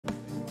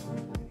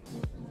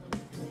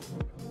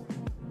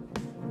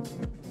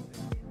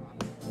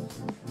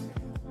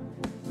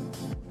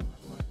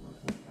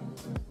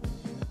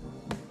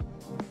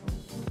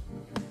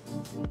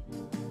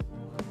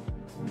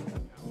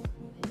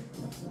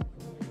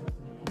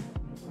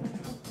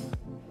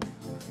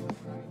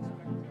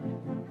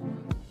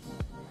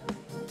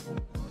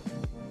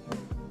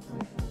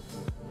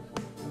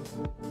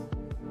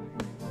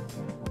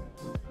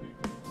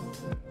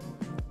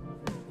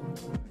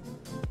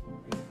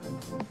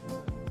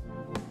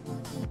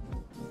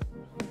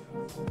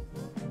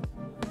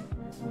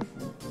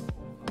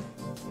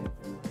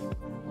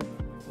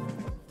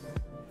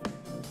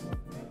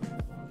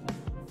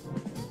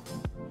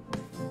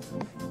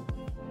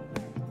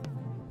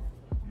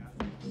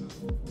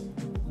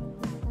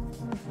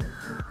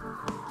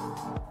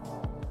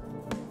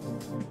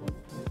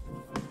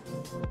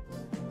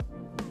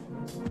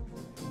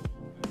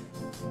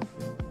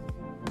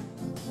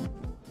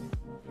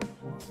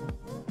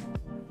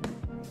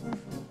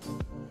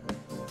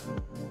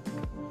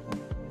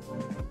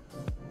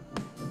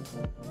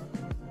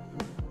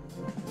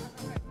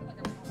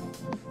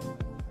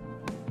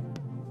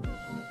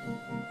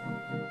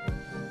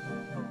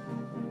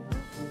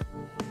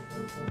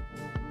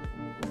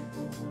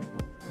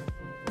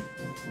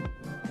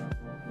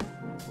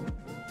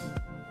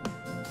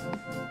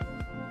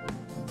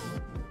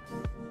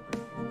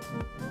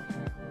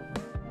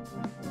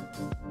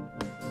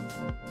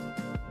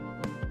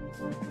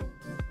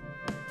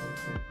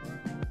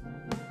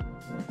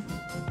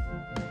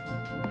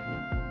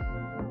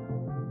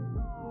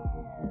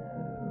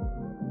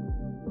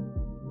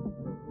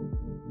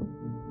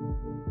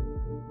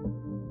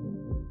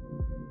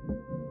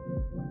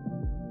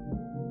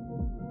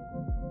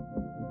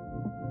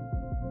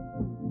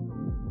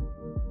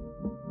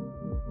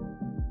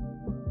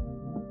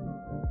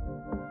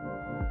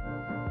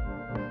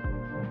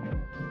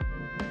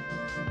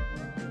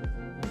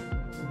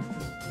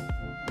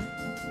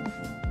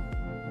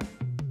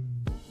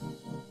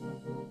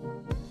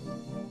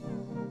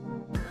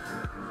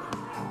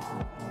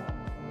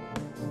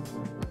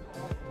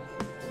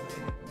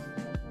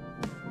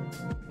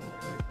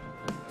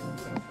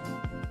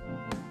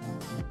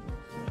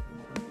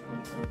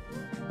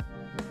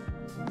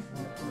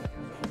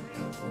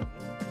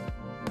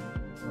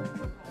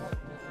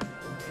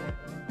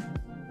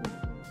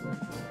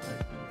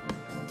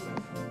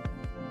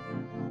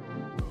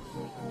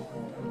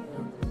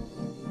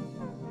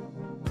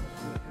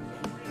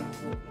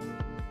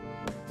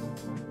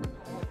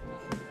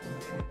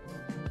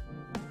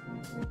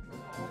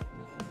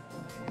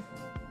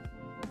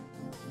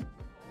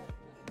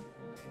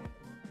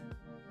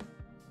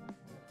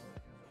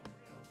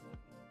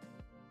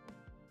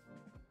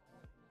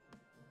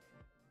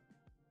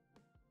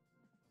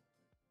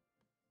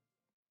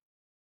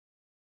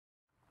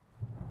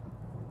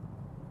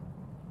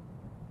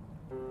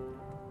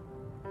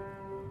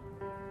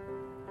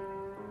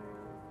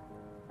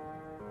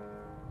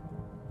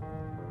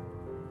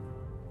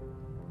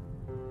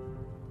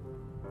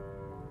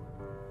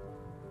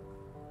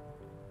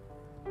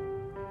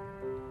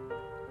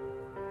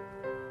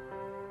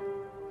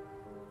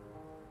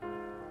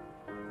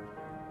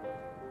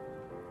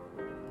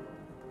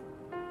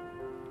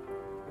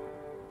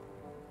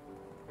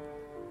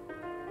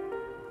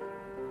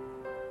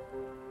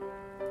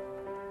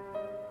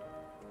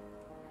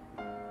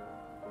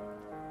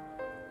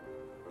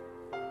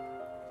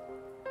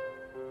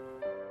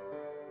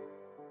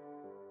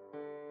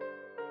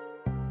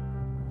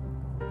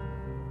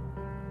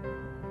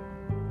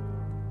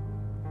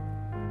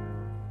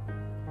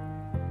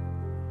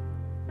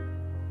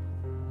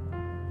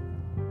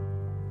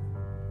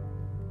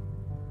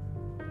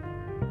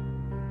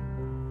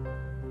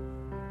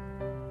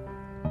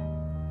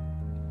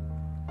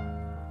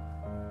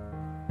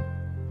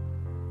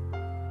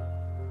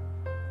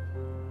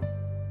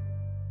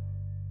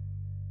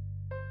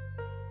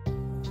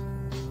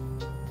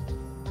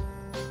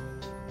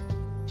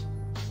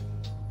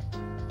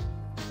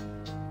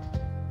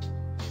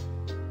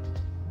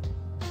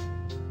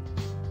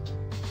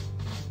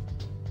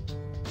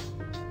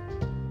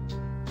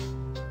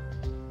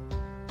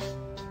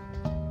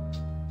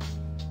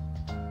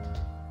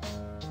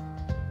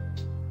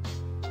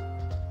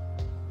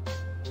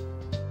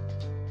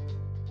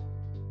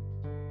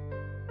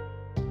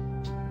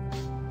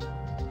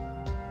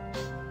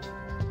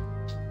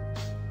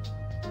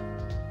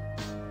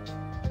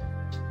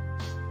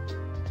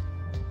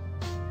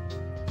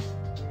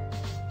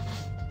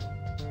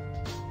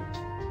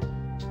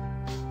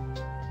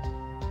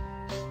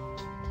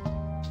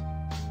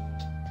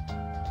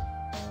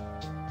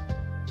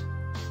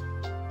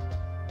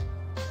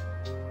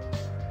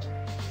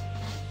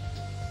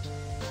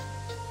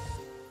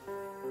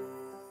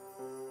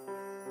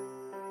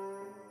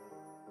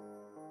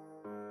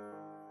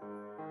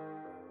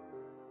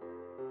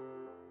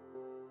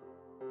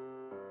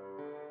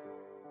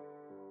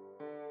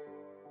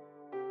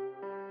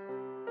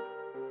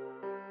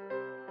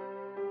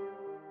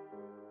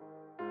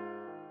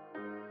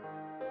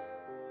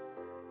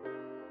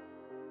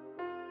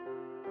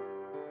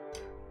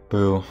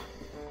Boo.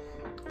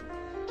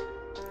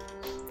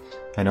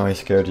 I know I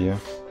scared you.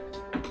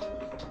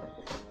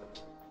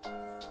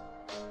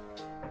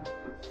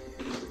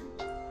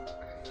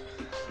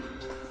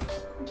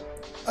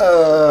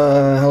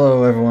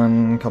 Hello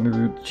everyone, call me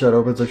root,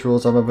 shadow, pansexual,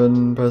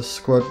 subaven, press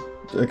squat,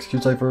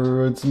 execute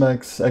cipher, it's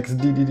max,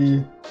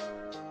 xddd,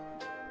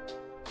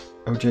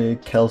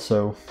 OJ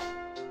Kelso,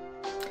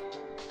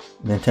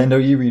 Nintendo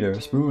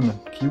e-reader, Spoon,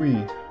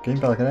 Kiwi, Game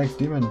Falcon X,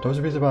 Demon,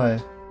 Toaster Pizza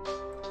Pie,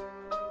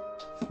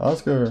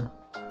 Oscar.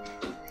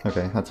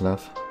 Okay, that's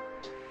enough.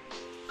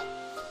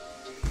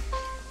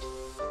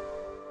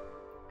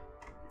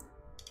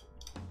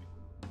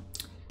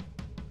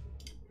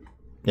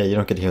 Yeah, you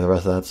don't get to hear the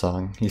rest of that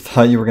song. You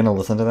thought you were gonna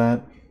listen to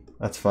that?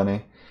 That's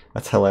funny.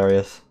 That's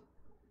hilarious.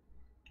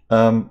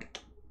 Oh,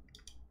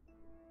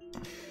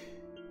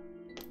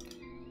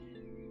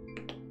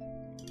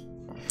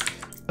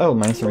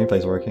 my instant replay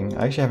is working.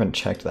 I actually haven't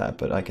checked that,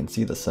 but I can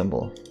see the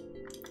symbol.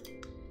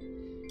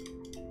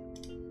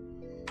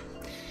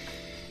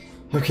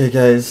 Okay,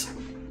 guys.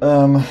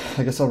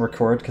 I guess I'll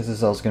record because this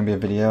is also gonna be a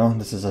video.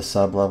 This is a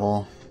sub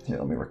level. Here,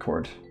 let me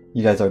record.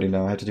 You guys already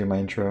know I have to do my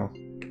intro.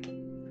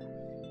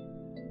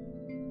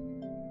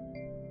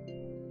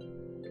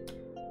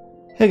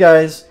 Hey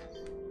guys!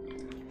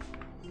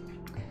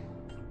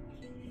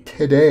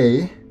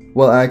 Today,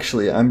 well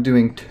actually, I'm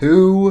doing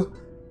 2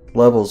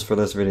 levels for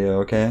this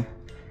video, okay?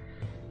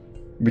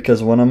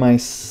 Because one of my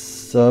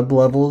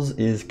sub-levels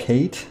is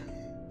Kate,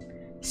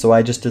 so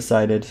I just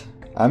decided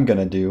I'm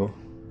gonna do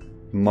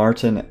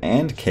Martin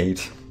and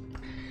Kate.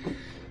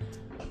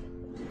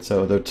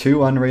 So they're 2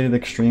 unrated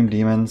extreme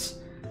demons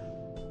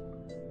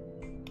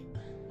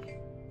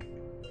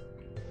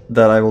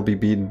that I will be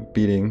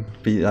beating.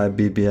 I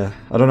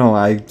don't know,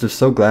 I'm just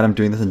so glad I'm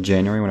doing this in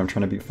January when I'm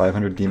trying to beat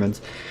 500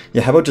 demons.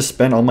 Yeah, how about just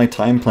spend all my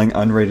time playing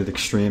unrated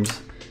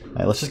extremes?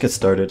 Alright, let's just get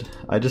started.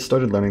 I just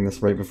started learning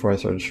this right before I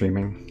started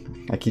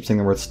streaming. I keep saying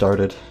the word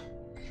started.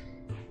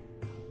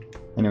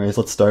 Anyways,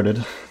 let's start it.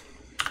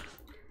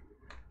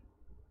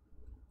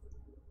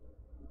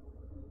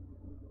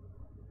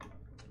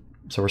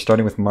 So we're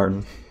starting with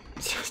Martin.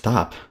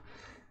 Stop.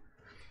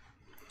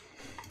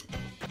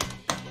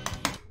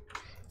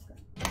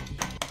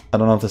 I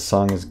don't know if this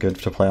song is good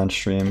to play on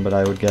stream, but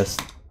I would guess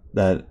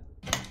that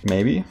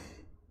maybe,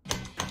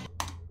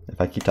 if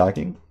I keep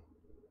talking.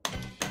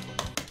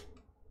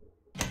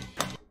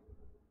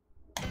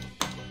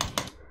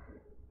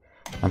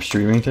 I'm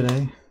streaming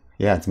today?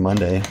 Yeah, it's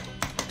Monday.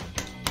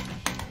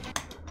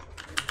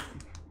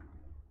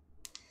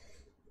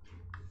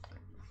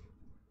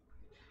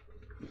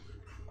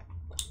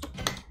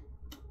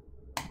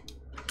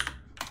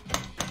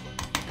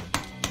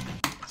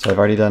 So I've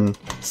already done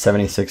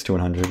 76 to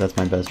 100, that's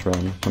my best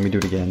run. Let me do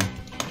it again.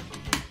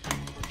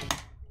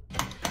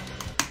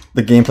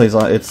 The gameplay's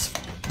on, it's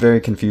very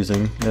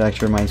confusing. It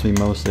actually reminds me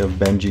mostly of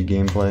Benji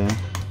gameplay.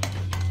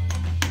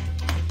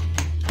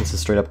 This is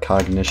straight up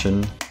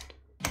cognition.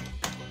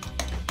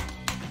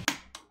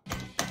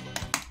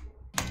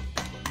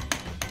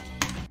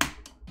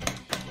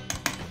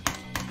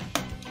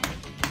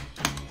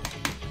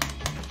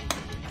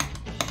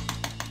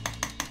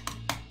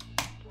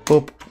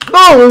 Boop.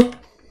 No!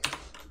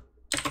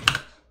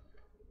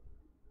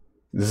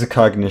 This is a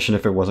cognition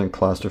if it wasn't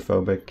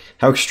claustrophobic.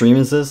 How extreme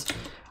is this?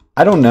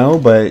 I don't know,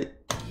 but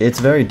it's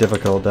very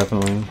difficult,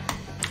 definitely.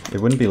 It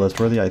wouldn't be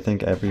list-worthy. I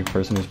think every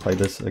person who's played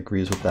this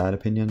agrees with that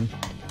opinion.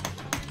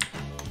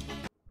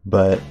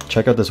 But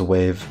check out this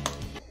wave.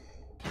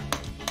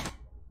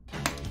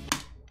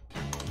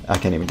 I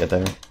can't even get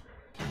there.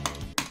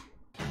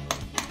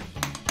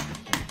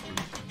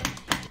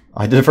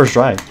 I did it first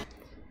try.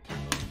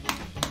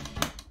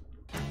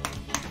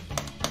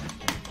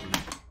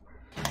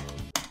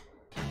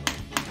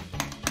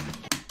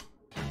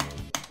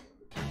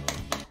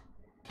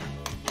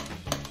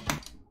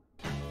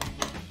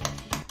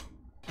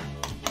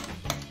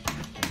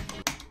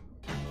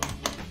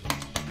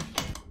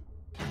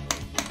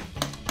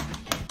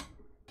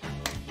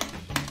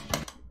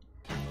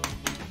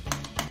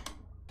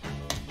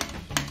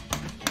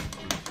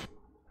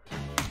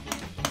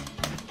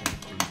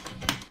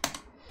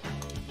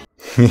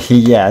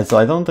 Yeah, so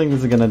I don't think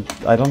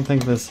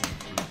this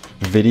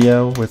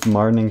video with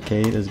Martin and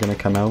Kate is gonna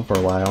come out for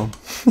a while.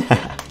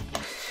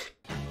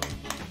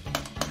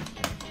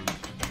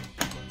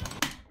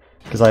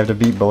 Because I have to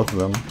beat both of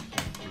them.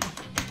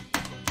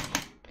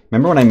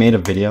 Remember when I made a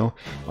video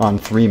on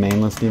 3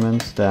 mainless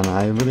demons? Then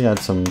I really had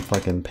some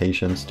fucking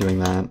patience doing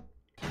that.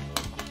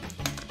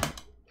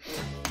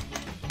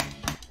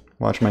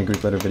 Watch my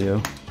Greek letter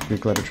video.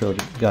 Greek letter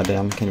trilogy.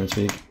 Goddamn, can't even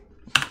speak.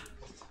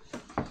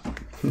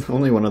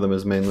 Only one of them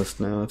is mainless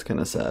now, it's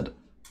kinda sad.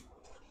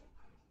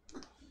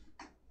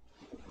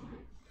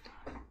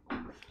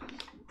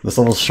 This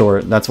level's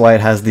short, that's why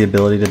it has the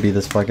ability to be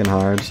this fucking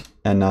hard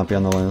and not be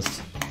on the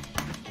list.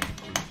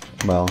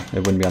 Well, it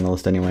wouldn't be on the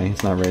list anyway,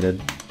 it's not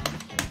rated.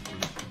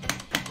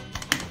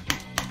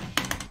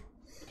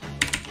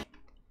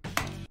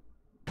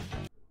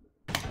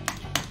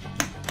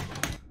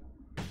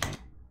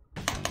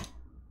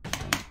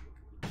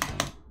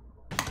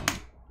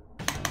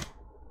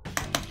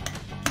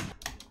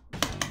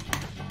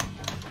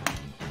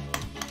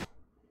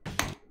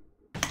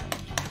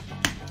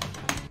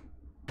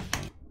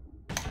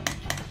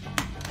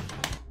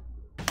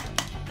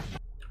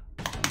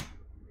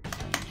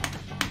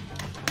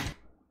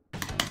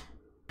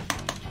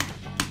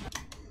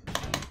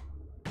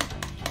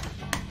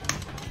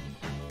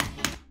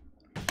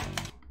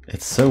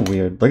 It's so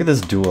weird. Look at this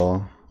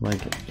duel.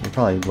 Like, you're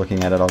probably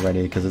looking at it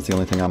already because it's the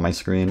only thing on my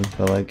screen,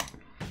 but like...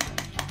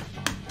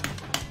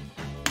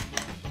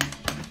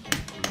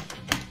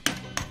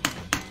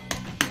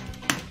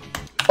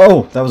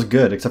 Oh! That was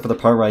good, except for the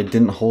part where I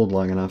didn't hold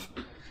long enough.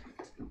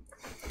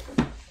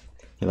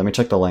 Yeah, let me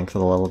check the length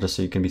of the level just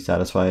so you can be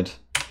satisfied.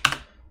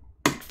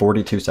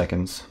 42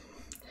 seconds.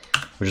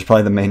 Which is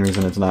probably the main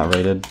reason it's not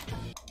rated.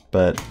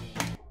 But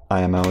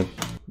IMO,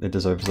 it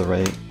deserves the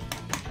rate.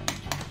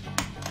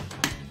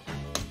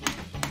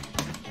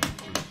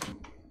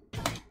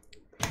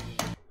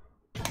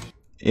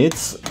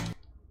 It's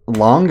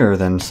longer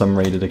than some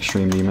rated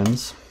Extreme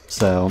Demons,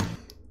 so...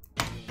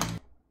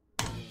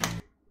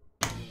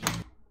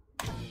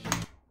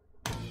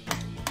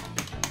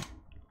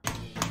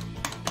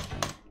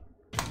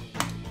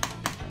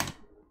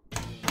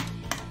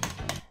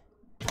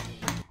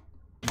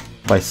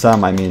 By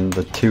some, I mean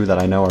the two that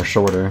I know are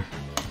shorter.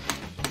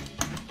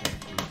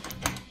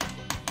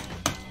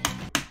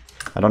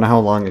 I don't know how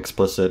long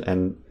Explicit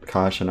and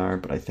Caution are,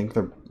 but I think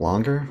they're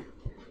longer?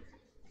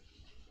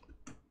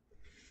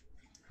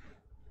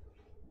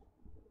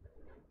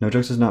 No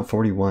Jokes is not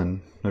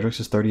 41. No Jokes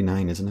is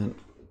 39, isn't it?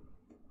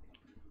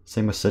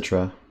 Same with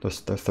Citra. They're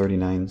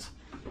 39s.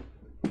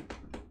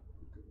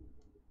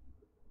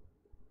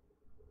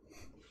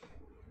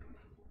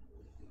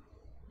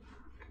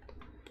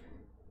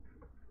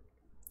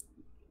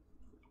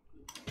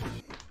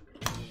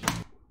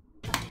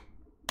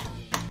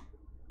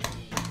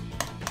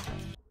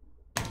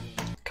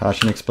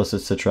 Caution,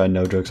 Explicit, Citra, and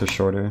No Jokes are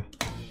shorter.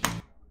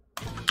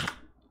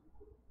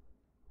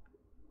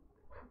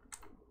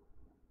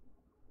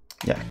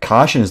 Yeah,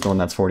 Caution is the one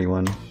that's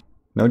 41.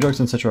 No Jokes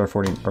and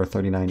Citra are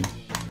 39.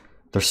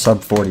 They're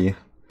sub 40.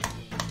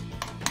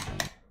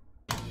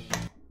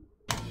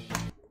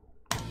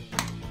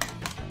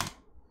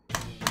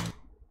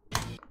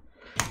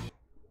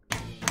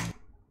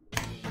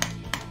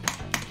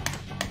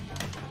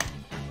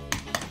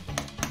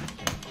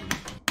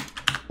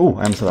 Oh,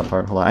 I missed that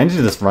part. Hold on. I need to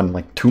do this run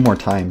like 2 more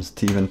times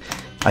to even...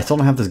 I still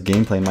don't have this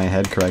gameplay in my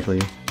head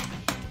correctly.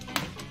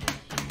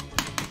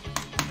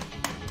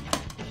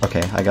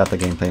 Okay, I got the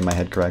gameplay in my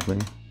head correctly.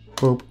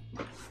 Boop.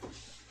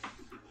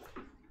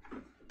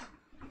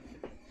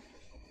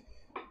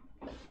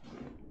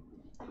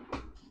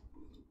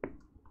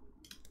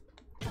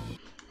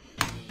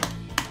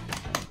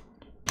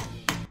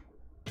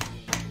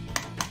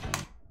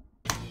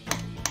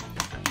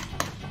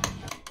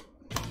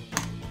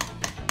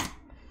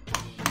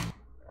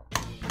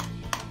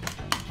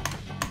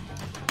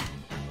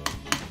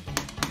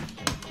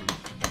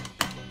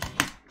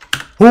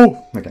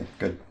 Oh! Okay,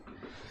 good.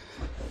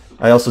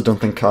 I also don't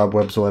think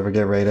Cobwebs will ever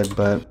get rated,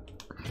 but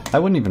I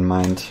wouldn't even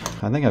mind.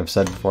 I think I've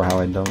said before how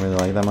I don't really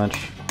like that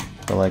much,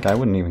 but like, I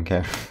wouldn't even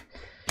care.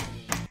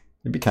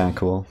 It'd be kind of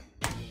cool.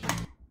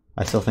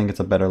 I still think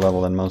it's a better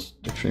level than most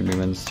Extreme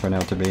Demons turn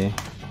out to be.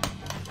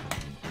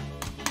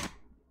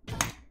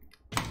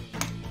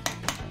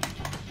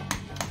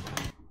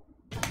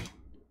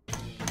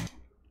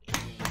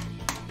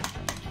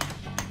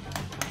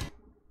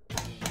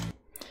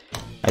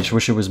 I just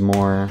wish it was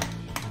more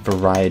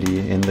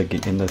variety in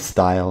the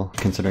style,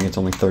 considering it's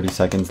only 30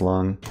 seconds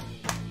long.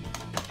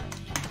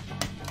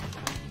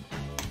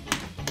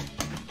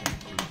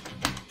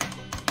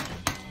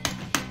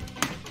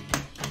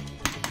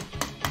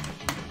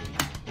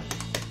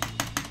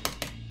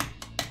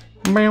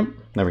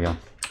 There we go.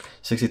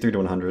 63 to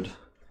 100.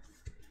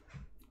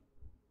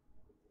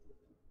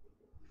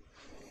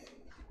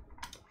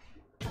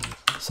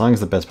 Song is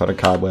the best part of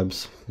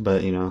Cobwebs,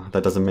 but you know,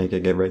 that doesn't make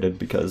it get rated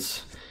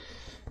because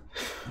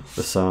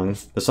the song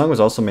was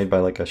also made by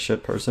like a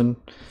shit person,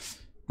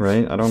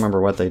 right? I don't remember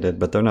what they did,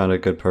 but they're not a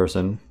good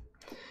person.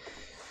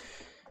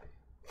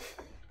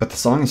 But the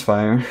song is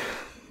fire.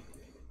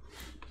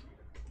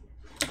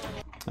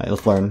 Alright,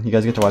 let's learn. You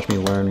guys get to watch me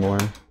learn more.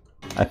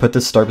 I put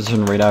this start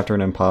position right after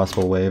an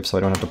impossible wave so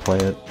I don't have to play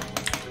it.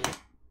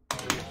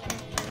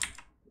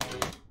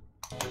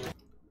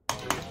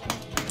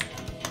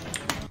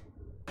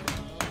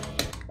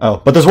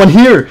 Oh, but there's one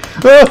here!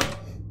 Ah!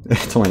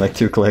 It's only like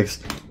 2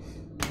 clicks.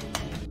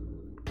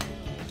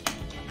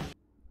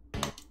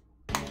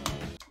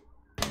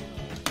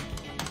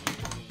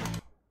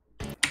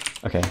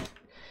 Okay.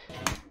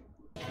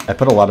 I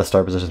put a lot of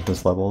start positions in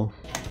this level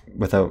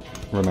without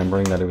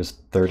remembering that it was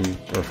 30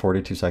 or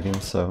 42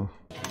 seconds, so...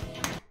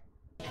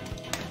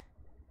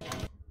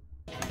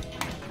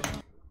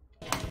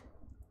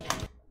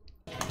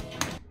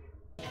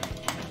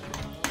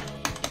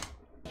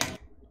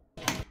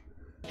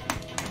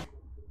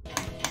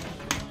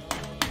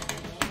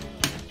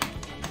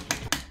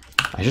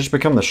 I should just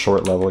become the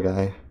short level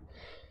guy.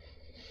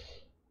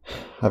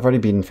 I've already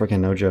beaten freaking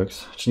No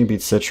Jokes. I just need to beat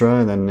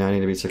Citra, and then I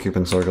need to beat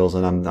Sakupin Circles,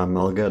 and I'm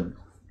all good.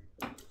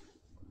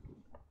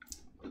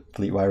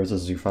 Fleetwire is a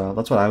zoo file.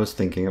 That's what I was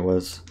thinking it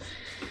was.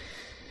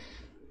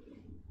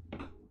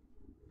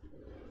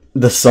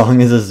 The song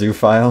is a zoo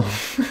file.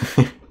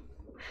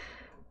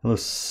 Hello,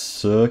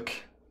 suck.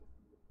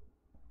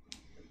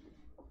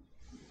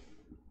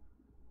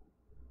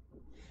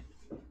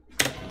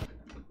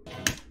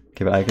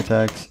 Okay, but Ike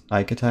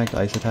Attack,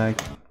 Ice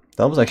Attack.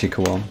 That was actually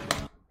cool.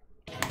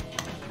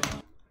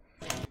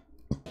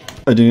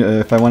 I do.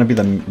 If I want to be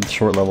the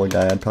short level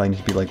guy, I'd probably need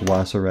to be like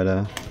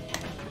Wasureta.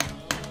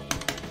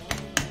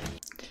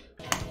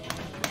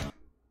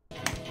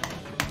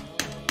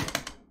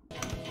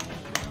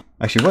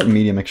 Actually, what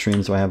medium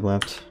extremes do I have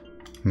left?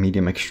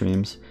 Medium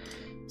extremes.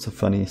 It's a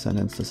funny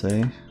sentence to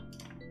say.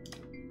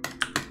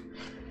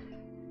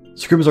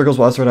 Scuba Circles,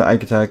 Wasureta,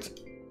 Ike Attack.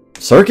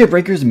 Circuit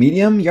Breaker's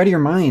medium? You're out of your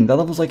mind. That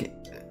level's like...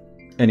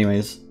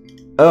 Anyways.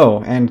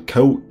 Oh, and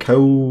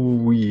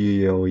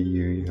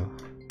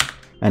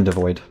and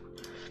Devoid.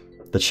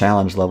 The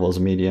challenge level is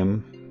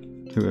medium.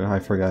 I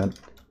forgot.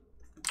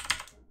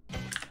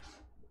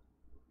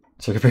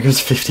 Circuit Breaker's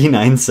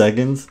 59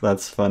 seconds?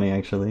 That's funny,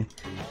 actually.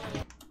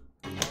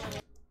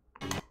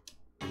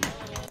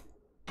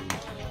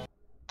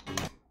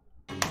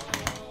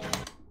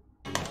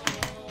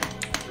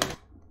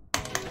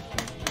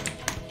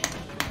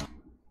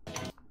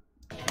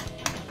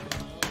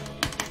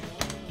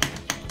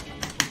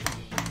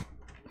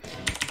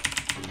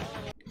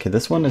 Okay,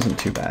 this one isn't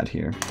too bad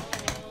here.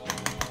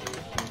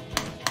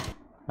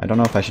 I don't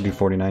know if I should do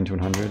 49 to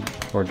 100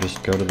 or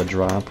just go to the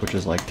drop, which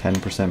is like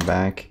 10%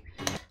 back,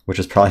 which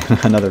is probably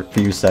another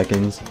few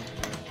seconds.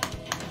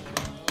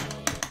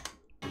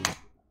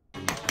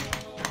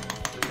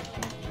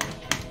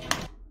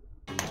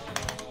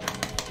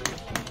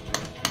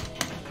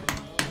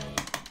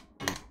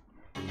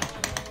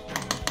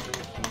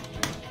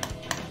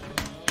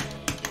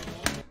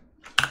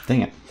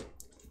 Dang it.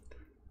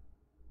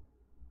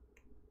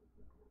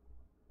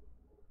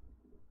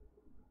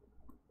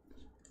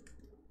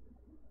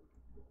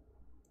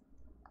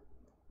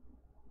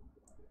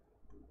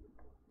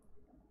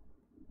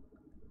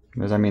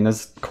 I mean,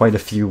 there's quite a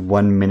few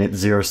 1 minute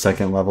 0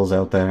 second levels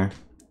out there.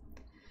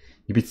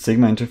 You beat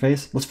Sigma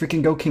Interface? Let's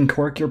freaking go, King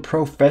Quark, you're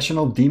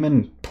professional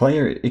demon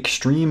player,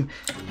 extreme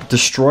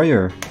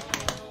destroyer.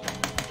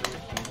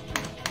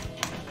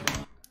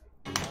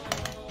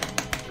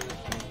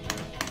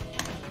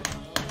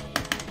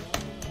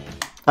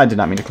 I did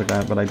not mean to click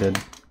that, but I did.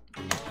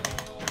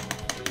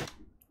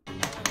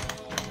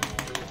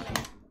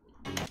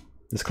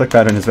 This click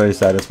pattern is very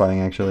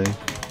satisfying, actually.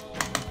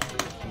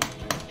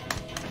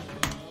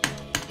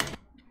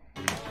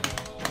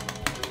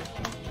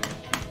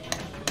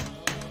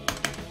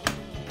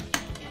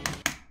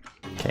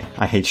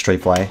 I hate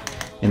Straight Fly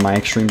in my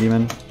Extreme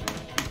Demon.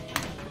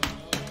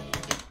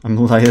 I'm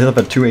lighted up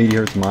at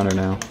 280 Hz monitor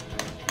now.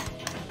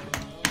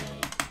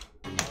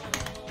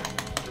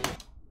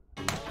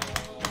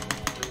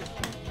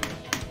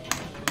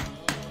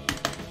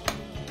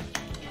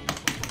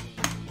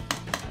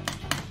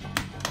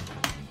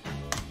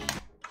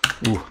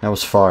 Ooh, that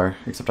was far,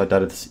 except I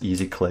died at this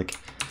easy click.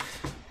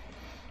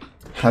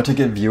 How to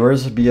get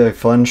viewers? Be a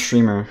fun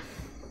streamer.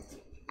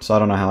 So I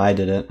don't know how I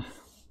did it.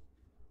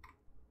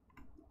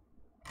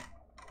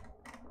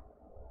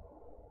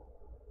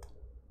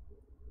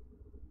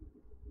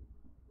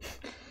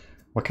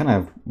 What kind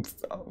of...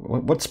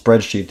 What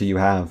spreadsheet do you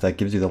have that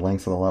gives you the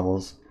length of the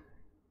levels?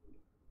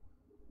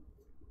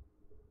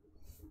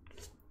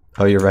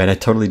 Oh, you're right. I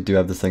totally do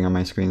have this thing on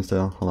my screen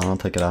still. Hold on, I'll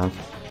take it off.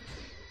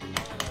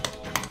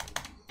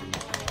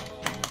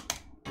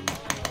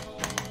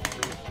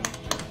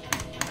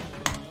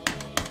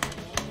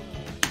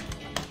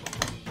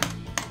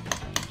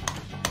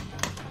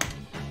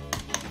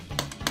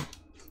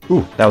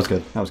 Ooh, that was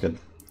good. That was good.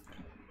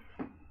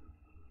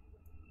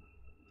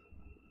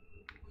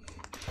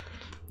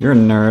 You're a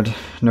nerd.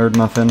 Nerd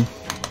muffin.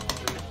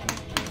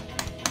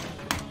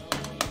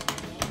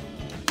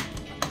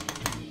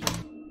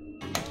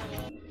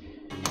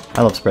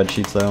 I love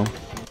spreadsheets though.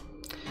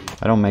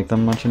 I don't make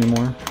them much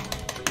anymore.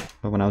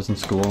 But when I was in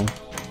school,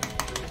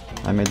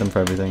 I made them for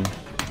everything.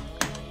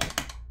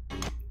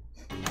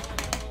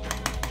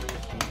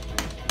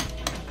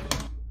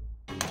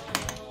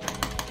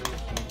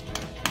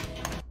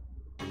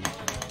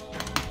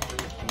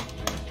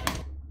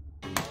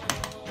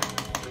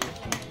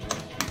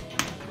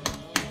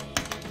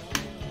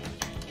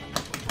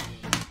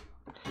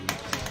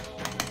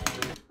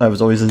 I was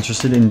always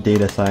interested in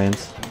data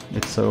science.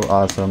 It's so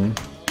awesome.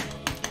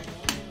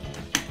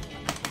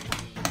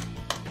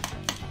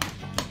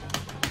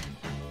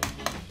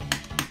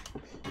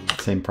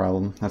 Same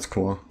problem. That's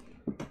cool.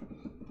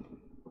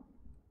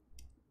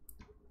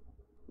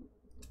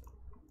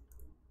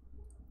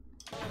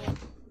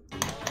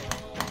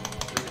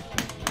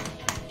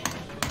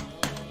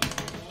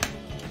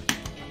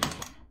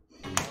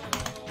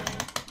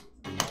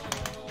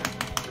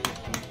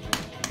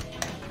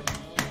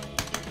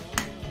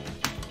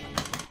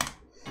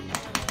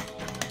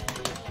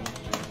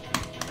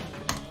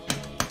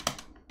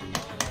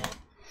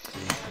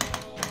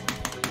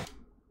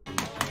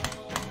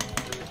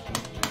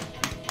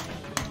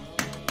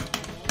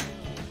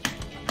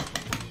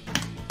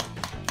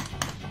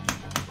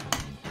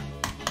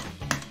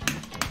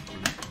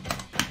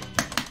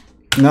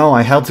 No,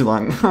 I held too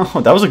long.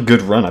 Oh, that was a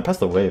good run. I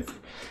passed the wave.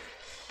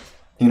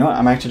 You know what?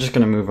 I'm actually just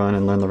going to move on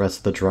and learn the rest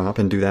of the drop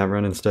and do that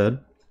run instead.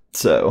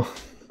 So,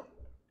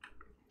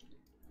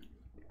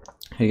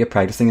 You get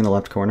practicing in the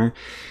left corner.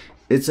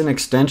 It's an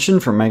extension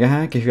for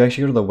MegaHack. If you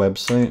actually go to the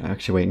website,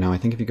 actually wait, no, I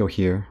think if you go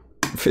here,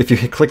 if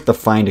you click the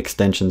Find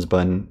Extensions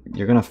button,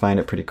 you're gonna find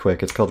it pretty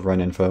quick. It's called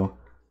Run Info.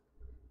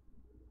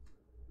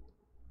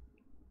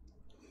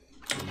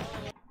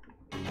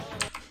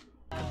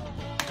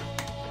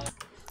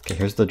 Okay,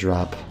 here's the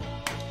drop.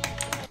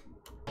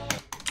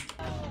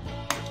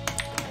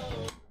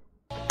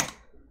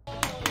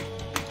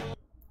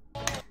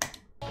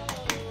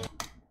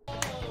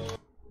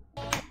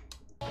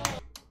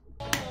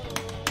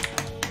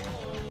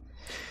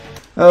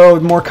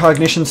 Oh, more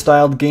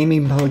cognition-styled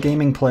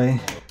gaming play.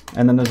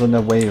 And then there's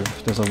a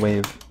wave. There's a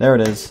wave. There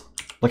it is.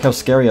 Look how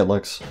scary it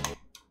looks.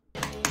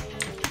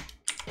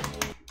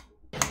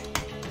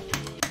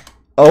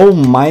 Oh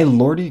my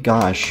lordy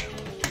gosh.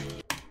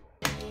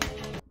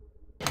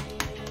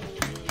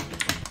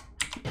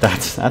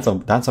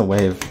 That's a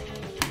wave.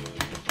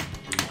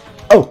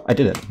 Oh, I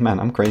did it. Man,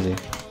 I'm crazy.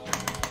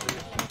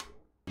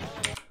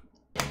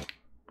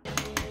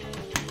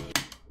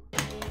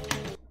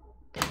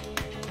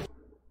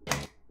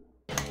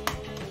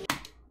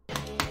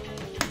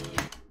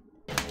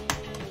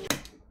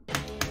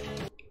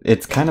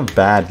 It's kind of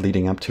bad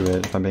leading up to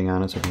it, if I'm being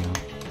honest with you.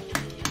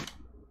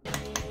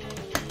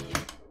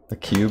 The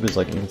cube is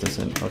like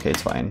inconsistent. Okay,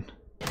 it's fine.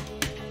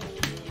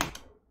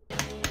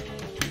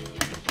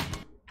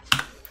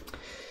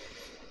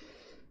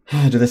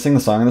 Do they sing the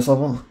song in this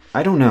level?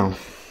 I don't know.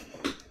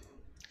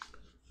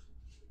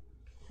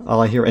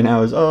 All I hear right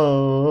now is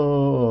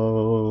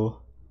oh.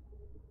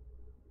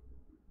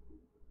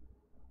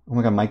 Oh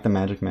my god, Mike the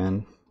Magic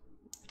Man.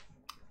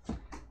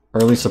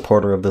 Early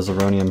supporter of the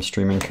Zeronium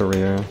streaming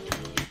career.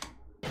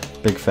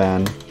 Big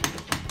fan.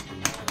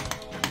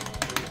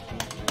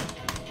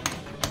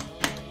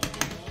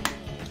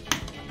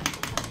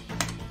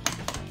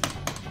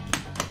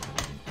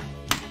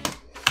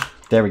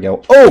 There we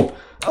go. Oh!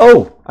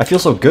 Oh! I feel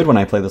so good when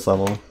I play this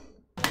level.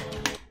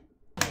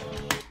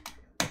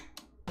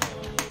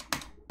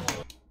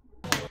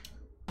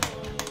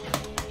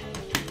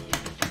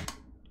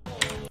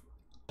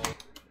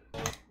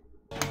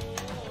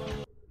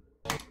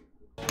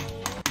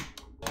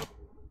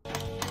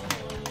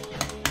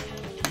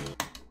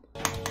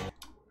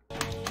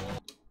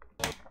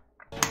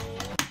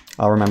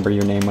 I'll remember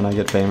your name when I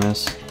get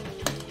famous.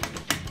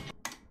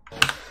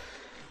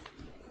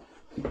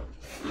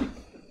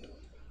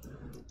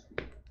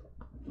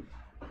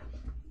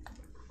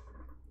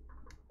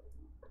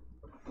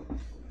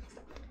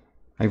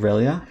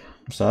 Irelia?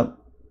 What's up?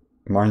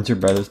 Martin's your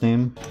brother's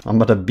name? I'm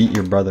about to beat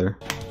your brother.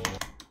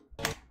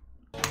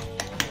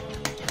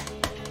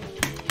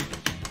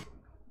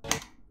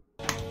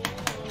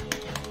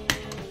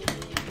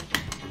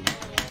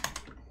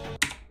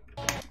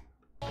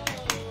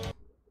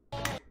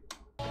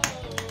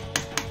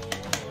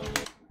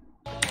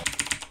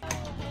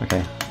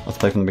 Okay, let's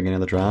play from the beginning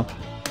of the drop.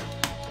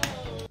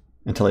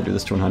 Until I do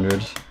this to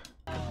 100.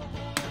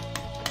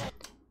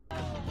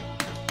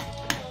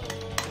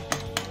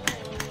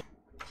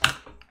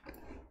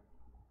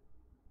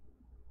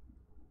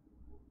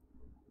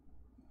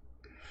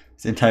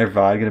 Is the entire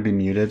VOD gonna be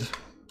muted?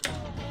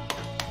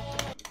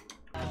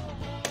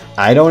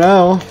 I don't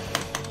know.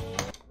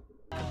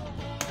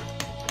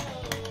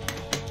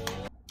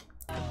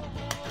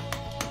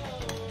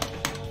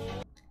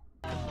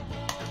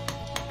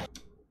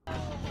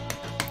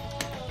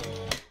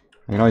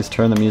 I can always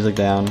turn the music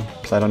down,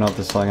 because I don't know if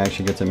this song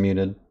actually gets it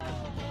muted.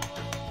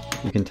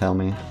 You can tell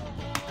me.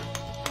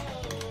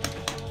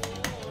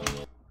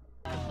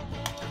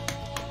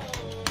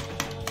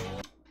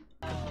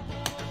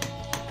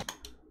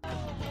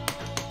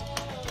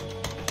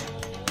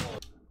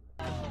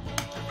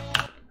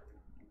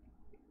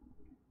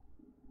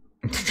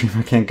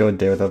 Streamer can't go a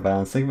day without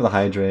balance. Thank you for the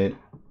hydrate.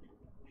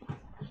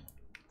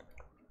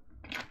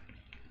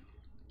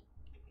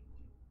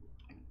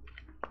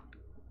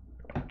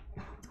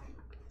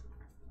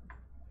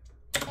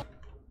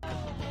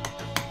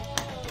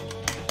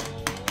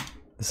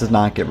 This does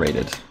not get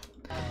rated.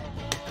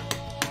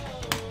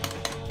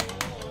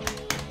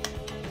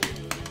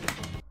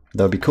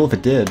 That would be cool if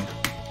it did.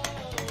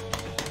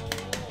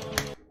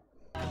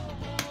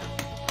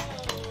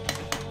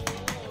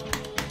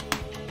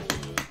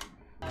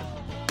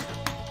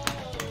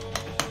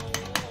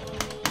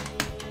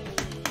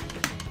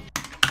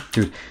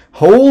 Dude,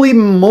 holy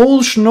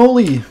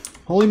molshnoli!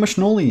 Holy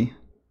mushnoli!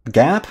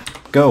 Gap?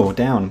 Go,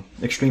 down.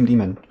 Extreme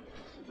Demon.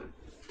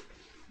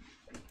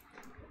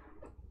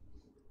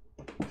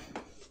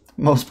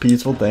 Most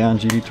peaceful day on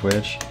GD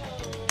Twitch.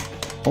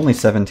 Only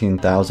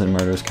 17,000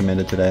 murders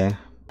committed today.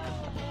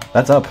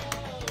 That's up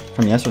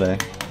from yesterday.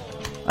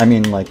 I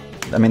mean,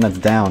 that's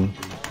down.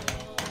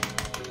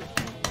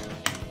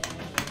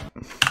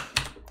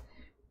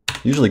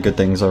 Usually good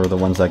things are the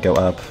ones that go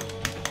up.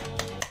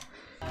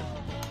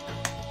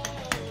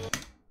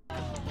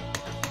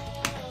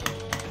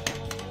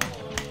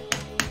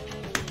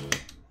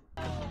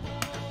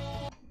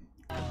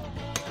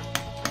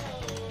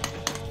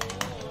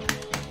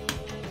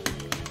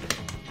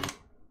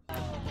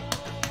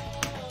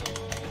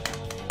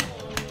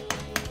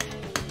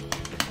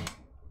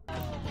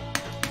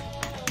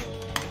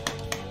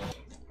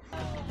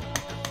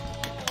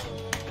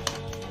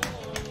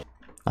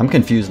 I'm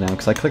confused now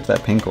because I clicked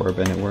that pink orb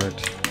and it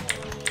worked.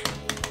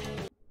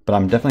 But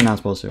I'm definitely not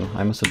supposed to.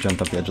 I must have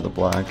jumped off the edge of the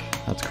block.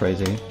 That's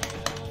crazy.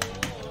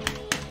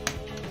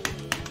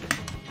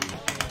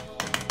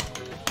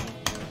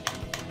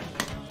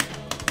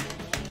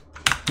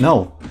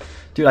 No!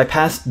 Dude, I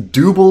passed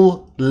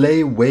Double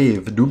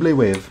Wave. Double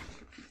Wave.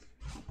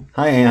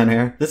 Hi, Aeon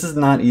here. This is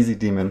not easy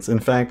demons. In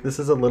fact, this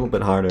is a little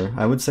bit harder.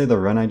 I would say the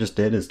run I just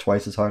did is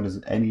twice as hard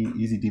as any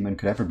easy demon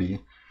could ever be.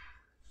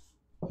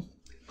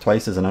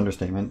 Twice is an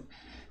understatement.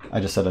 I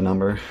just said a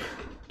number.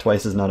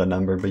 Twice is not a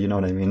number, but you know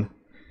what I mean.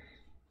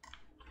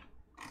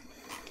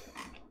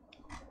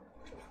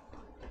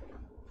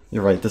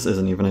 You're right, this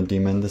isn't even a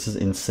demon. This is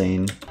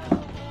insane.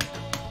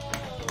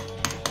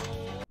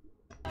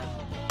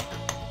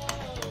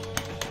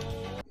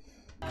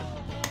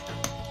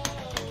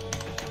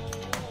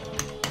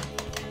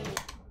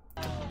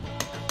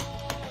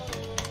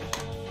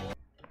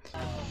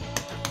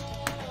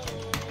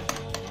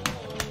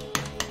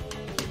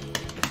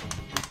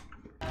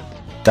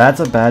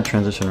 That's a bad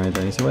transition right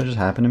there. You see what just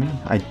happened to me?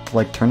 I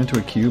like turned into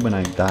a cube and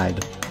I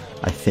died.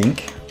 I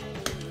think.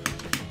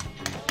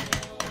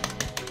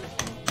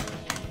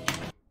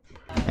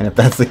 And if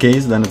that's the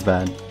case, then it's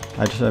bad.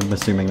 I'm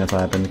assuming that's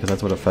what happened because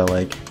that's what it felt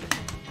like.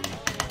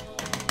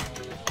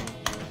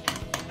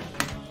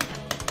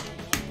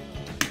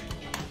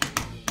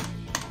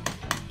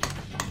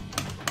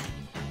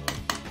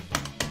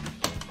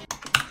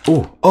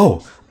 Oh,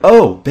 oh,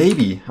 oh,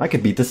 baby! I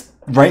could beat this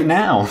right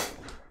now!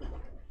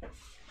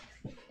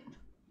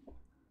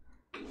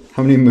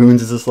 How many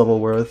moons is this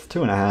level worth?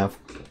 2.5.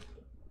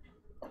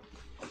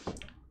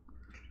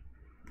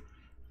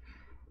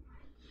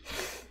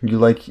 You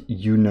like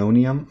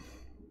Unonium?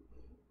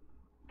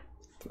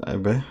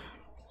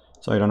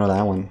 Sorry, I don't know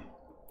that one.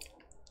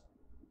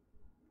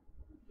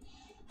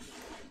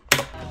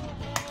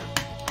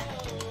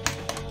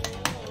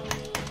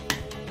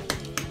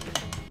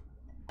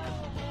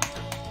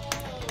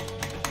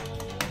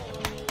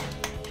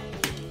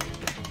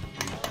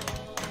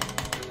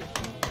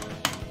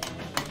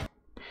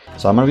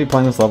 So I'm going to be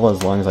playing this level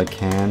as long as I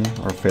can,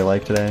 or feel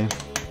like today.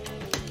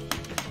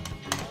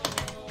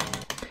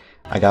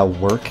 I got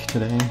work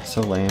today,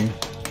 so lame.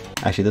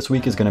 Actually, this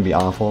week is going to be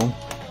awful.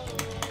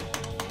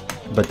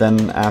 But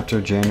then after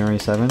January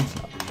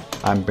 7th,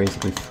 I'm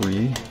basically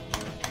free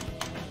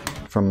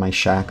from my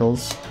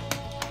shackles.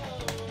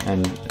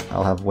 And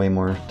I'll have way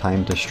more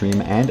time to stream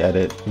and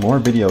edit more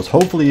videos.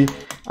 Hopefully,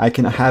 I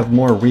can have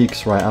more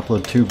weeks where I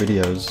upload 2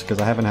 videos, because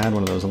I haven't had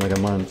one of those in like a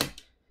month.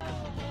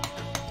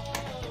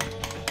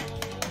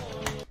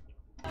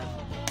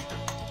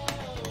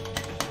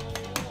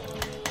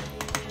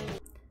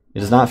 It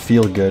does not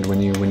feel good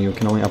when you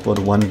can only upload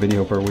 1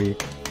 video per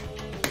week.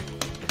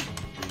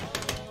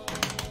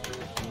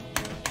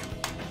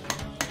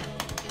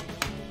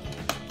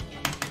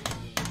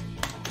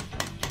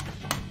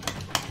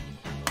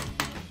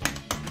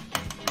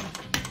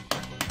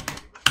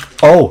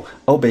 Oh!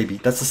 Oh baby,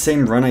 that's the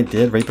same run I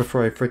did right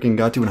before I freaking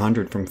got to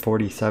 100 from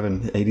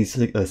 47,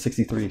 86,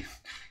 63.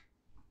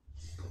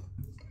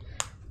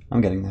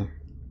 I'm getting there.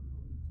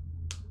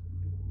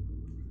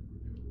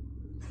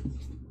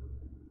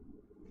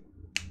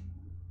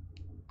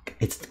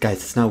 Guys,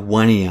 it's not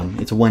 1 EM,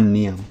 it's 1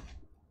 Neum.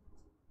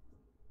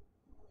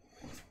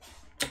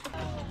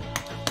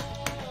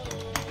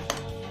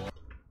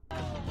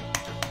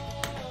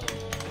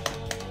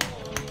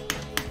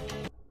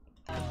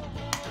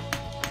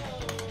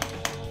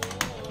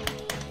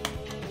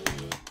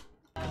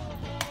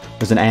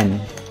 There's an N.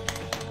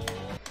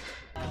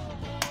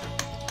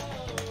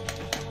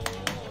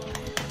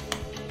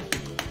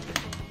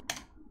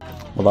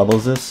 What level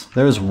is this?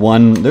 There's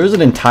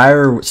an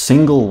entire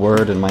single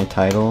word in my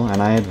title,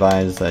 and I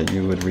advise that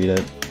you would read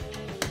it.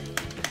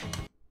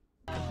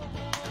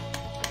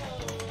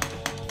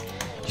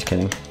 Just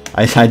kidding.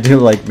 I do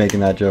like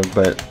making that joke,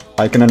 but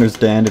I can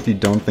understand if you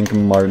don't think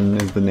Martin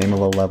is the name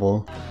of a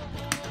level.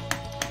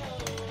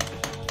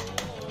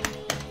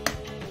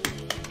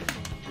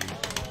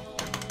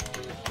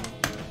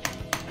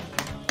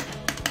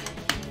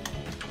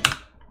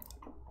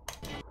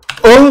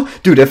 Oh!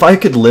 Dude, if I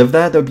could live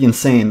that would be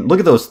insane. Look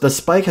at those. The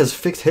spike has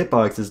fixed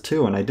hitboxes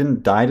too, and I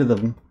didn't die to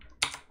them.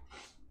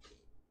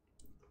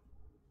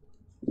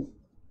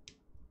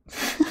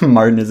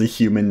 Martin is a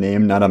human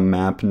name, not a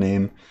map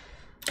name.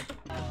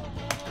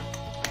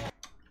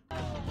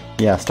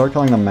 Yeah, start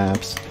calling them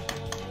maps.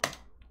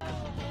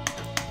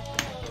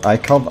 I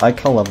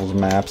call levels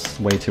maps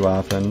way too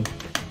often.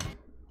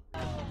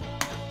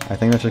 I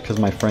think that's just because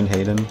my friend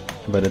Hayden,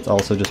 but it's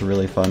also just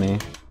really funny.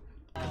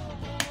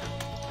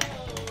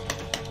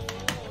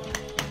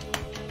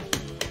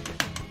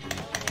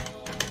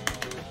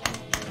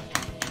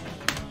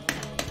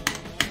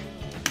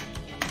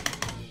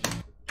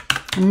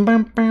 I'm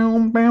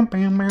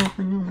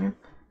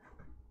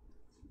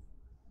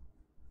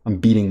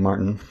beating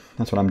Martin.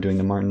 That's what I'm doing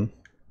to Martin.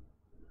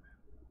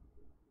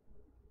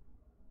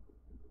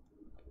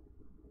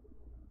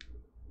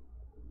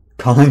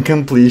 Calling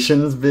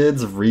completions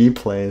vids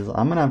replays.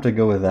 I'm gonna have to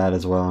go with that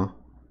as well.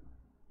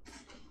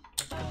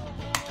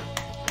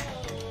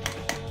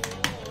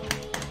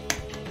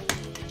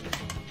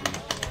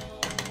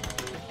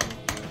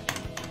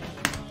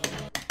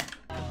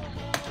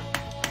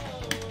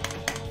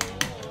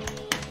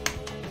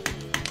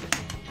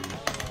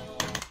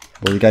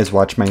 Will you guys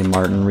watch my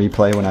Martin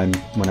replay when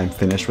I'm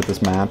finished with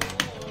this map?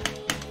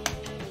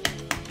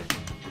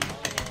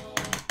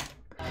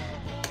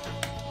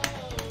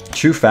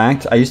 True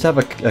fact, I used to have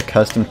a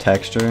custom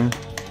texture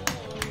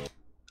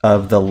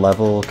of the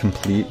level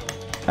complete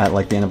at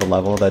like the end of a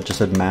level that just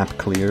said map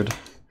cleared.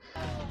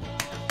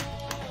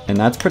 And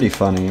that's pretty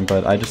funny,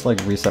 but I just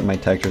like reset my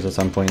textures at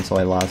some point so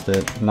I lost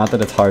it. Not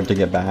that it's hard to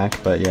get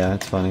back, but yeah,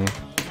 it's funny.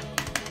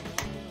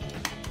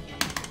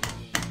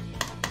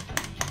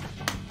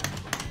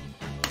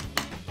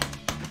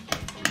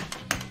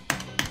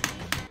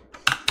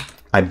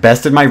 I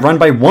bested my run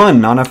by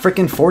 1 on a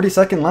freaking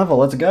 40-second level.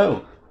 Let's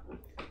go.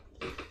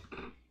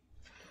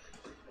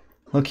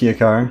 Hello, Kia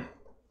car.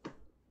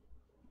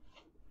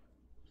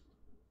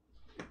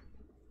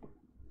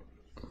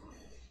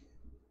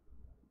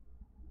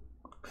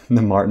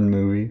 The Martin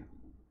movie.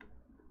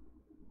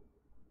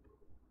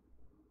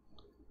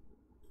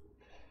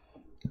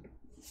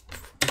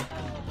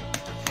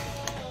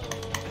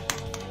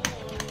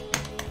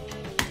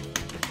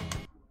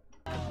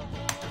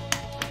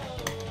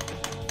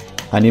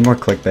 I need more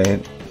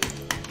clickbait.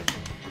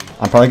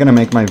 I'm probably gonna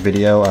make my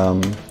video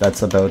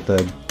that's about the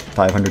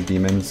 500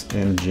 demons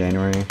in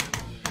January.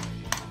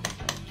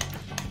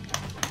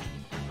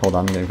 Hold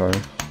on, I'm getting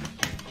farther.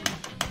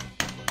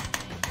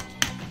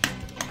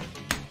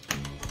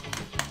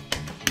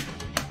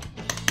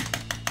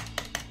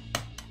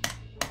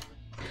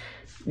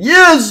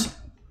 Yes!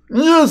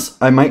 Yes!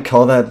 I might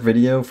call that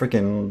video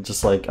freaking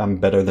just like I'm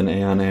better than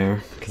A on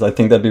Air, because I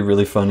think that'd be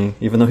really funny,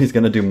 even though he's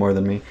gonna do more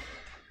than me.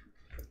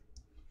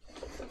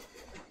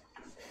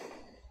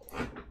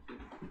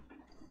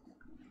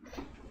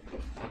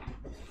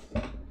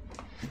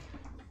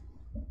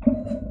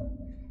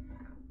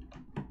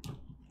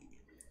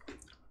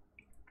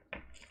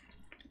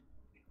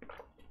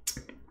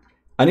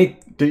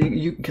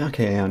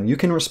 Okay, Aeon, you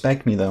can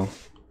respect me though.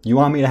 You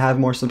want me to have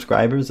more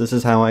subscribers? This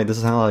is how I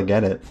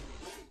get it.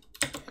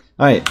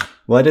 Alright,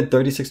 well I did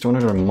 36 to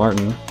 100 on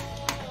Martin.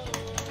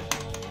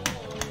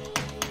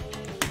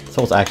 This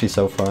was actually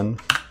so fun.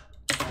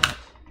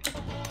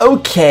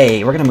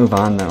 Okay, we're gonna move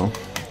on though.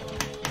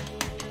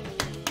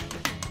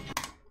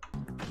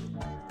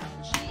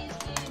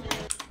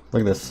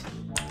 Look at this.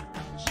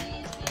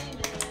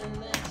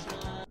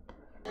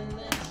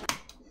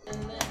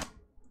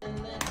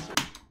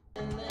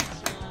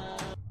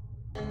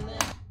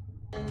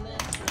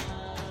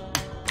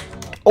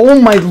 Oh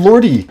my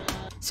lordy!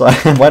 So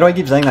why do I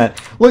keep saying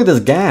that? Look at this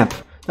gap!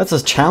 That's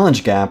a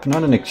challenge gap,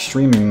 not an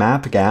extreme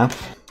map gap.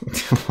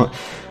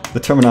 The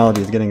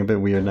terminology is getting a bit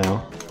weird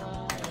now.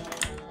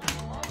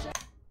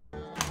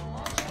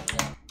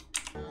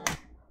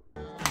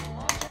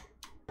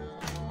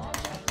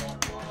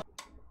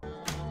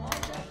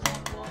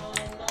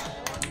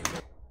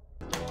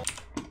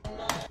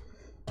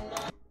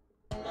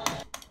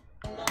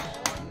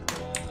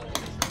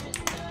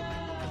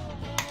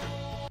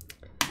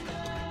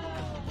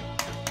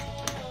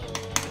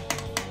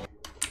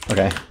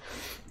 Okay.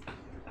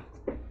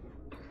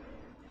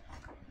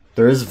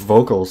 There is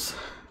vocals.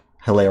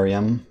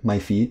 Hilarium, my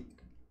feet.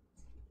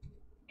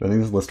 Do I think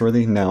this is list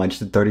worthy? No, I just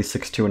did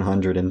 36 to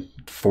 100 in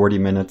 40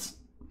 minutes.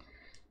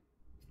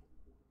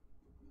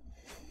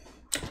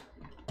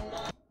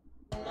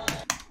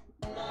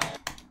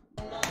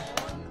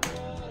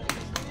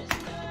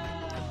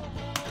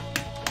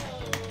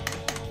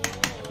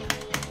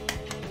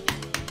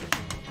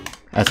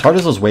 As hard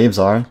as those waves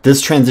are,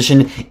 this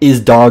transition is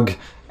dog.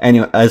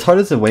 Anyway, as hard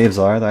as the waves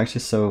are, they're actually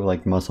so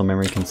like muscle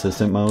memory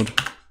consistent mode,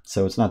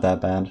 so it's not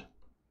that bad.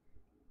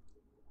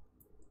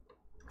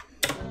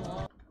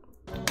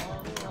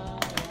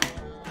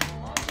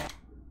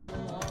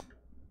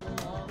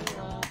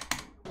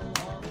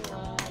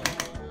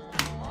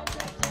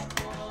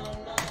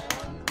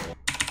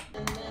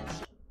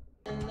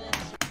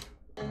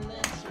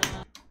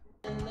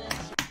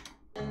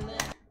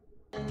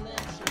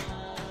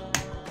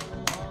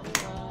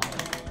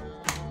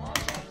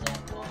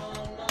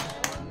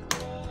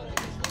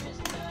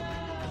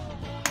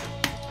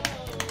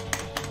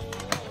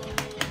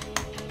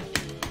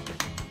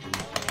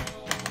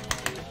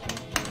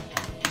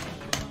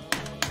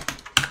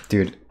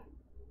 Dude,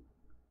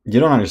 you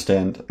don't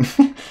understand.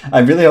 I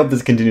really hope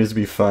this continues to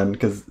be fun,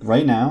 because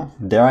right now,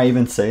 dare I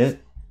even say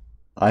it,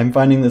 I'm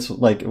finding this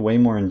like way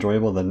more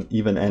enjoyable than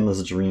even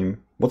Endless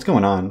Dream. What's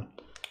going on?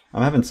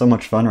 I'm having so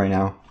much fun right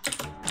now.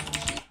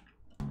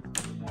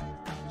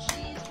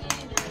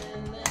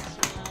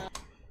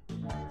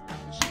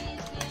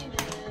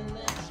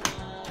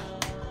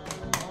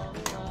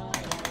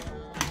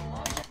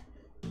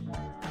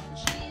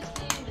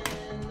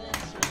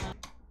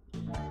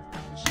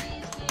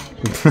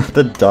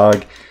 The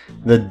dog.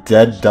 The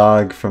dead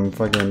dog from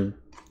fucking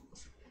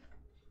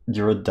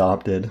You're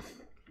Adopted.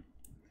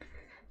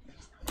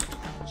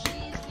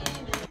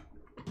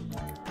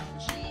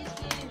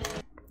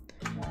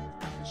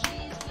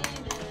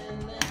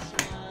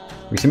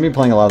 We seem to be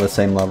playing a lot of the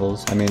same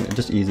levels. I mean,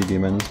 just easy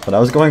demons. But I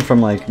was going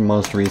from like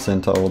most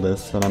recent to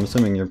oldest, and I'm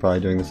assuming you're probably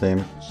doing the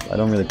same. I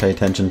don't really pay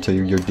attention to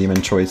your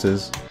demon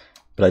choices.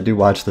 But I do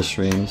watch the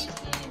streams.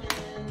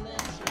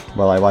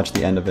 Well, I watch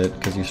the end of it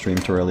because you stream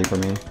too early for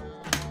me.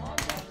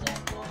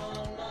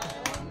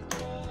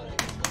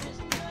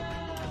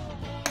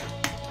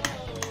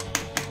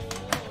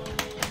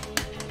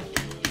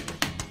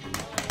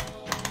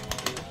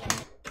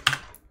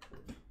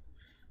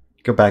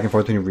 Go back and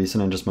forth between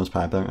recent and just most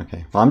popular?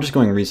 Okay. Well, I'm just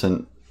going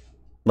recent.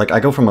 Like, I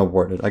go from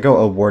awarded. I go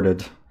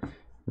awarded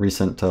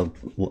recent to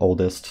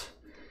oldest.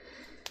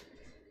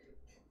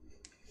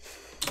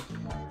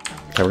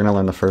 Okay, we're gonna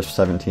learn the first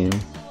 17.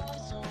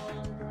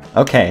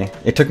 Okay.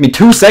 It took me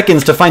 2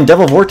 seconds to find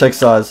Devil Vortex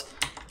Saws.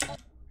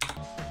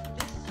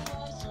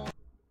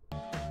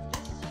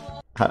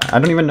 I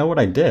don't even know what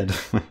I did.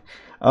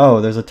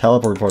 Oh, there's a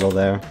teleport portal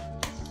there.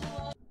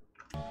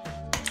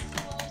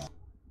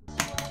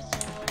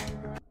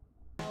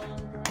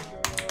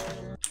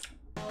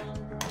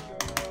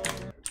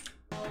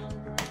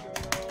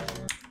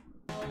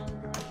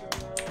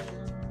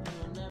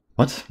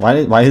 What?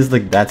 Why is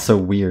like that so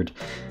weird?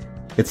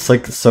 It's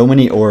like so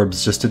many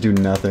orbs just to do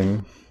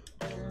nothing.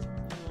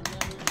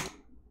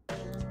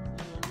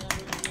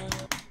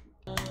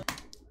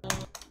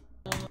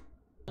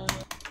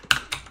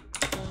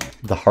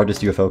 The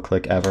hardest UFO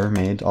click ever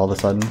made all of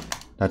a sudden.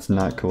 That's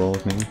not cool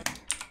with me.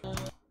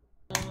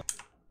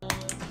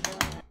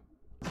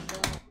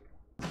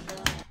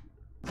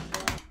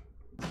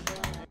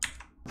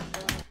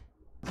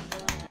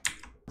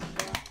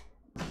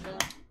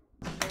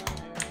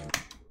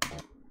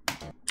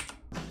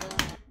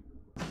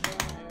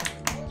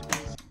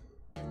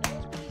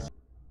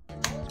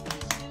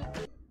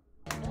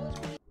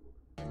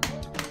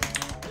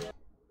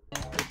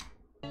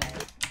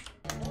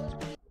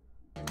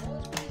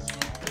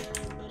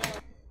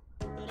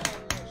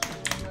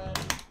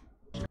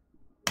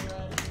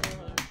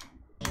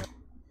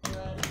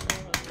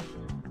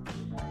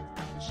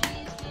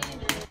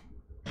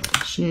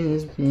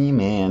 She's the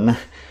man.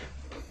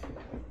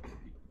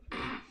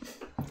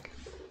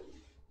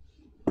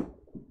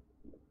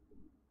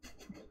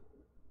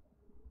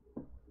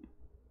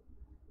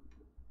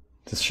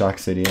 Is Shock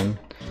City in?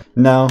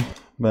 No,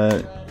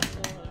 but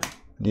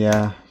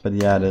yeah,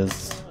 it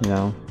is, you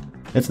know.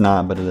 It's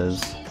not, but it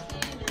is.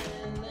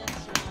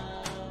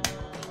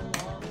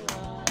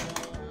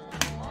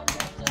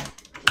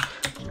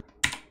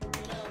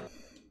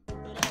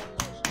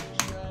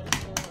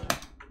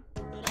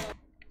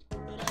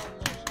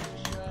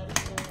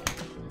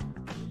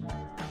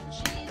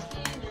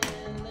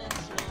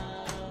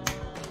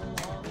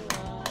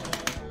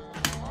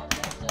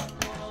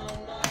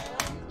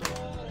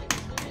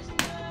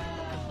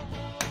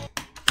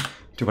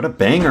 Dude, what a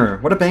banger!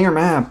 What a banger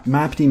map!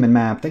 Map Demon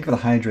map. Thank you for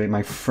the hydrate,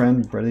 my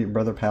friend,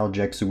 brother pal,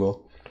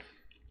 Jexuel.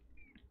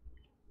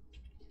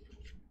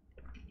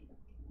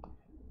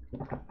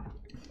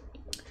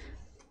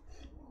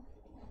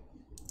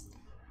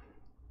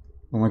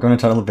 Am I going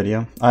to title the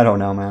video? I don't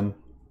know, man.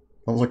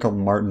 What was it called?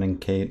 Martin and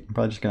Kate. I'm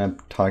probably just going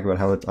to talk about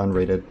how it's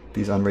unrated.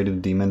 These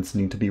unrated demons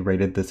need to be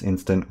rated this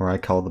instant or I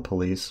call the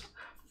police.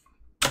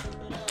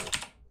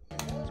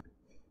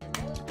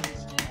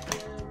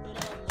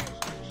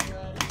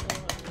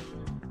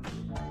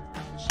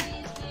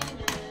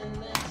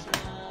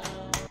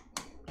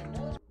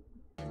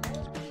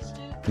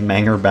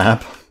 Manger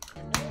Bap.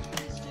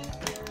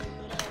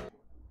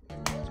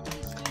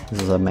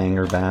 This is a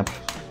Manger Bap.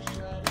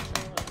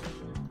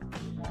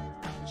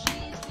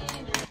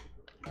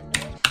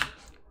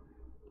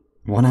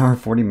 One hour,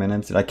 40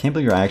 minutes. Dude, I can't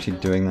believe you're actually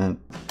doing that.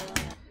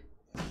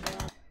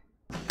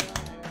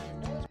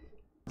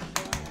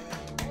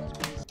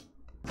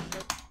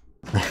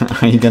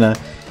 Are you gonna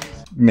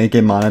make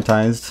it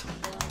monetized?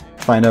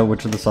 Find out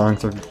which of the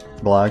songs are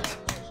blocked?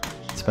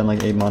 Spend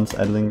like 8 months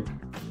editing,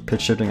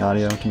 pitch shifting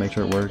audio to make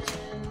sure it works.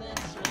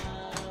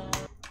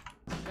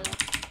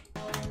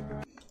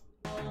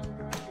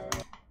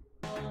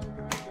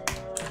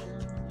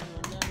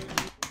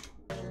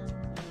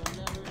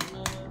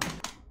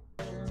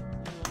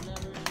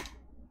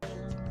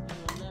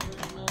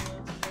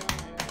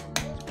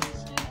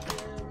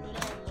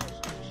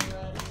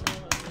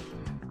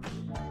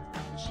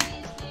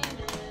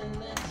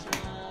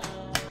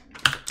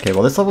 Okay,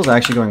 well this level's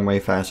actually going way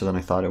faster than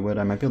I thought it would.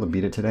 I might be able to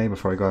beat it today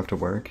before I go after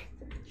work.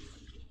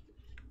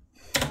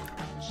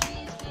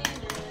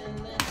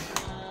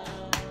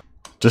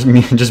 Just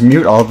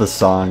mute all the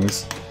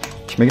songs.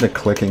 Just make it a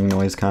clicking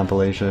noise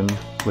compilation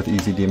with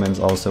Easy Demons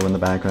also in the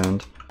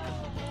background.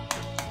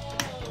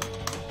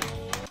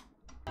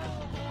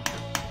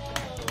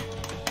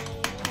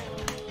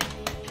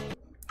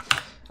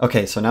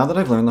 Okay, so now that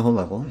I've learned the whole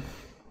level,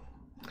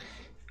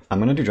 I'm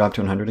gonna do drop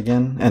to 100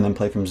 again and then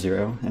play from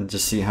 0 and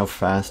just see how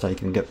fast I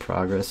can get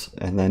progress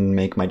and then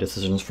make my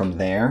decisions from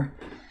there.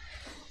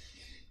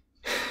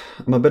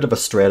 I'm a bit of a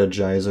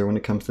strategizer when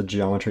it comes to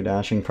geometry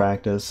dashing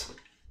practice.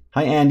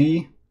 Hi,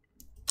 Andy.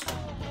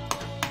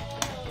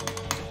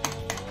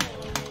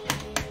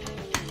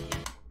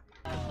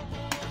 I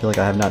feel like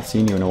I have not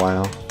seen you in a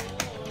while.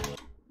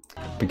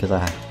 Because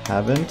I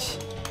haven't.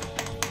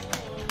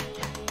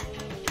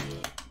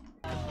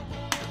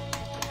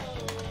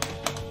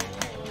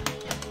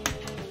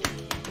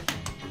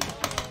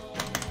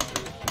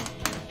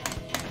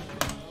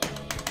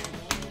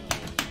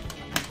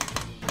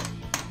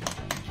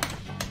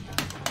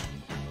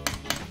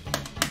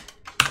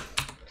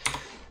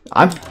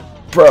 I'm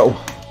bro.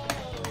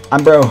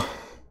 I'm bro.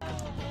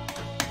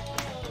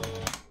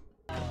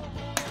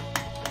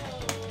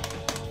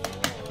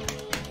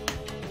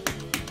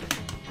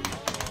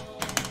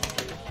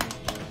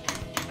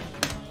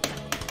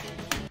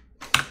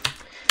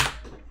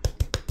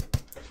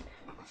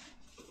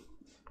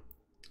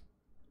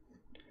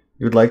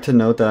 You would like to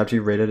note that after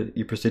you rated it,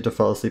 you proceed to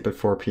fall asleep at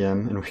 4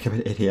 p.m. and wake up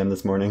at 8 a.m.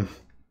 this morning.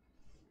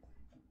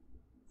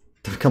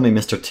 Don't call me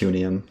Mr.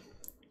 Tunium.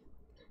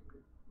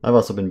 I've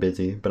also been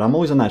busy, but I'm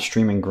always on that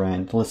streaming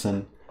grind.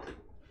 Listen,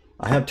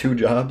 I have 2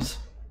 jobs.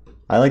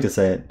 I like to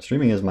say it.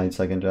 Streaming is my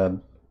second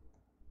job.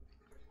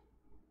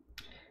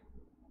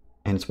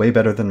 And it's way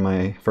better than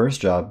my first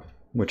job,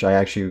 which I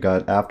actually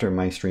got after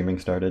my streaming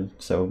started.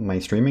 So my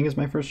streaming is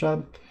my first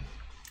job.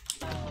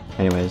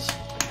 Anyways.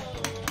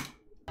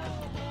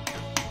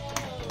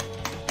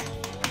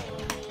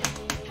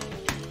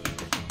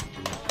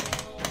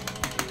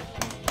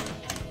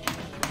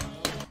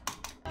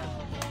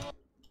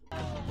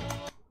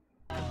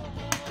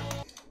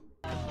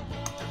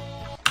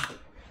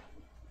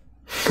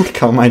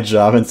 Call my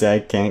job and say I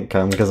can't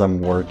come because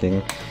I'm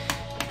working.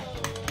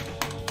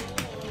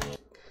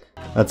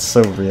 That's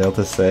so real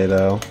to say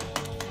though.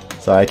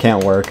 So I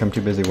can't work, I'm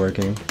too busy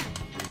working.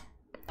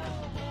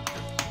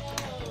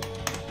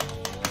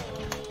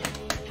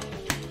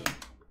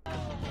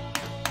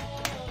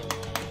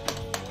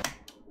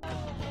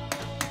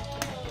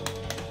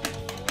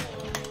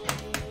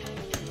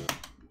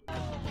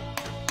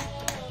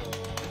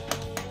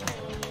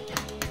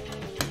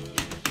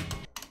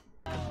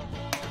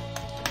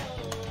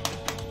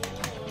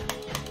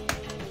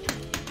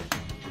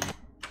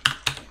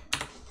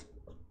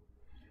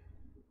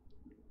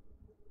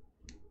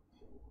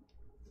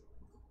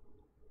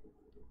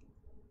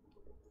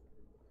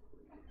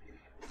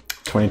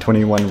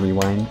 (2021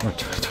 rewind) or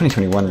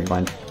 2021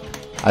 rewind.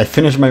 I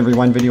finished my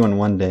rewind video in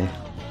 1 day.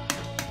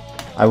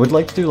 I would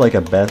like to do like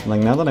a best, like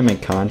now that I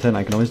make content,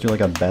 I can always do like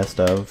a best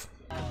of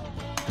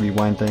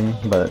rewind thing,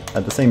 but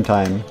at the same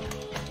time,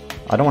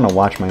 I don't want to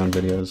watch my own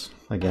videos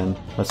again.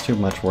 That's too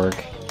much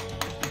work.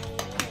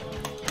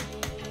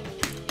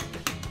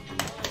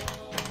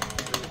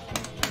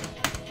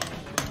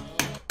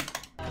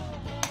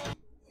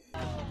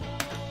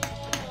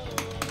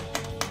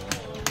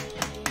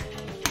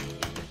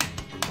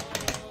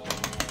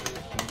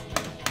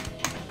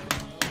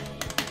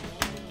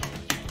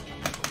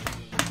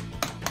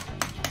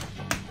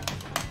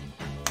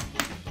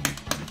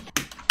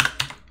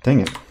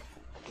 Dang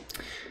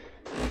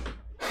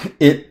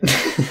it.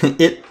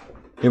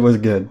 It was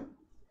good.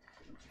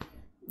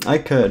 I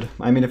could.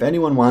 I mean, if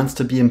anyone wants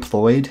to be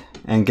employed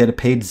and get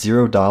paid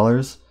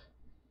 $0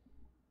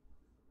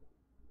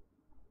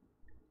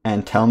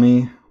 and tell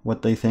me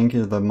what they think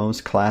is the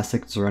most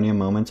classic Zeronium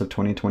moments of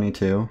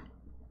 2022,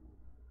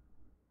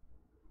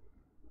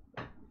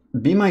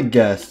 be my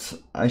guest.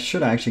 I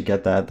should actually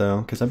get that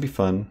though, because that'd be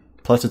fun.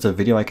 Plus it's a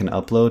video I can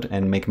upload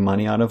and make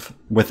money out of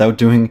without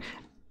doing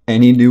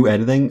any new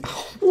editing.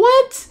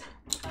 What?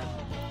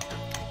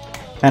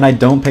 And I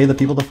don't pay the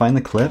people to find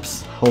the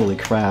clips? Holy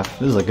crap,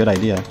 this is a good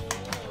idea.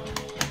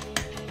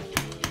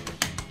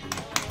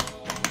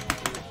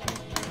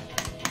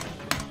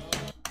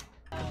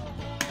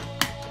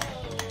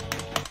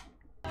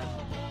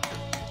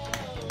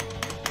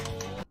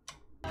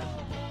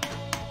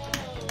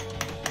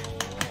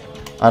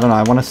 I don't know,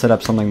 I want to set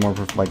up something more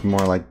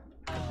like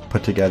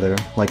put together.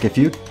 Like if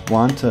you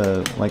want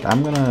to, like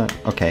I'm gonna,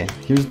 okay,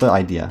 here's the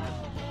idea.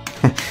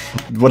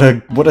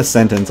 What a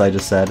sentence I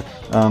just said.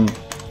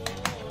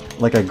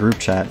 Like a group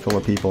chat full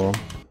of people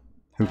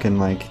who can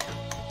like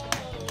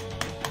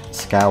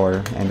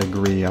scour and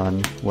agree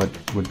on what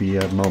would be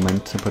a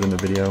moment to put in the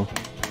video.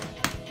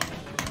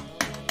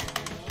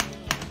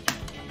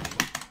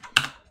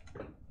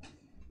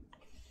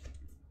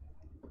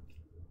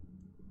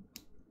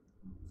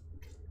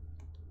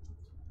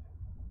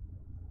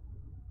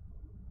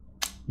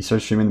 You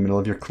start streaming in the middle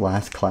of your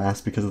class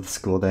because of the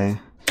school day.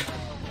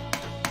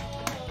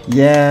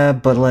 Yeah,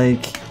 but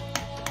like...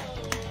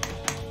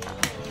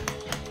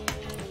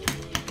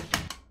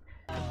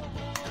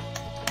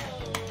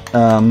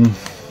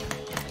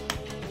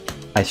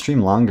 I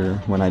stream longer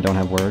when I don't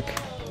have work.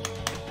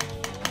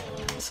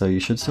 So you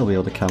should still be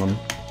able to come.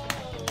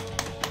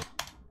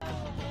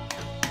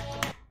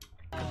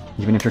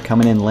 Even if you're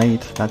coming in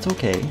late, that's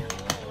okay.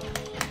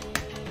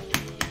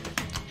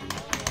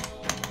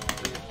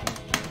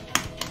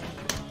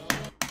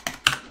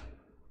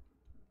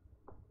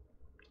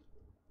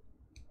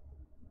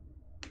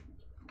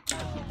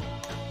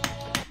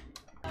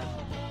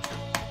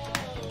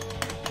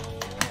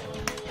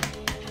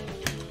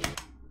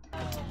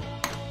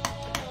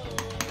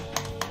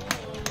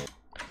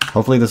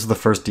 Hopefully this is the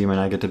first demon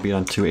I get to beat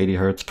on 280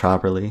 Hz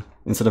properly,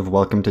 instead of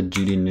welcome to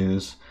GD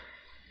News.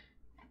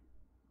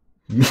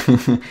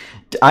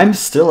 I'm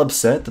still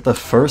upset that the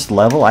first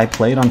level I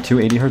played on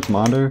 280 Hz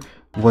monitor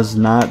was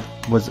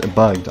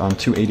bugged on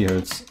 280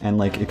 Hz, and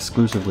like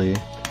exclusively,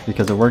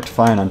 because it worked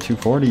fine on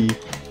 240,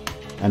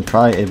 and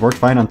it worked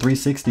fine on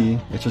 360,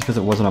 it's just because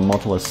it wasn't a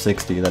multiple of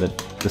 60 that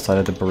it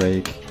decided to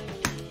break.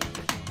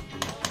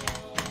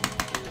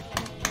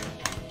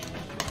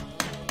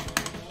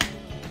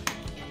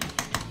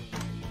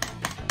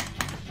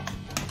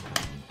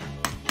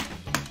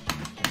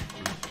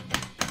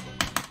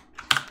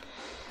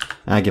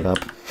 I give up.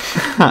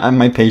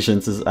 My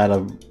patience is at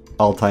an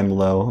all-time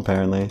low,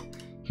 apparently.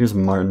 Here's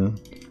Martin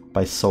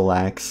by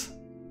Solax.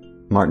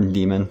 Martin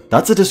Demon.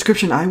 That's a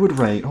description I would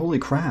write. Holy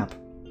crap.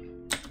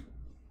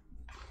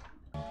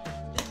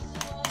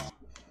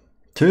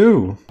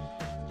 2.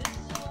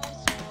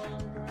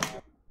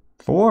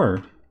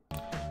 4.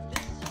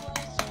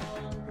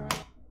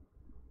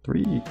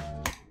 3.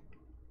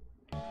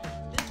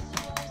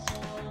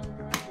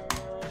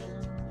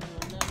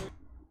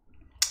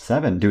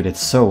 7. Dude, it's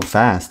so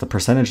fast. The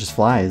percentage just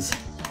flies.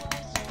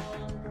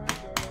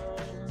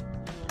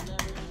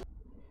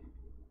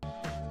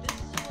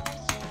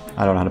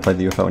 I don't know how to play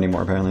the UFO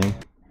anymore, apparently.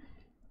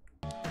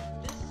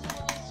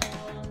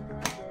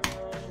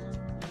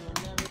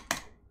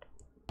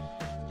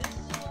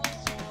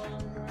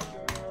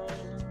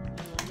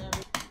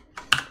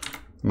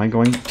 Am I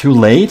going too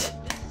late?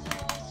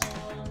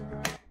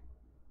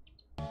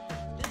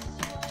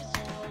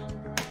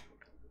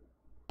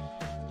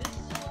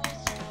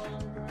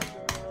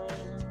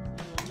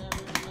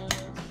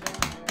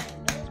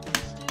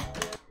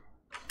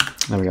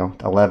 There we go.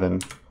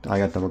 11. I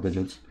got double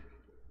digits.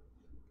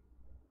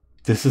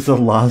 This is a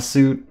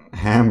lawsuit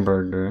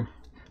hamburger.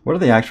 What are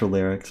the actual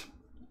lyrics?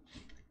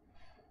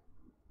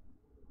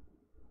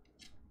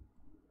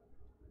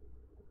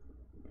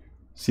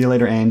 See you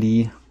later,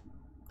 Andy.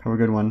 Have a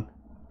good one.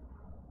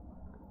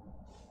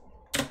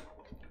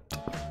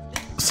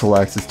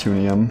 Solax's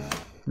Tunium.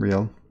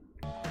 Real.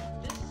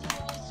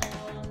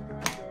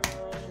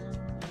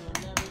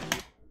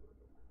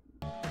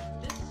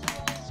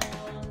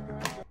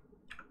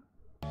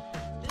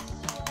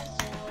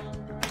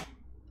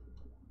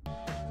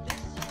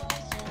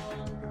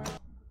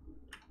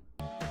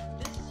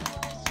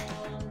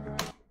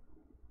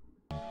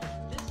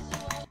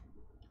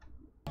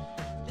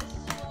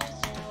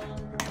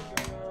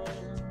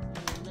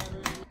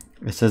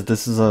 It says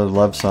this is a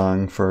love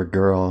song for a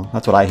girl.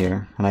 That's what I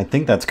hear. And I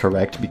think that's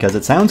correct because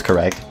it sounds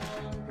correct.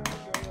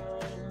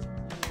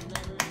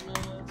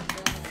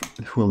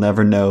 We'll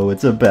never know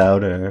it's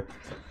about her.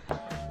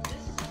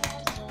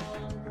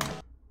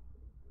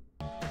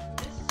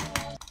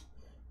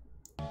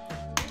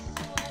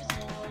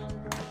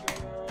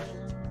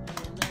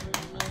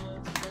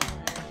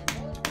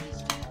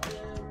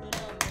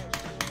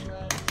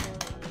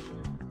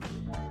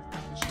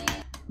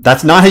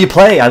 That's not how you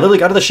play! I literally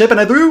got to the ship and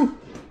I threw!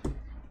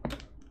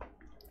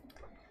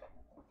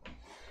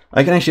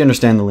 I can actually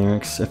understand the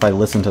lyrics if I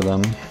listen to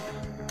them.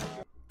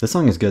 This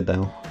song is good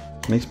though.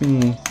 It makes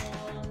me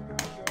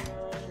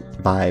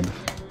vibe.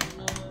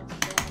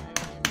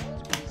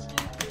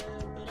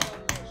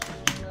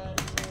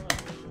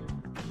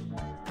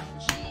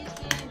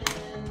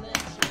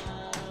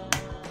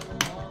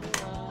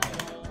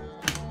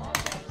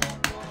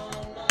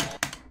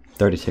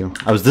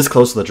 $32. I was this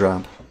close to the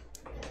drop.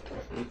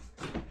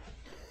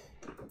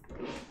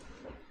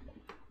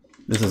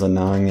 This is a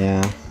Nong,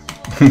 yeah.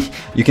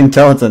 You can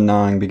tell it's a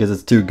Nong because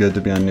it's too good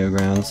to be on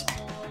Newgrounds.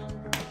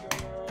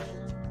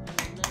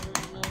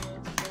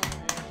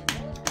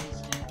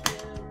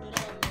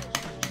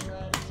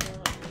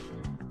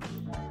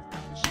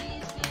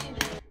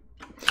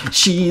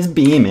 She's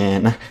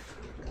beaming.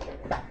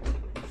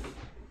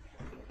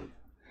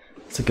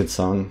 It's a good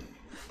song.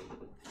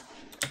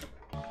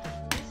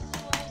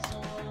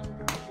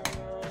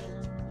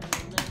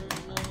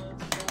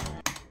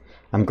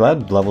 I'm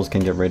glad levels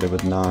can get rated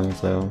with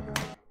Nongs though.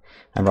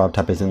 And Rob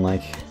Tap isn't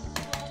like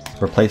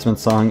replacement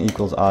song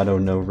equals auto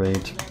no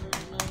rate.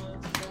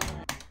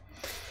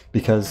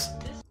 Because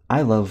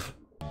I love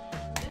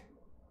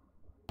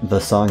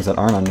the songs that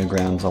aren't on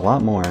Newgrounds a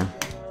lot more.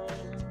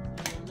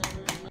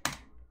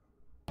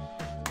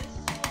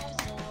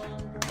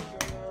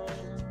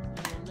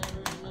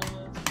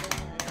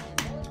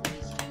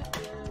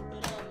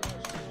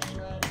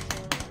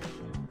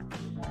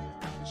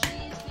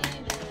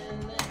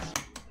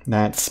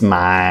 That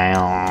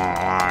smile.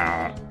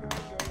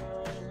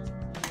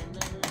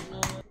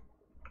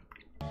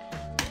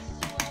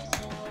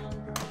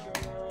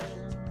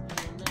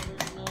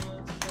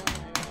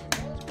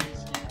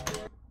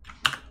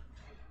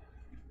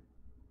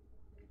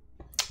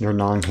 You're a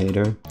Nong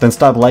hater. Then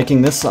stop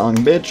liking this song,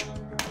 bitch.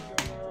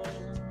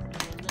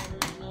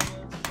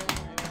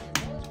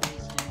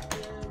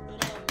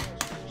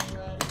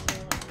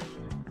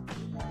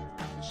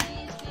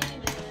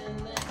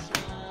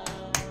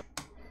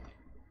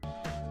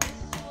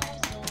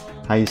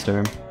 Hi,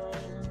 Easter.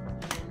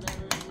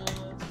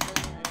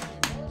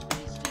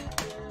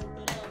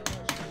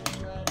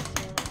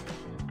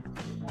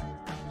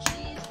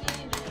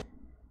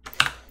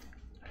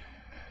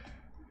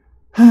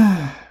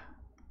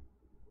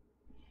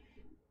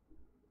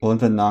 Will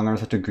the Nong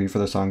artists have to agree for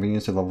their song being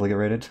used to level get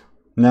rated?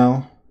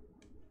 No.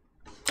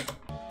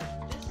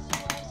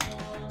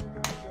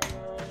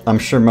 I'm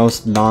sure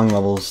most Nong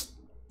levels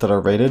that are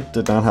rated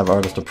did not have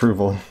artist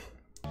approval.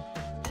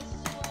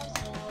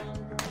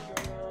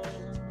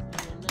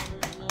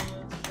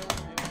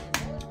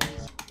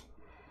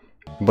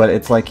 But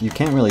it's like, you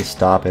can't really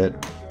stop it.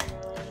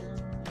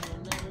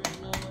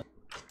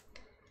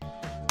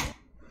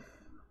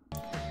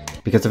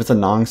 Because if it's a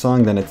Nong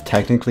song, then it's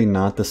technically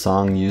not the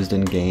song used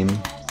in game,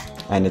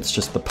 and it's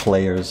just the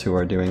players who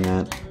are doing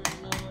that,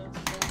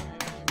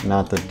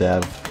 not the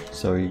dev.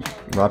 So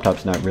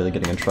RobTop's not really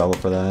getting in trouble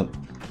for that.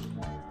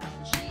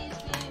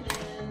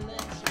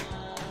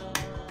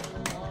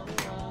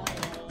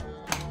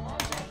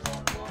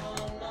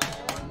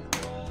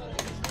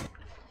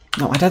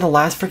 No, I died the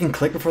last freaking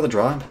click before the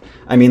drop.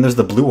 I mean, there's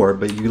the blue orb,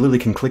 but you literally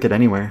can click it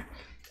anywhere.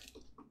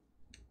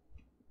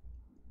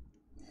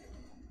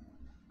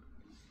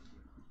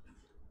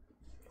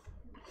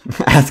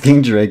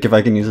 Asking Drake if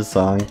I can use a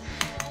song.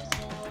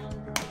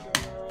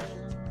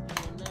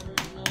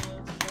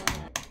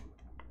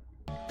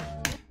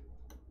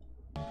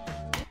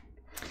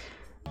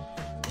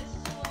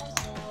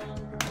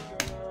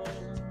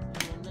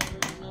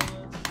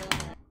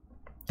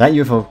 That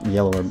UFO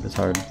yellow orb is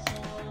hard.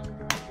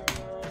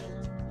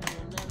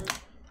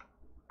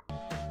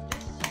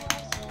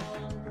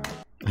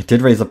 I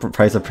did raise the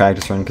price of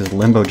practice run because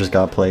Limbo just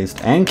got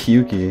placed, and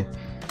Kyuki,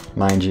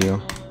 mind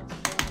you.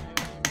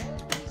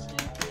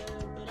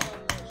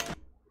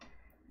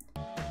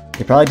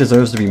 It probably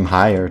deserves to be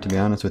higher, to be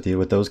honest with you,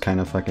 with those kind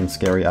of fucking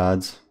scary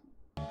odds.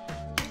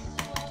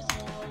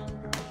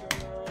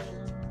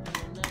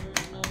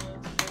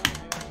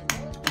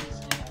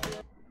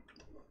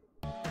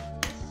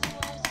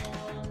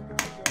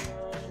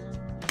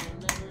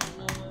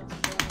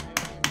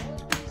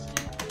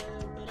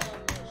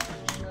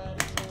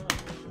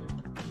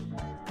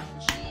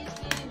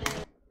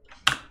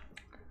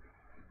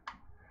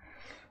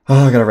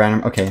 Oh, I got a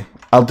random. Okay,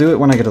 I'll do it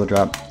when I get to the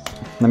drop.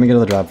 Let me get to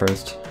the drop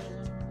first.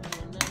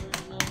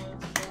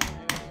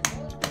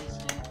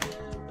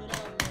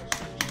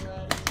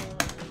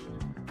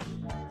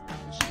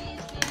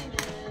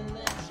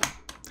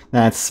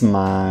 That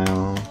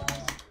smile.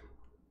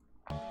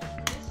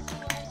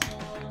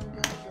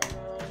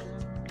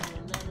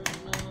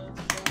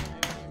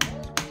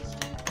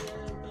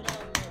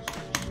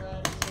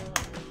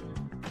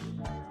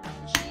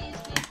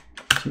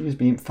 Jeez,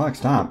 beam. Fuck,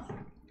 stop.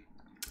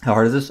 How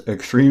hard is this?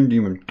 Extreme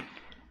Demon.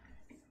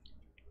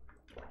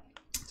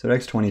 So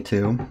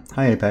X22.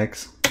 Hi,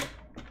 Apex.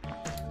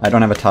 I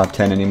don't have a top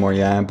 10 anymore,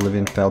 yeah.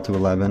 Oblivion fell to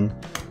 11.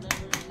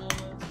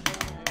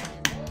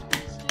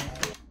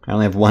 I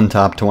only have one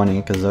top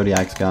 20 because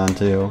Zodiac's gone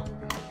too.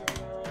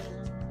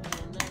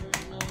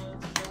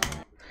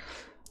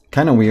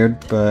 Kind of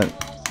weird, but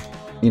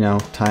you know,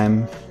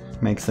 time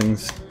makes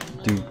things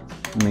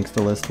makes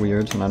the list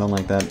weird, and I don't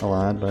like that a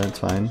lot, but it's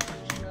fine.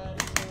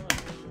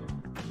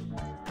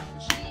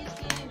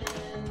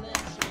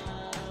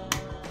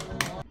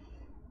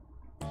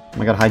 Oh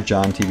my god, hi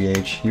John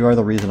TBH. You are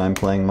the reason I'm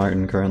playing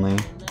Martin currently.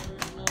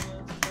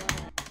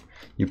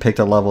 You picked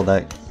a level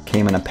that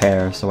came in a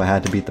pair, so I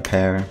had to beat the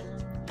pair.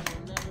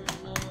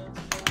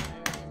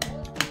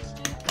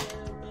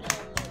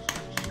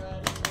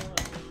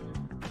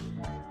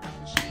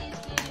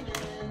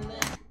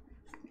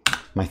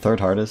 My third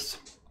hardest?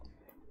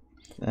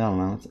 I don't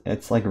know.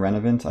 It's like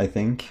Renavant, I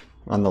think,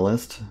 on the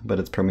list, but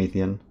it's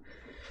Promethean.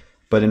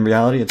 But in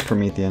reality, it's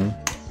Promethean.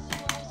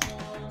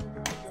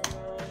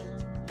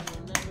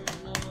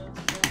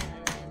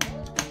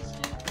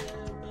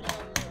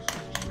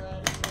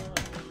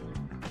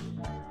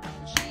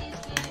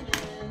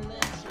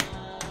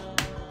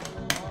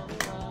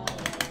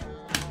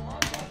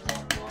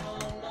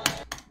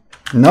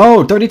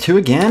 No! 32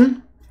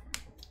 again?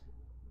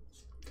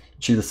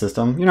 Cheat the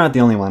system. You're not the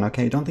only one,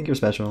 okay? Don't think you're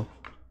special.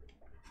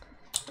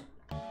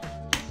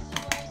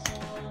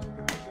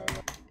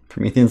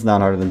 Promethean's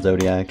not harder than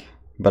Zodiac,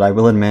 but I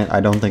will admit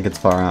I don't think it's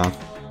far off.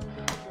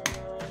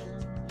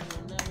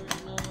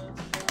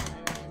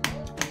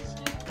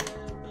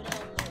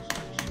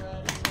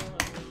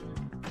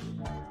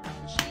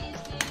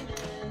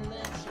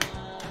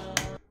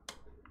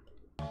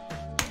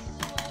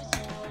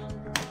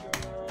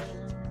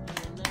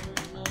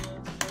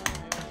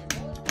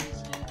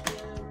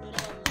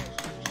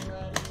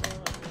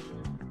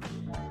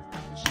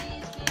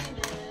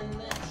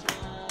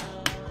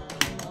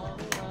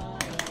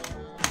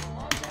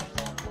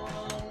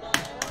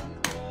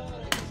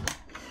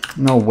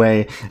 No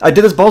way. I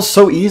did this ball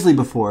so easily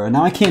before, and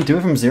now I can't do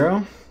it from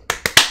zero?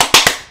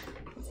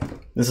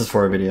 This is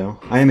for a video.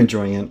 I am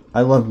enjoying it.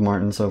 I love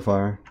Martin so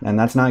far, and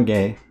that's not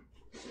gay.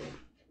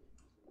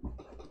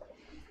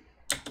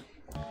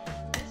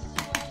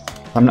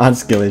 I'm not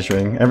skill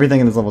issuing. Everything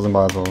in this level is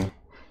impossible.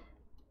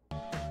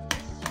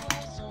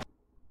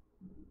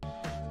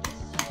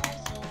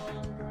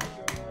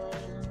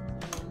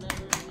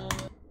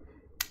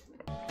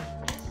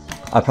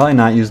 I'll probably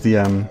not use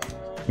the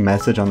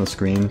message on the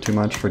screen too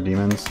much for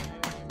demons.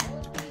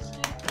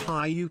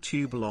 Hi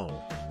YouTube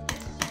lol.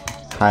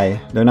 Hi.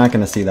 They're not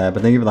gonna see that,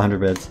 but thank you for the 100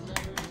 bits.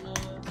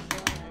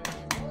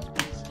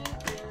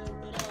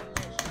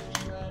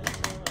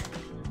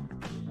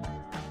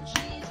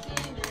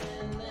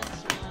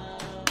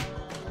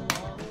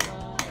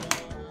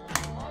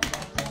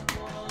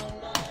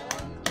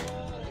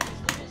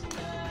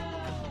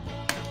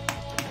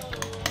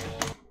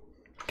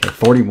 Okay,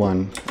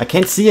 41. I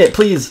can't see it,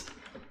 please!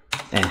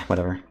 Eh,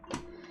 whatever.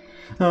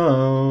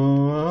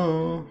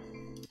 Oh.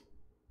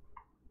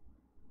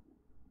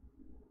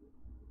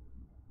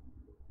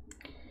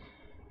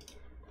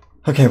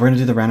 Okay, we're gonna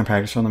do the random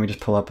practice one. Let me just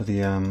pull up the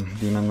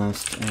demon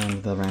list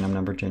and the random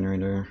number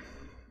generator.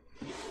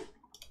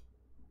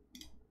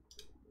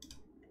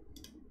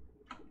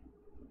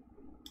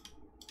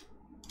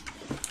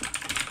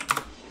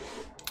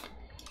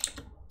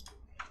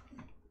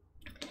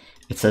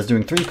 It says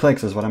doing 3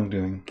 clicks is what I'm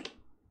doing.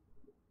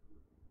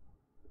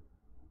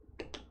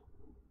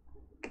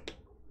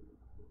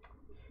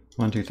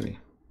 One, two, three.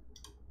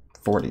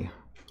 40.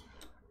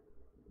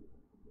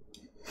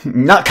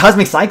 Not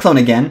Cosmic Cyclone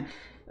again!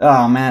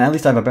 Oh man, at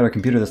least I have a better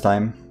computer this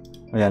time.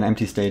 Oh yeah, an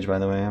empty stage by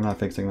the way, I'm not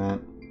fixing that.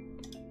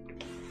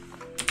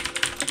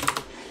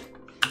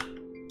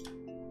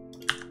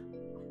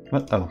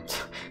 What? Oh,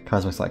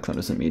 Cosmic Cyclone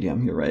isn't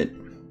medium, you're right.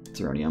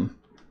 It's Zeronium.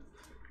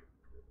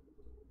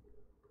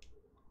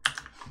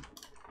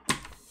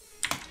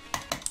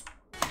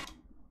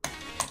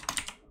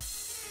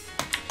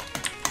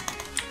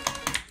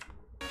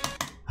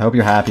 I hope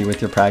you're happy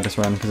with your practice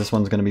run, because this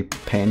one's going to be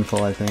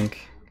painful, I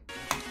think.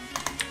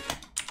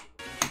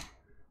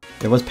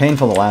 It was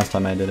painful the last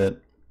time I did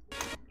it.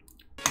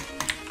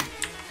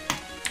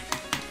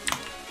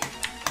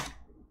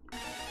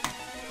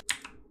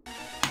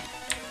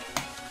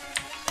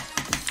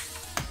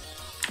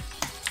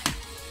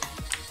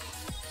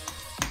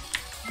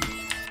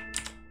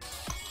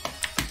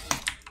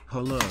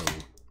 Hello.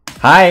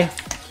 Hi!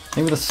 Thank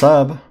you for the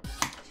sub.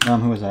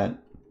 Who was that?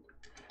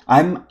 I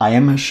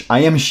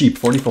am sheep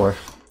 44.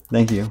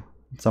 Thank you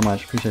so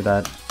much. Appreciate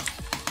that.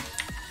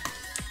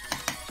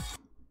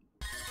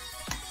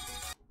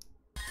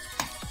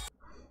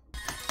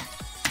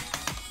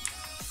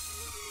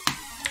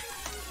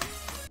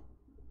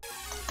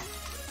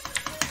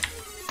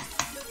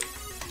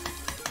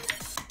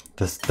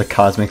 The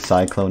Cosmic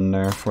Cyclone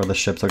nerf where the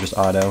ships are just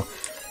auto.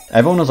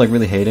 Everyone was like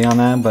really hating on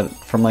that, but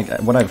from like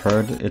what I've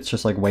heard, it's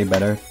just like way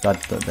better.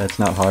 That's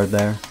not hard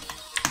there.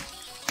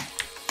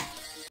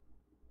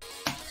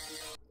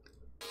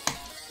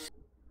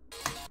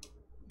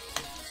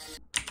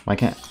 Why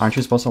can't? Aren't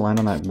you supposed to land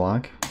on that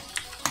block?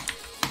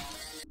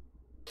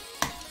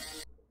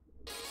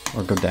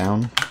 Or go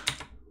down?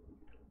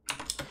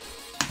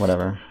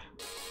 Whatever.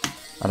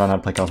 I don't know how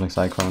to play Cosmic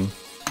Cyclone.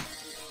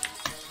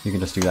 You can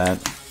just do that.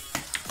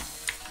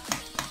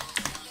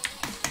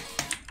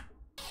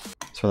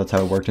 So that's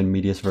how it worked in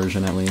Medius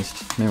version at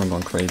least. Maybe I'm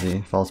going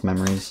crazy. False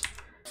memories.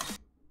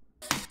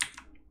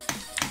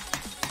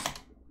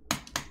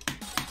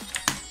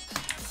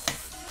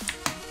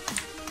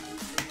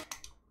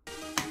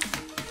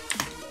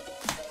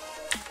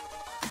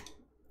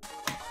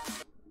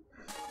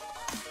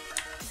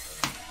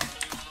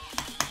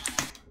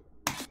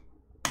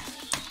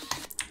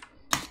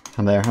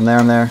 I'm there, I'm there,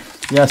 I'm there.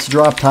 Yes,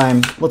 drop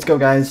time. Let's go,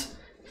 guys.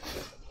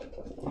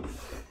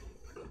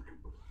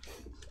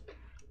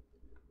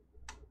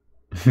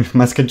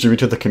 Must contribute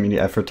to the community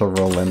effort to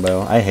roll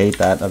limbo. I hate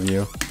that of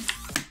you.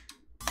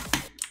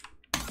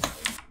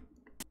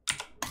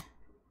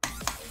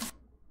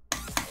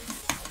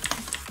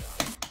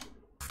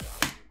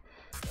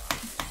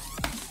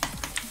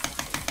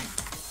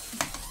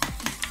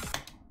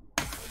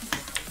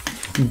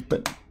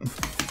 But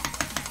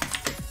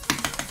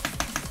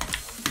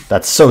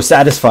that's so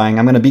satisfying.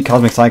 I'm gonna beat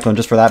Cosmic Cyclone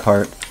just for that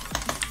part.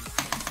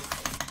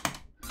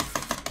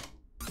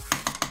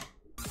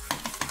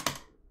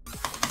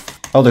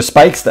 Oh, there's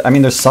spikes. I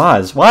mean, there's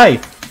saws.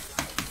 Why?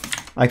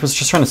 I was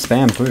just trying to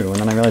spam through, and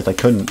then I realized I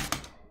couldn't.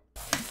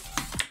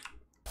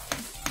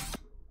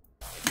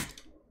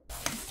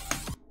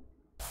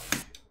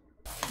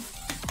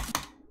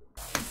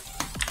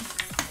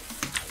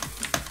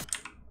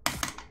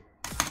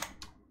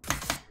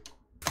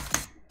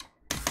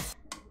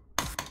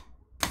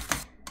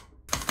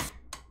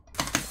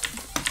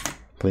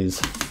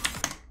 Please.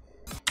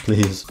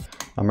 Please.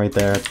 I'm right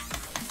there.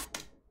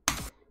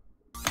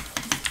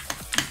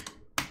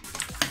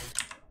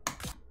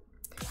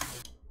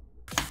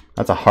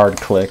 That's a hard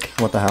click.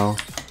 What the hell?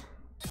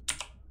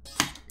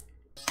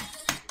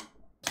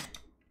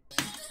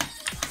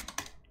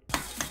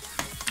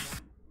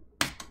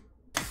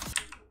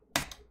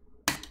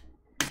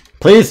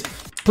 Please!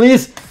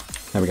 Please!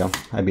 There we go.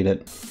 I beat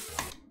it.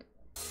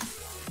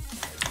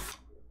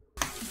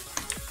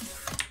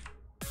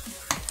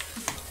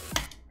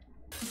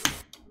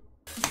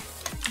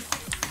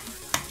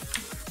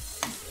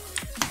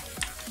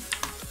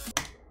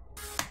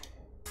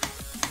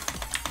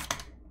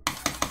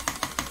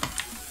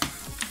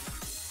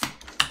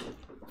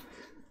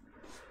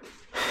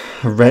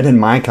 Red in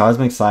my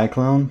Cosmic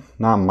Cyclone?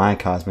 Not my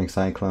Cosmic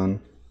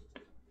Cyclone.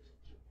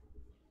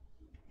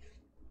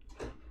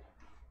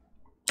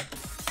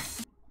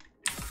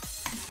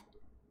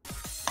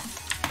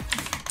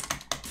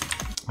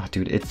 Oh,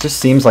 dude, it just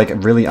seems like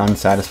really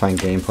unsatisfying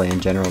gameplay in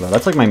general, though.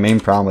 That's like my main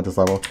problem with this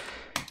level,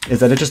 is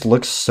that it just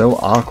looks so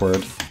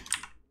awkward.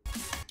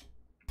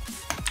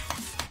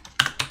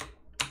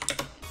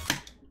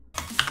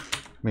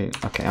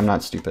 Wait, okay, I'm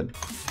not stupid.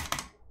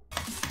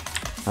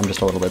 I'm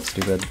just a little bit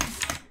stupid.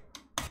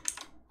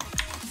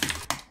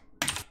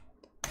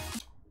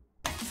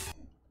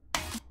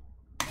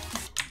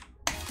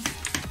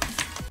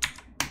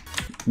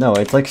 No,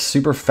 it's like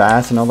super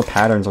fast and all the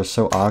patterns are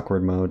so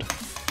awkward mode.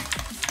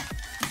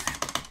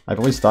 I've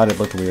always thought it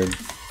looked weird.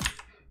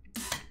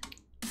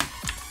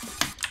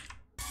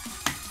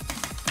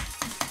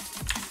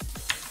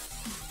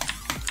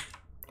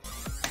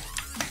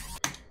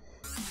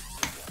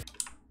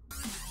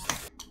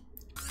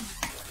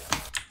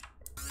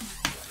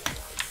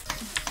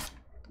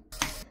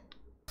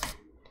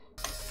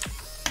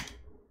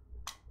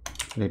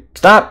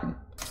 Stop!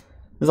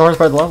 This is the hardest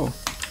part of the level.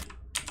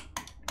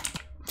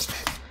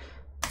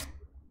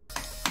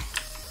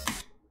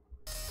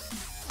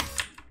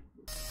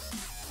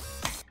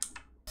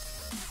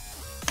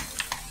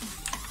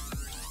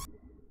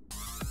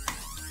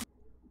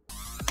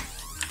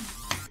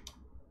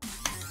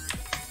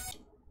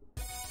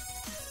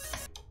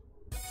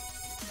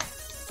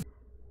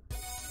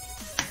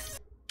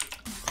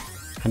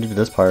 How do you do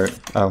this part?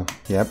 Oh,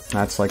 yep,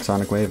 that's like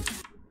Sonic Wave.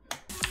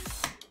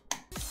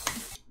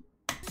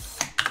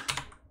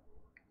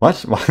 What?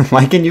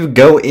 Why can you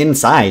go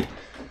inside?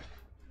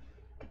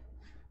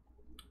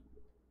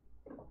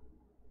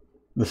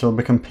 This will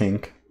become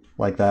pink.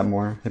 Like that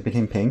more. It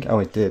became pink? Oh,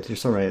 it did. You're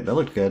so right. That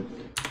looked good.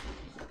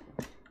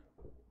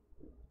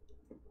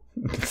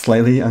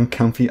 Slightly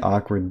uncomfy,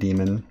 awkward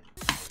demon.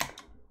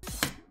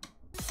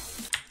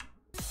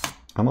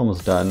 I'm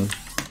almost done.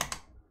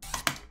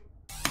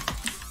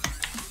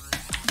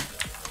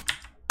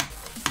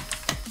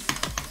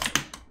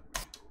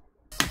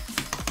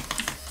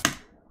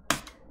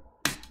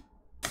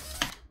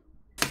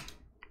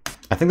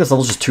 I think this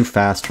level's just too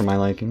fast for my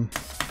liking.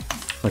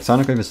 Like,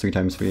 Sonic Wave is 3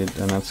 times speed,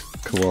 and that's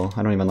cool.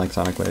 I don't even like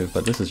Sonic Wave,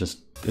 but this is just...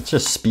 it's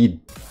just speed.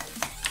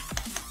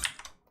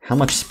 How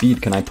much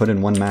speed can I put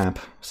in one map?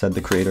 Said the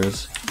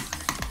creators.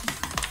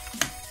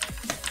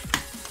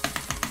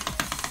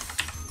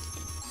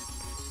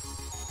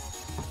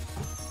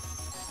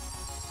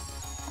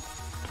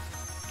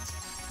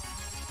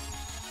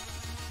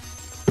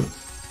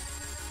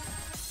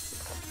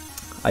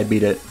 I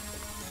beat it.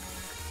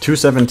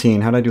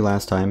 217. How did I do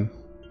last time?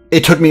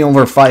 It took me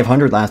over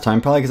 500 last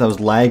time, probably because I was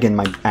lagging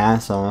my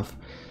ass off.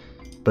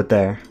 But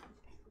there.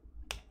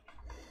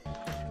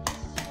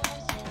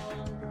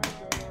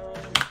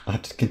 I'll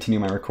have to continue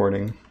my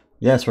recording.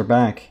 Yes, we're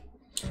back.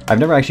 I've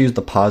never actually used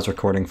the pause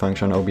recording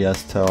function on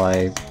OBS till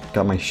I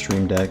got my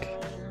Stream Deck.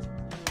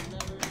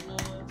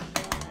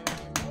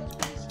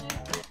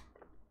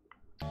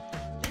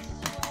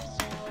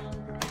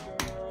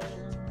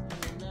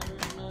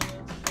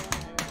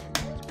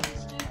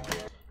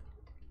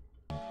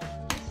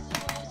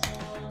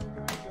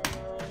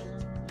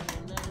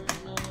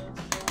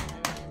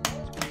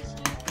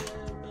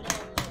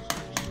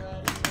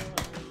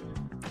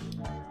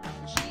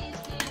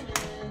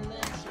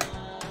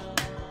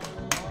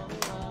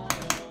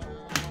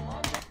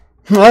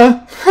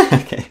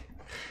 Okay.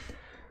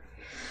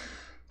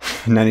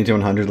 90 to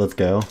 100, let's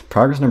go.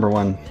 Progress number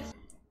 1.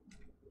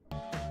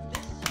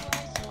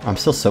 I'm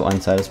still so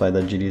unsatisfied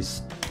that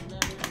GDs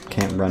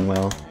can't run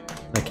well.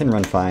 It can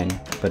run fine,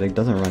 but it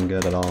doesn't run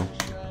good at all.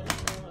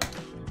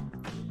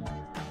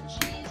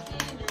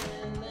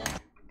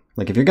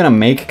 Like, if you're gonna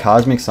make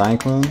Cosmic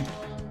Cyclone,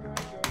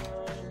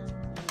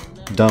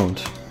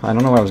 don't. I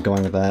don't know where I was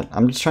going with that.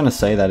 I'm just trying to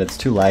say that it's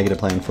too laggy to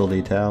play in full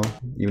detail,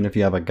 even if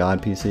you have a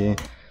god PC.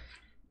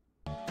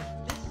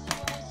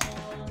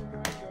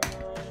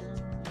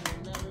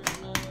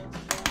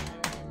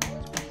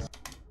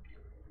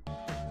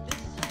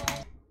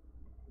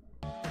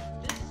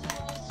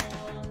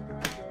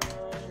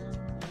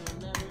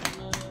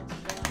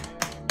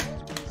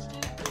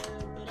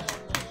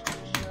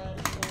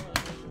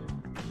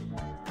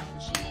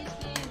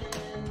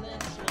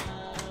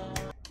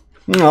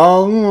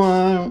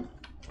 No.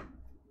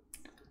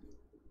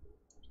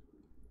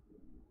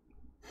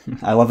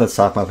 I love that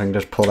Softmouth can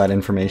just pull that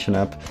information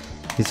up.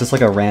 He's just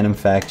like a random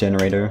fact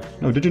generator.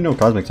 No, did you know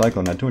Cosmic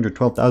Cyclone had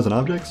 212,000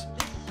 objects?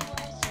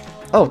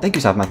 Oh, thank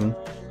you, Softmouth.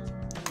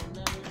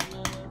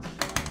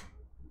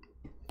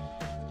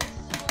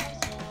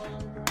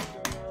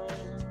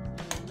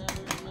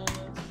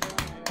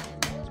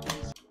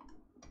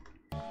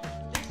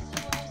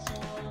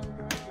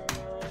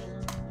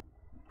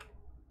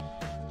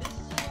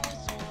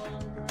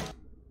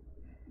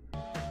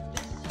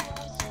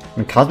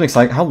 And Cosmic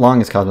Cyclone, how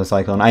long is Cosmic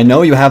Cyclone? I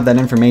know you have that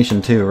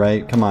information too,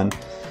 right? Come on.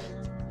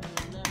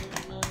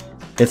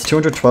 It's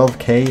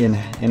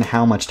 212k in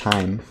how much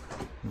time?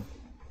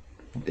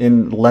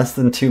 In less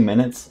than 2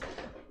 minutes?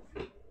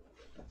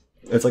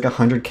 It's like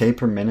 100k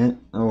per minute?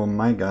 Oh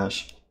my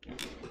gosh.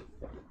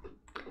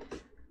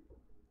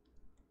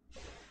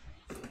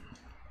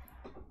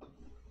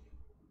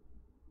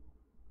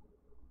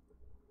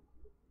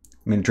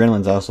 I mean,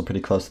 Adrenaline's also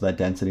pretty close to that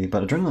density,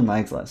 but Adrenaline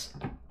lags less.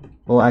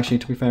 Well, actually,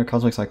 to be fair,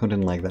 Cosmic Cyclone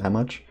didn't lag that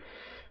much.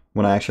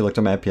 When I actually looked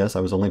at my FPS,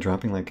 I was only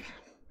dropping like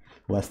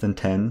less than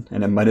 10,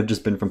 and it might have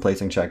just been from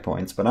placing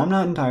checkpoints, but I'm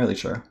not entirely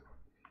sure.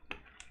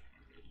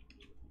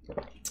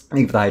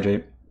 Thank you for the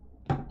hydrate.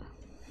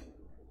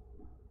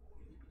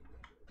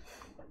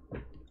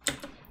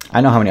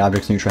 I know how many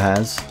objects Neutra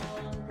has.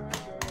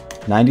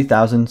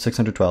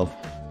 90,612.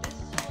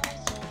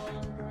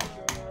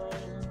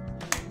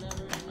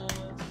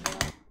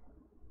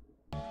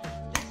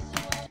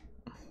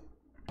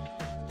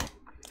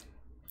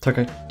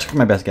 Took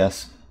my best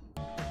guess.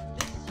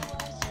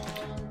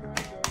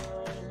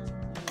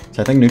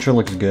 So I think neutral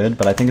looks good,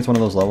 but I think it's one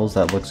of those levels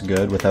that looks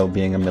good without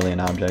being a million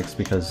objects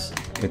because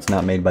it's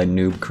not made by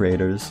noob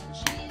creators.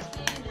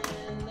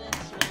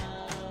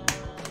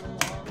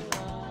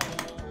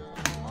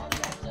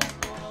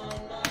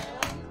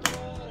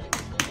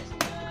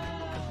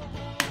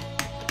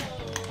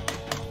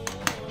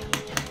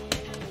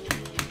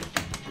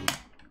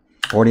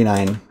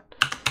 $49.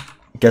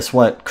 Guess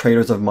what,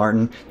 creators of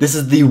Martin? This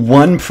is the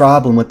one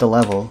problem with the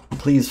level.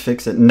 Please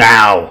fix it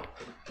now!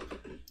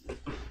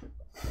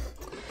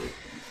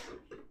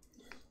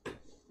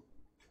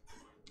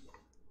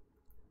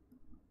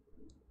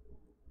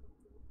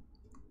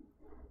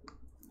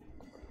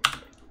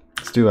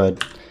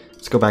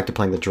 Let's go back to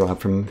playing the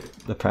drop from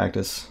the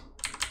practice.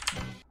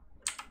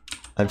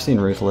 I've seen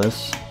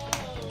Ruthless.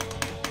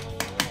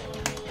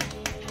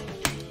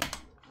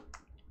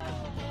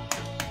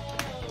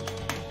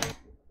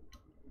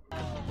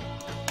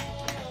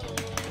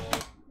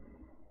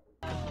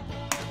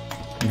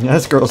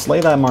 Yes, girl,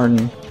 slay that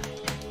Martin.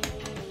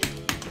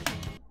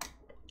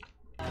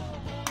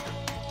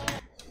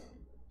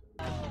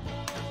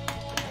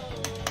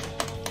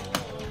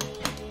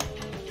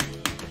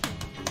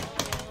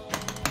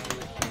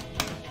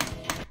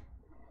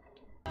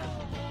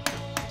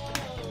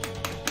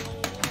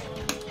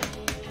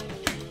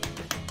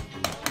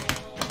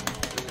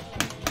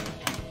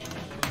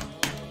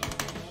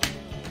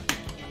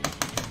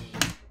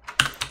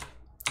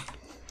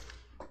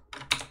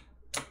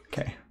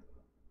 Okay.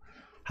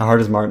 How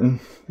hard is Martin?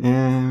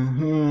 Yeah,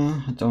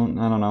 I don't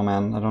know,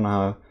 man. I don't know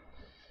how.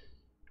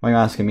 Why are you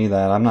asking me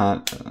that? I don't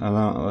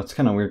know. It's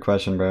kind of a weird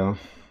question, bro.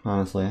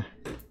 Honestly.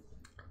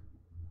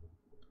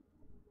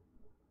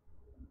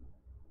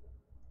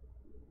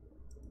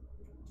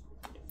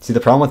 See, the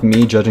problem with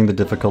me judging the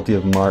difficulty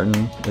of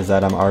Martin is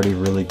that I'm already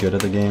really good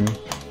at the game.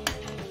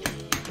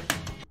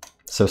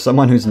 So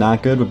someone who's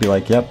not good would be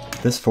like, yep,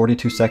 this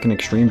 42-second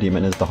Extreme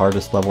Demon is the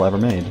hardest level ever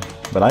made.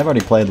 But I've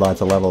already played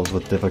lots of levels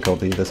with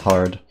difficulty this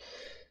hard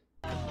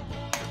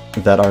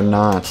that are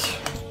not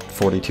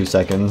 42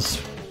 seconds.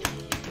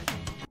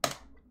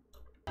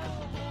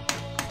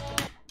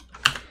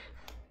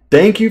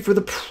 Thank you for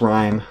the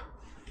prime.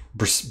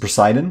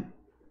 Bersidon?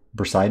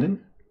 Bersidon?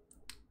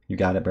 You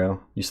got it,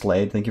 bro. You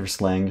slayed. Thank you for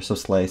slaying. You're so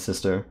slay,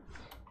 sister.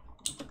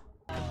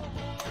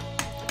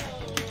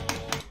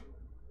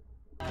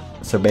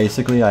 So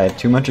basically, I have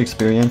too much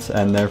experience,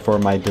 and therefore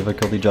my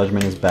difficulty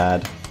judgment is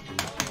bad.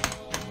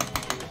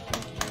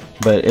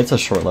 But it's a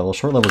short level.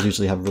 Short levels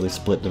usually have really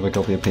split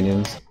difficulty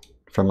opinions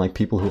from like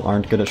people who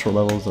aren't good at short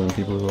levels and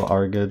people who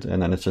are good,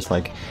 and then it's just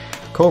like,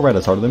 Cold Red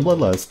is harder than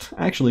Bloodlust.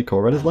 Actually,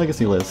 Cold Red is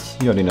Legacy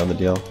List. You already know the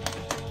deal.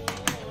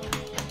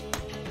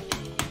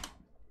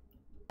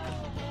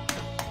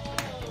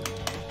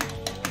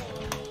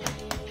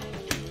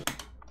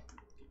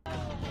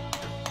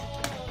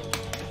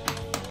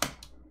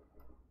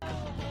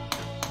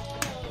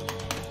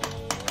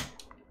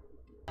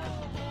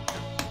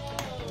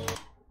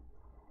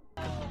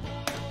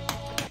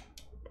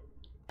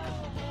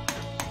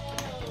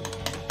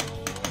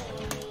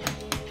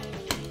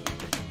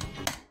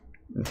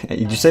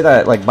 Did you say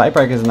that, like,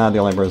 Bypractice is not the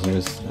only person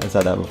who's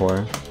said that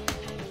before?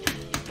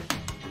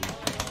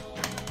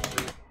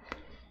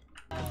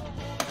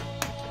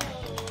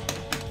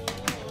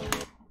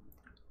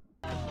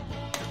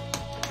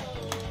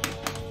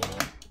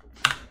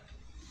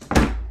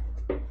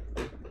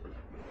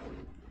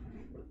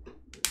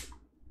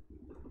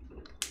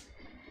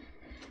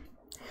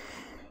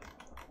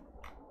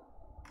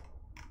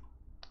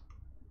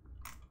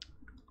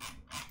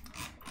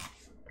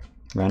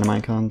 Random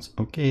icons.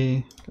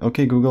 Okay.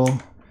 Okay, Google.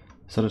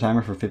 Set a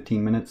timer for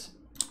 15 minutes.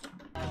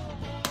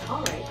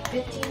 Alright,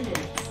 15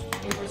 minutes.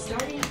 And we're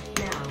starting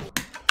now.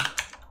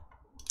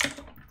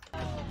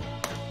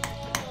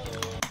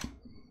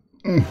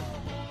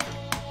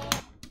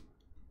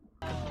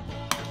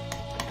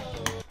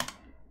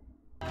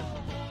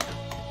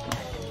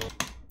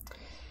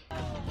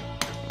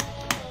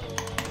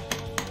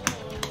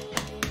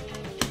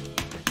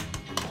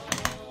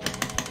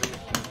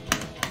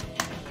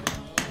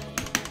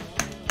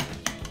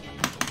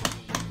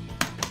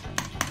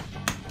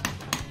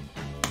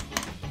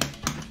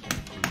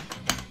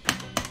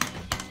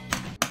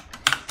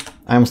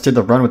 I almost did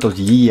the run with those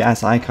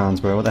yee-ass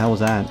icons, bro. What the hell was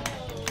that?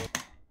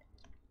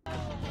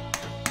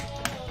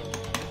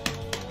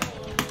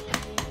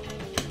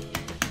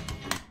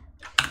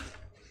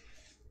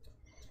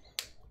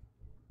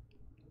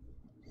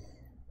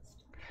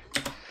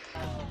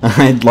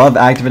 I love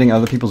activating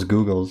other people's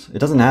Googles. It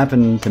doesn't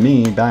happen to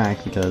me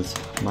back because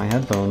my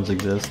headphones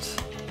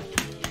exist.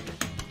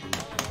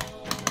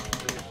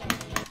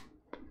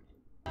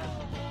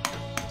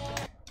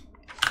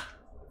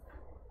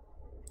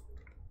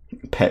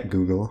 Pet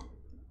Google.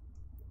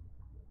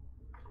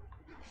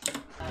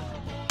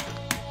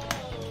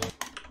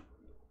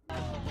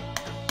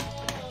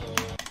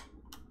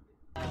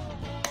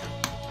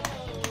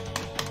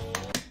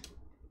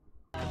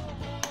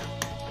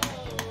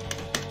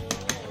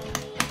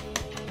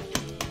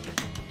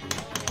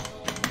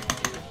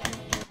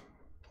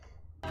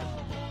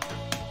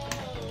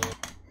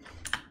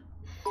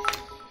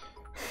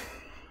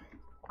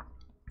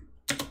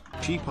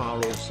 Sheep are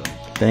awesome.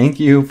 Thank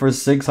you for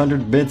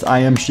 600 bits. I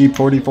am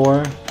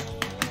Sheep44.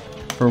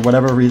 For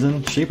whatever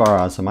reason, sheep are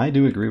awesome. I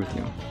do agree with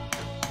you.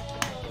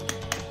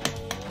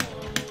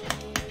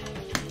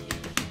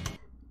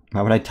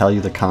 Why would I tell you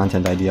the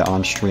content idea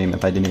on stream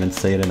if I didn't even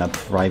say it in a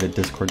private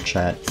Discord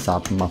chat?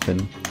 Sop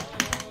muffin.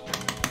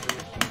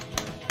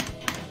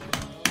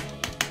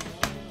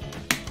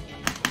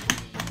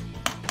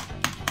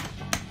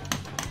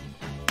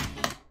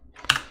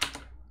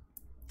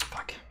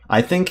 Fuck.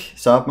 I think,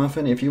 Sop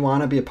Muffin, if you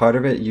want to be a part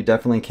of it, you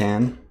definitely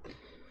can.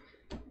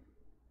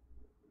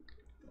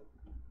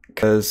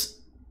 Because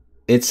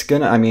it's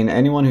gonna, I mean,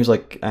 anyone who's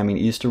like, I mean,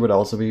 Easter would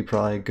also be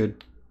probably a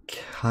good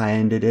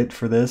candidate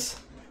for this.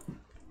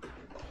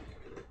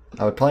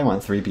 I would probably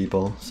want 3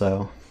 people,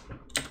 so.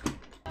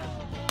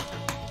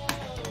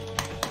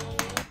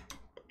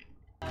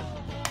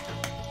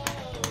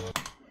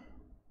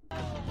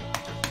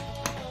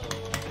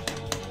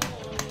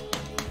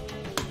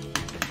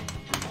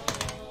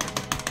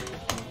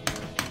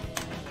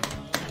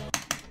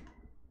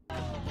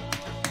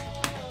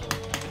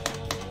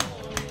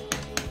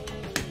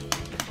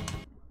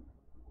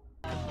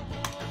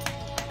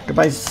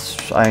 Goodbye,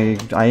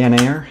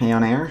 Ionair.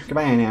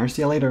 Goodbye, Ionair.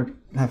 See you later.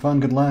 Have fun.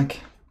 Good luck.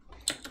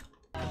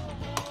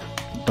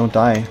 Don't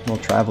die while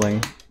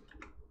traveling.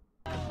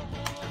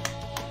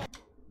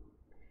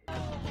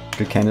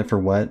 Good candidate for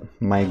what?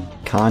 My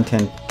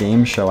content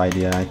game show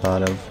idea I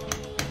thought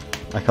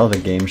of. I call it a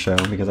game show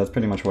because that's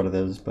pretty much what it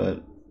is,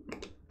 but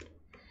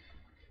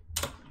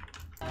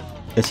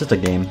it's just a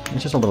game.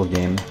 It's just a little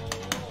game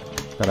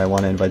that I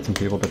want to invite some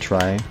people to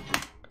try.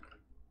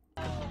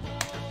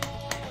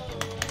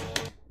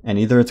 And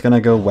either it's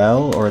gonna go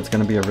well or it's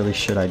gonna be a really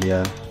shit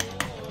idea.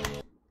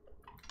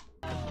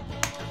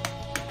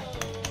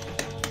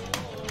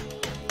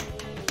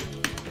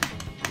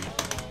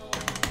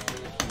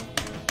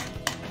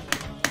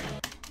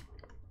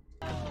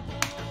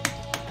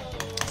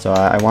 So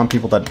I want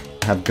people that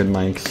have good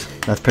mics.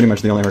 That's pretty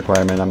much the only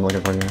requirement I'm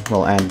looking for here.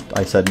 Well, and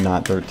I said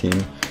not 13.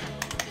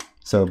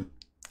 So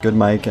good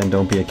mic and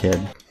don't be a kid.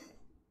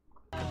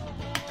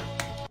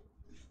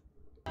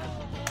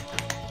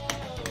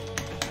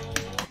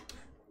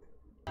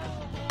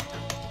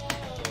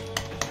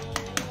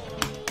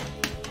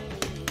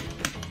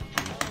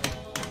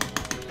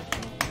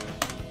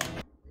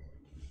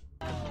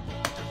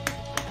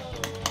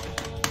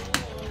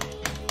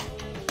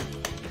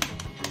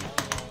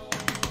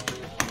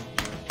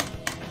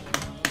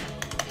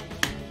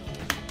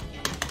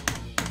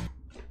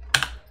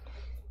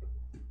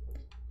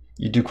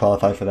 You do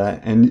qualify for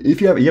that. And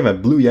if you have a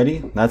Blue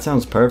Yeti, that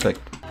sounds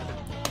perfect.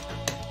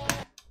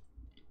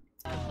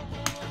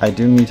 I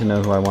do need to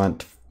know who I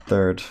want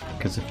third,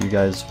 because if you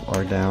guys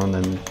are down,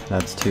 then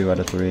that's 2 out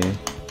of 3.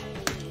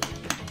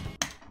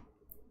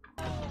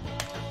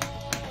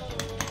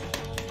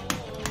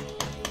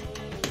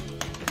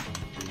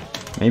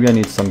 Maybe I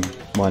need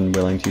someone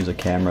willing to use a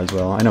camera as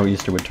well. I know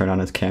Easter would turn on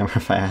his camera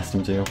if I asked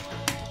him to.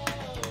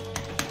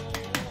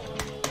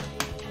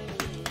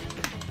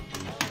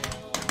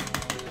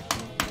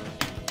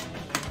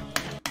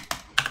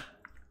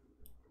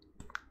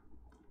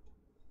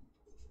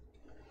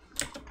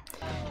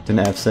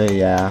 Didn't F say,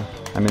 yeah.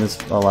 I mean, there's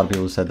a lot of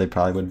people who said they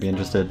probably would be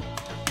interested.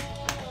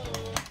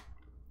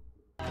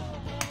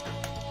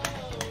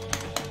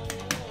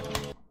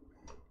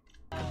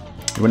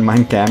 You wouldn't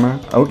mind camera?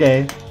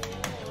 Okay.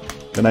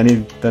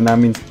 Then that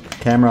means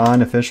camera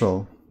on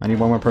official. I need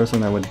one more person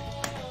that would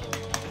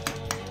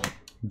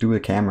do a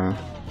camera.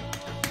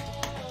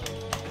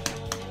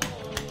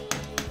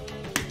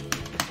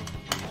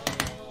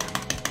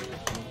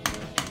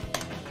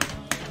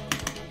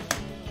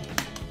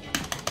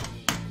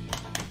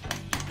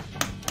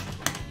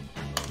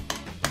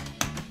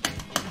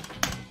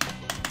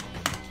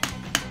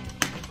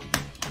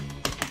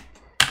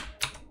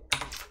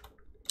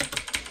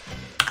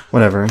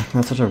 Whatever,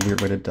 that's such a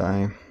weird way to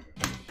die.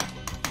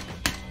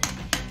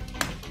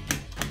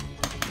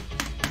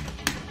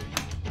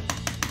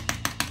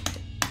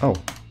 Oh.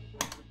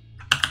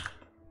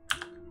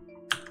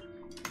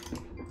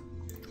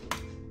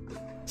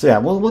 So yeah,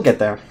 we'll get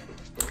there.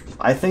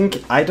 I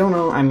don't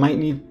know, I might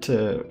need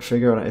to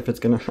figure out if it's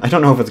gonna, I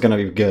don't know if it's gonna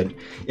be good.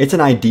 It's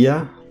an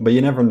idea, but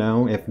you never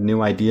know if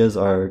new ideas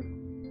are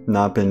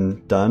not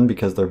been done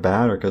because they're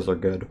bad or because they're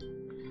good.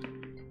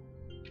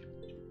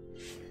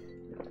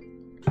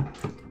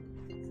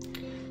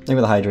 Name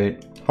of the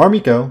hydrate.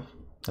 Harmiko!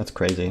 That's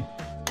crazy.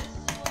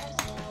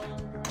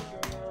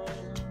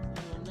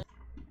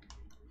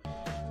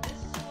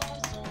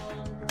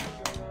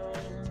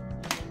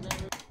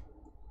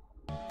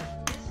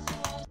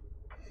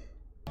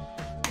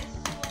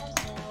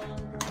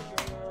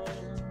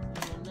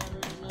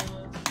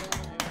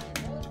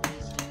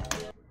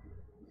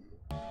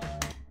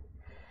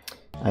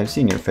 I've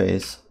seen your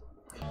face.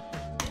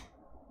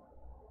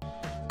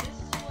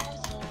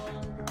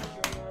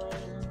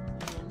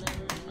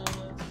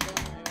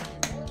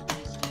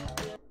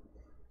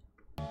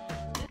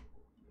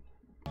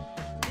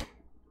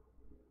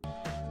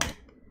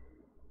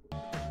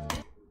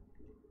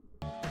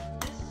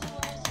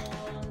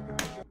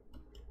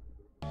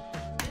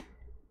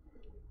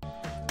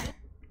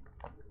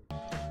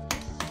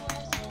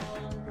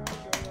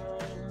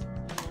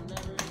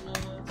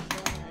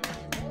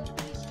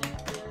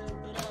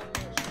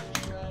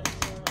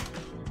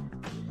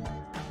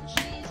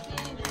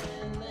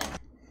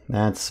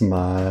 That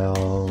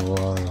smile.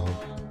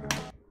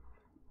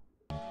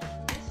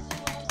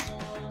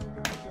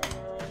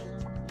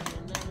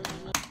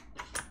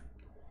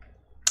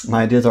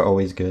 My ideas are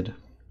always good.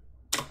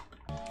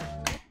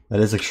 That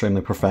is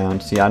extremely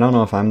profound. See, I don't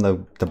know if I'm the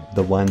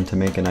one to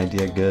make an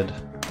idea good,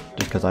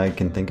 just because I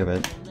can think of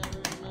it.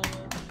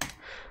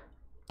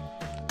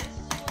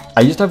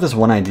 I used to have this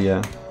one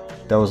idea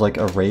that was like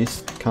a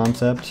race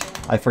concept.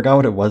 I forgot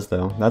what it was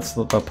though. That's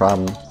the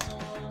problem.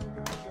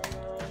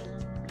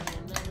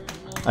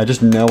 I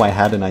just know I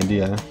had an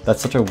idea. That's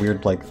such a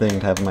weird like thing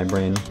to have in my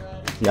brain.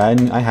 Yeah,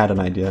 I had an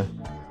idea.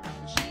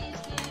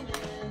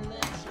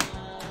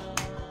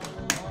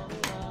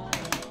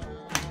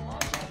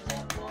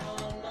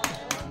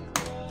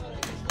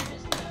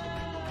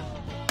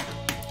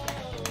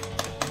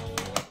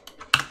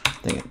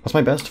 Dang it. What's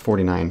my best?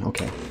 49.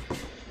 Okay.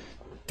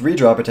 3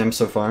 drop attempts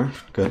so far.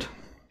 Good.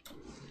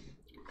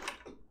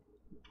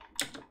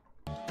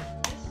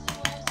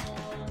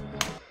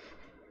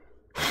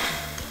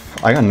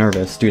 I got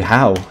nervous. Dude,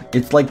 how?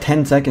 It's like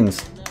 10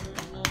 seconds.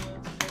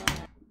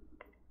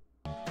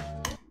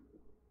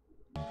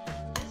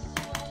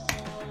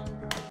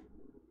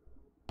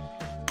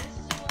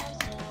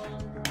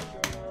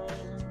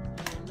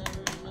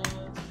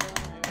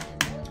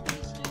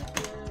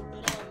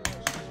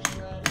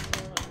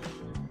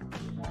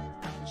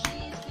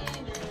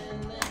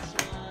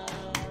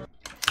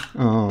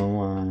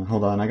 Oh,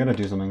 hold on. I gotta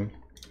do something.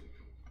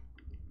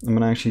 I'm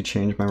gonna actually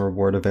change my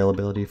reward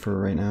availability for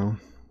right now.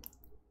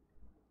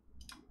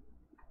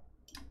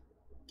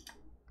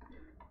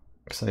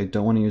 Because I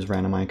don't want to use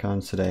random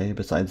icons today,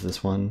 besides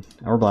this one,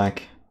 or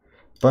black.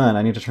 But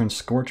I need to turn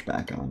Scorch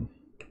back on.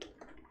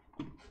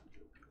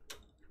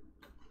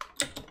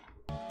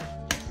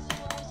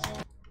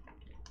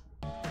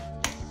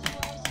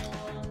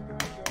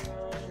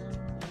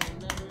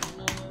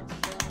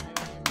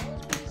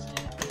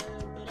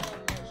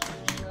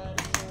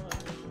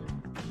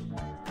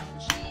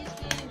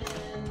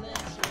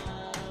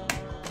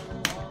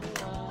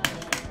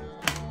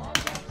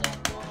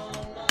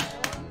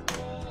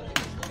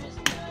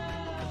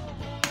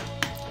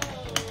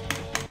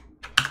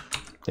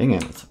 Dang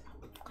it.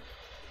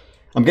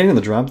 I'm getting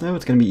the drop though,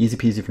 it's gonna be easy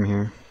peasy from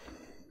here.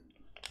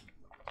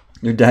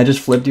 Your dad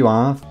just flipped you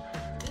off?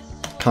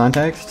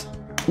 Context?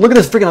 Look at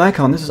this freaking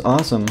icon, this is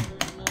awesome.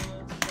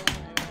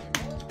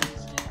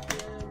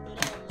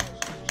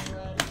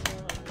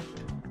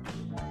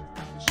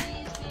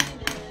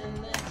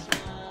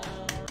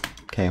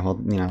 Okay, well,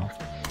 you know,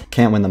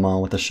 can't win them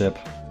all with the ship.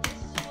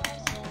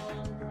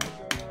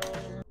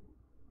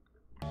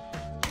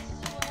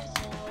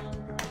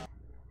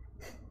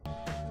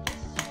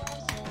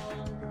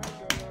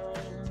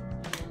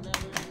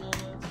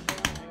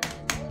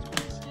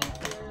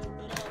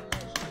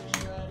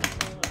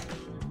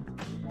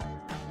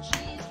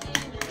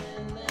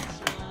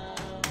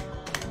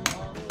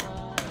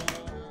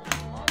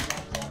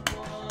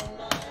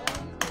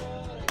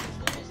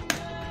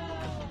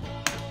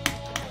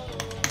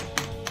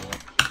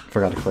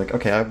 Forgot to click.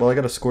 Okay, well I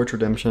got a Scorch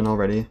Redemption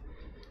already.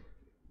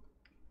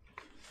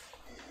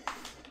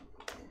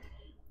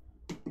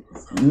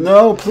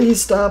 No,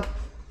 please stop.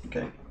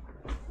 Okay.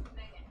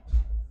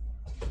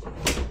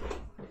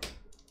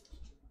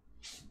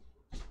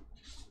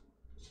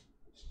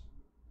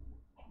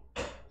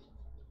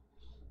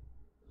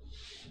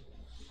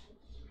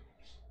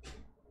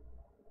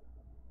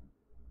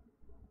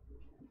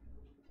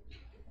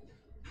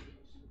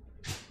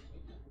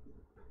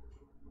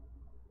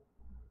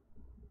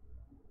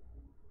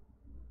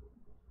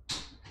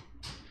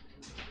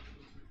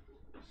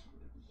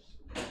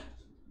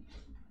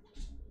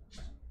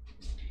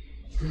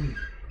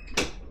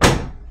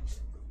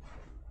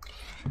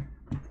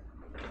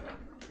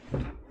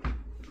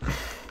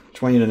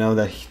 Just want you to know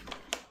that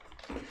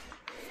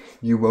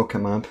you woke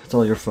him up. It's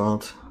all your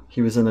fault.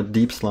 He was in a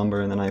deep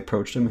slumber and then I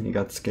approached him and he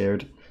got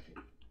scared.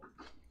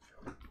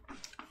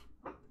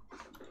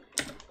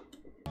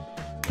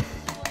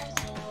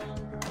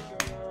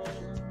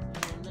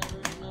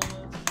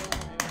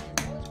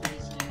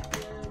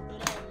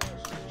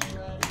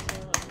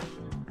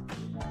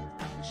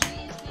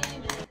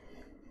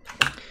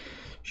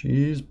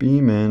 She's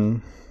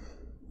beaming.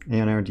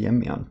 ANR DM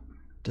me on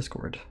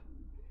Discord.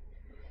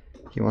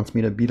 He wants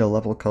me to beat a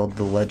level called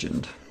The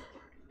Legend.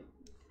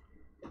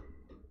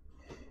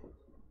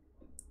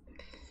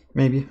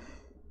 Maybe.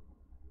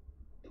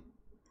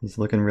 He's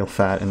looking real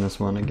fat in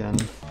this one again.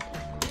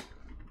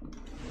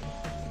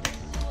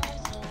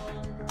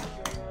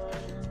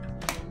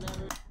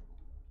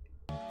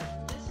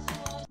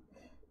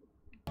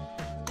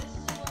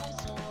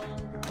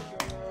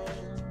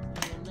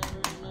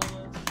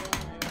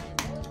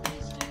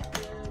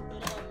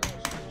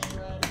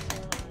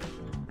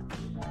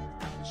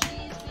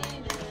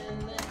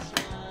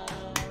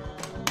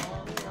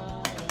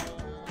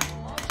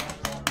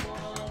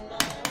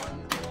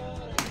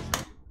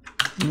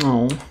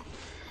 No.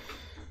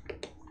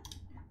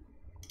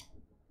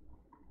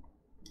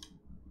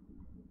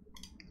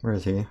 Where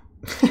is he?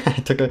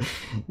 I took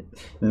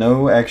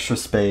no extra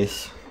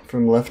space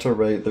From left to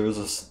right,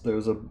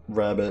 there's a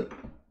rabbit.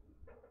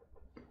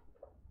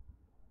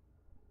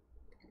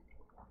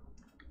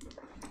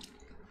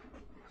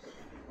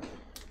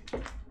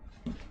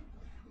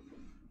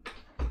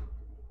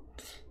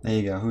 There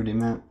you go. Who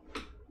did that?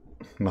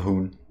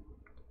 Mahoon.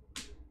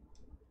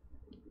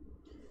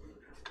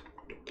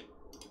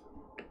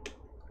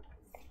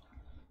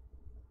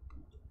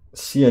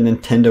 See a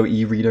Nintendo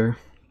e-reader.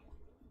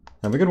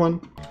 Have a good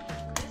one.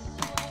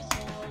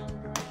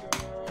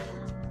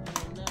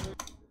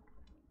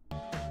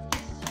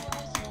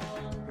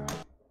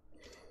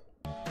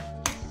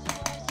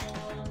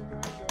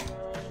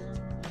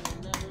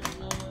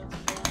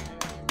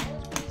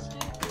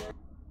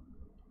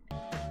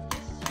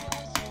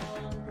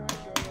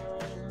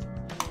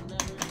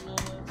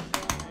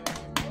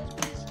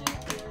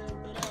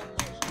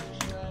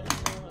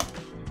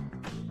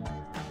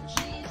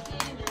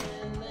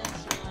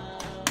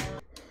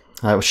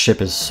 That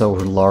ship is so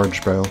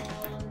large, bro.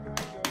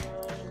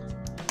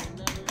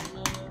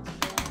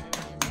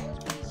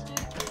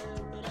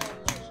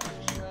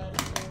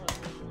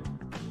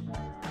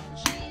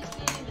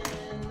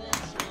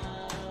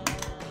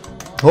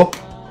 Oh,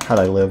 how'd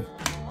I live?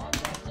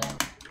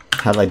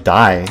 How'd I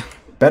die?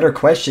 Better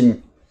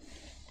question.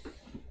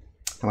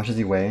 How much does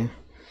he weigh?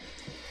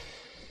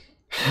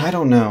 I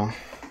don't know.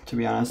 To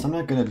be honest, I'm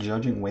not good at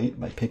judging weight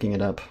by picking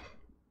it up.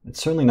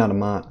 It's certainly not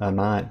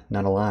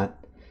not a lot.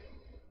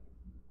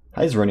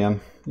 Hi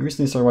Zeronium, you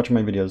recently started watching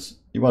my videos.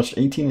 You watched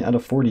 18 out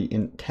of 40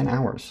 in 10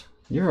 hours.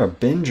 You're a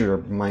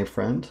binger, my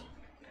friend.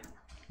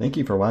 Thank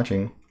you for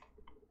watching.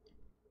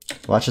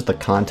 Watch just the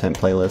content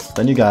playlist.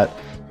 Then you got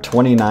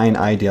 29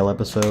 IDL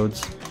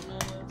episodes,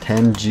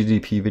 10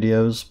 GDP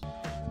videos.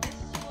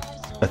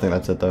 I think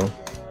that's it though.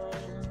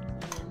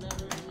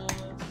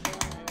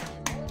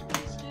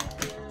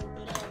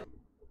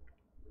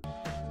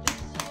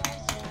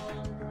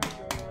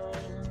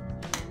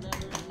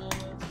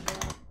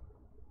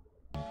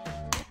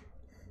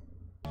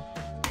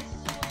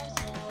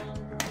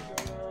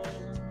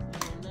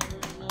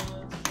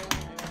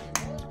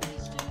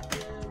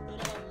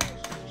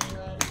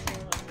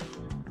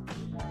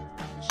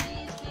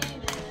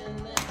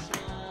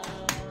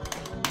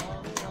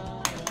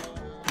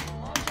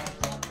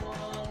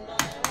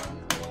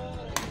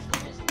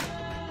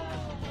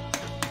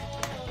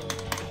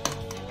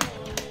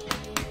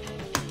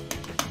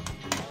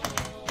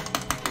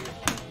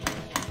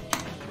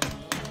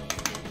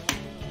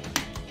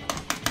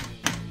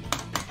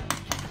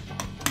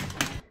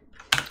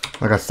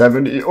 I got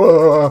 70.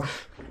 Oh.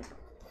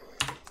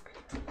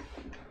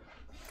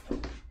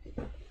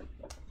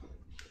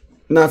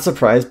 Not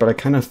surprised, but I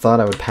kind of thought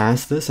I would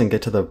pass this and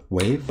get to the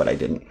wave, but I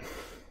didn't.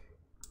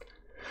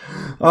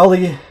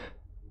 Ollie.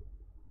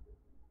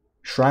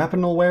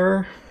 Shrapnel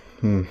wearer?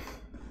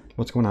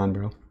 What's going on,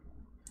 bro?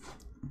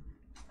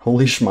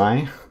 Holy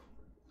schmy.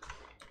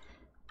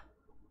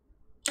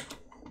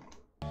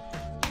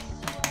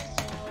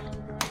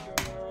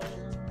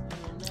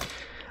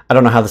 I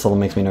don't know how this level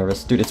makes me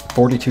nervous. Dude, it's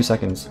 42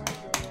 seconds.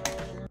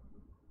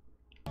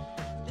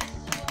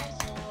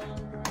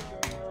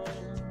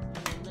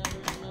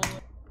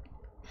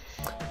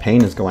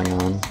 Pain is going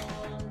on.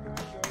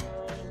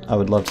 I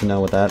would love to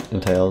know what that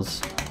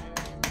entails.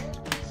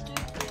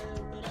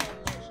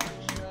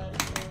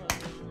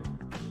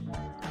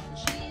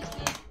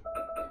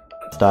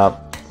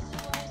 Stop.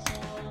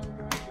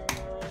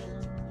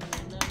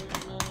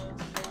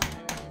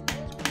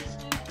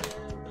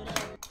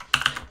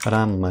 But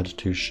I'm much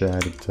too shy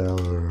to tell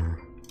her.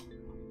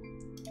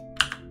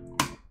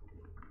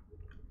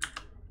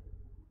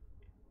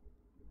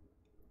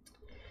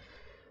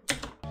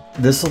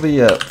 This'll be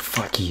a...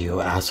 Fuck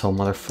you, asshole,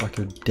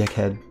 motherfucker,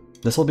 dickhead.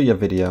 This'll be a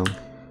video.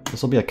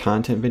 This'll be a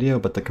content video,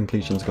 but the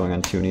completion's going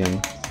on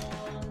TuneIn.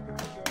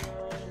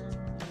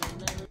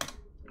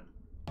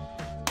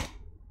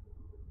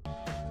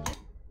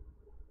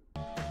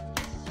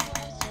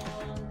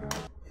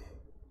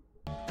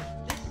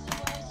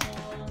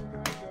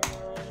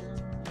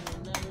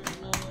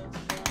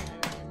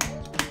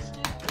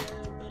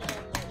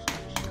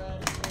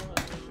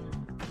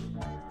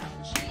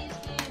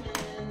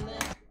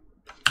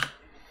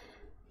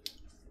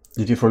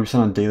 You do 40%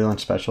 on daily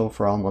lunch special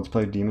for all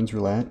multiplayer Demons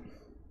Roulette.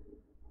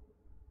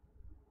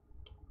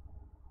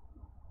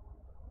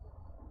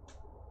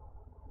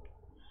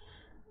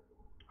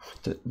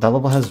 That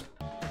level has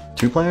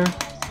 2-player?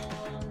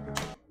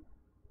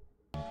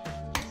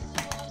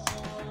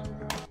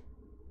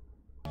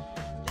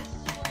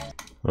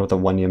 What about the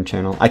One Yum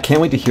channel? I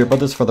can't wait to hear about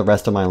this for the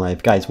rest of my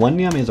life. Guys, One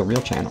Yum is a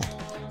real channel.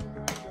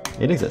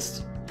 It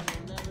exists.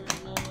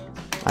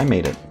 I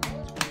made it.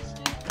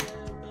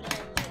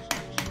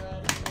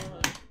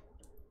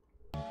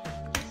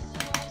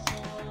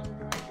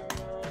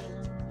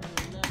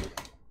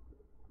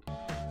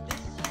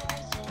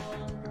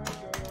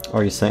 Or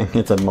are you saying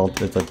it's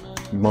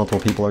multiple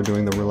people are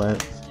doing the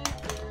roulette?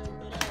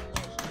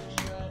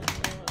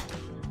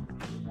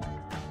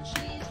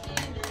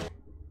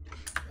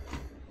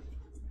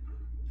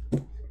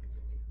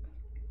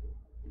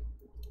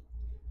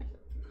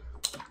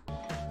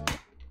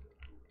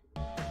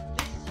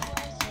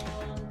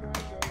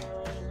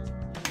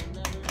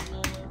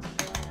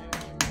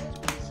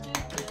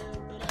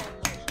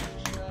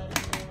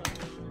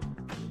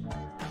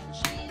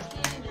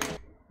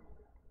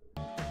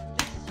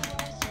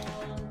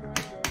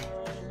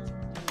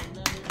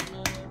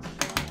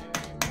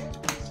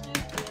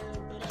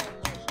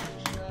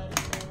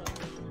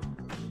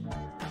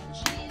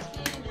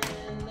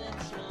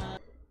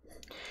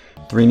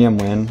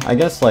 3nium win. I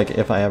guess like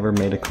if I ever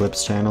made a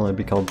clips channel it'd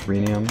be called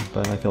 3nium,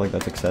 but I feel like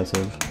that's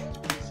excessive.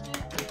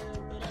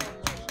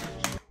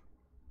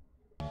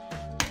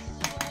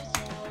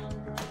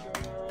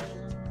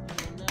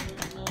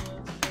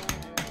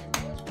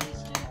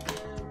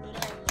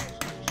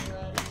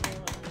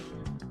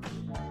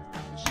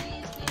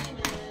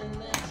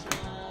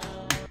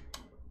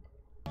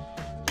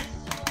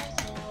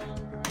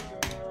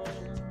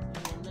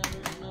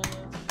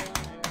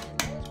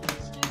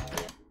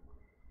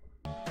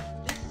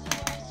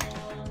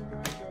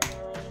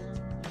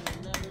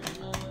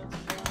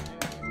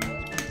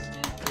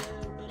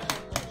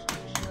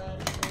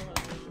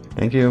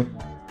 Thank you.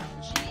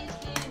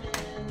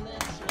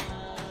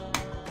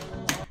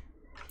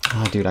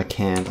 Oh, dude, I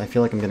can't. I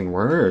feel like I'm getting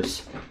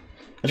worse.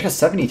 I just got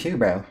 72,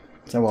 bro.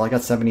 So, well, I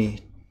got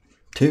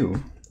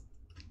 72.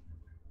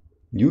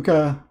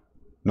 Yuka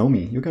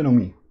Nomi. Yuka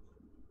Nomi.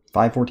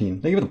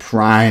 514. Thank you for the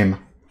prime.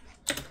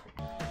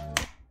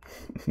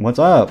 What's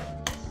up?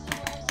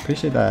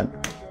 Appreciate that.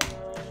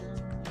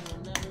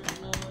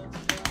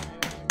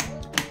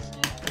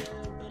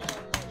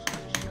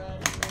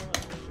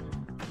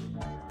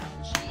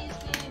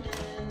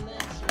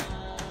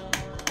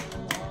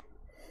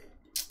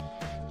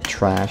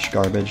 Trash,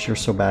 garbage. You're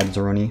so bad,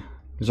 Zoroni.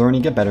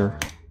 Zoroni, get better.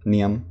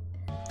 Niam.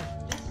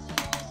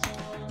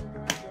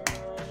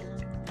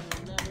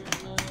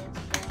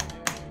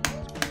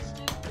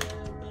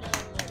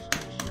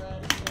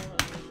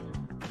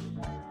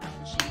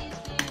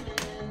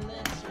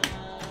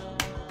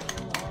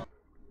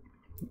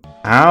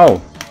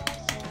 Ow!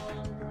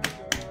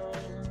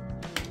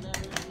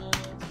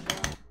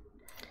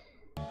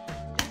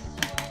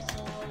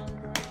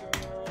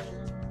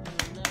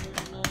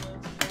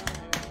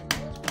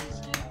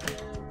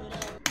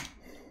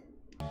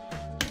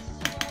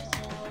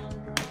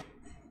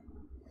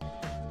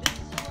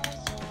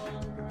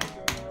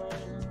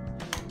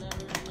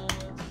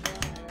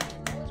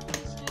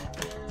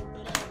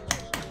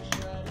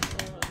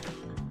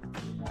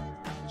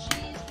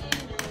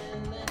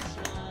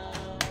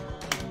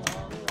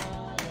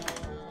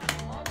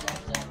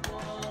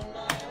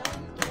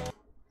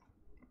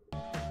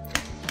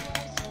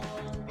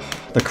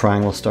 The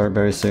crying will start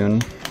very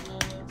soon.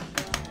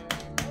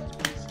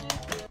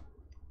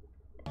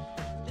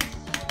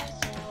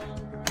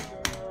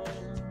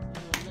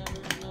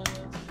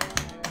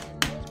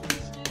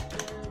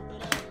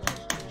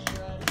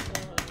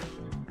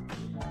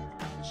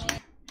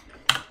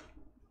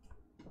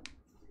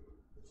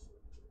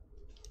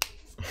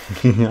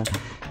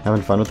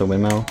 Having fun with the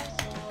windmill.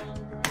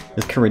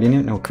 Is Caridian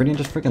here? No, Caridian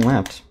just freaking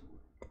left.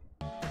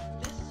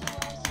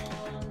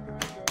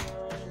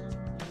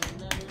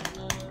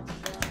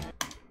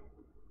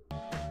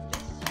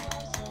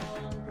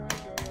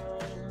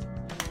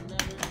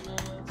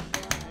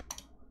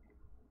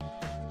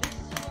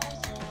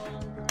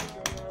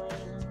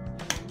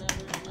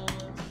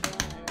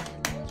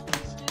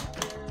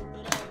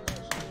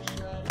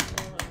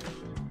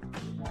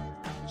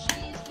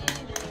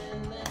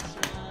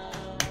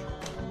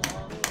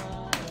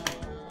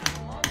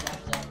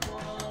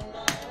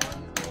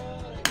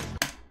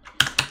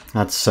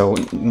 That's so...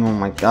 oh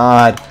my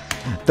god.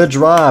 The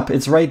drop!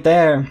 It's right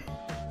there!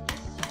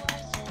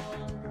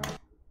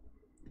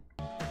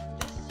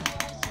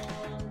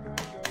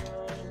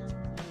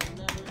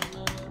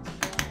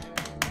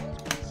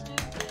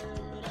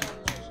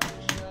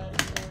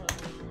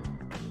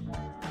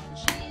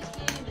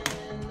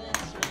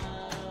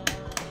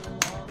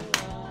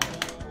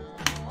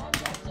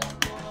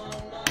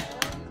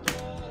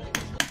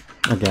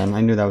 Again,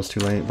 I knew that was too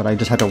late, but I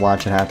just had to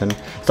watch it happen.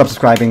 Stop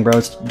subscribing, bro.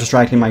 It's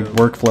distracting my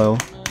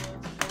workflow.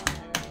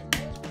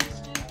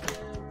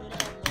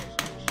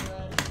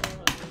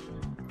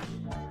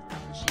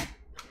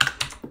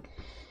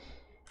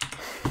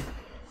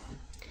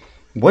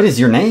 What is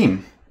your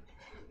name?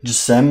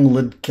 Jasem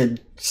Lidkid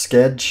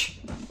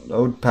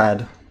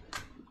Odpad.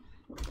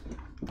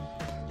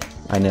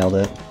 I nailed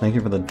it. Thank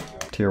you for the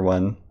tier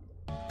 1.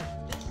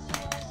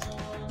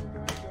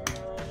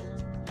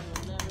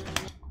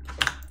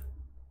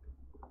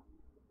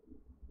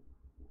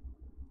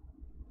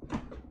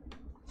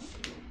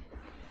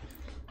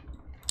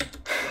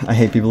 I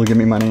hate people who give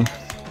me money.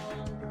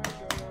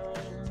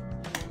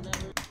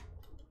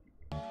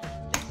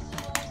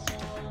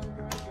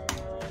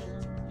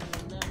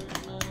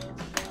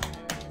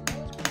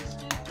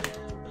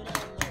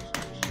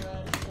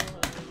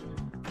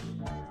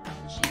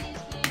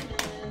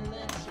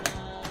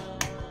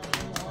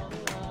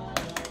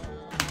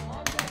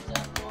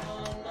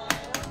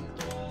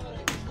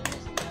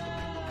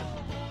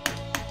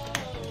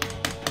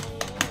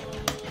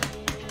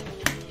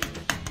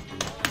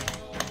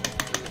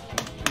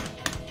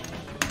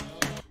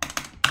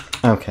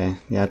 Okay,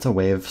 yeah, it's a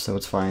wave, so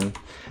it's fine.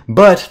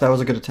 But that was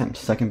a good attempt.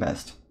 Second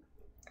best.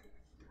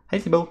 Hi,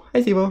 Sibo.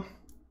 Hi, Sibo.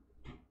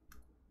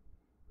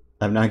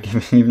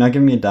 You've not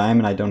given me a dime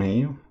and I don't hate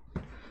you?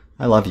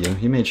 I love you.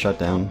 You made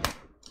Shutdown.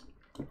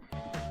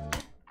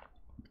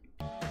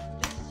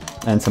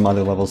 And some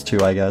other levels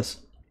too, I guess.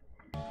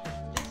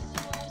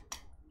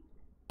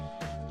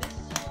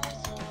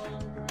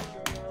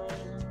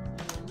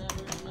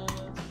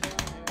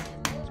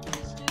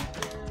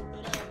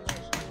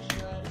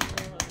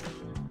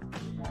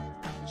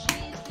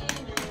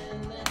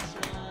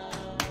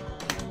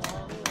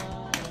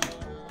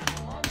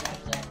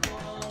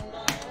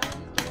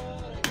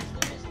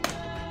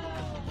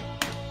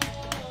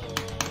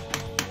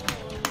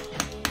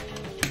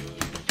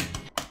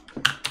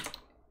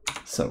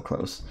 So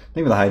close.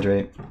 Maybe the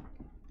hydrate.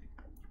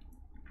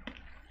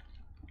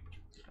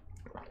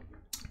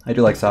 I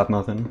do like soft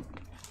muffin.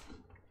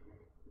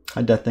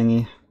 Hi, death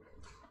thingy.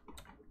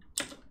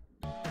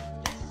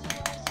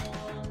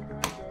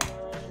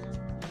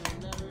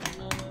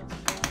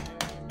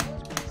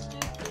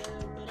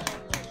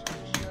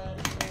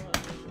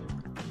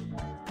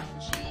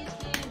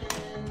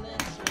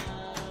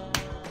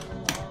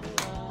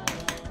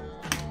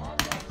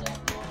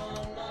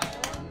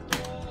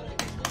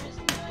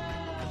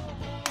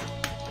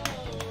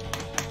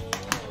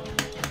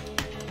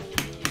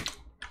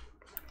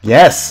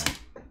 Yes!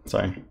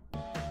 Sorry.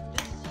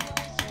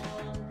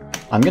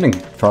 I'm getting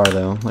far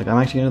though. Like, I'm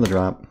actually getting the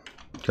drop.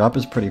 Drop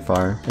is pretty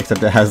far.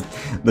 Except it has...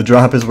 The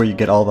drop is where you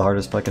get all the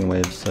hardest fucking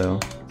waves, so...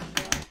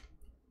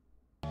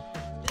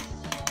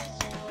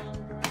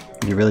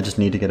 You really just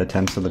need to get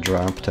attempts of the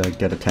drop to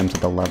get attempts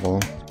at the level.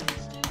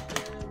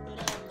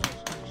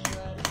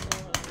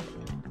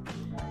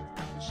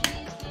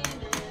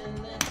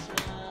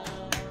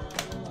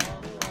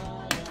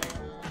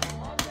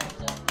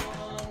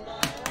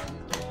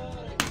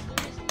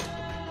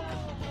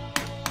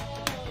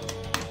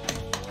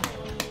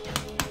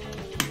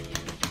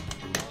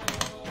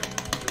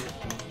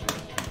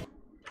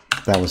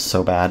 That was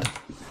so bad.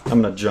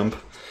 I'm gonna jump.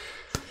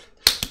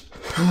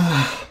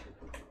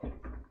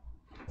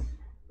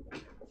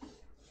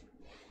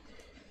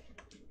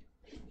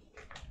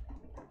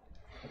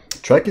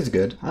 Trek is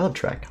good. I love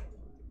Trek.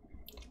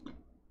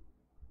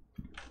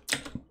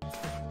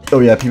 Oh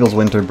yeah, people's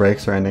winter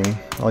breaks are ending.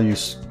 All you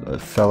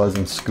fellas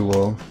in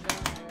school.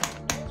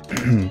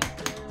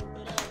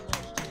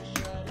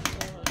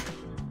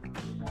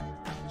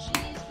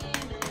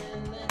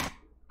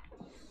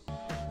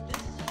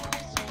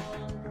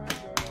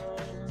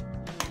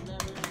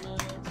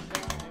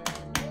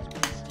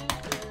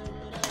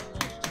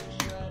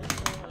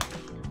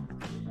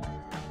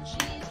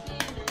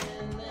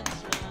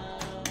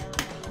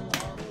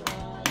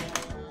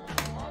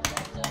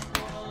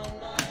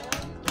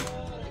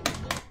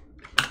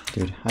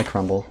 Dude, I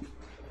crumble.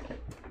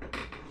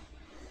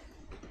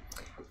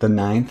 The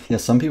 9th? Yeah,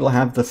 some people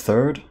have the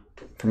 3rd,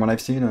 from what I've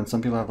seen, and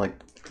some people have, like,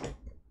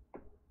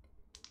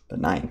 the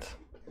 9th.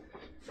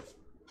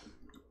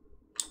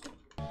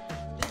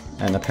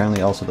 And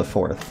apparently also the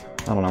 4th.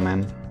 I don't know,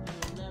 man.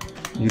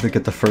 You either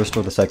get the 1st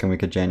or the 2nd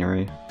week of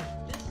January.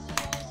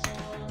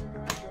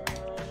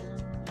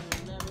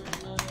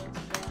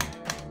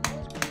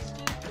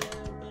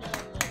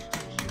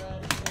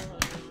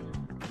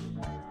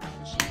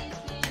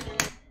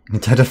 You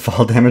died to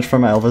fall damage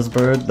from Elvis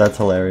Bird? That's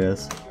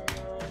hilarious.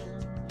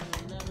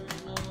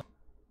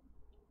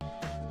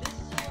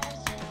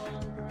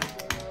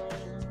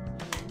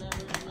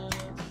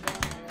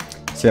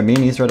 So yeah, me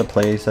and Easter had a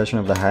play session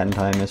of the Hat in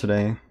Time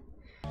yesterday.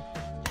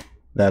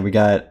 That we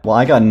got, well,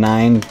 I got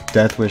 9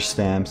 Death Wish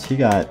stamps. He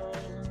got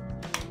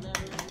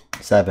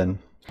 7.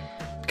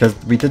 Because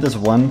we did this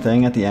one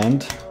thing at the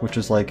end, which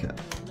is like,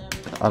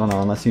 I don't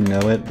know, unless you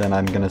know it, then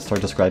I'm gonna start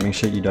describing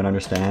shit you don't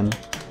understand.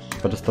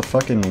 But it's the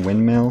fucking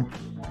windmill.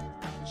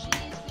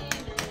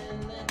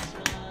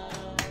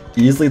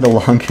 Easily the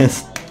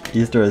longest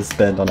Easter has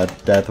spent on a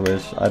Death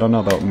Wish. I don't know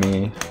about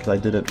me, because I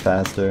did it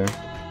faster.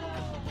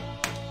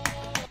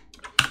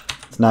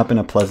 It's not been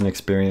a pleasant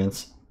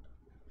experience.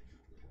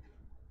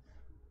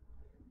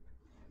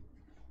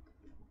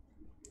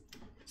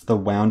 It's the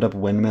wound up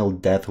windmill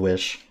Death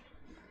Wish.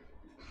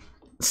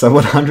 Sub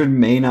 100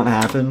 may not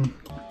happen.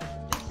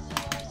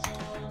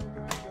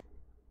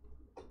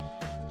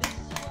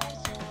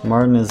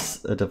 Martin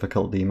is a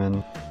difficult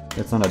demon.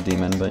 It's not a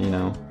demon, but you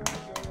know.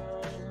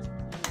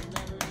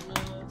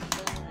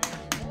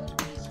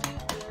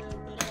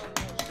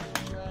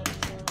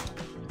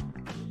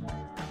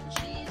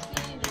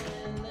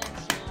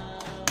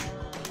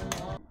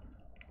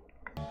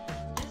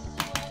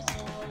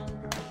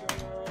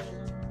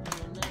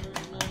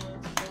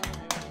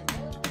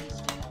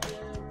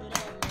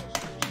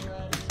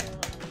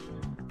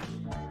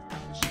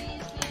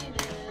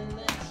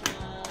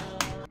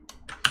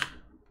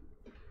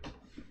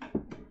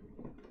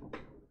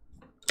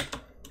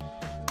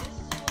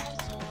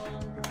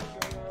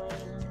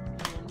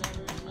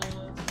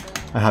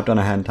 I hopped on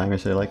a Hat in Time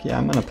yesterday, like, yeah,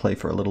 I'm gonna play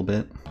for a little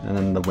bit, and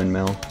then the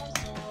windmill.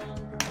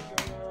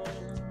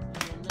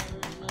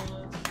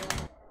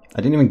 I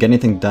didn't even get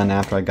anything done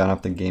after I got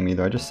off the game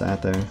either, I just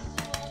sat there.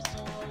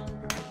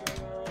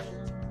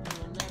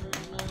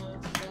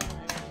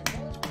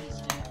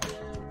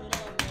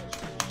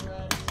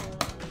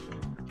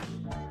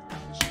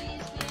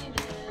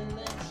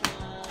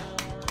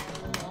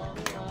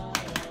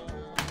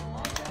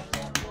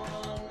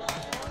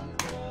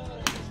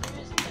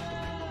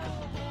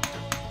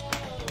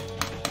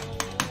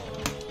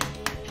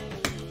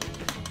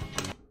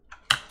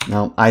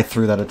 No, I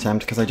threw that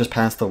attempt because I just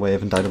passed the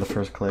wave and died to the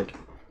first click.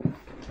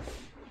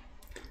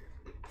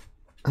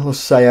 Hello,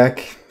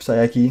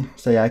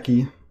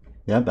 Sayaki.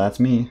 Yep, that's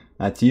me.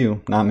 That's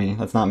you, not me.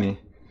 That's not me.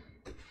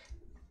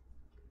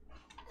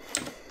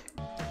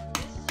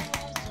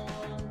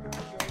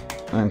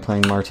 I'm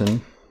playing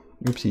Martin.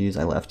 Oopsies,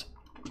 I left.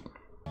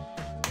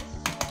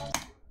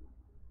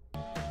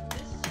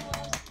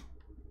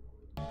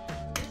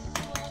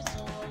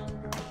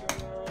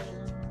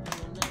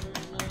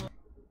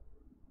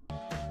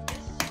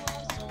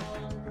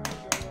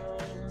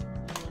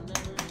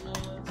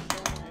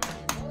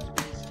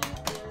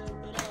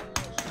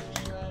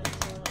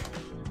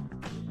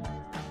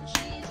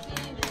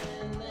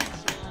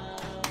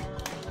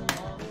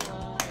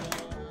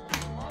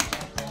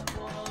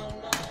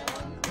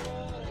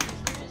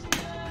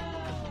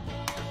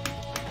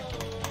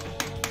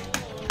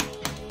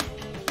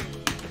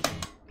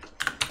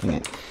 Dang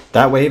it.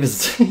 That wave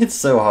is it's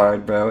so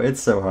hard, bro.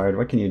 It's so hard.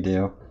 What can you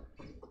do?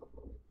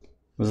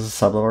 Was this a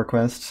sub-level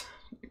request?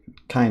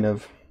 Kind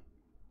of.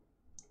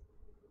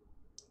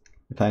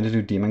 You plan to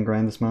do Demon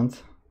Grind this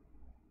month?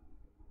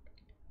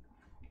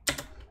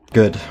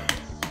 Good.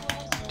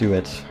 Do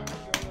it.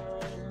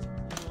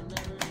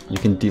 You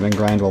can Demon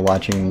Grind while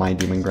watching my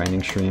Demon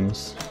Grinding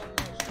streams.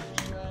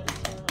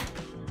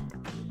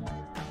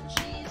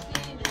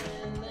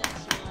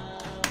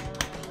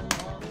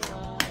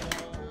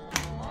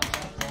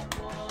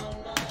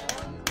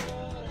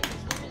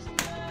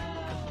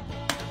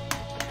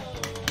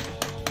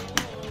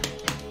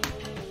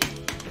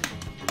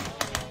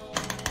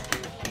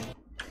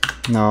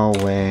 No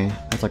way.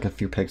 That's like a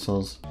few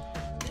pixels.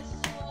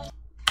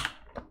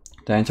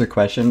 Did I answer your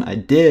question? I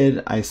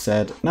did. I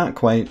said not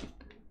quite,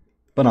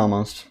 but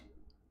almost.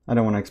 I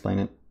don't want to explain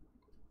it.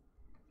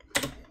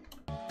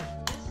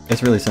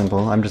 It's really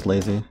simple. I'm just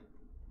lazy.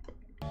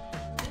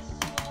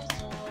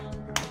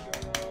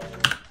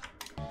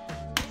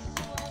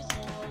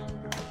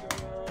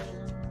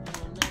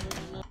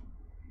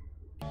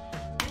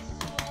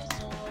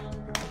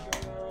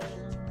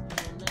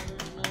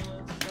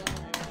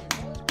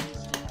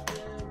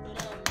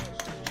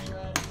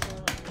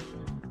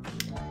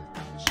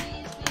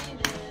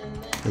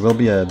 There will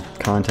be a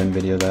content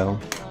video though.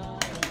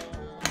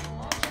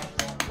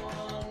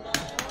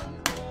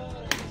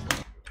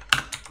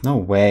 No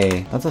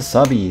way. That's a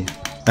subby.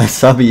 A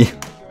subby.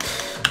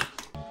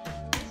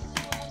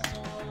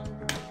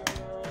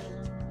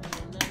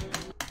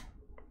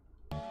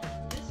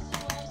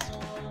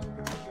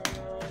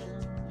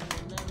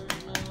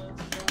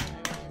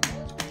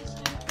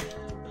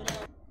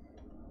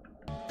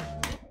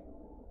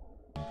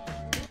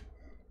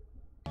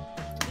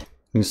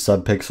 New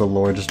subpixel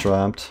lore just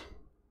dropped.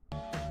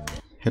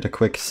 Hit a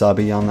quick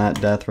subby on that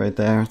death right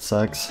there. It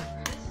sucks.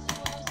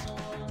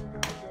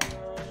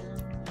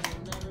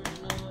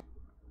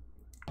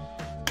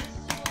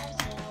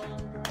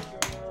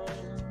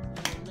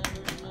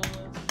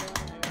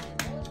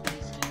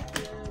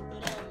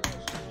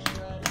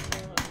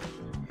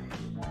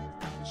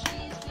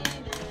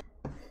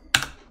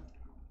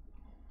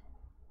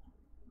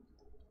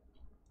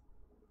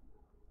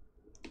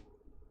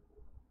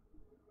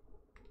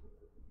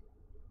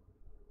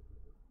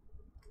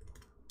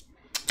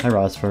 Hi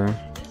Rosfer.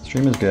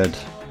 Stream is good.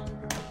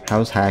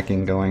 How's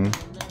hacking going?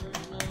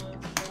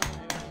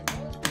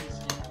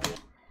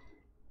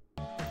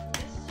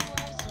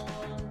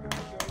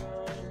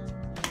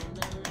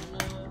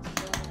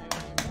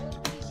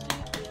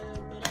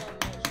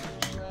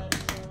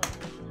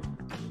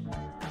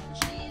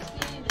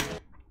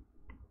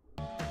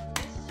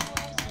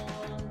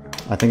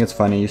 I think it's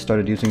funny you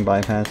started using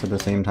bypass at the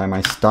same time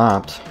I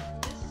stopped.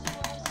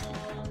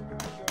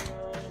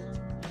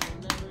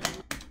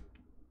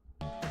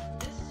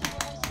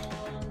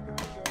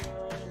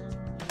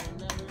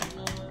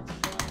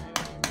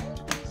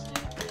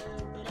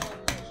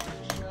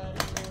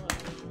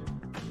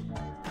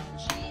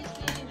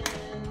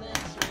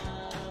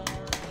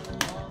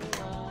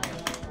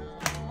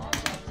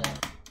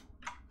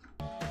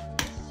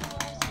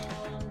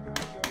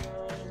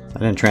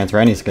 I didn't transfer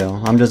any skill.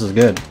 I'm just as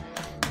good.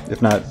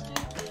 If not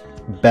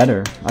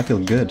better. I feel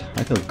good.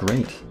 I feel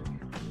great.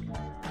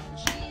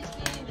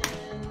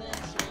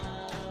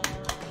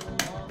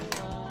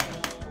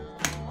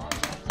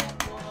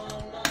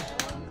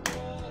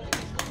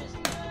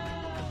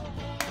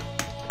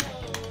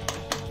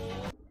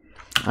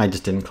 I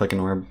just didn't click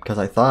an orb because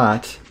I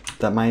thought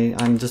that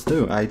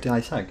I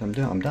sucked.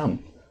 I'm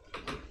dumb.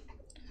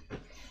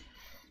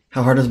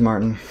 How hard is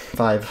Martin?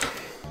 5.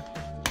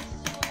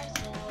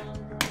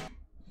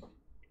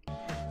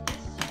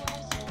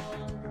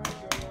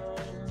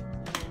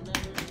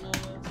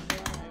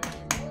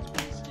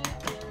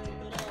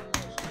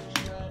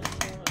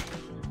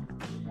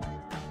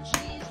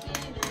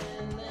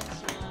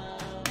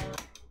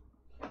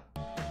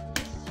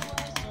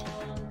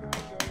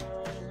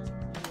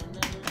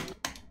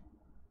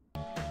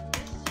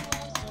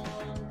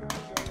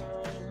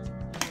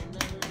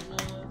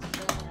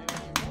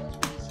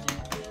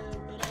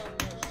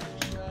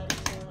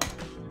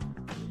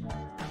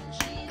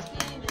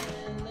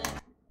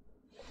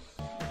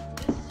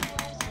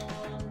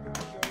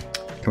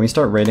 Can we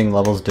start rating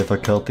levels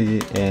difficulty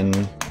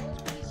in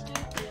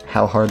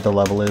how hard the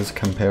level is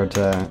compared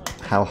to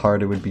how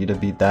hard it would be to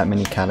beat that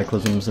many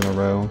cataclysms in a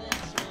row?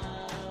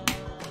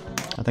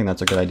 I think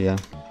that's a good idea.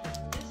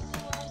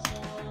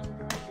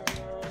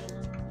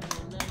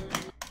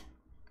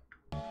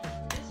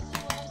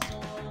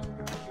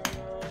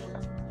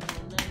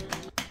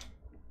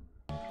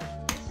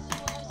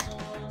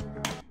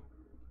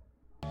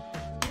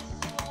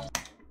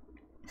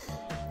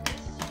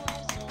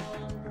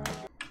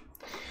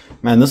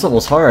 Man, this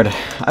level's hard.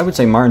 I would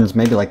say Martin's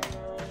maybe like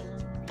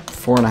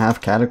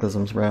 4.5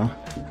 cataclysms, bro.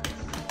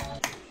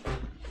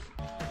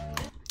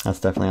 That's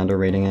definitely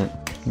underrating it.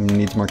 It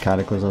needs more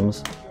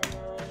cataclysms.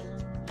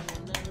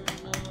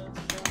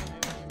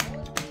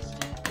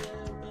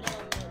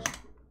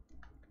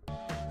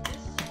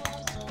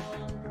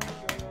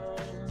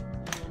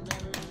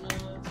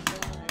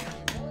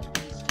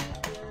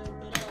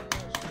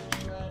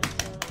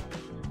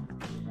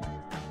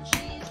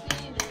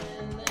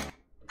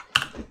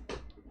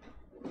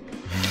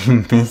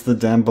 You missed the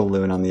damn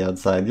balloon on the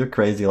outside. You're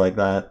crazy like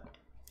that.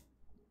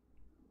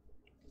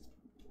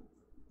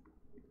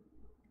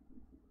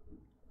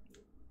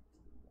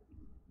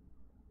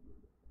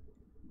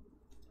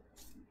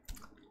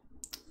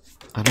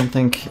 I don't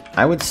think...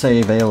 I would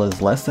say Veil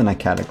is less than a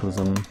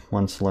Cataclysm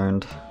once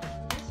learned.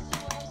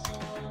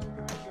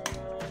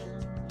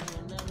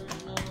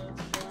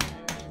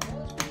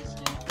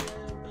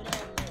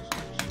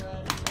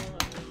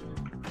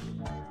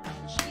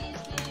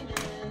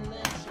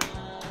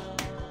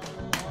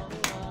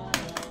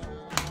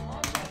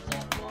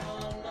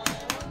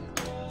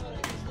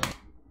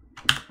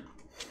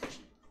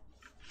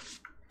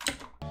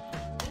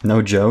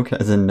 No joke,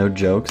 as in no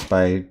jokes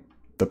by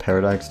the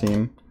Paradox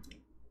team.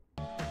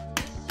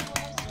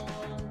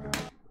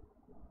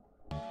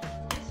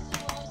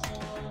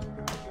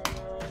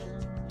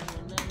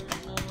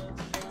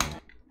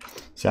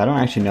 See, I don't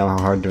actually know how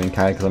hard doing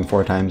Cataclysm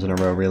 4 times in a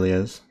row really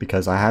is,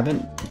 because I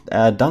haven't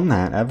done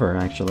that ever,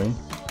 actually.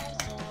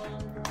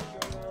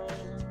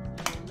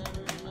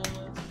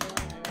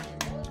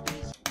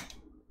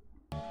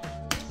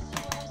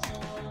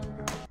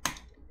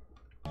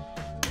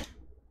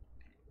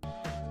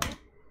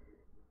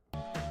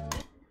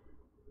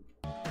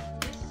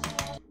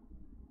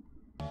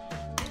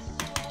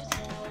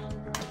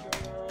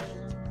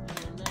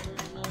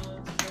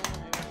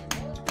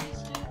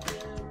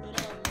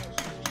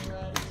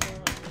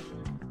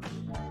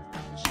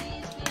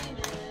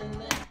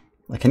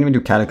 I can't even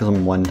do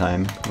Cataclysm 1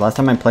 time. Last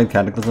time I played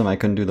Cataclysm, I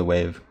couldn't do the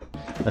wave.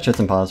 That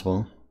shit's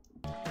impossible.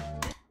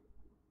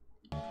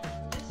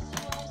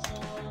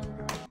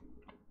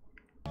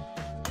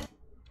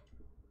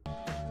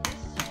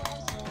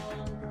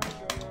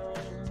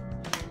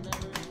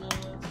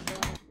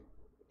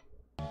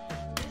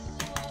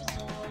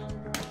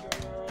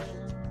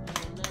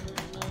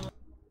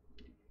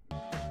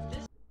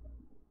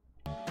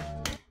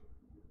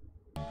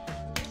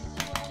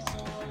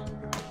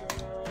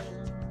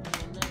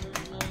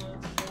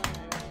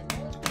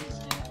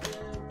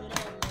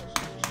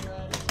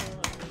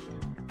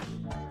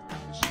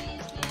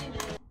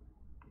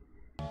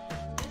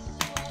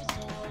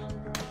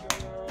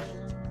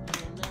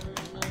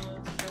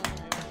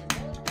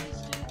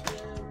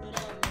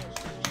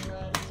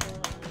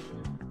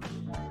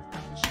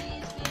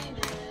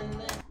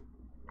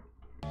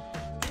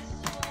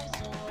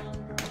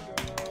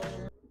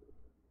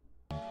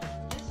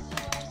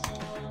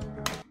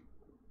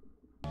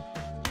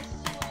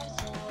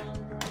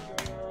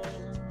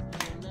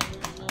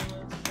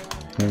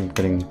 I'm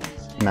getting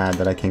mad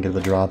that I can't get the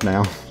drop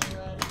now.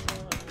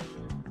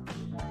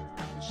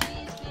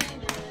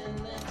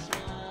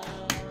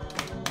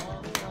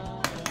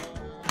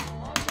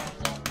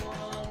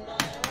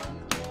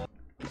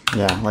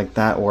 Yeah, like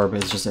that orb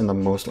is just in the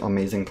most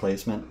amazing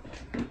placement.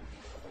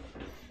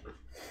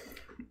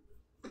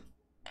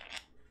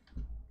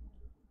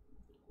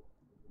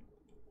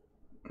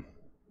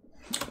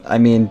 I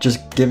mean,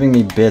 just giving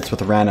me bits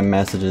with random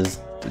messages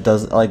it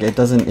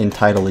doesn't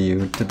entitle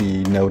you to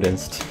be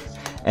noticed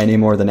any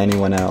more than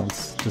anyone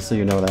else, just so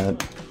you know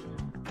that.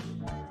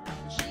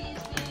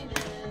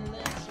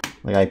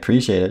 Like, I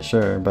appreciate it,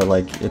 sure, but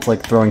like, it's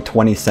like throwing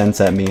 20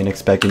 cents at me and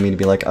expecting me to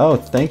be like, oh,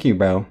 thank you,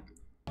 bro.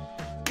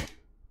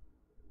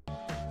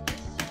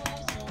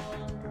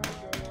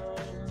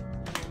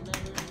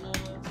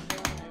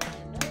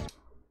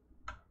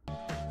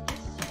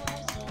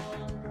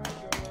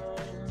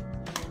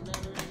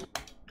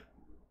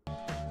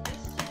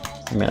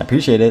 I mean, I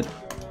appreciate it,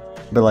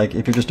 but like,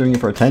 if you're just doing it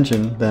for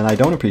attention, then I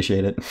don't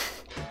appreciate it.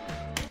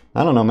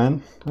 I don't know,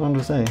 man. I don't know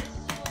what to say.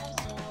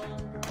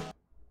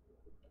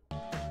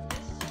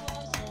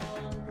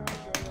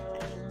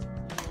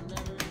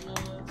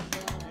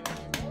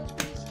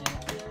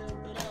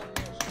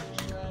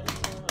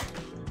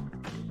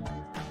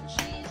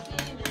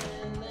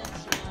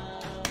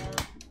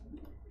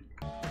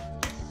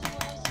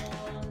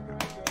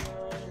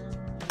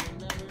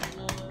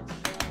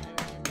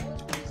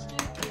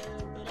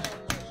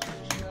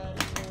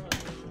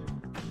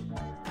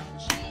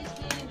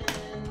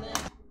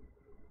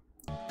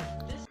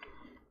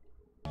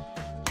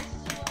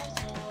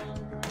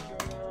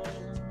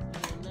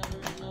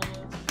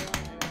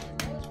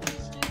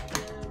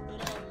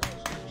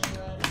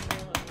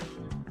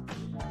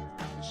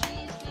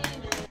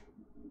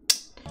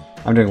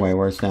 I'm doing way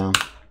worse now.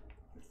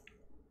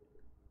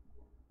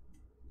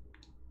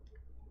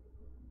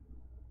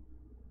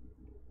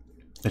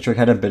 I trick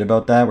had a bit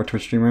about that, where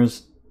Twitch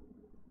streamers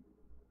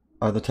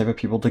are the type of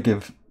people to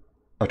give,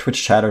 or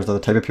Twitch chatters are the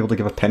type of people to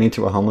give a penny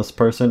to a homeless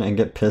person and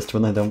get pissed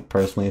when they don't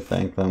personally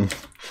thank them.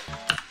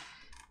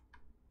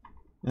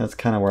 That's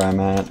kind of where I'm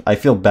at. I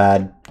feel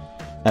bad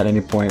at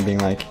any point being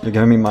like, you're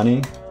giving me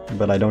money,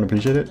 but I don't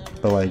appreciate it.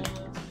 But like,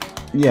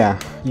 yeah,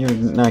 you're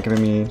not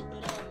giving me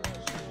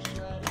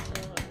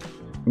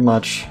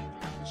much,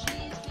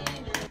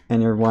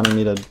 and you're wanting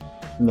me to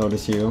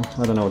notice you.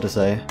 I don't know what to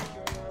say.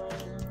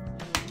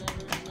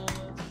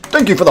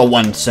 Thank you for the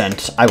 1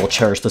 cent. I will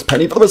cherish this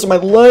penny for the rest of my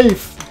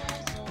life.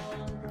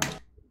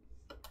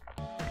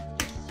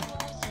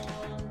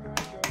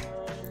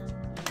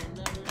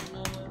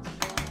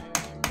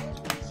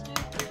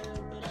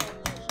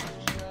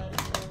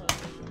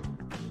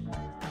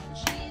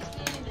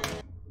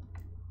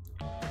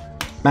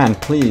 Man,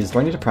 please, do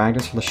I need to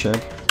practice for the ship?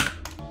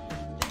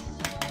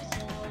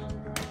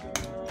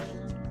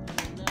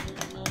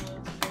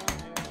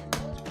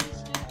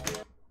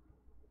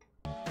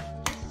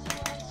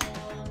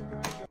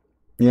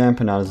 Yeah,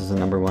 Empanadas is the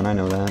number one, I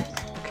know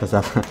that. Because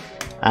that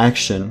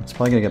action, it's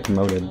probably gonna get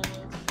promoted.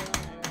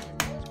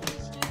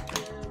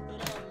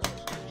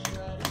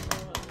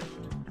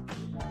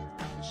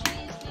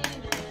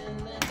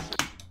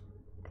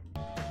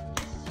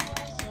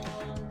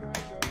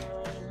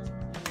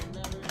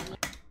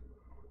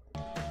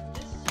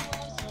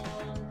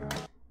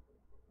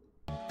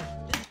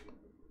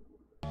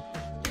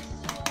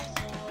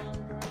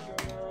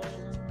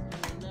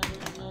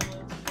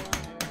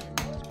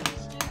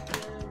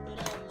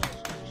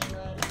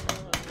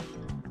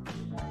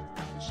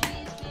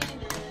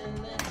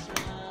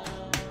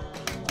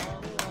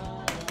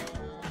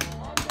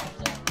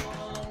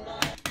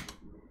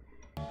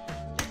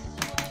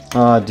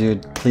 Aw,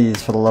 dude,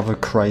 please, for the love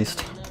of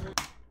Christ.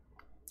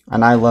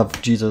 And I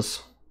love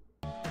Jesus.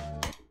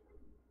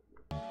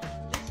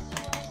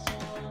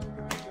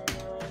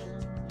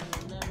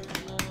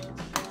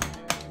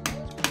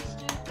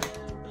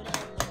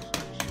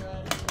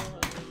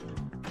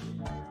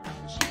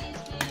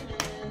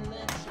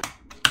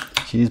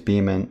 She's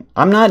beaming.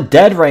 I'm not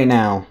dead right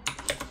now!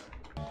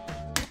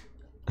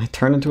 I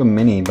turned into a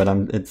mini, but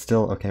it's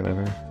still, okay,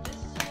 whatever.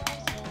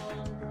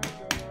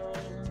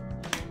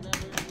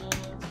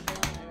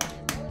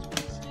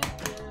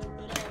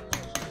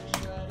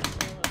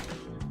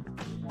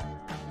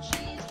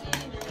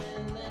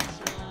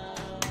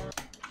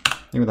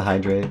 Give me the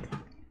hydrate.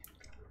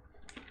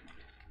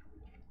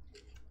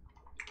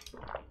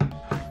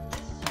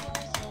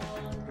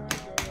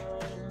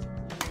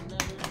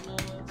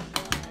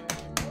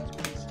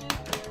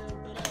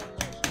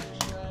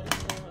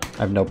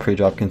 I have no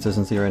pre-drop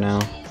consistency right now.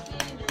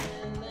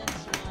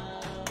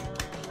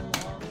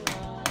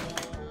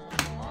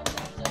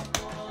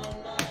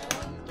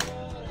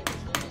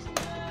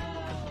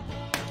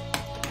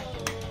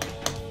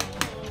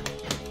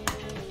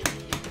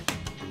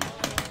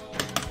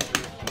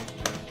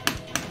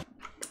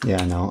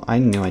 Yeah, no, I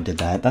knew I did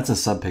that. That's a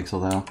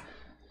sub-pixel though.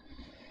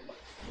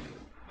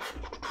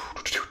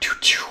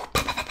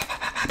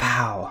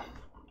 Pow.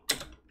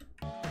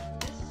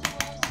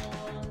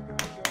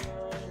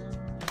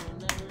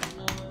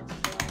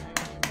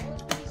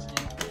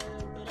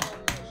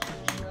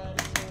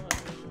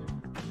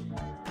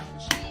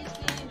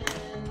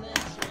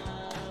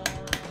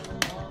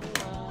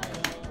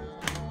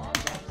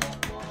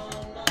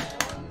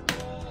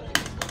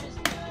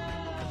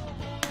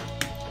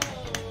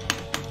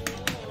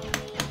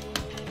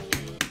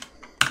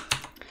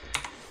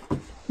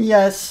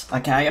 Yes.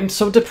 Okay, I am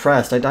so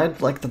depressed. I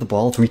died like to the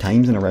ball 3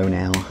 times in a row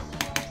now.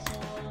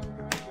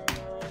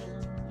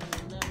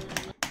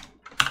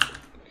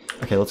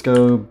 Okay, let's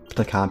go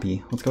to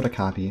copy. Let's go to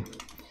copy.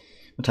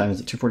 What time is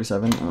it?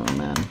 2:47? Oh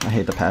man, I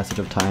hate the passage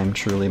of time.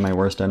 Truly my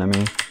worst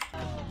enemy.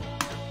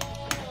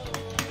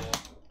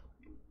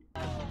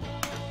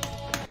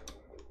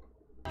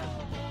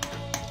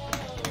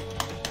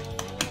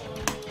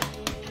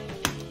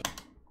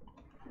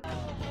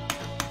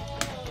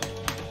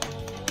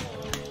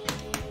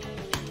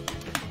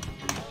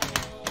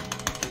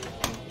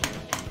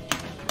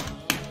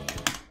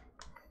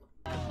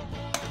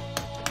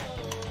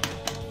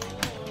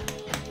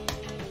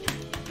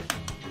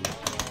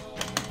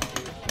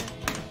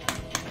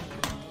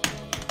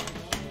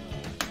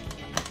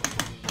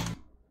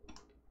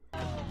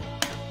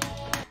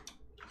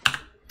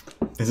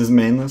 Is this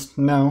main list?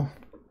 No.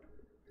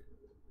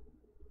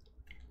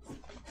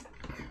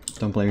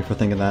 Don't blame me for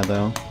thinking that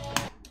though.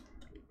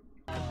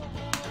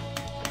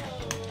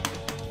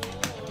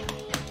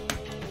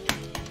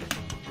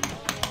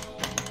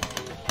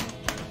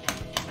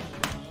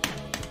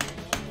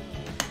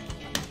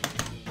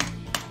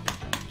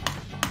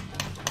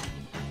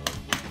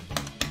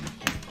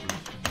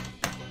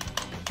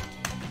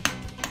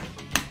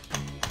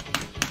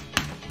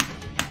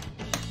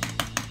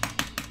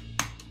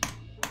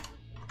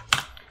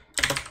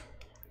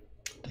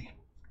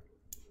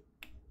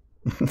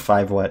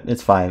 Five what?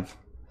 It's 5.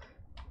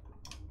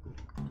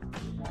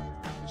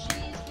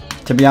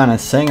 To be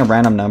honest, saying a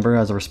random number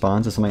as a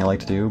response is something I like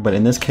to do, but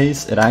in this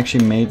case, it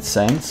actually made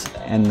sense,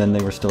 and then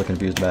they were still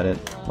confused about it.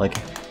 Like,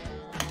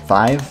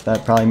 5?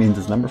 That probably means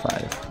it's number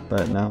 5,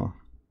 but no.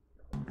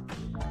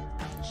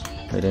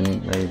 They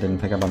didn't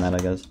pick up on that, I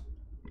guess.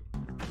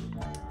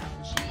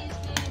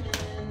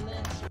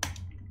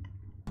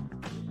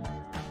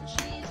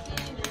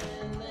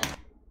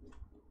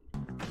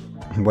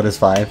 What is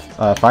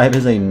 5? 5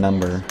 is a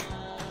number.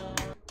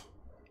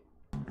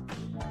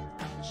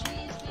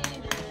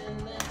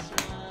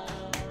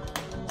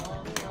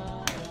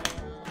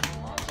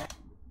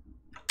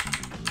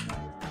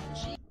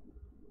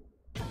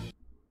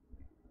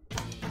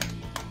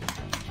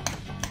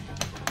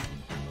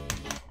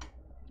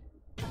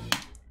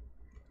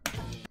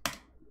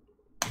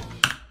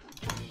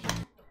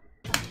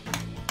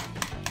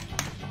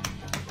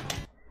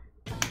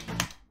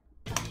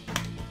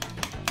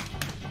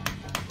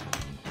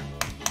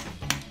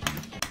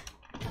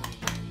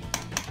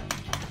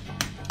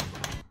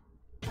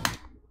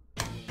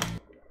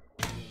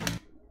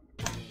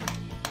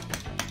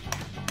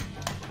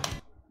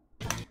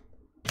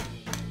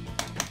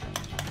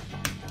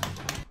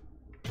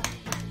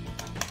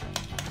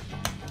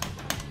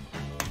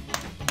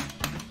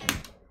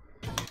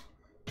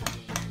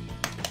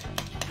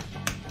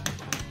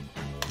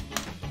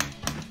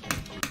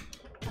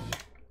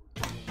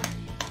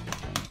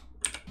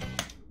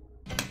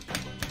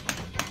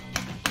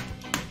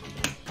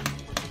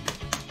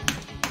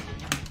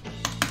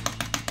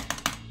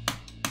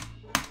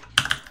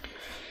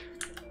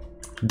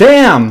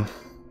 Damn!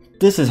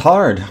 This is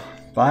hard.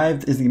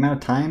 5 is the amount of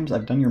times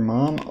I've done your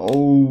mom.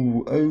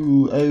 Oh,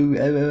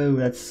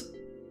 that's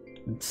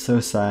so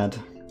sad.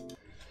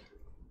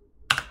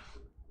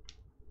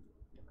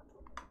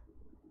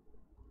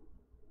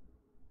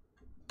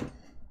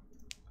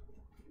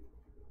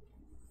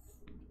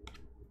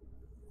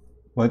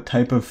 What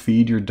type of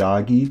feed your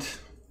dog eat?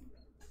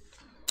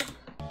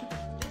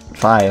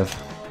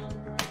 5.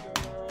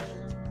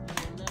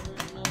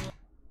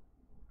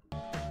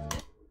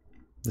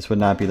 This would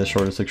not be the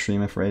shortest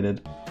extreme if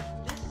rated.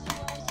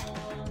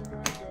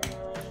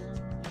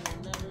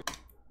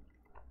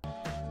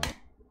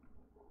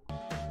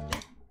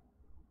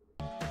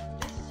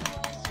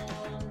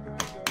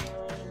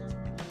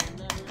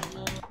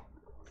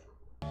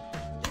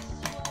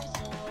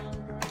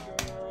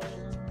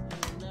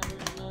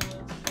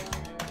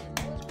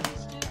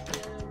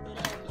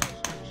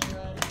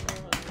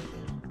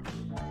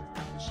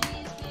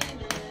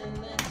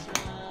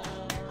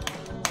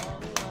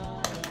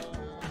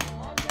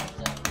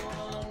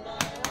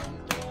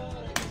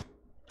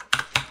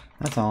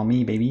 That's all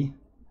me, baby.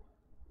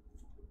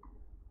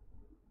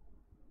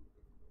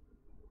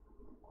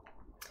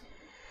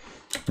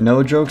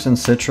 No Jokes and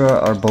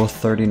Citra are both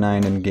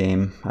 39 in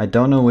game. I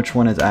don't know which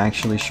one is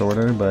actually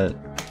shorter, but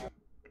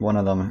one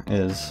of them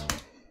is.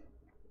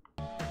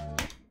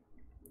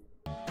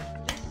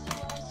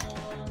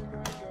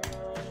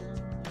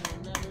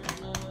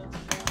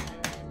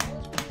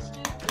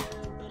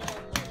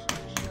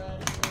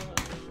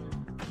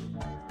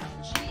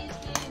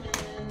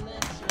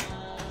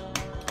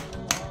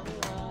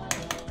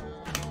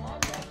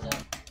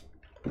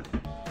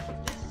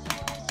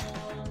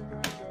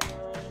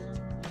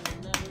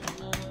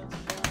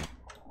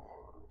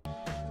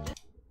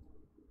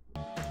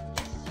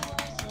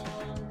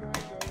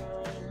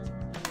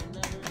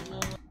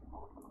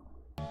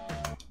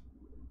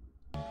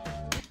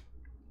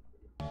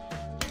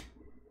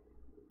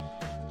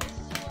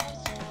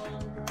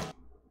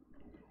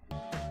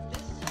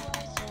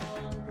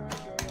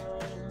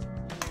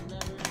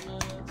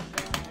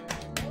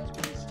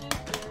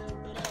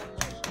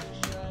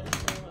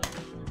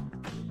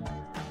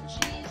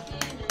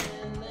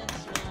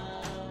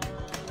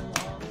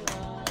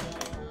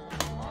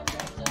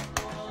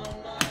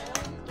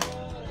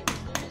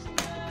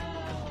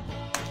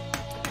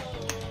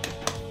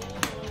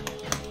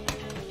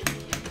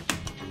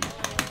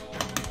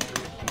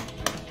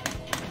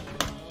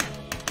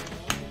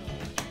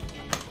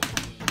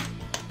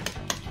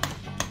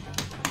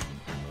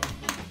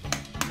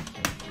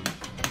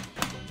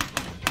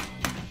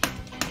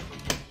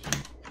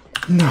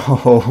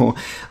 No,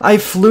 I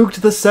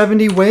fluked the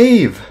 70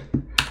 wave.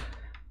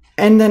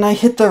 And then I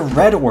hit the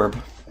red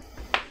orb.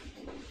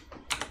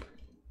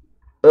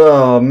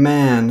 Oh,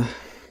 man.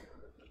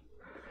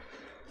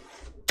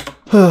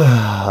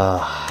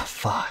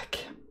 Fuck.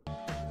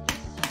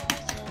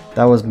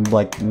 That was,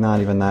 like,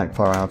 not even that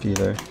far off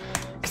either.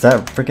 Because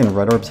that freaking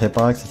red orb's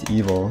hitbox is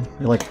evil.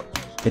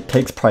 It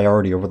takes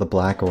priority over the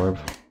black orb.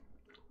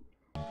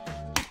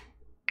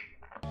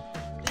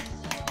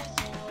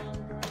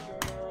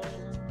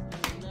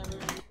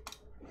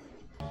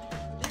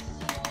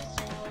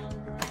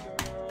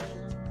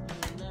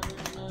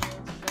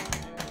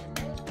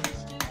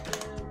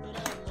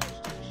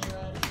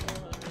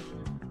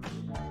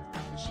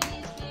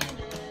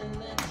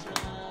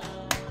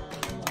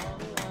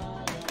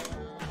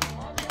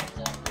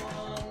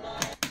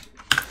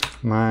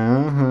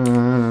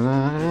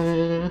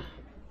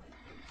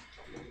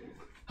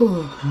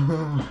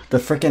 The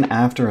frickin'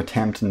 after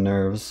attempt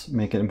nerves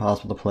make it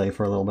impossible to play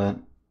for a little bit.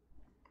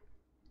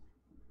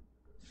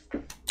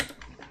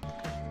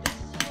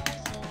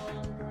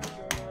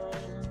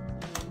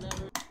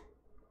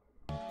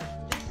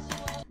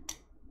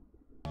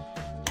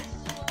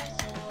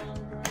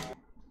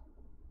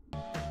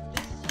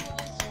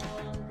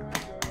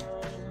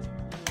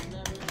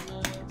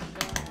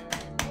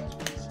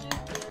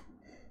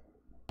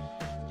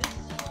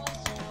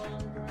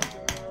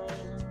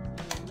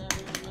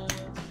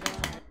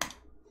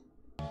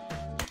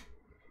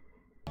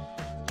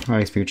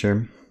 Nice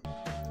future.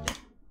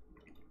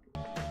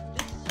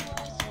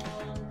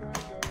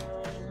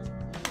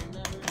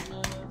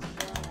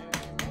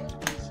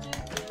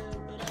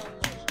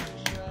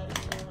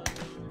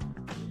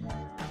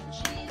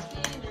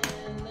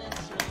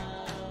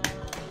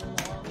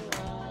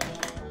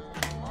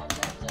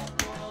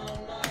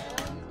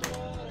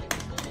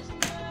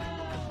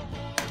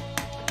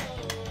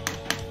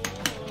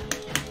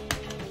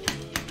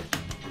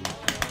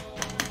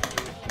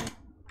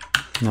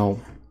 No.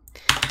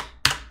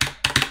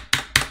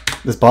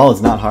 This ball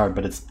is not hard,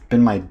 but it's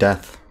been my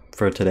death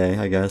for today,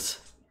 I guess.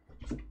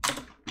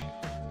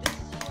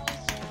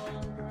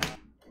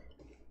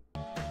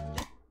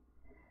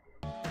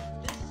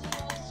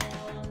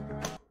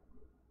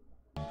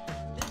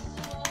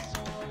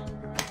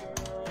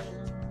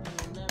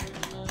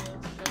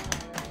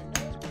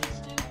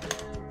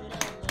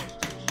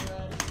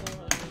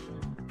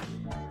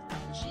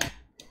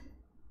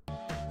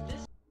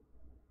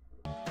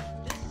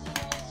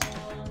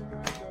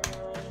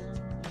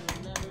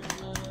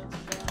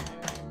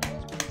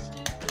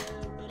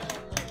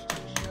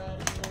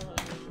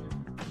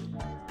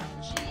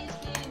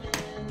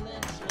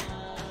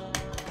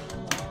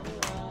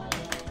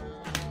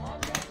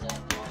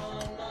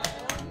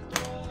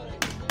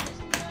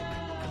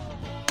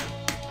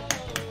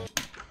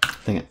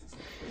 Dang it.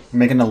 You're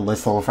making a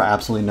Lissel for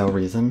absolutely no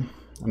reason.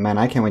 Man,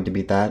 I can't wait to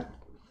beat that.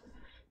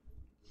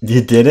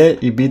 You did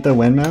it? You beat the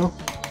windmill?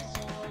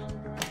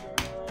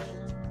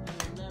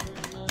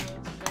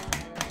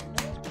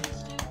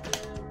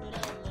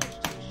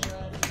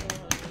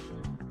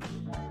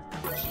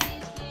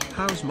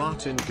 How's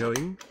Martin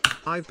going?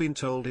 I've been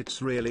told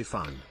it's really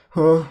fun.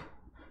 Huh.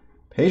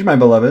 Paige, my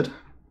beloved.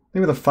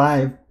 Maybe the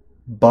 5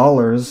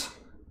 ballers.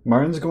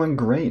 Martin's going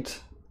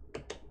great.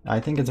 I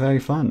think it's very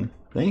fun.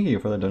 Thank you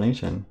for the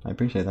donation. I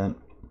appreciate that.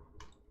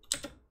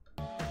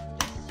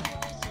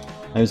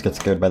 I always get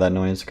scared by that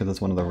noise because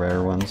it's one of the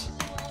rare ones.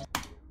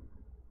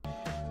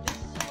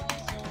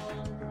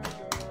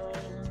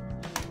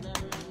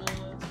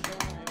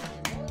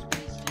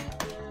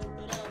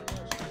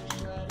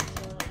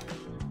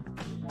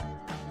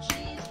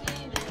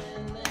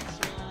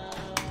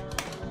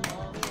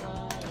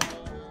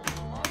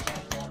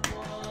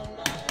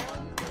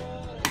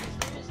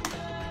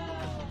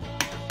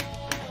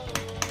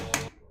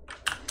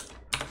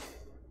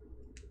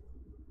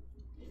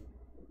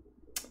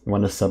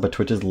 Want to sub a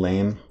Twitch is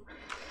lame.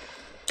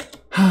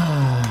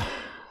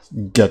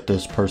 Get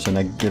this person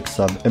a gift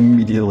sub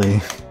immediately.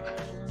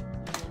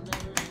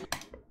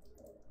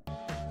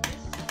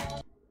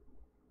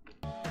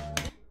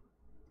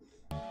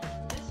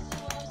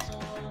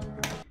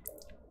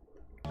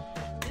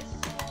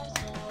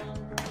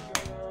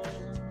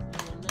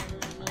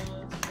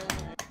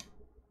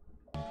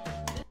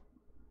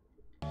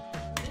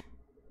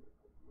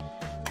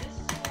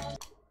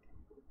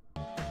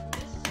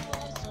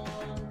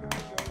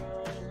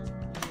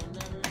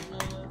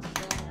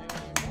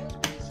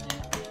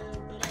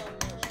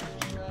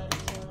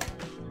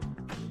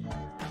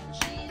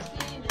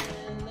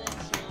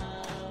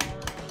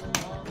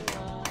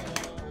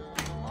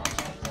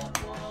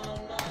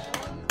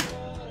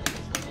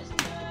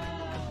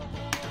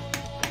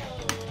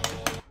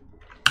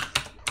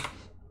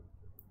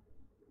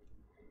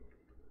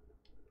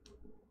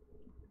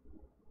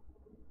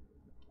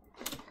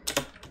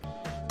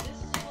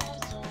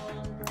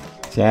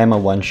 See, I am a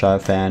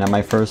one-shot fan, and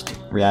my first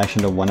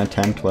reaction to one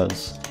attempt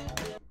was,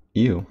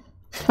 ew.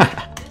 I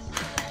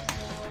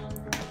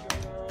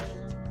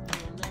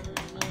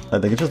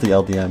think it's just the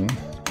LDM.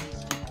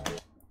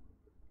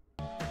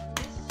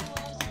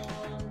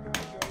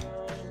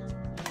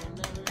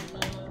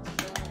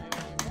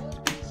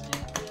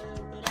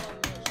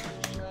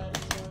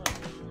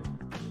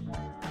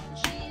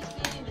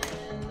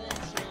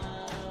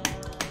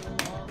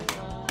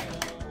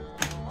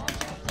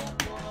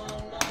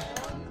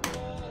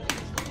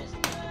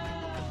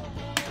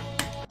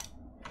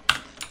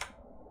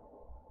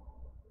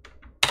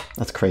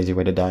 That's a crazy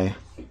way to die.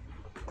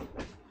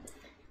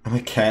 I'm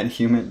a cat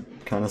human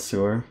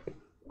connoisseur.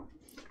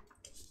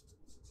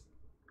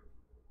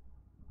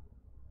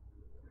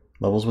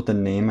 Levels with a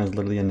name as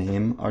literally a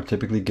name are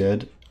typically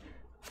good.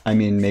 I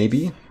mean,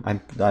 maybe. I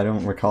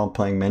don't recall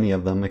playing many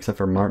of them except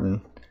for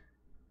Martin.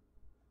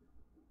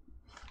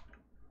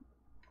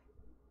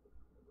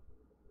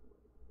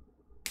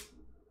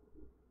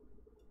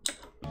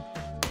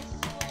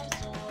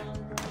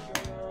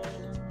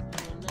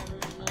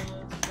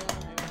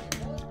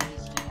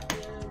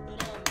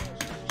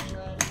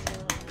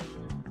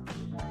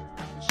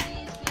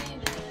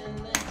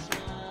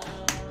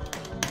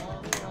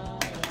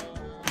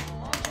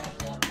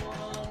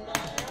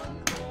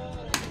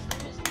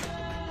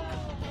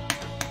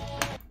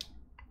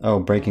 Oh,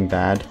 Breaking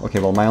Bad. Okay,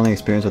 well my only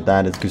experience with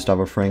that is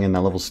Gustavo Fring and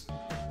that level's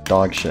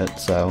dog shit,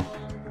 so...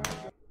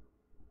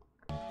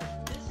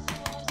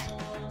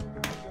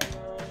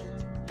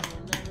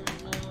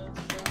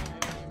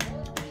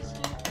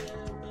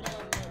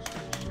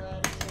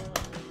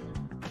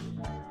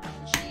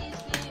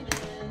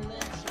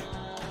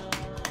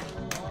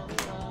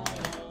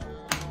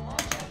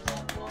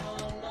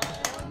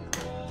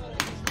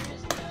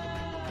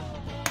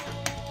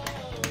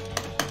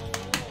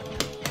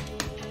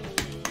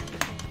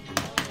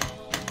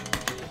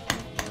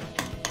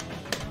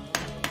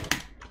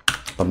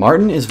 But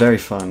Martin is very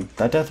fun.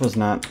 That death was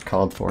not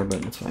called for,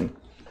 but it's fine.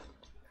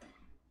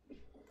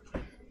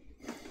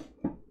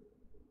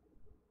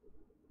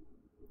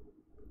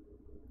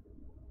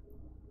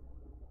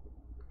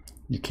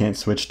 You can't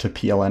switch to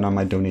PLN on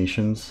my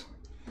donations.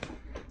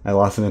 I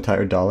lost an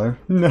entire $1.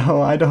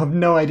 No, I don't have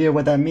no idea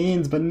what that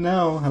means, but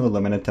no. Hello,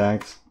 limit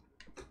attacks.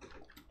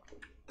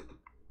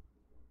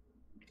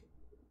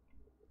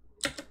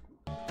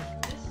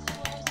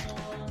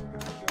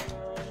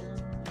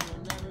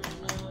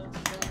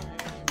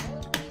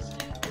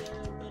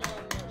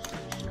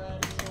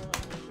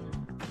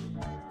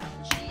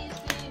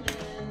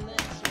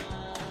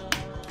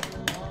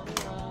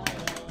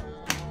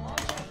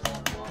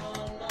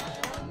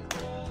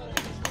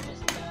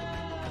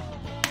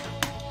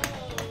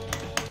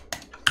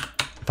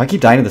 If I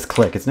keep dying to this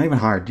click, it's not even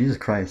hard. Jesus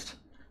Christ.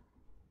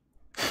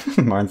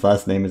 Martin's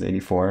last name is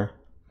 84.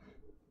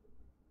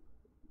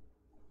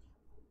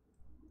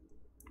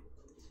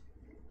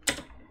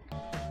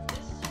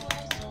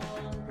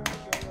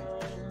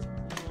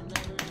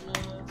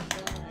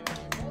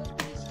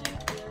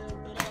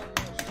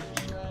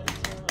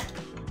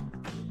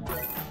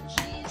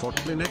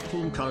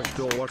 Fortlinetlumkalt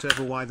or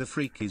whatever. Why the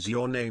freak is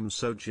your name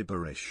so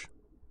gibberish?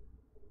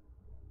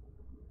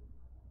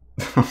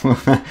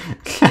 Thank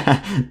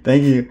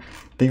you.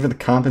 Thank you for the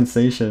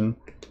compensation.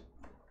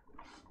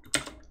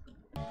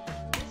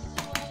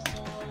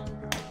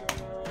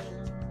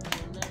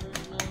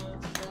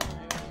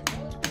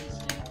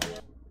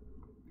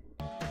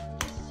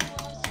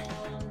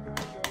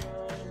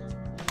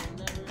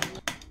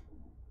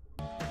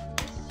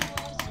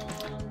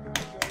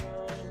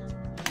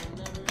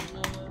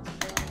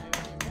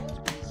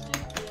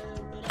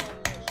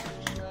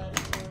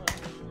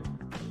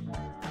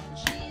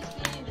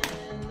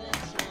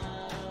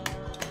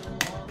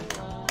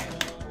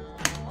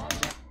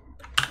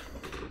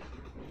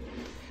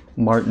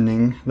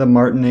 Martining. The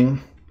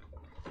martining.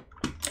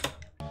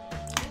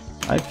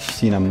 I've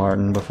seen a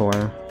martin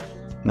before.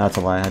 Not to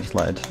lie, I just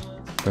lied.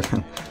 But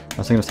I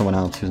was thinking of someone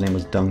else whose name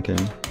was Duncan,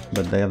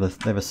 but they have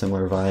a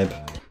similar vibe,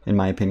 in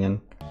my opinion.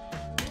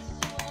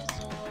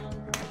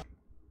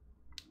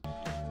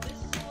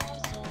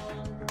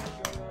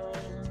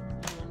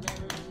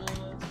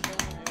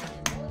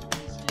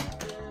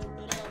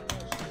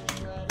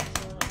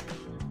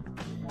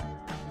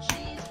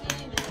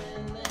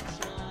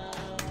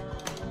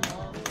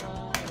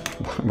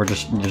 We're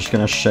just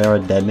gonna share a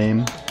dead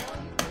name.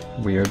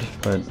 Weird,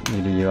 but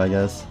you do you, I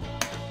guess.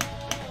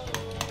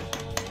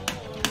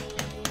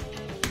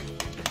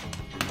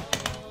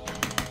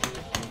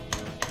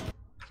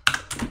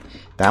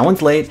 That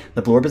one's late.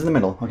 The blorb is in the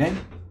middle, okay?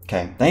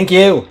 Okay, thank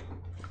you!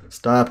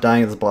 Stop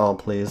dying at this ball,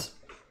 please.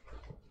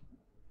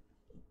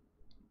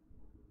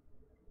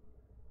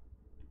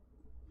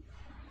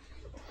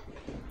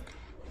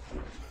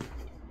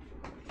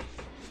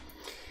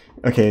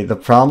 Okay, the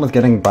problem with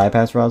getting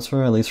bypass routes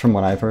for, at least from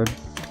what I've heard,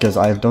 because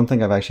I don't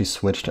think I've actually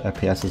switched to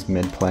FPSs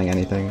mid playing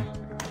anything.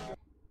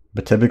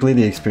 But typically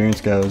the experience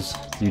goes,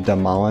 you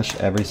demolish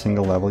every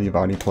single level you've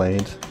already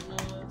played,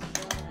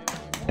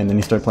 and then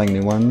you start playing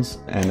new ones,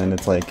 and then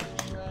it's like,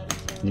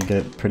 you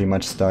get pretty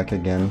much stuck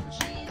again.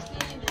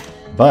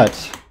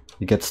 But,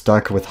 you get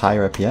stuck with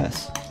higher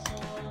FPS.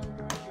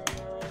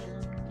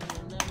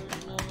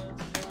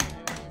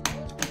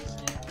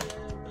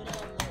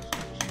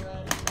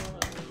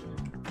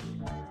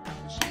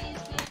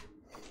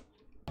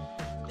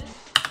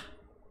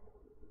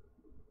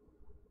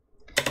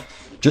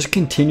 Just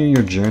continue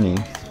your journey.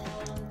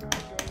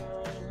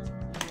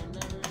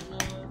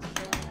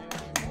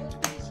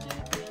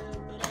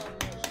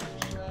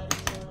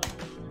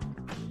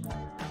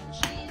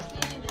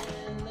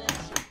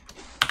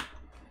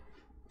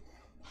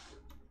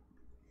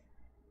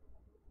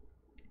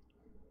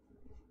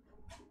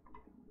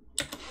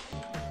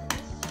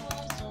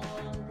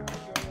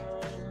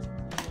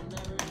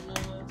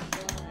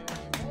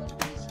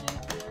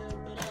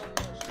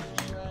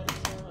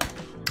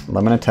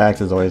 Lemon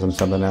Attacks is always on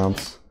something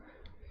else.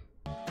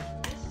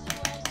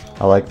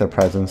 I like their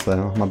presence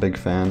though, I'm a big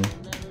fan.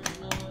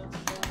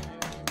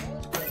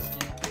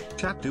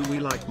 Chat, do we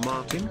like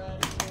Martin?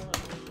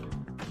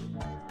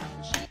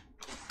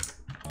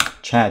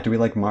 Chat, do we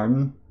like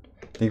Martin?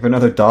 Thank you for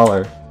another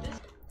 $1.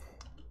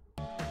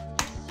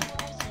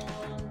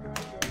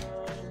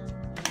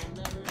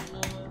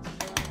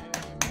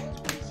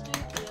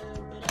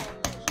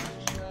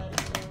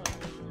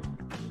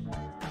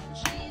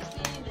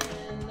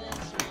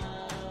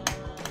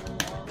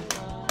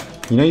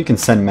 You know you can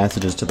send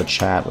messages to the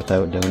chat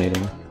without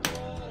donating.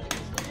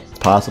 It's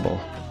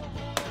possible.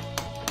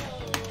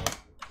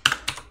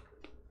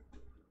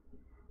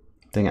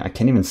 Dang it, I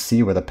can't even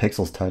see where the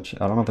pixels touch.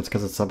 I don't know if it's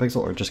because it's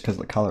subpixel or just because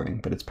of the coloring,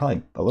 but it's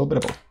probably a little bit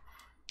of both.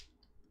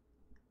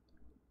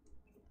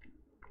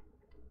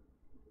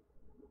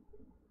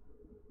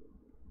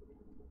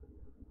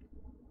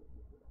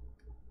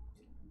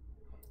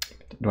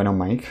 Do I know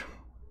Mike?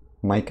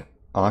 Mike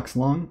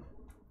Oxlong?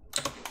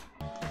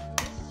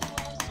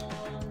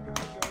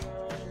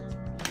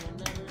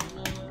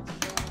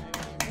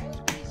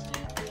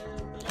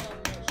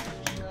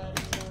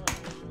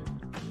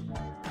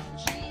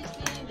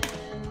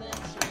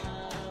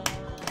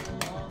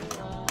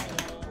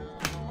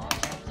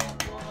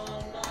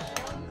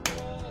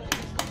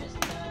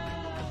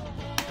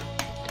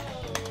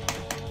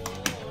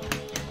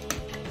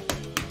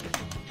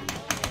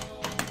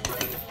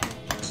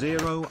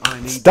 Zero,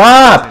 I need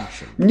Stop!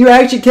 attention. You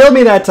actually killed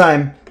me that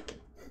time!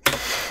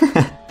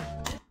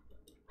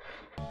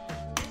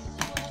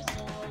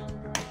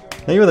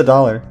 Thank you for the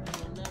 $1.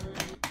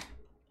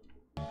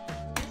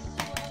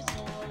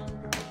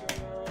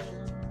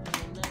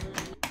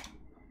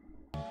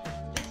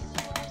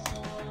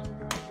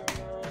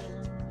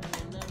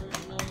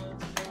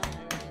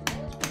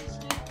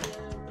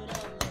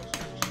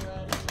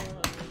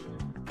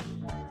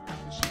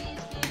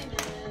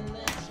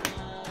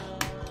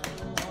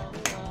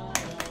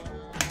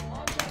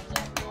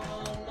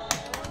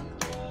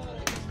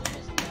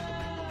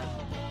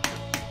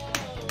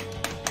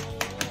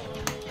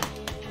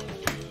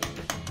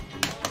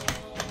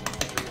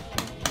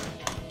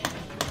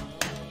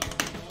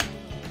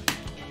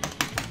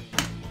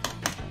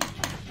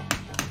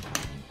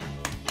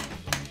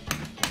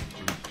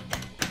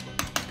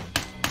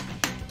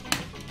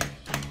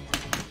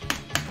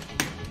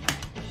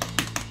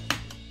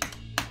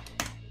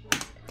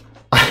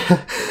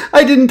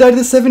 I didn't die to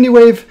the 70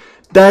 wave.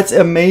 That's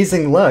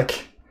amazing luck.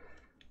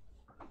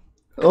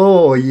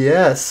 Oh,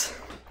 yes.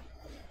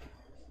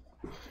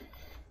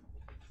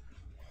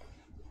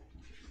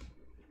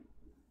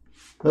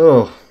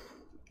 Oh.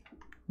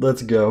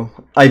 Let's go.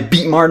 I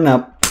beat Martin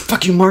up.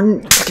 Fuck you,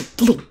 Martin. Fucking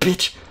little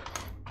bitch.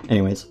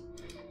 Anyways.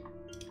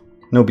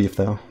 No beef,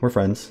 though. We're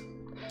friends.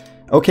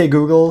 Okay,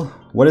 Google.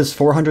 What is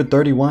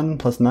 431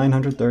 plus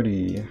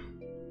 930?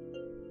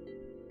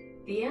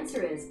 The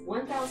answer is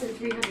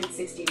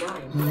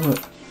 1,369.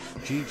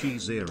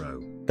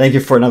 GG0. Thank you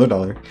for another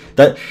 $1.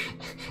 That...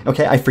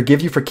 Okay, I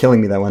forgive you for killing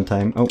me that one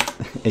time. Oh,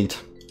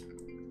 8.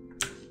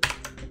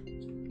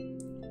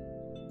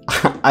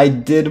 I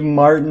did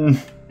Martin.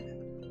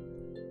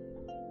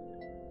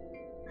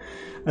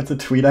 That's a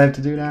tweet I have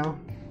to do now.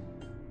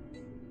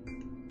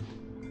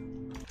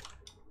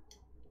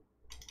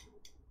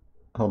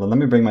 Hold on, let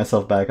me bring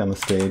myself back on the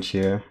stage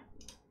here.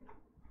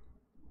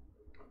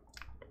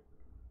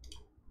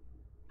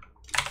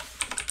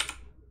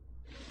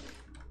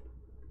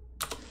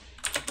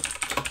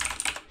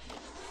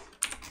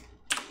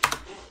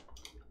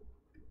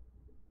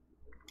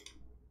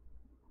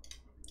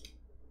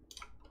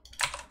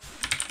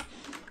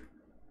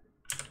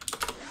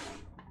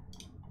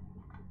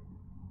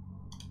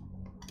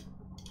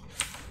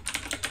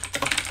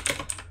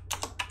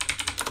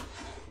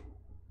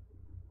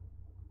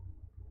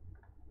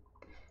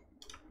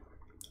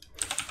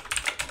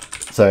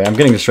 Sorry, I'm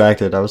getting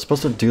distracted. I was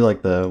supposed to do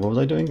like the... What was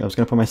I doing? I was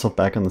going to put myself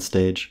back on the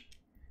stage.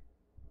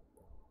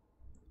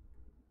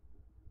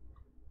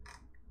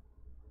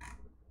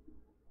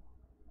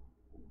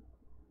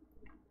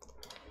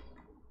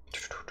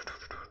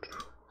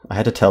 I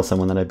had to tell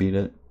someone that I beat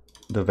it.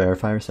 The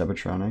verifier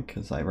Sabotronic,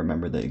 because I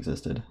remembered they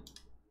existed.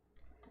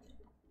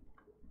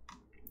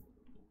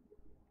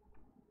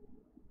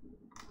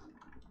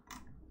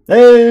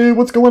 Hey,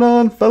 what's going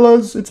on,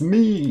 fellas? It's me!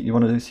 You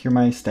want to hear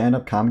my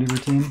stand-up comedy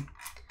routine?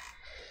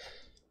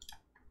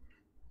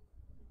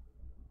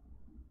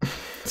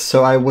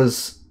 So I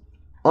was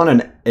on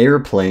an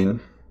airplane.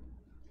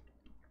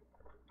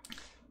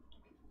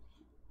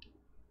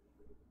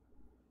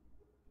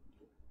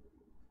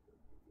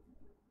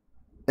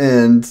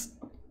 And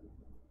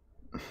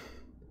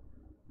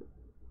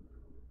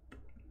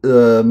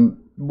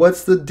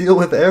what's the deal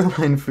with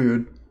airline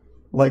food?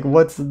 Like,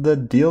 what's the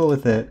deal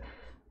with it?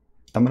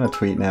 I'm gonna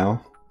tweet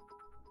now.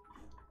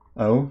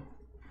 Oh?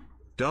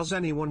 Does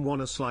anyone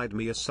wanna slide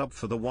me a sub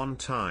for the one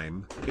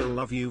time? He'll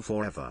love you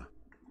forever.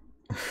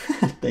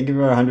 Thank you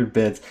for 100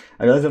 bits.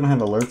 I realize I don't have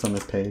alerts on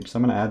this page, so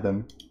I'm gonna add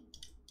them.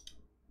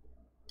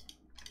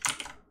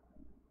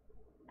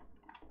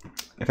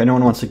 If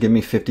anyone wants to give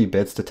me 50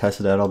 bits to test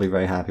it out, I'll be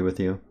very happy with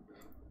you.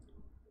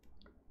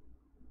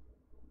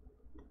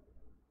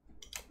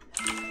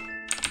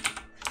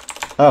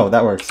 Oh,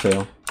 that works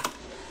too.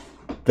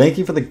 Thank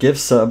you for the gift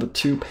sub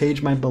to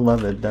Paige My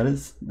Beloved.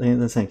 That's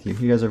thank you.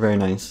 You guys are very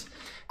nice.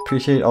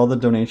 Appreciate all the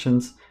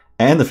donations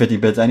and the 50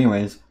 bits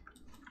anyways.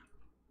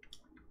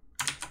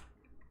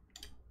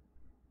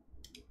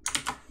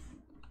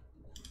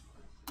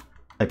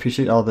 I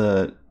appreciate all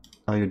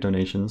your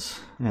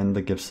donations and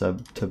the gift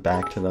sub to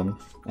back to them.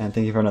 And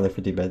thank you for another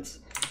 50 bits.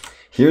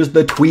 Here's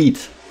the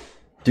tweet.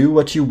 Do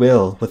what you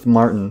will with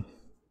Martin.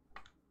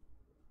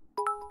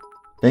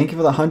 Thank you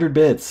for the 100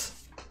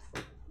 bits.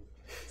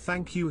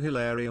 Thank you,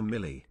 Hilaria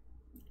Millie.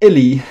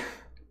 Illy.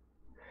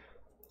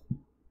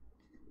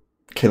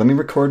 Okay, let me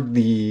record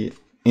the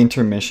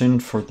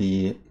intermission for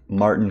the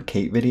Martin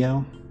Kate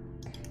video.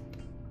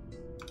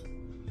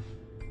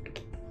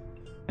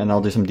 And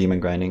I'll do some demon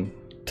grinding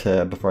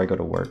before I go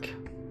to work.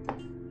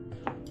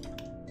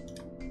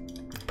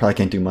 Probably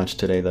can't do much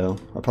today though.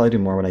 I'll probably do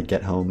more when I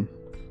get home.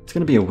 It's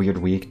gonna be a weird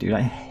week, dude.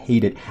 I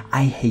hate it.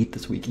 I hate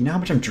this week. You know how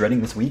much I'm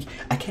dreading this week?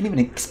 I can't even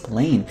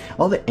explain.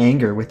 All the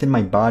anger within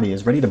my body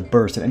is ready to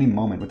burst at any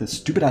moment with this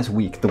stupid ass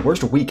week. The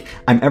worst week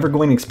I'm ever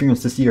going to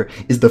experience this year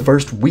is the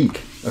first week.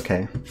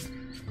 Okay.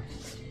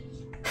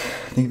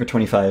 Thank you for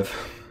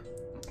 25.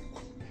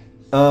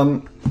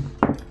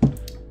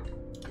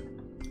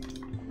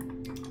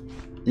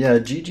 Yeah,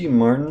 GG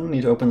Martin,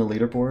 need to open the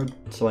leaderboard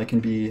so I can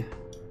be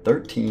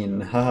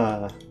 13.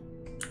 Haha.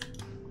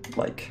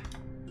 Like,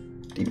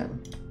 demon.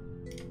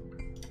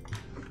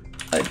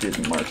 I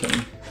did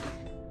Martin.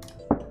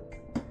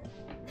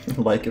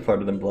 Like if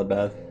harder than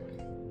Bloodbath.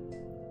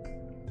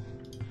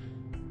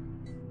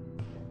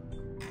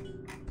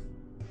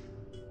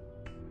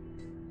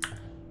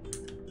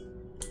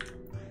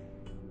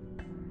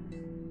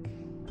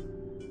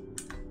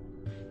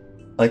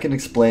 I can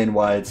explain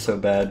why it's so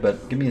bad,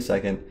 but give me a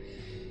second.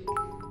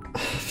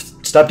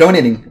 Stop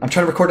donating! I'm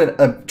trying to record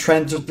a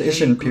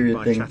transition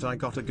period thing. Chat, I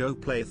gotta go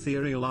play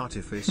Ethereal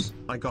Artifice.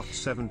 I got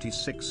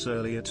 76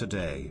 earlier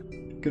today.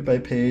 Goodbye,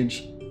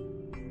 Paige.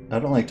 I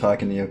don't like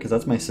talking to you because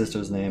that's my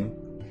sister's name.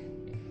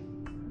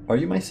 Are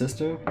you my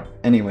sister?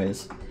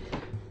 Anyways.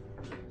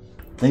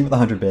 Thank you for the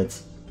 100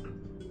 bits.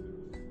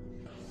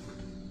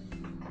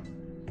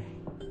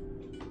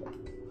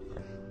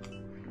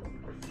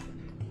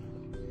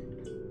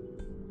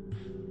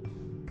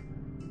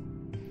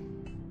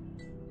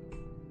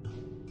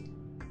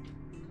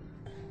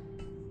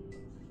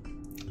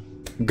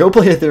 Go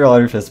play Ethereal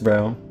Artifice,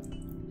 bro.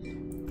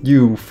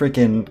 You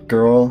freaking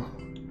girl.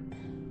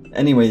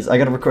 Anyways, I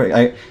gotta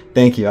record.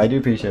 Thank you. I do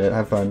appreciate it.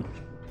 Have fun.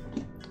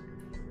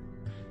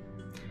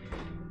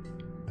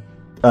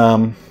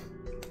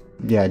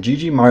 Yeah,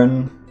 GG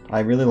Martin. I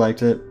really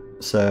liked it.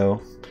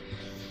 So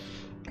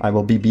I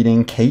will be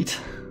beating Kate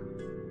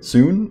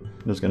soon.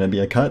 There's gonna be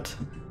a cut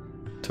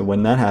to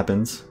when that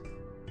happens.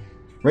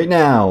 Right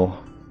now.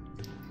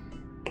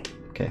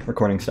 Okay,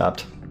 recording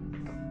stopped.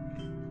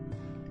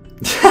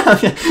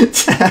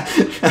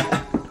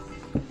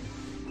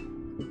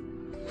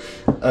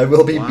 I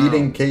will be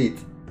beating Kate.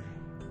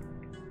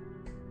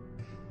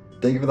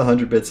 Thank you for the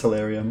 100 bits,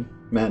 Hilarium.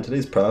 Man,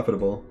 today's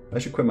profitable. I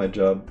should quit my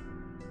job.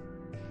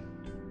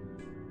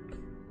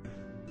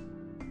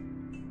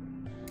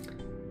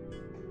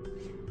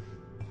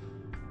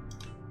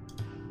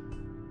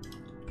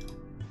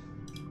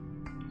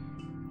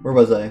 Where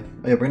was I?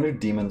 Oh yeah, we're gonna do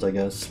demons, I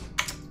guess.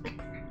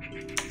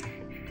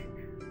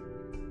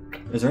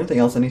 Is there anything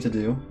else I need to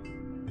do?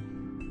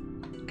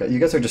 You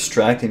guys are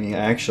distracting me,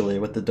 actually,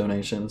 with the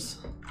donations.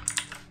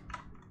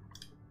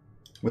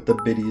 With the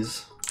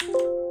biddies.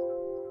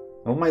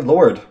 Oh my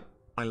lord.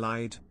 I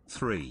lied.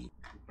 3.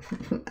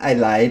 I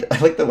lied. I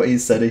like the way he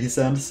said it. He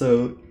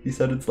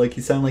sounded like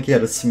he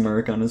had a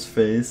smirk on his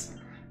face.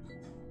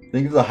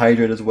 Think of the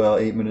hydrate as well,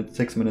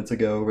 6 minutes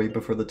ago, right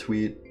before the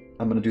tweet.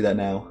 I'm gonna do that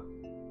now.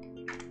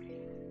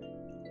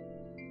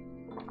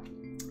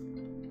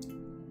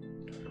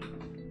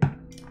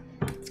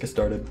 Let's get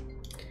started.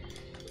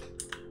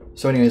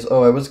 So anyways,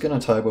 I was gonna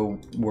talk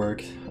about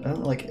work. I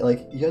don't like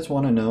you guys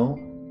wanna know?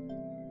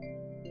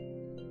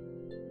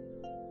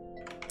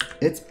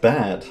 It's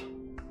bad.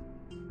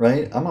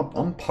 Right?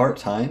 I'm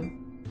part-time,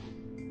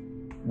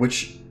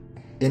 which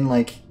in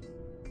like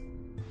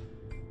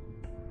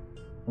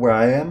where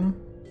I am,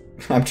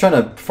 I'm trying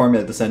to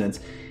formulate the sentence.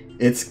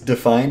 It's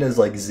defined as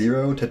like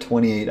 0 to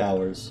 28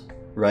 hours,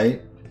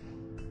 right?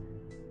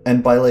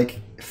 And by like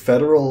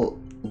federal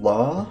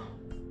law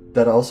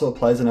that also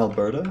applies in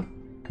Alberta,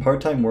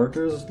 part-time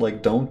workers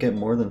like don't get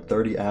more than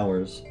 30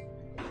 hours.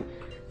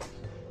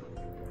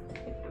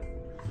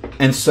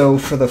 And so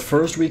for the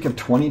first week of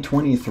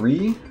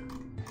 2023,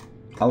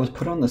 I was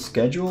put on the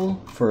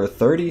schedule for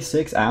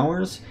 36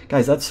 hours.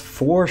 Guys, that's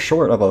 4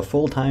 short of a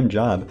full-time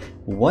job.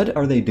 What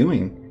are they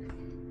doing?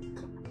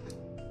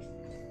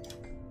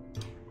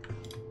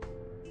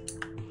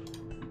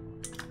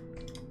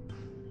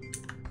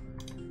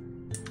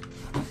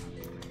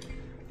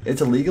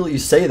 It's illegal, you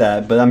say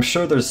that, but I'm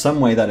sure there's some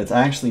way that it's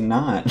actually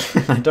not.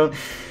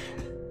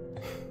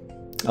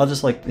 I'll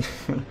just like,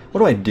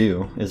 what do I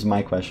do is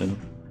my question.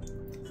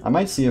 I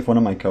might see if one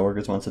of my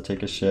coworkers wants to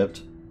take a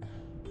shift.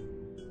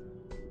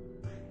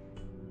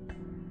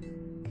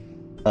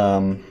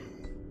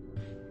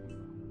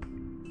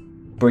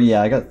 But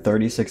yeah, I got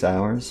 36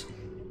 hours.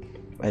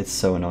 It's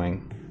so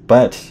annoying.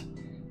 But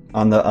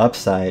on the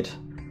upside,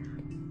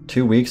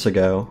 2 weeks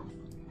ago,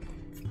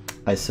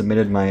 I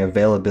submitted my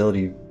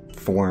availability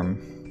form,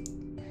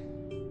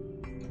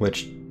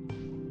 which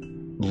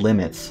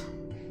limits,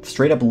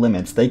 straight up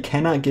limits. They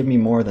cannot give me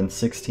more than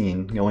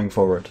 16 going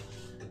forward.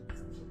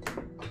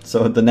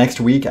 So the next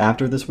week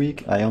after this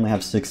week, I only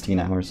have 16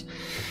 hours,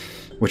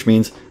 which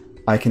means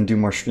I can do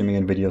more streaming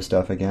and video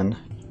stuff again.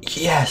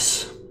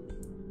 Yes!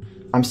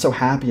 I'm so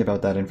happy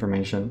about that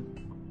information.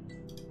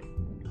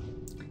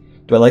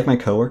 Do I like my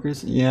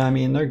coworkers? Yeah, I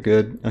mean, they're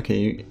good.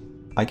 Okay,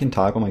 I can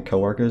talk with my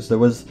coworkers. I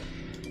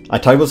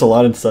talked about this a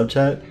lot in sub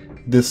chat.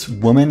 This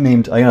woman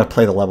named, I gotta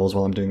play the levels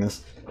while I'm doing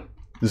this.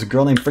 There's a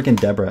girl named freaking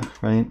Deborah,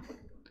 right?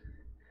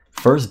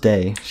 First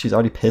day, she's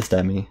already pissed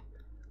at me.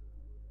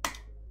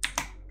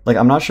 Like,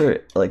 I'm not sure,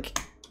 like,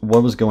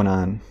 what was going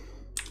on.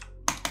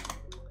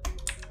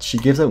 She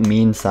gives out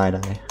mean side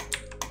eye.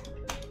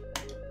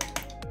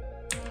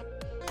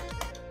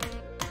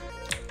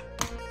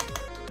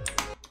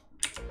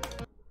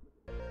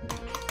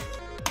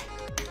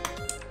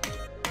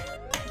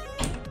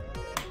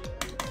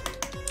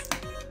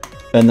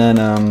 And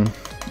then,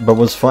 but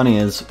what's funny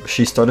is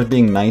she started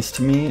being nice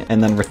to me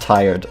and then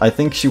retired. I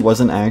think she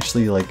wasn't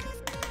actually, like,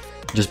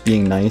 just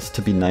being nice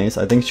to be nice.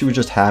 I think she was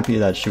just happy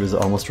that she was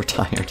almost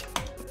retired.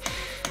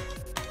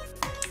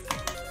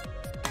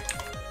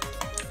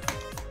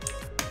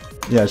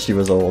 Yeah, she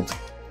was old,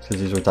 because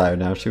she's retired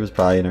now. She was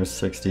probably in her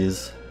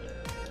 60s.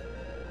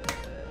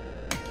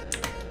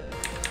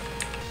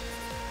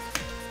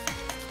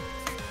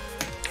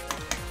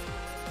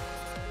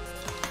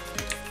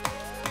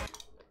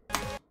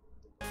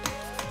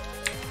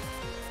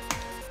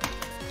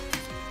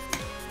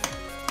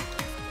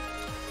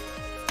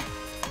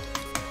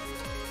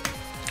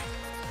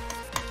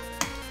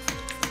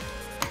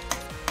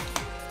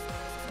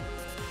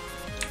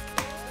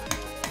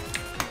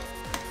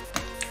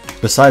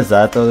 Besides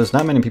that, though, there's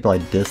not many people I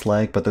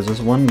dislike, but there's this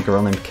one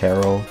girl named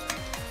Carol.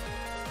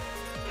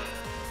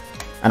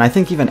 And I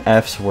think even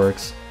F's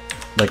works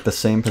like the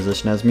same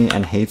position as me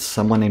and hates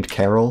someone named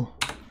Carol.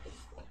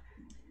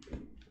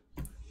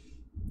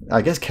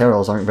 I guess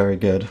Carols aren't very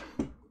good.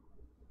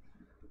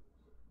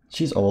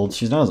 She's old.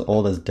 She's not as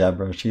old as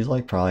Deborah. She's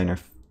like probably in her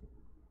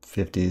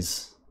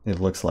 50s. It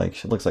looks like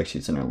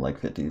she's in her like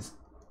 50s.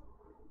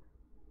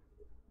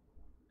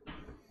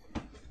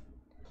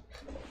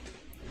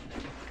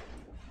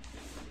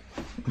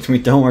 We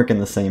don't work in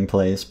the same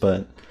place,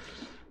 but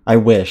I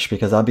wish,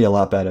 because that'd be a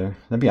lot better.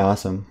 That'd be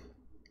awesome.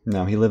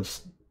 No, he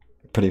lives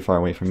pretty far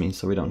away from me,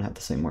 so we don't have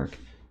the same work.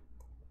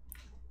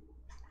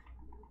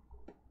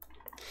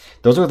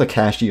 Those are the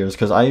cashiers,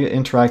 because I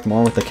interact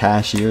more with the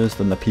cashiers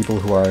than the people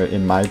who are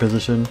in my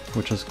position,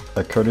 which is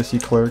a courtesy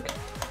clerk.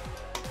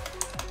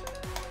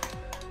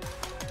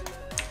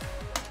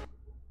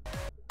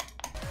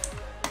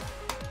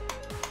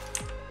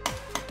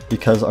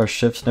 Because our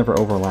shifts never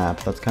overlap.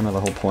 That's kind of the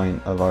whole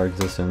point of our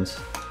existence,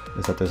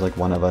 is that there's like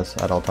one of us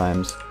at all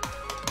times.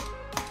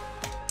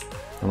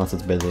 Unless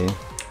it's busy.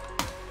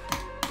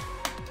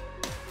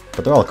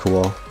 But they're all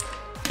cool.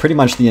 Pretty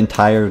much the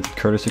entire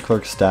courtesy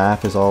clerk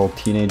staff is all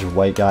teenage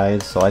white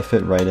guys, so I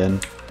fit right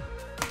in.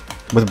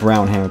 With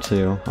brown hair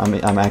too.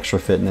 I'm extra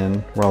fitting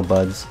in. We're all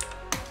buds.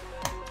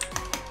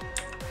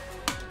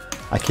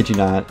 I kid you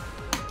not.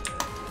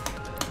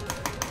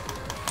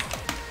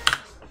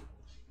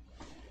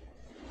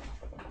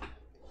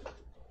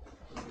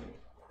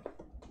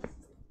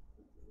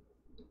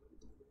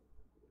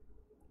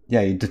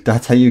 Yeah,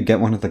 that's how you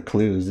get one of the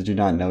clues. Did you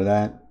not know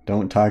that?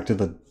 Don't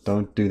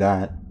do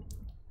that.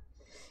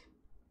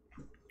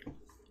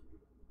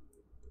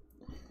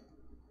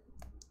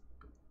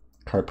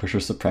 Cart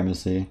pusher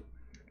supremacy.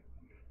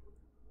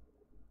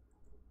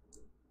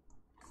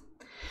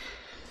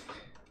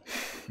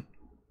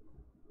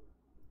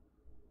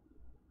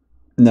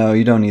 No,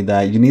 you don't need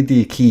that. You need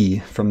the key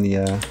from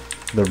the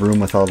room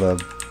with all the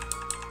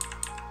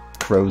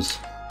crows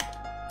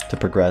to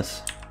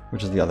progress,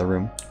 which is the other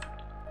room.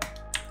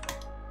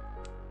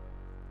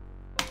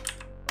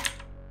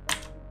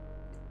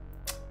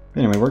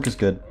 Anyway, work is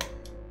good.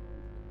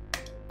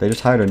 They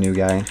just hired a new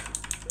guy.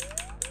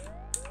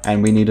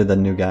 And we needed the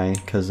new guy,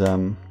 because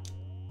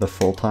the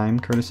full-time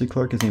courtesy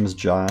clerk, his name is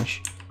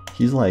Josh.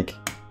 He's like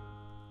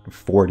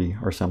 40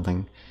 or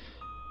something.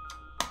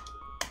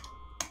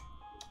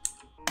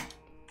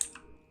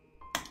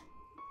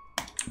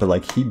 But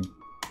like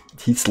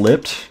he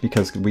slipped,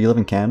 because we live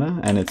in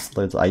Canada and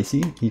it's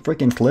icy. He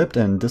freaking slipped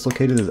and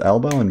dislocated his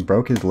elbow and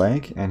broke his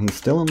leg, and he's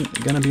still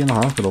gonna be in the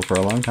hospital for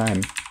a long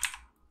time.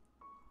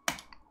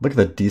 Look at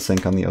the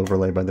desync on the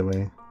overlay, by the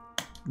way.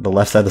 The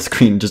left side of the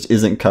screen just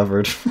isn't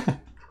covered.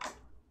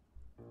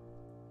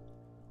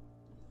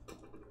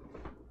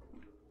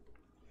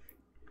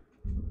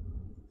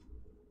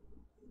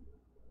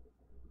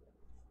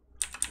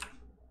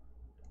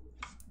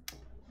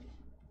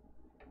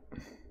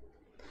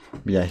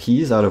 Yeah,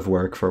 he's out of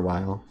work for a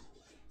while.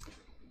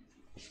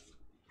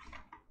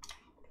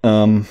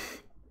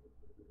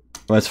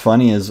 What's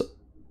funny is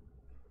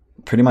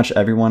pretty much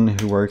everyone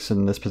who works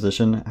in this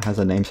position has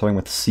a name starting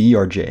with C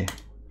or J.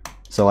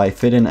 So I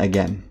fit in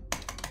again.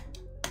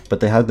 But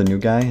they have the new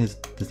guy, his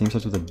name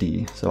starts with a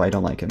D, so I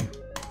don't like him.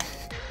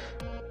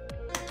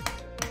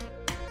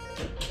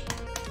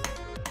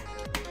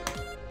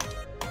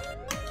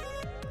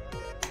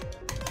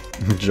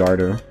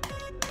 Jarder.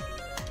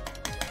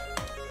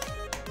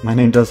 My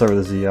name does start with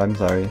a Z, I'm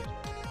sorry.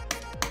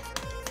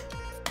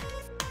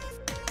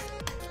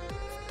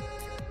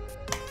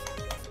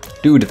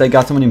 Dude, if they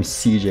got someone named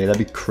CJ, that'd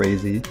be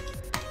crazy.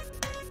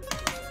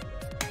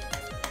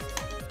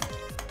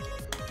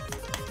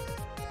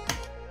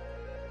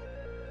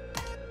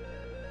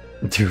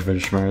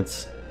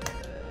 Doofenshmirtz.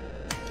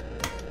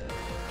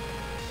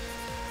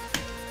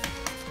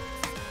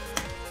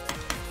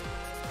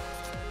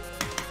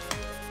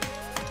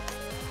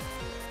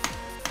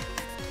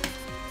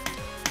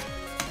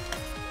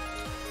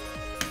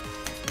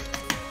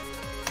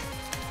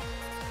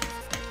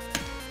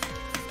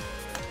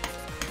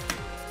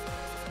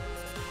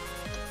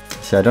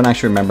 See, I don't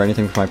actually remember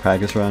anything from my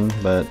practice run,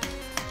 but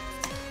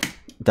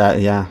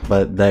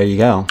but there you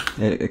go.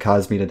 It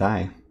caused me to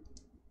die.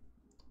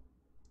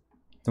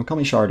 Don't call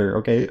me Sharder,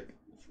 okay?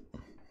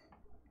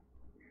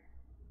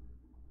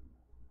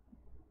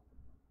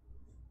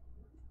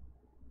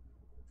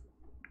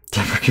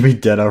 Deborah could be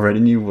dead already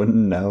and you wouldn't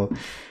know.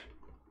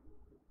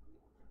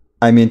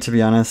 I mean, to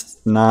be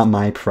honest, not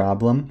my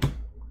problem.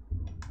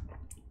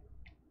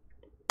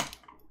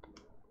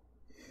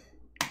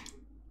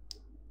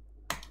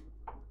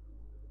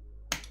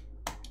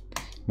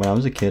 When I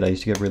was a kid, I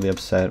used to get really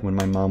upset when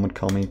my mom would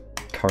call me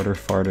Carter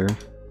Farter.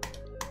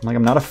 I'm like,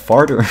 I'm not a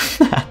farter.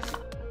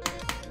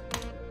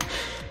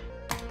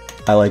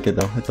 I like it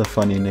though, it's a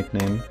funny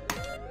nickname.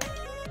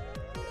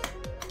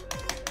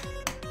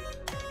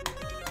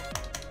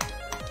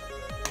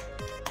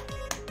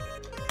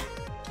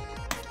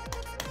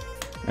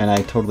 And I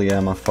totally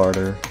am a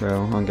farter,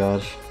 bro, oh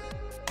gosh.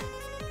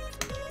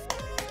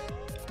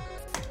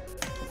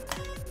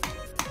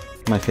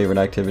 My favorite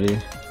activity.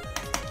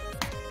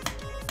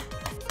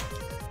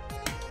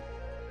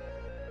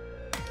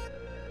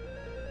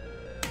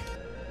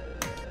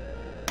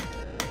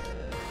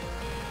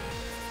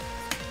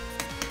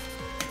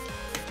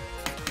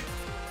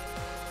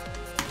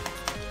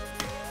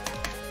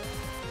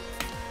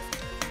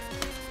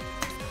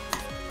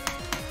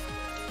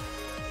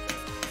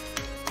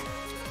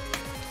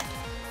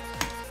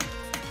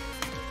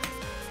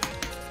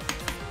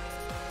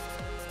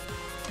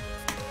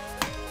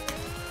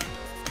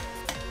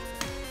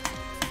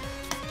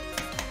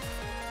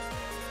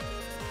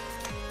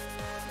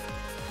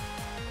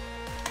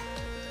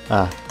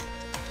 Ah.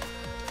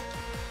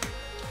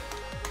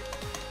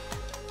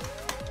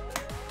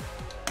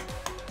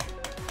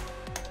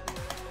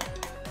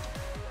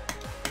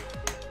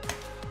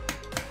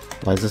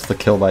 Why is this the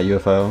kill by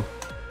UFO?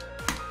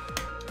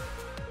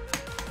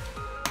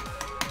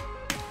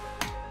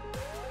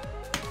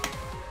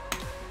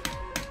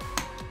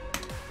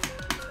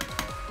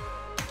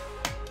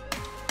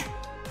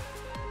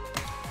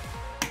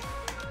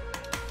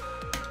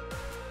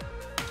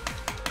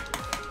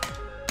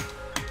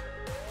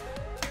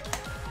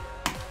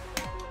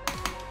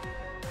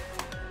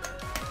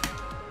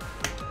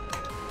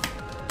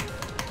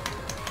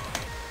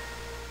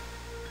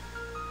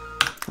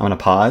 I'm gonna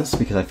pause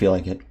because I feel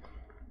like it.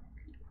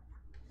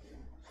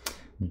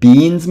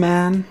 Beans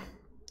Man?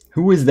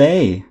 Who is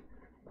they?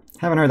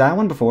 Haven't heard that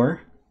one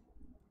before.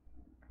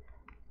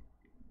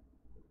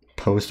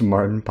 Post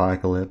Martin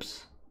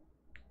Apocalypse.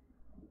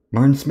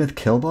 Martin Smith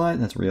Killbot?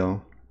 That's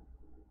real.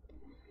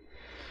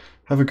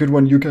 Have a good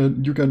one, Yuka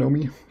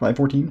Nomi.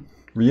 514.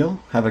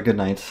 Real? Have a good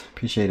night.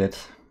 Appreciate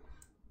it.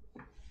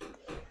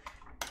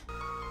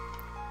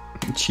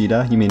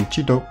 Cheetah? You mean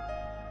Cheeto?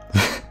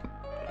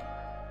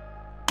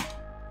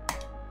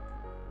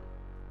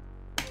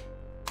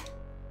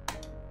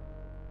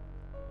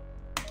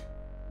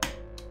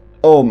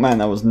 Oh man,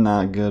 that was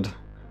not good.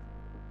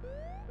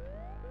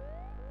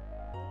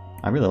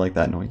 I really like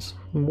that noise.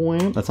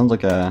 That sounds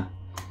like a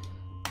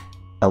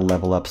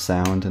level up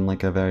sound in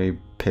like a very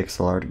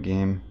pixel art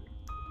game.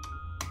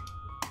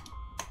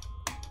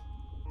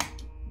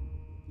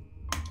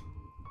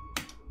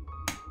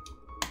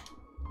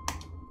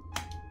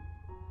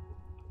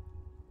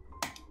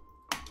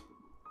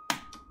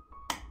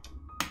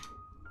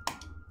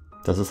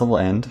 Does this level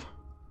end?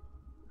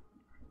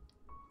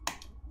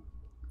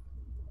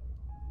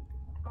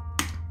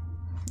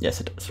 Yes,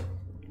 it does.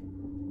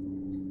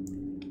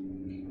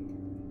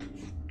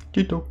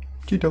 Cheeto,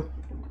 Cheeto,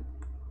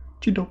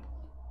 Cheeto.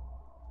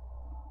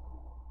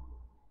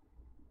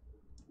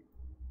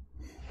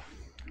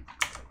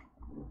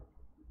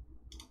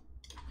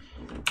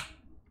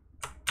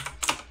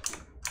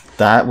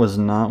 That was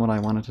not what I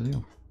wanted to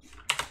do.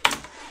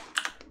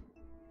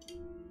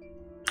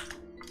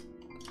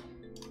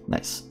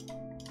 Nice.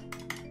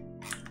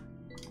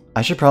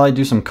 I should probably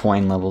do some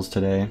coin levels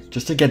today,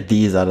 just to get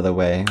these out of the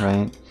way,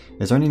 right?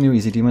 Is there any new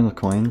Easy Demon with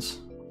coins?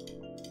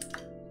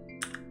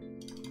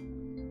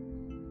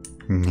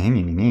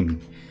 Maybe.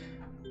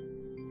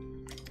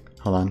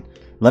 Hold on.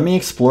 Let me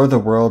explore the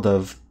world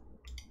of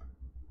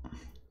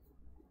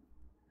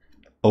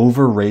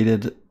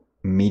overrated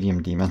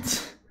medium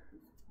demons.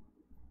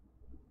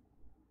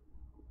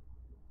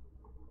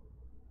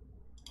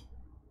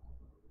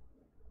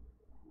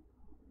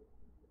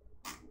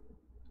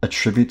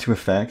 Attribute to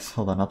effects?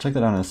 Hold on, I'll check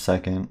that out in a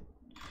second.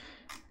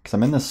 Because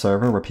I'm in this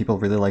server where people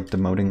really like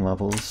demoting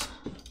levels.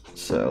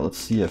 So let's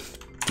see if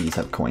these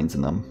have coins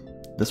in them.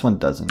 This one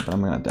doesn't, but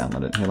I'm going to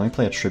download it. Here, let me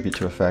play Attribute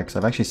to Effects.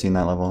 I've actually seen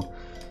that level.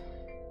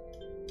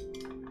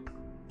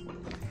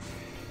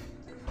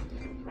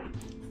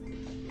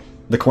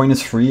 The coin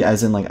is free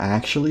as in like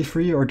actually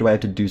free, or do I have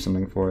to do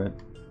something for it?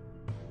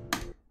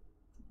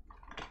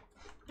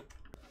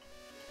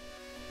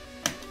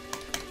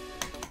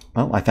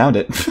 Oh, I found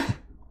it.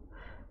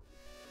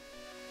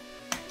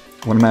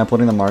 When am I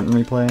uploading the Martin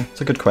replay?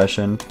 It's a good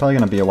question. Probably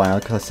gonna be a while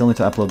because I still need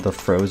to upload the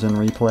Frozen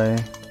replay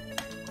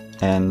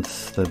and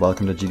the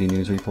Welcome to GD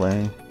News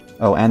replay.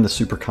 Oh, and the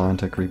Super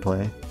Contic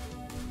replay.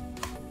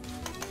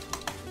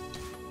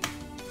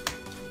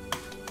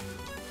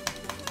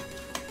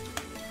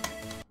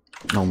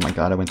 Oh my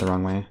god, I went the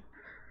wrong way.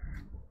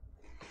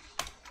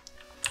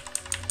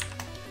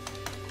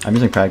 I'm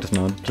using practice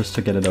mode just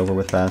to get it over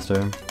with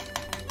faster.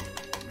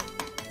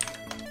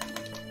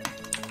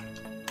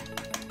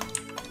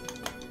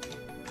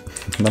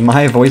 The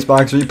My Voice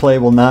Box replay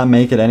will not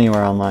make it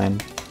anywhere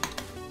online.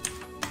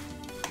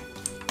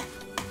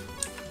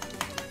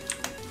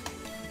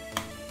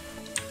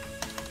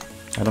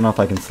 I don't know if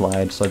I can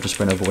slide, so I've just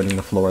been avoiding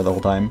the floor the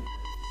whole time.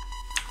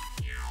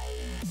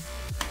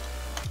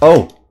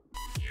 Oh!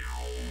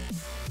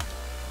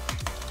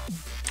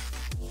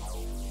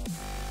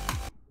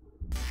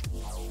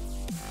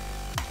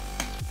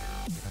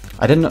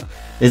 I didn't know.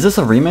 Is this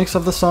a remix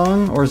of the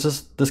song, or is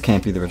this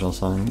can't be the original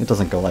song? It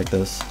doesn't go like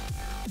this.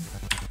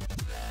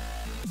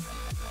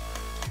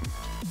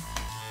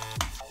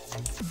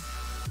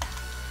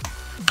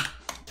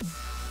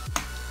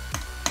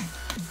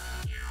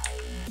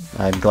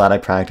 I'm glad I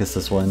practiced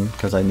this one,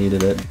 because I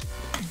needed it.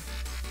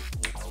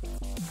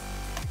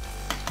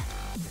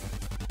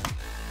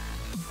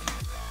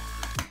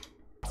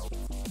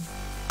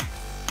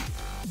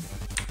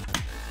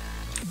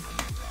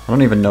 I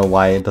don't even know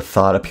why the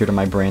thought appeared in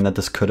my brain that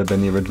this could have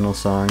been the original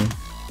song.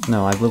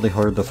 No, I've really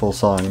heard the full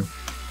song.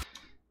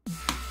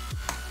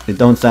 It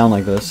don't sound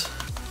like this.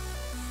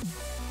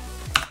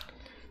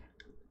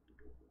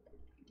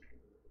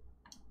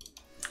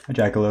 Hi,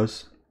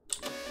 Jackalos.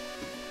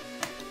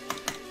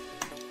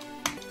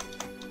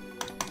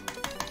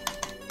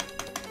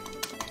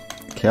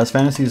 Chaos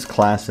Fantasy is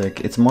classic.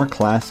 It's more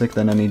classic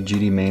than any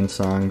GD main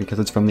song because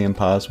it's from the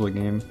Impossible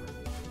game.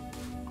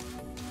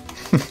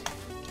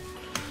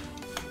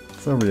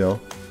 So real.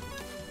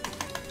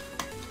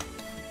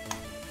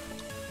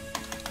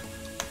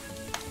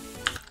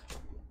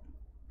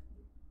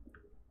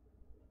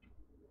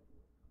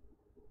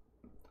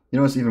 You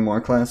know what's even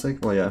more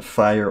classic? Well, yeah,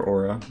 Fire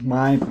Aura.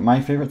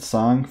 My favorite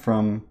song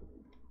from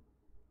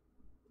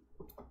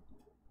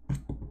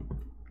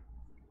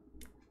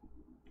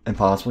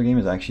Impossible game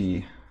is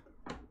actually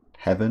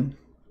Heaven.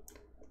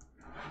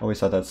 Always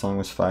thought that song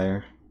was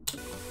fire.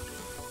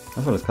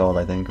 That's what it's called,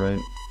 I think, right?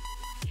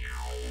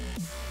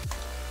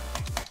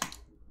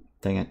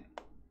 Dang it.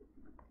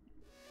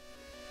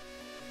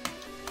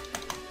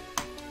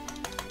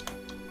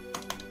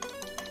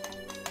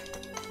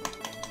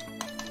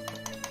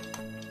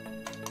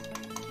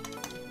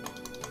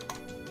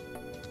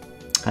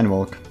 And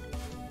Volk.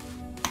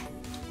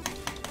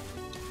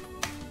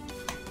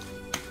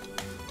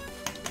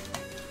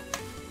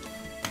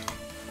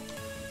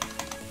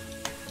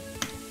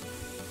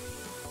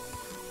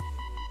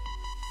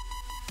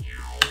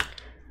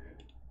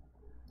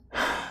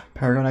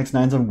 Paragon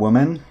X9's a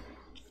woman.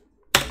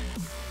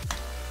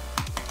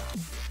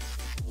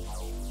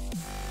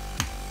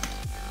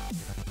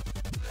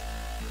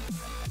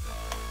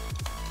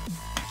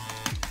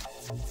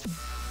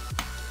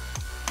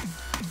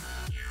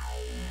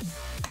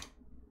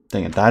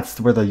 Dang it, that's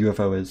where the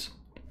UFO is.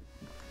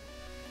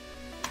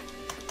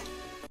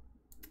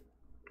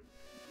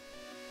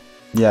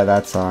 Yeah,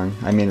 that song.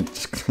 I mean,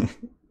 it's,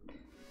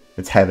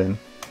 it's Heaven.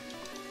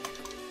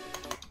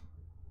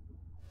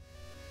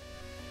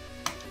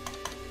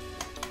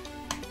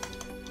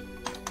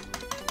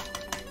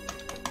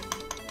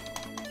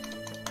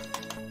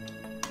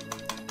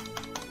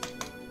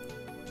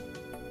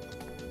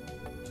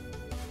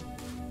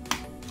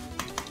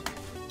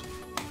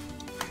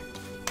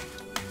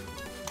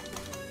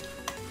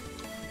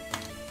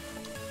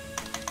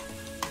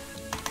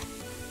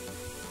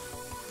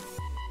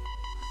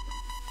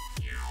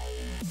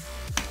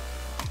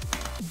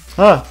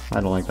 Ah, I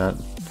don't like that.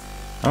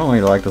 I don't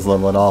really like this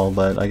level at all,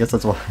 but I guess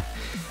that's why.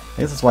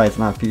 I guess that's why it's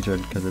not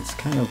featured, because it's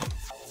kind of,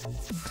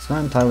 it's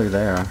not entirely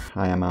there.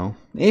 IMO.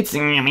 It's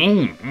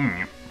me.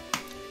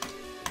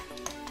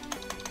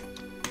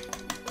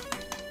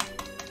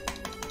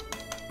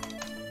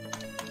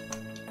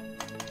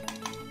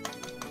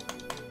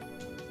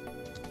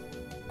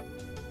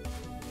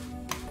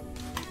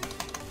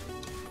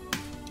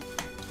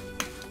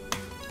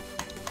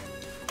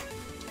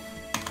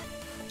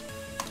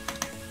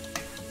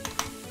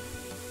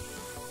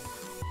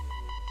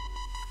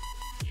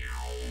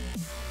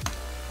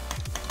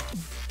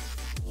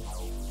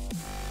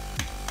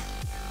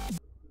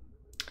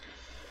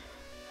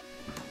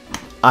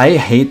 I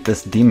hate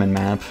this demon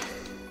map.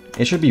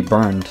 It should be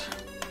burned.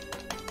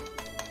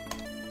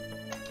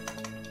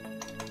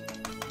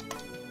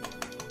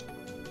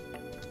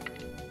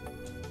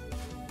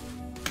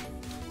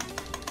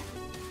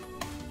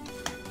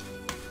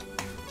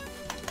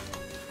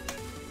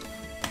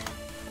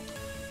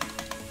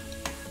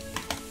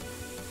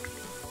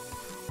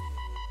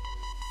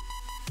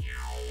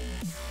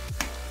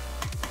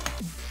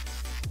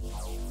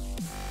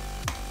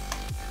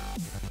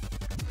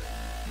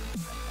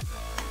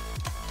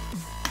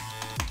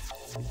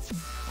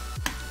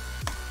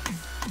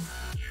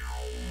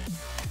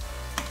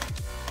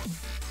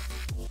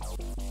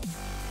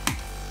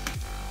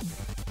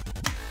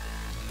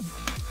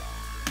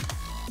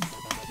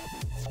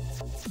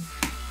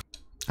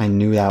 I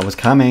knew that was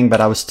coming,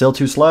 but I was still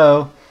too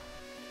slow.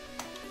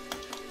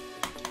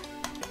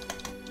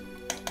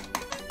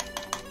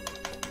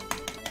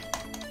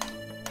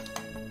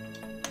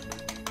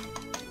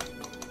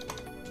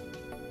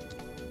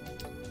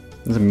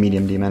 This is a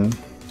medium demon.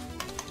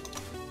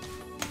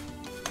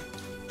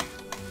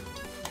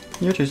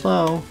 You're too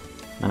slow.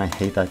 And I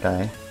hate that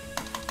guy.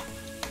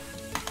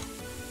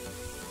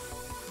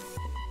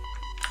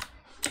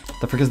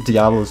 The frick is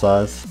Diablo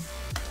sauce.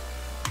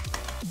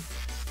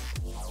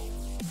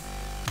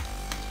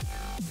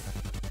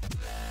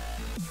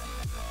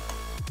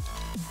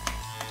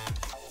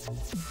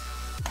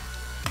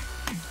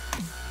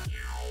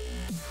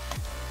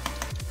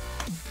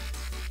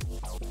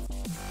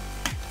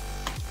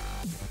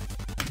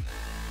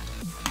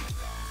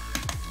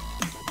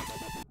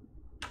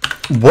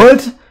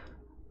 What?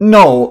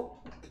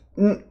 No.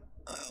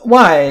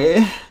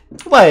 Why?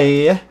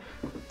 Why?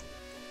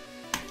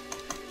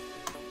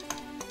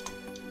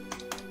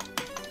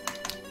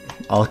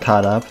 All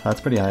caught up. That's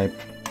pretty hype.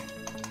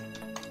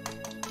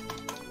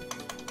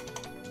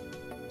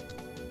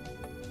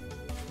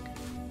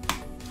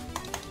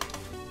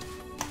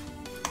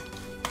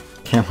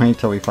 Can't wait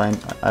till we find...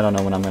 I don't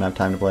know when I'm gonna have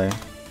time to play.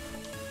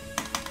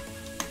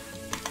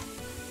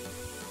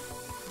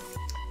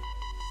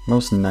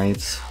 Most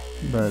nights,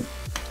 but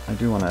I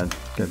do want to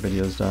get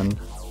videos done.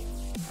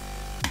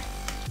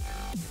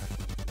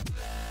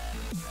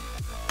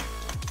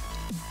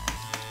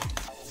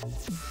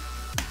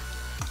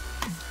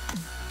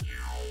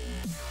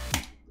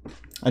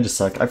 I just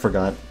suck. I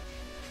forgot.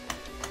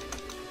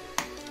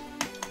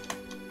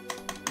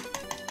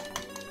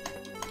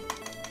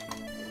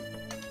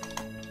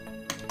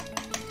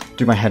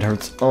 Dude, my head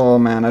hurts. Oh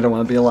man, I don't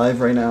want to be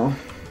alive right now.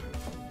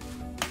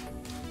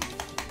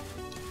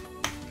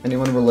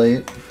 Anyone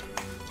relate?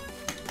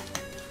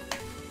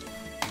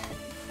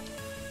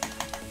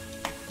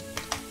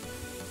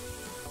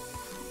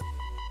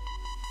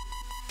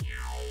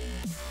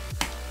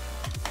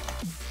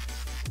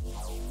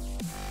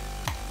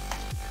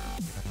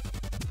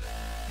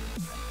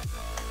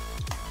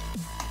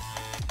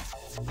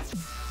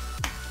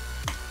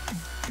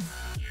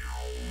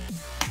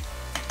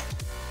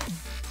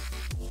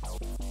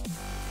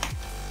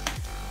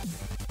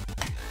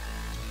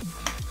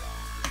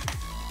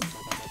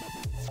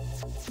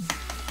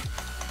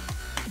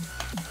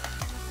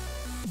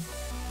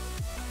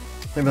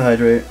 Let me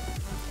hydrate.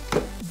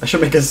 I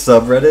should make a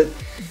subreddit.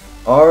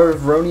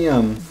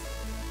 Arvronium.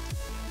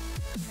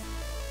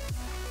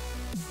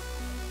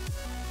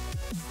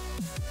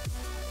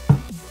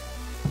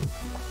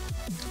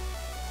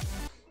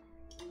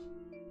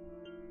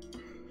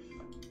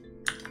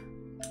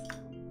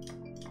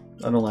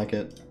 I don't like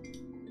it.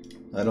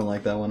 I don't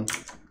like that one.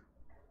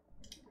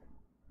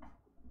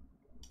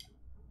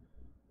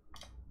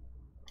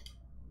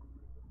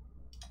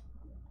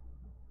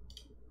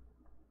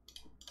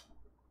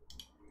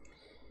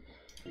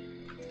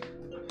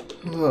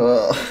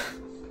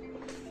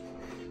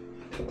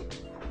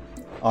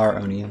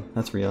 Aronium,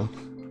 that's real.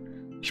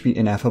 Should be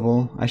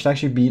ineffable. I should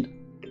actually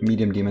beat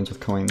medium demons with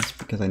coins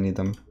because I need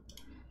them.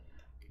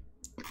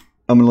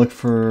 I'm gonna look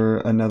for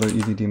another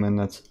easy demon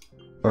that's,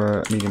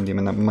 or medium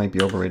demon that might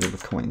be overrated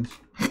with coins.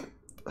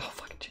 Oh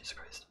fucking Jesus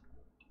Christ.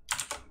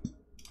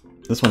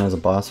 This one has a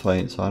boss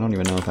fight, so I don't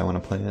even know if I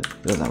want to play it.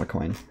 It doesn't have a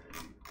coin.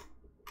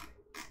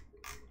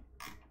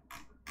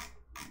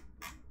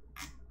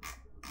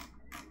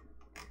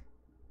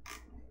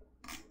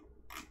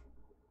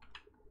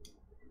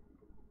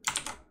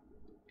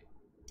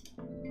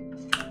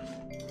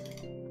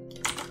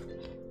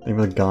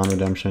 Maybe the Gone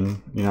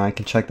Redemption. You know, I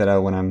can check that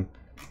out when I'm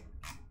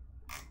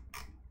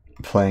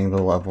playing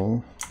the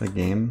level, the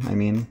game, I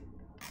mean.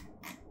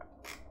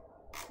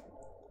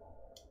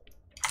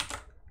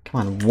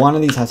 Come on, one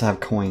of these has to have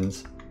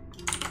coins.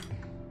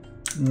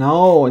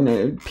 No,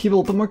 no,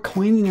 people, put more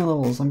coins in your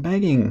levels, I'm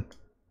begging.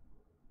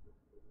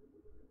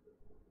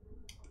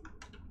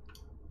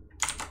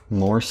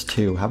 Morse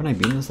 2, haven't I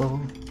beaten this level?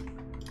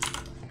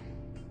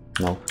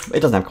 No, it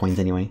doesn't have coins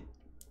anyway.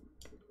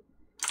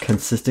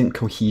 Consistent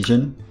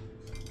Cohesion.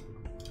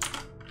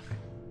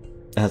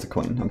 It has a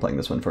coin. I'm playing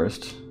this one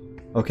first.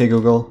 Okay,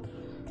 Google.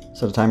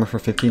 Set a timer for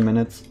 15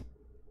 minutes.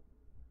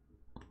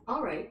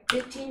 Alright,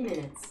 15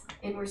 minutes.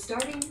 And we're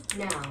starting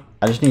now.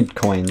 I just need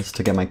coins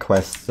to get my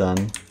quests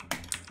done.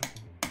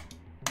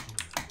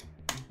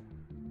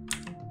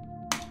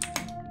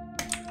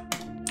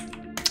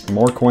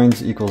 More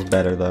coins equals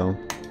better, though.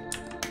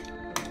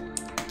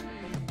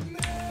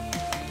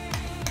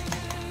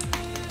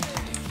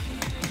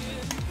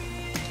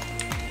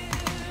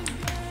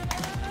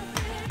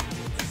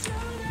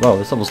 Whoa,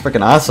 this level's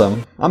freaking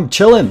awesome. I'm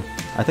chilling.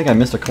 I think I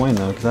missed a coin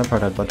though, because that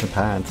part had a bunch of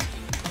pads.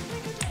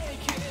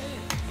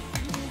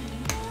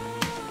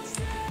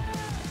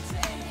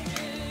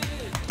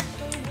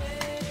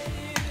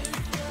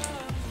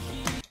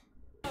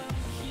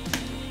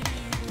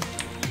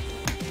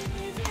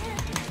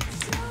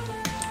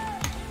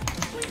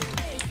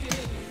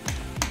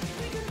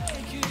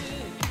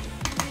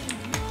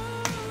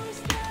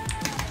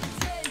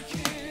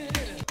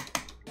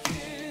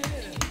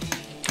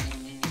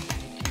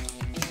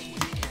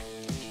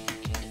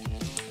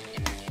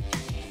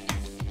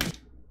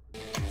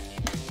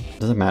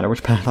 Does it matter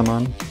which path I'm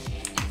on?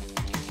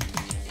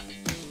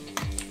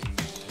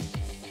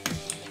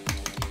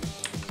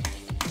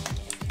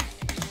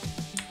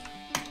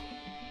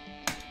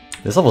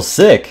 This level's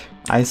sick!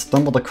 I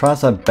stumbled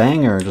across a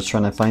banger just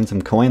trying to find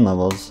some coin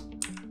levels.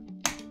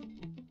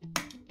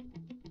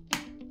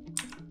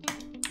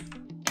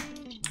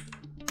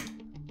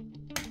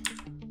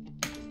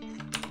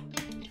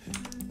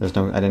 There's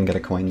no- I didn't get a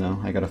coin though,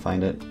 I gotta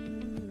find it.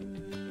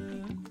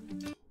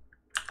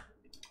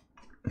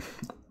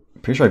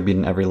 Pretty sure I've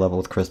beaten every level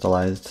with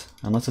crystallized,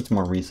 unless it's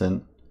more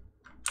recent.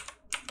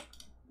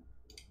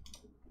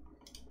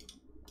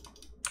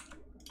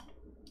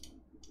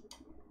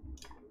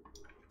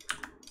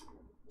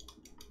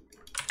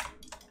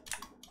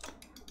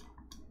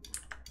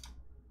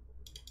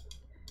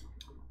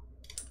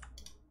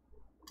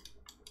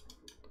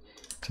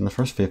 It's in the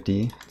first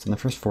 50, it's in the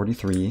first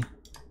 43,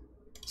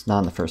 it's not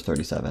in the first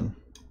 37,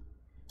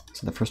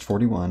 it's in the first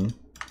 41,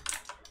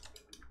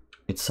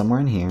 it's somewhere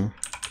in here,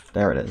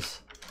 there it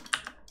is.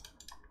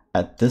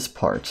 At this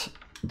part,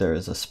 there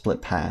is a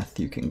split path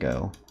you can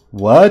go.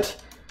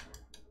 What?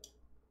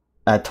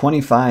 At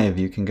 25,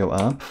 you can go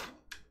up.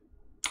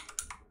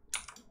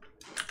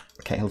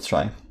 Okay, let's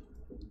try.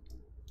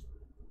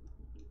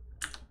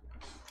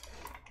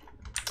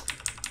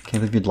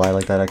 Can't believe you'd lie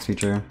like that, X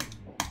Feature.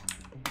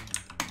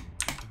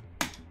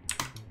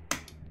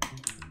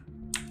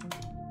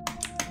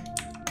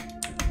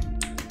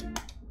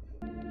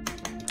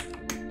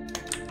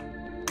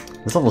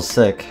 This level's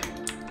sick.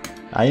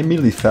 I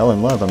immediately fell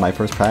in love on my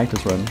first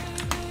practice run.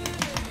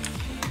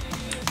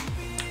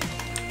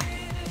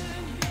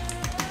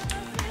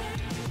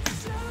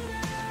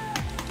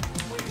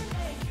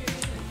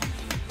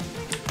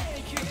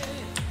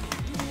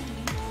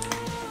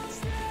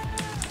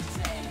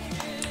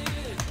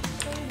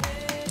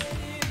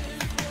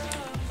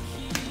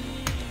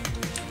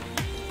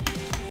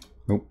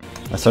 Nope.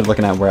 I started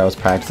looking at where I was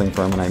practicing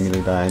from and I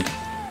immediately died.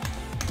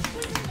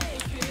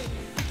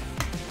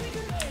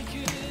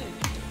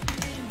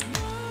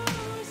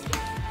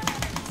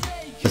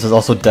 This is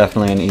also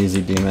definitely an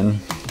easy demon.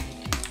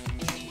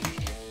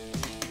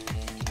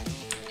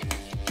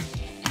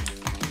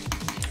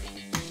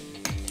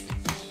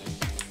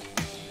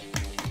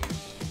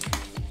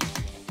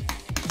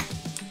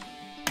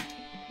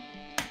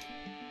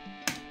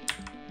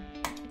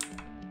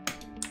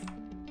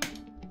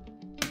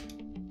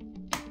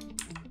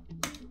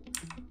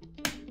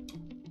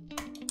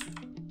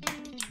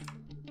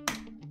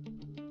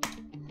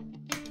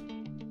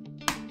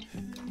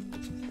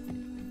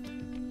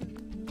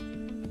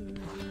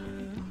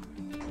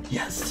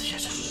 Yes,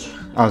 yes.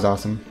 That was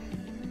awesome.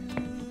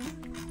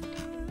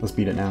 Let's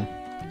beat it now.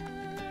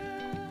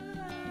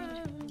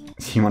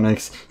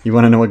 You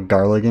wanna know what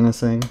Garligan is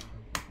saying?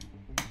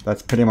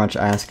 That's pretty much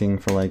asking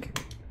for like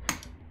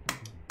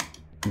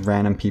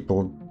random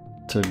people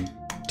to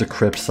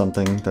decrypt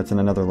something that's in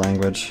another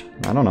language.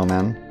 I don't know,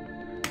 man.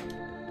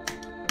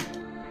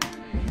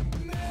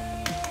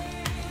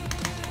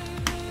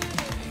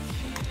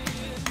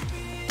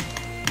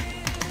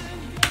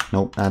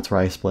 Nope, that's where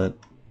I split.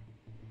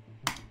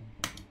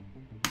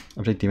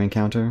 Update demon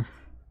counter?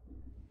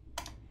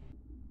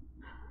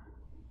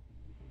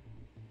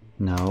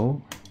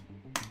 No.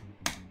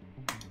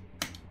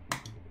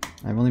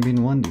 I've only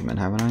beaten one demon,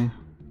 haven't I?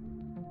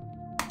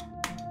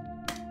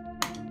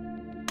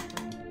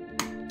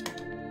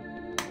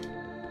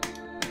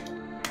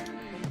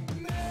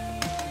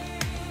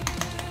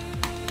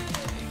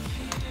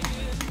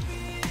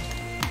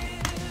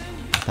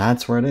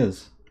 That's where it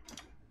is.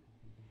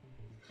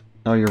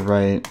 Oh, you're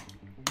right.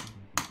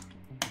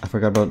 I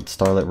forgot about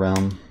Starlit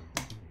Realm.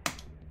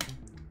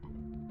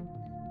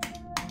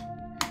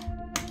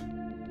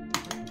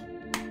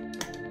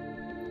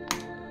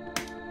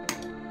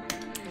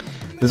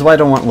 This is why I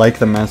don't like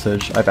the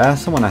message. I've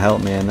asked someone to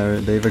help me and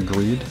they've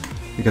agreed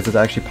because it's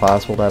actually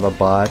possible to have a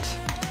bot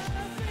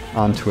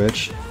on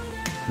Twitch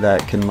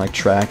that can like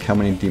track how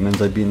many demons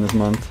I've beaten this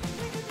month.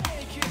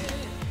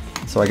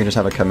 So I can just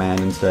have a command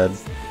instead.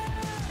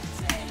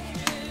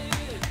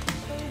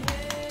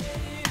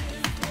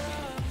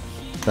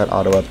 That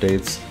auto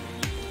updates.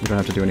 You don't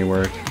have to do any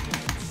work.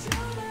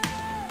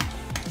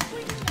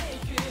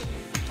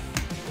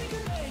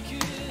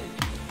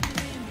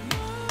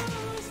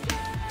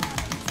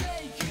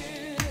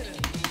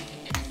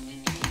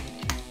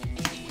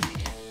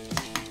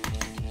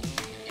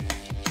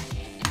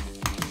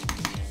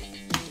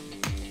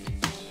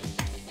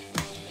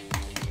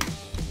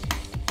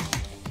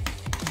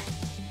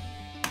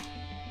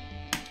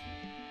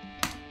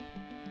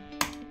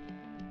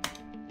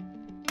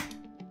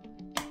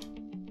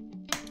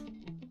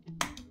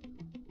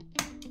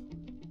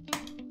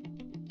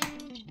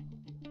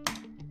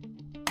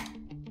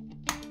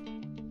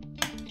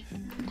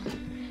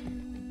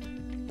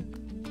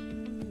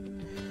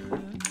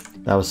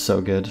 That was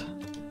so good.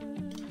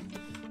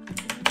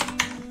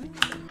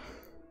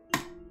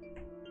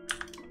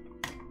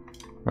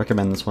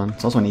 Recommend this one.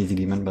 It's also an easy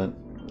demon, but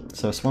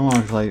so if someone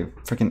wants to play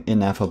freaking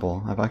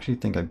Ineffable, I actually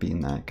think I've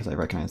beaten that because I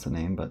recognize the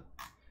name, but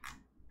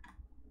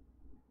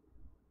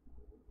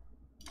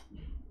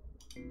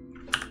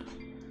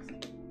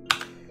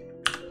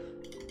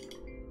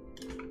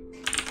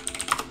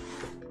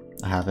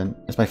I haven't.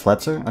 It's by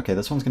Fletzer? Okay,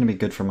 this one's gonna be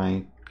good for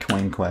my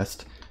coin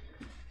quest.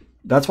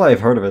 That's why I've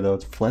heard of it though,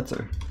 it's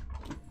Fletzer.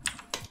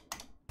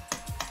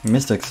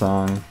 Mystic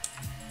Song.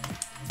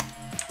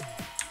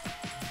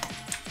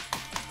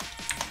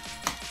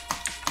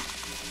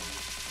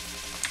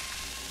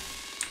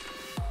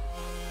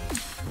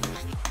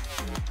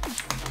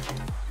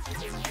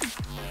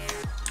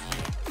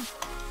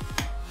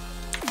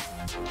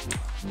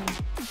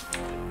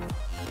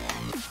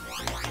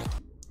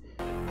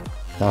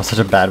 That was such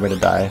a bad way to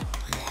die.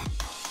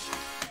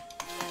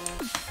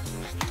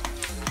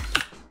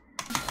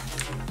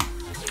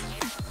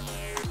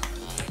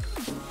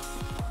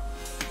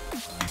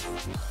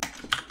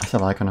 I still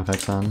have icon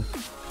effects on.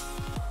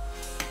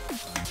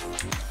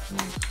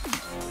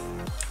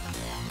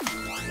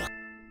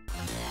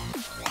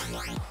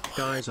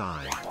 Guy's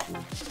eye.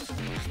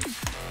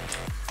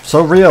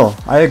 So real.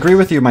 I agree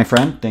with you, my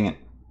friend. Dang it.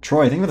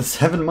 Troy, thank you for the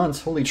 7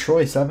 months. Holy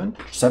Troy, 7?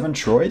 7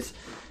 Troys?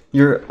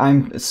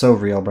 I'm so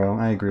real, bro.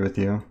 I agree with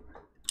you.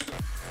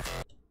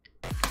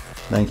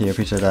 Thank you,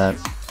 appreciate that.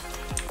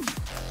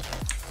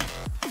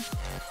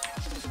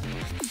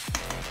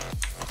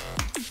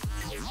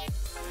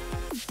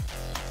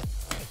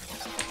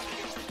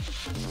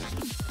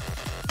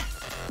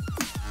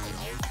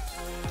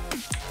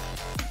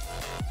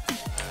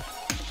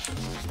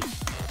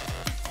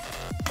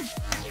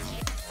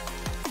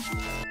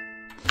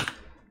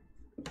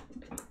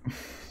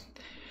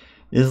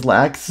 Is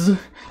Lax?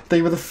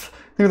 They were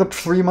the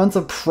 3 months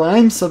of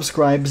Prime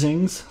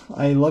subscribings.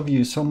 I love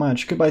you so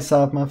much. Goodbye,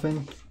 Soft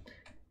Muffin.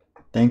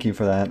 Thank you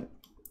for that.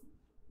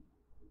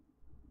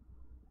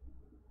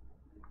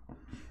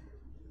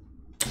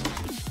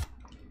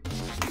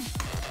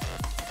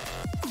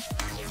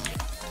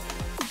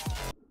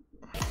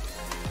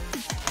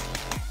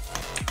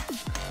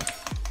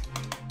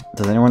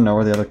 Does anyone know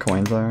where the other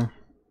coins are?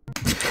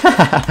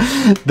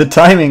 The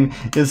timing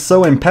is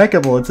so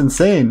impeccable, it's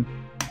insane.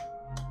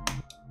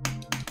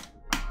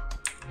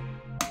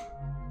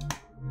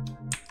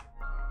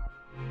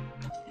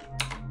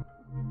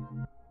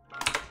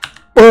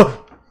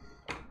 Oh!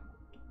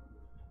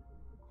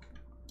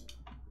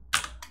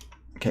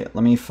 Okay,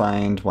 let me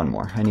find one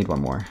more. I need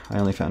one more. I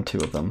only found 2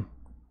 of them.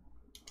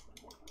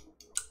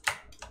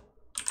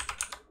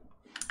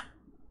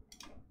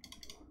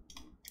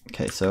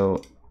 Okay,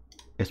 so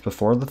it's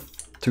before the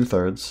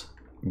 2/3,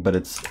 but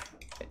it's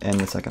in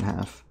the second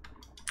half.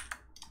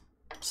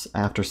 It's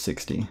after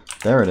 60.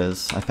 There it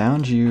is. I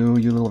found you,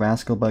 you little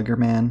rascal bugger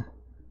man.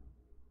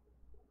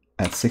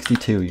 At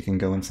 62, you can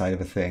go inside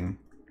of a thing.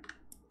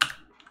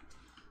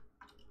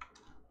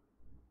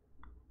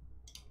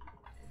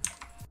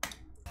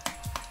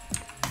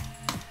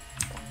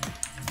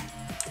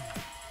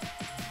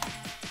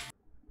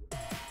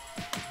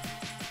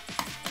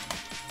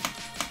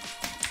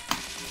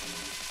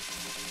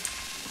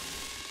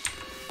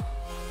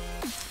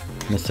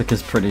 Mystic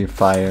is pretty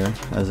fire,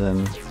 as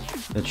in,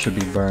 it should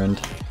be burned.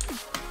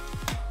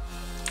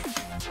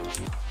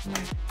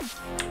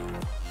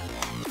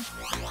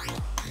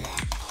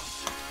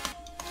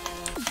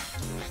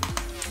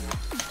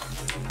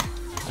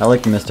 I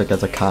like Mystic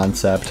as a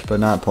concept, but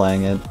not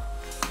playing it.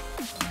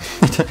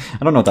 I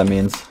don't know what that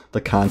means, the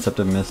concept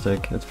of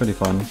Mystic. It's pretty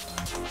fun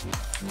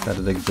that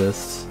it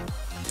exists.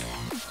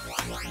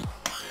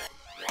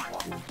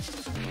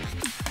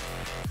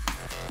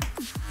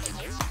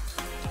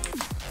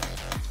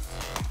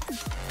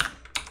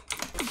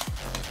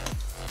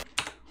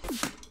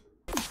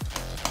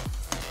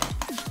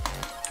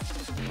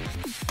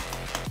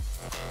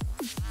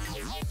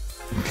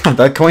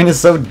 That coin is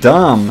so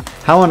dumb!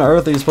 How on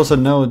earth are you supposed to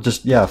know?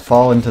 Just, yeah,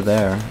 fall into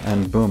there,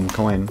 and boom,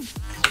 coin.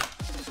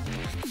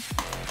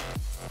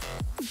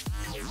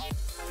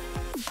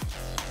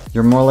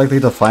 You're more likely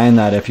to find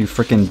that if you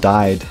frickin'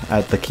 died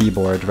at the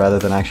keyboard rather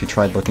than actually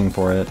tried looking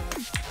for it.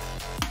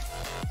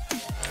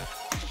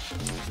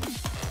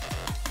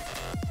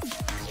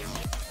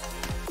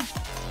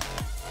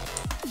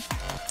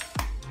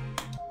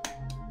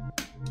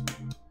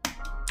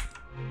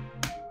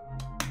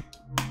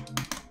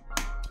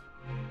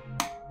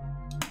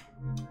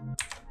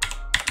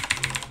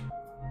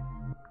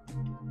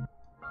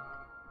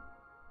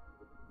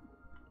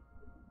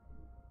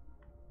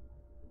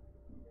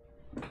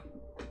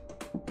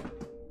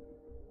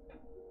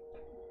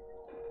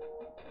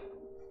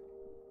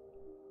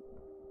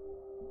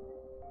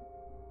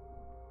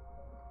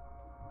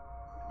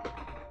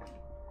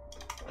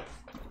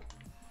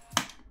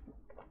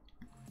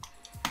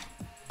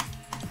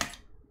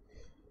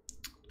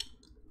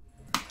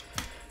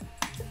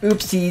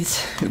 Oopsies.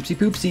 Oopsie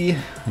poopsie.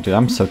 Dude,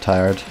 I'm so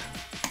tired.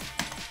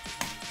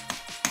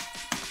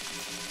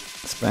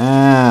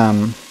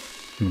 Spam.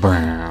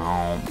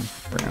 Brow.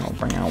 Brow,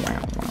 brow,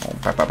 wow, wow.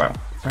 Bow, bow, bow.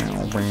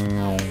 Brow,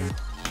 brow.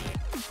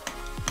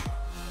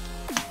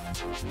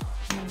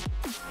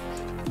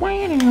 Wow,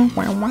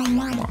 wow, wow, wow,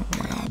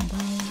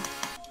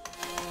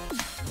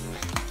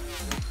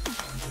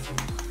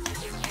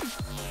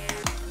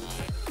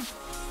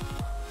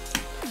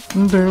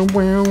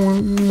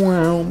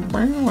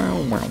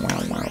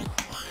 wow, wow.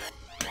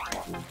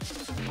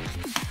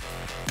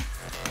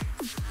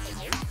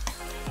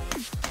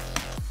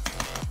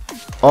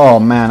 Oh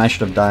man, I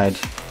should have died.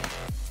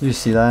 Did you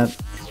see that?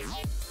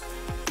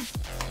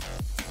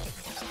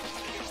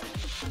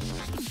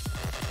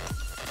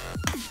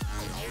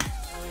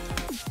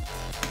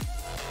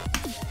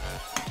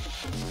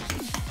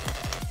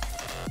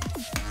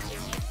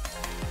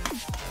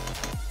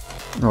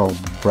 Oh,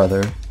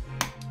 brother.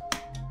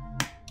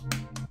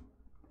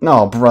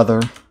 No,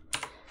 brother.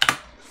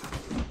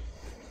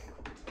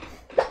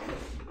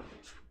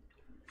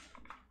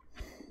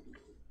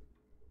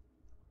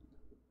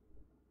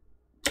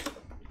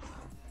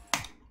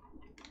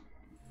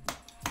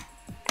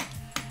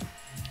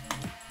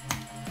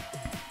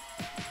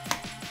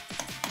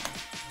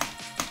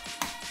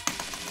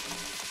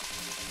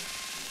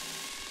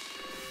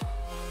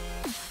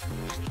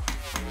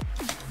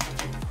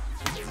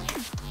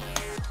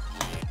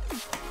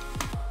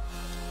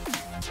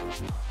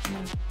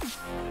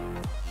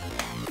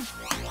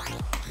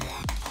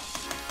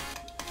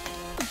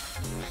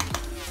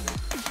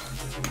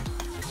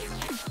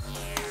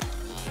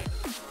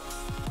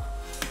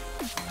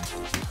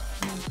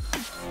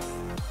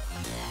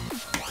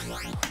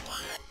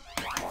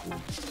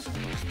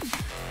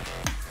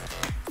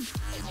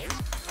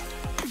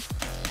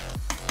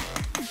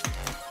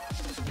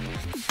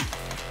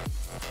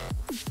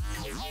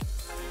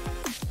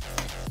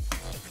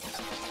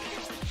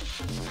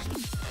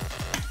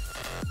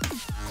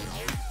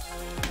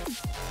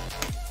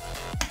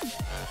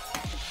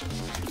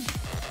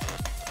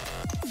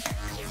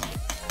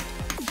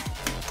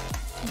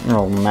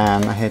 Oh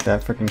man, I hate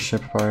that freaking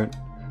ship part.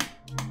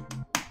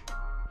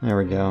 There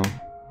we go.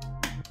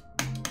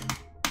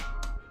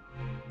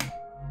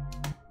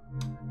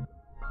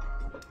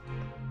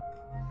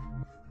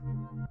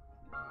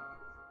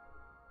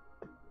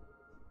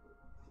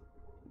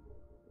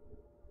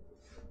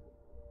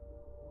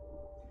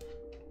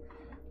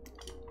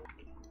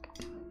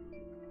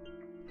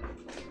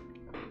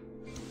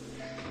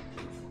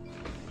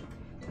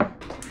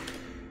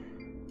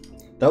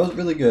 That was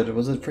really good.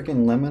 Was it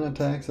freaking Lemon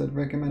Attacks that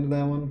recommended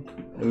that one?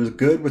 It was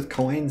good with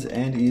coins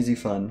and easy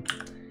fun.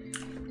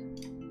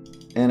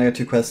 And I got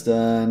 2 quests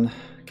done.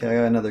 Okay, I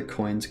got another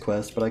coins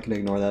quest, but I can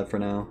ignore that for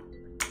now.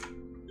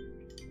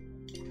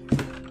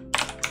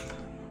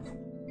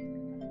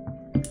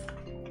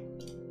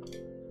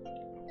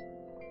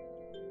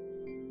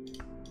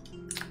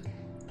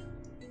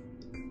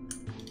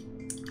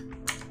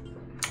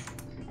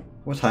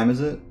 What time is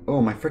it?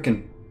 Oh, my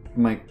freaking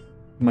my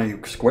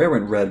square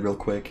went red real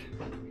quick.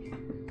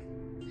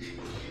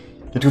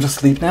 You go to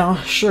sleep now?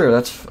 Sure,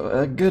 that's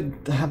good.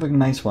 Have a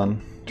nice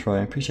one, Troy.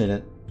 I appreciate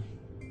it.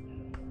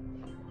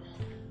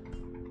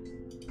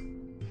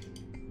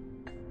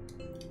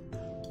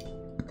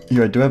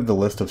 Here, I do have the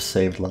list of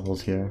saved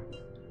levels here.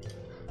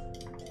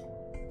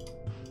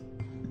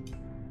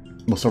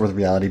 We'll start with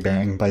Reality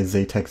Bang by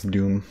Zatex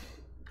Doom.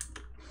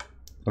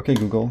 Okay,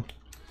 Google.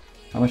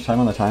 How much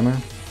time on the timer?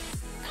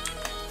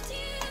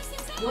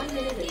 1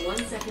 minute and 1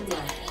 second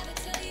left.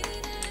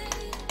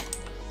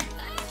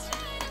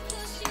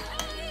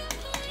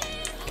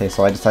 Okay,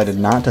 so I decided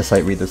not to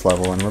sight read this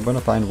level, and we're gonna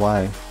find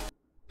why.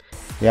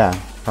 Yeah,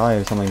 probably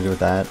has something to do with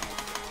that.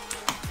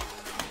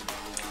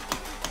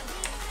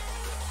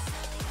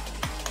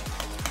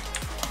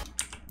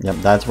 Yep,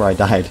 that's where I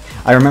died.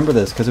 I remember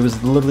this because it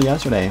was literally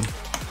yesterday.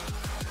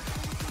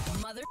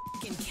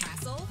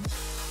 Castle?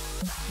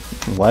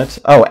 What?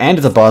 Oh, and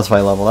it's a boss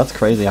fight level. That's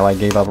crazy how I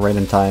gave up right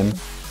in time.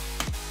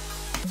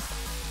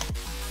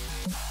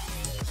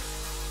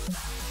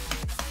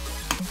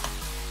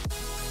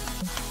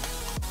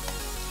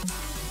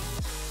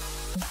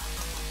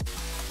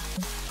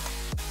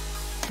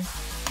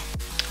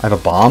 I have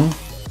a bomb?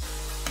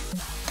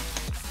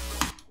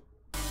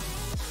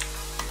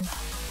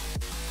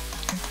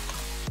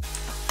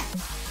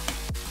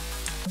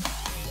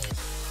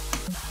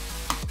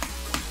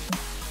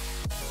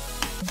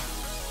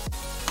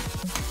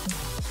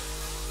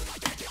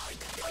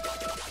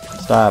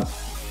 Stop.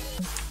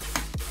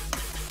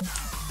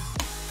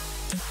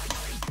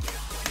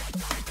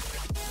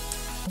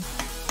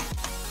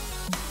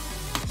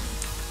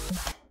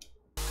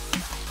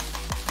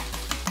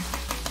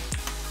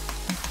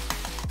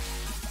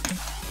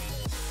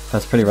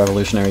 That's pretty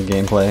revolutionary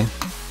gameplay.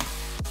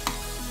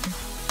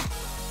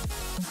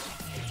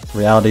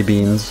 Reality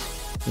Beans.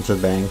 It said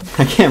bang.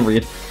 I can't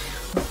read.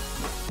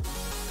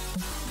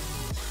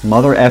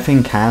 Mother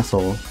effing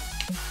castle.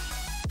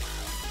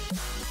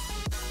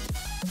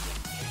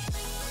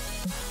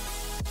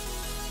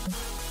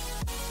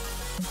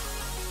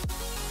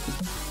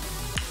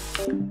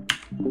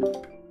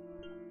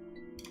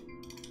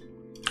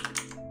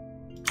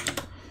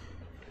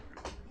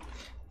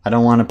 I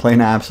don't want to play an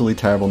absolutely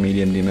terrible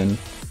medium demon.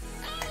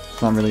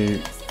 It's not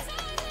really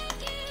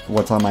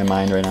what's on my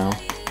mind right now.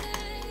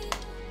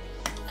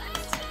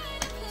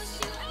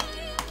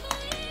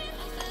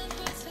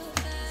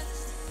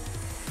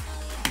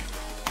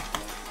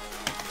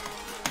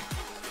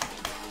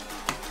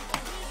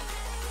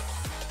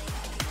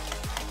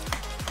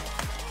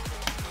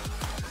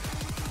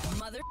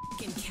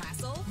 Motherfucking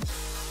castle?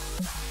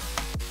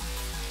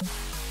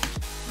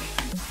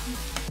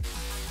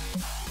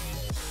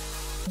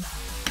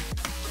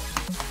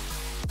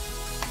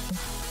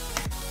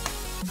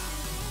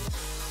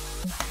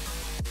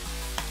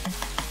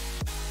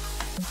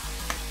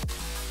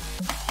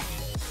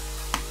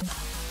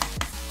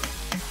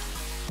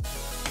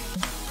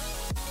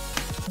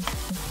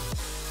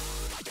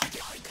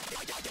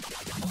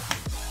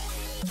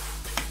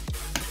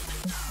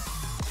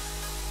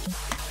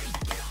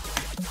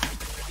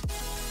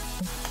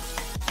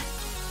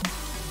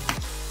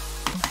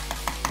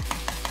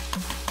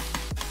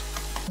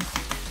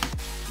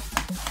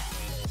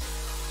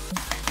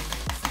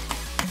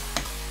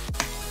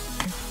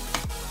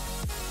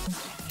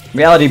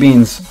 Reality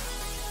Beans.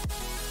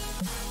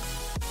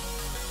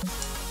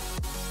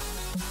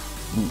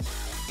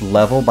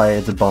 Level by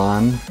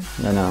Edbon.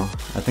 I know.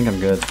 I think I'm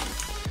good.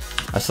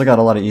 I still got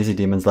a lot of easy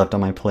demons left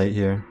on my plate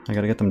here. I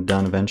gotta get them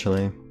done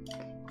eventually.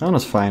 That one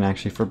was fine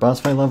actually. For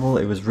boss fight level,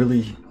 it was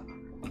really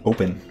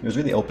open. It was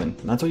really open.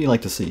 And that's what you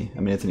like to see.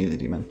 I mean, it's an easy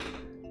demon.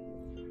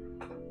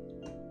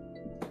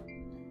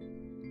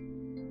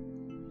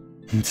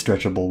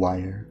 Stretchable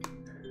wire.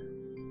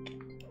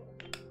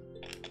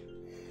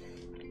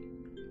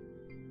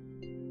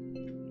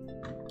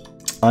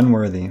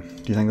 Unworthy.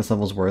 Do you think this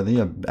level's worthy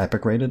of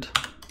epic rated?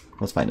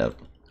 Let's find out.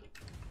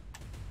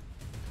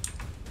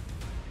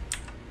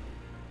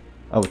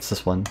 Oh, it's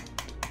this one.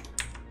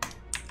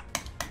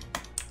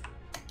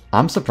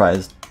 I'm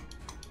surprised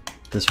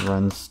this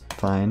runs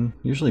fine.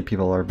 Usually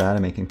people are bad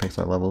at making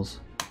Pixar levels.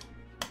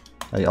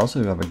 I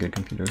also have a good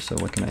computer, so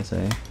what can I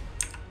say?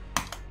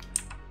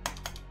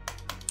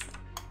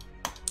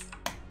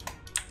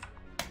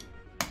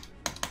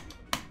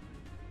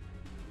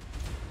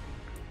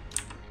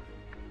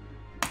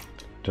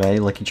 Did I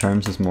eat Lucky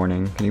Charms this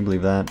morning? Can you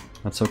believe that?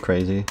 That's so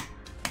crazy.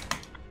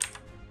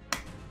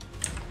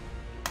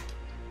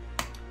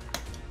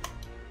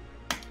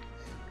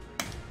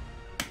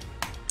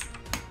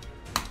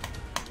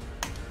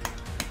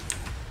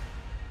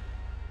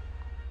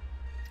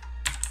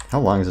 How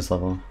long is this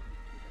level?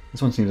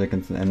 This one seems like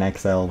it's an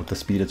XL with the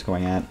speed it's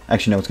going at.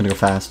 Actually, no, it's gonna go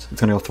fast.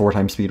 It's gonna go 4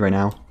 times speed right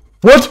now.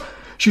 What?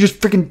 She just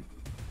freaking...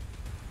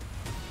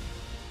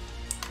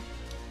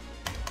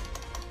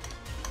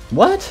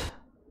 What?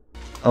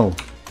 Oh.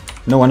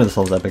 No wonder this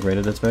level's epic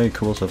rated. It's very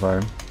cool so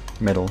far.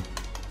 Middle.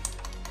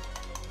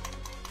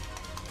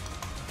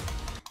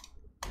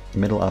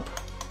 Middle up.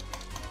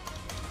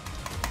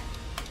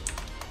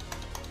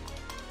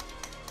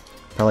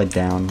 Probably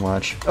down,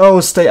 watch. Oh,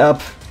 stay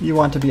up! You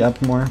want to be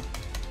up more.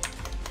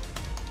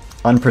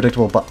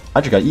 Unpredictable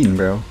I just got eaten,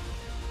 bro.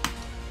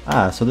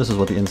 Ah, so this is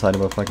what the inside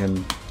of a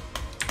fucking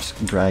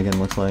dragon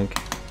looks like.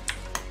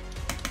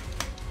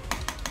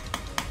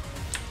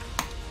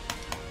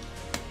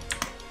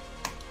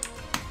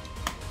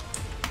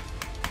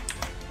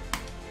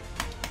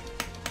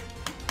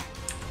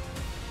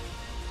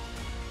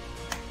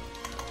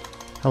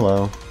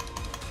 Hello.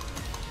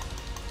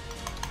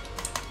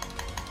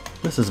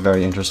 This is a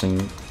very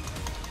interesting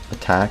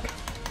attack.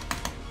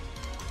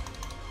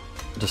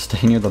 Just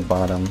stay near the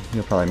bottom.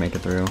 You'll probably make it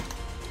through.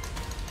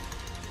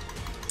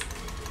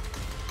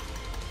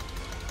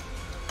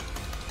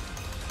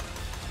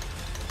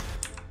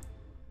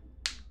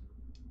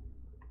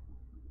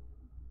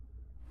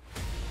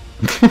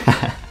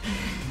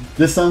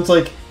 This sounds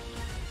like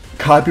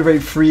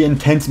copyright-free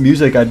intense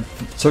music I'd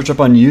search up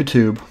on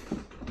YouTube.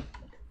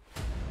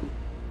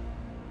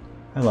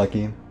 Hi,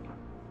 Lucky.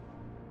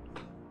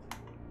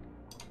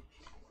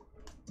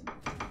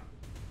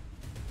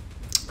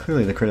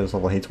 Clearly the creator of this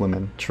level hates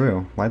women.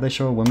 True. Why'd they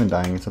show a woman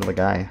dying instead of a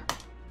guy?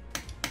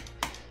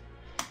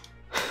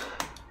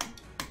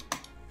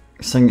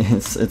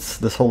 It's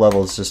this whole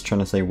level is just trying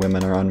to say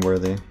women are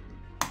unworthy.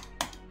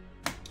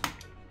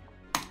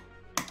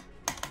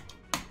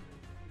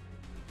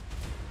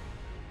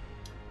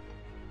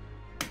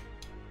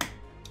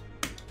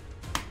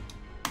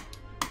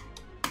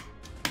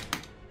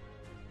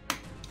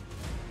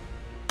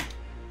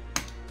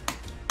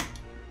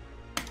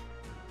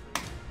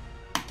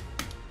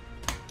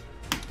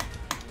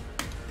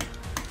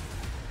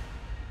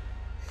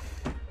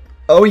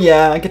 Oh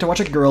yeah, I get to watch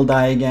a girl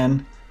die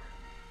again.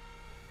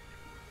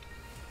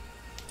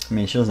 I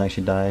mean, she doesn't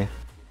actually die.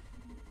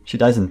 She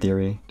dies in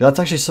theory. Dude, that's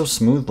actually so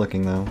smooth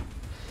looking though.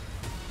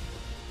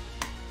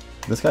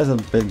 This guy's a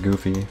bit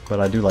goofy, but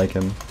I do like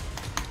him.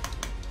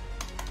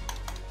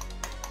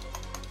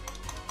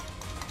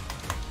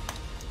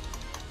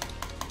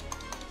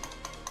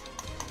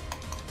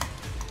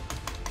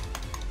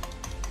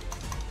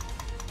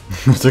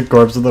 There's a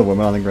corpse of the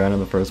woman on the ground in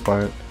the first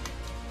part.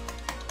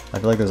 I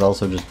feel like there's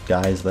also just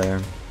guys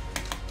there.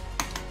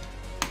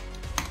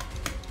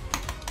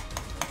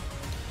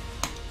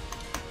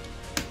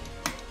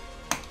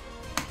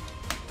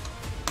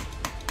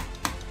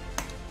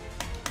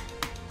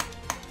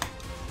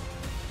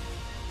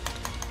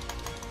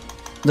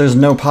 There's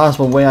no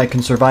possible way I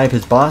can survive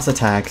his boss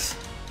attacks.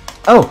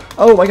 Oh!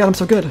 Oh my god, I'm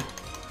so good!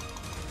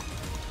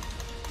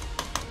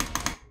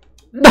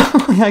 No!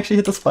 I actually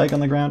hit the spike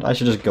on the ground. I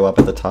should just go up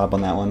at the top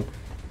on that one.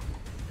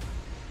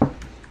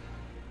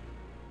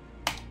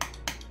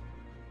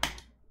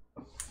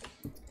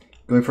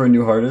 Going for a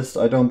new hardest?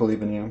 I don't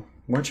believe in you.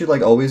 Weren't you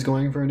like always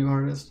going for a new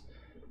hardest?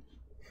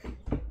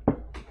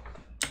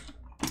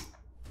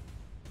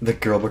 The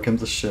girl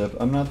becomes a ship.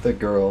 I'm not the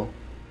girl.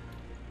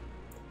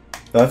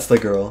 That's the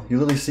girl. You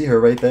literally see her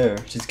right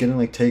there. She's getting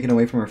like taken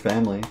away from her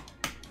family.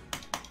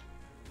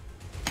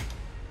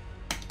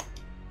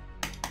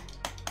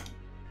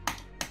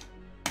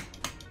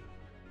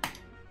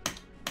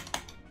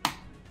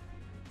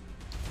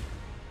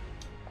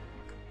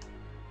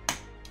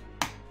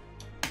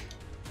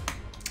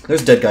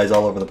 There's dead guys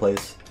all over the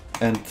place.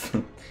 And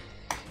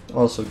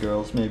also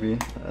girls, maybe.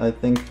 I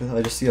think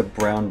I just see a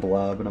brown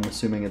blob, and I'm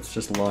assuming it's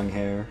just long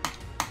hair.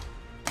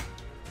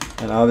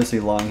 And obviously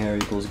long hair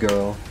equals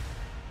girl.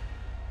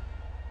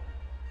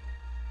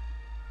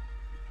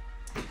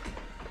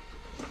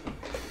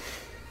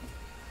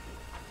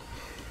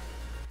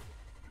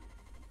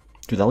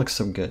 Dude, that looks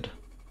so good.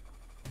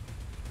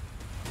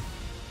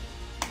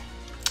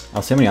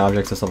 I'll see how many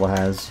objects this level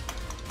has,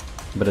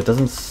 but it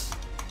doesn't...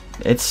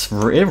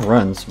 it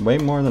runs way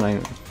more than I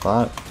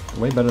thought,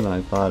 way better than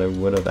I thought it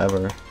would have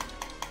ever.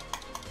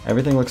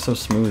 Everything looks so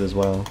smooth as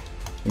well.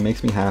 It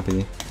makes me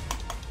happy.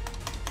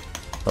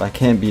 But I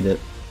can't beat it.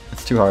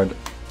 It's too hard.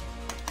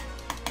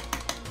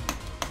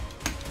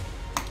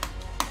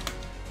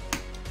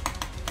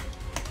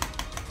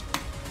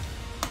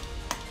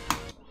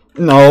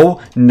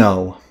 No,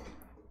 no.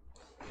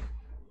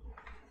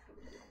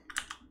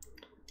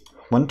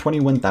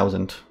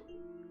 121,000.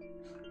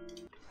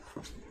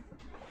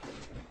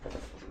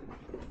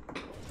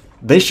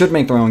 They should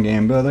make their own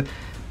game, but the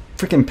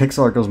freaking pixel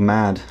art goes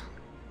mad.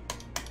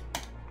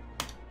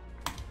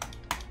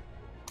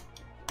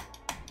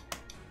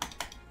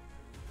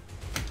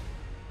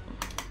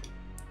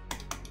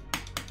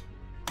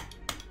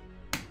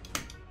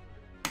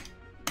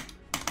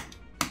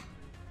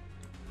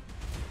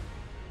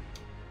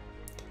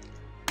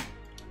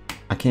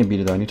 I can't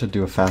beat it though. I need to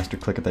do a faster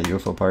click at that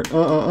UFO part.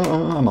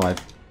 I'm alive.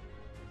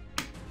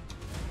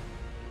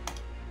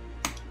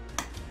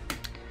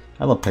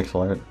 I love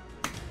pixel art.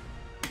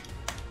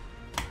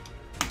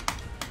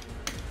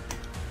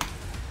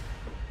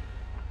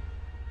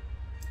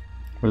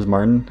 What is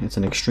Martin? It's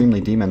an extremely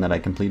demon that I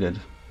completed.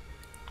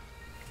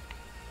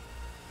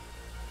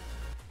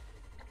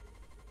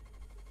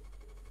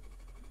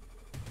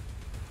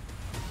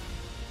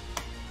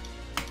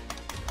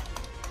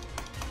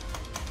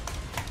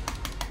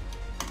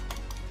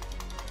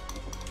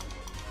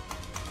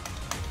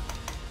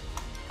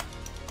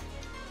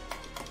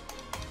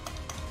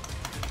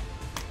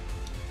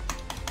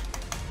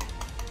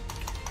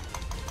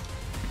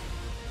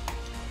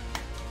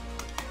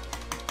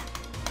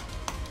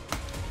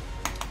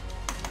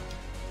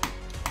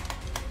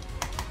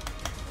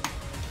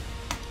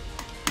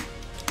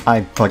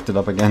 I fucked it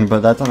up again,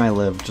 but that time I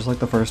lived, just like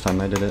the first time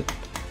I did it.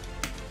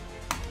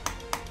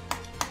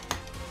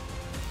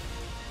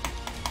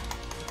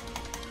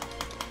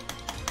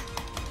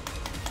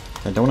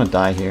 I don't want to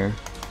die here,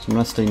 so I'm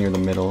gonna stay near the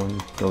middle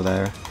and go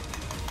there.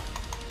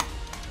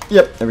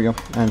 Yep, there we go,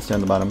 and stay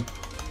on the bottom.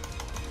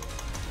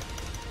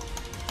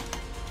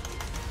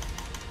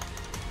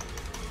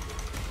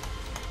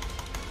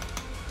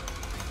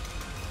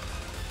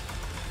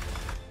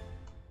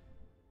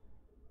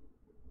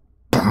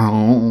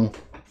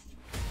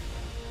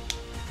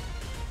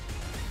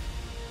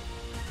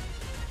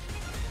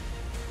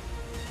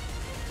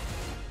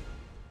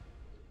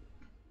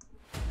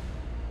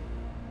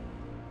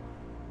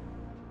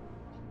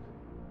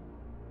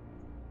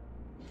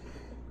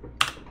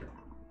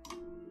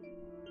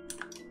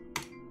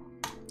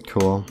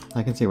 Cool.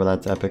 I can see why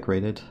that's epic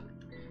rated.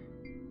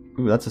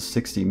 Ooh, that's a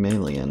 60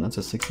 million. That's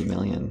a 60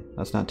 million.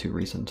 That's not too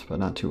recent, but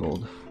not too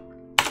old.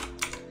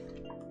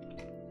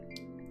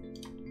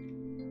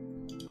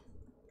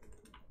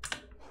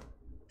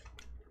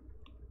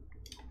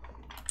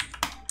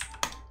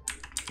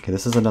 Okay,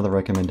 this is another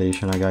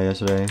recommendation I got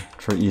yesterday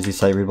for easy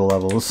sight readable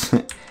levels.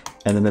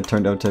 And then it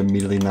turned out to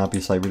immediately not be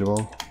sight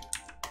readable.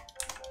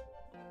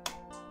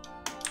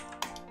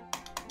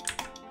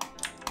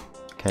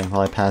 Okay,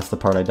 well I passed the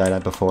part I died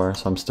at before,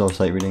 so I'm still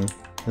sight reading.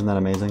 Isn't that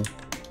amazing?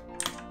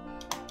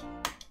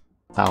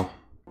 Ow.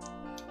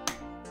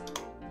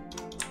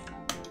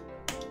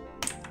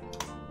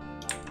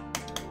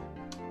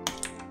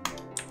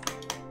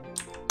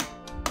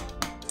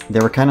 They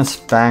were kind of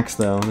facts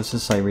though. This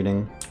is sight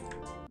reading.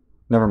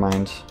 Never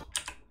mind.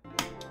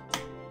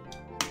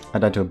 I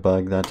died to a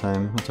bug that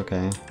time. That's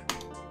okay.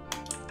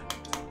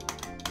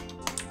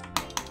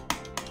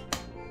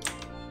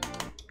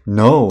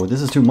 No,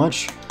 this is too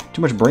much.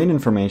 Too much brain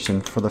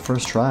information for the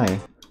first try.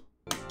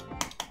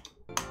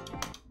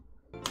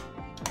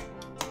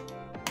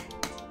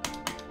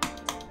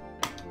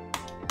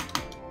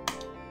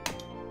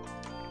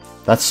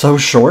 That's so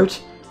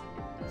short?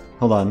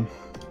 Hold on.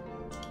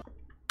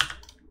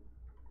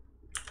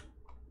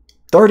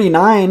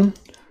 39?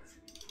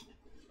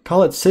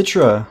 Call it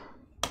Citra.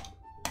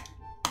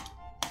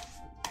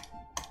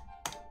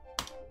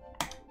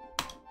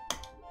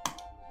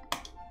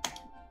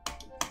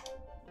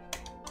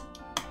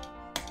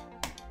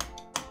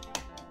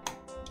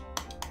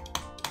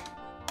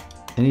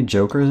 Any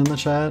jokers in the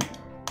chat?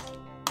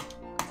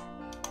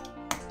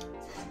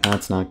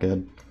 That's not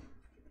good.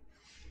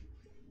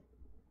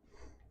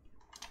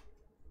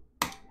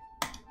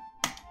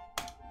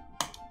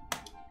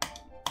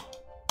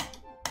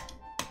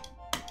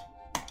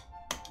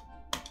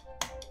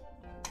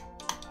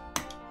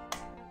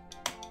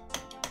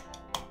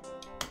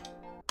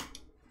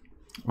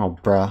 Oh,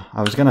 bruh.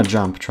 I was gonna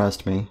jump,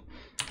 trust me.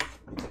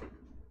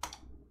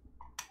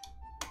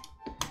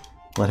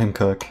 Let him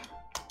cook.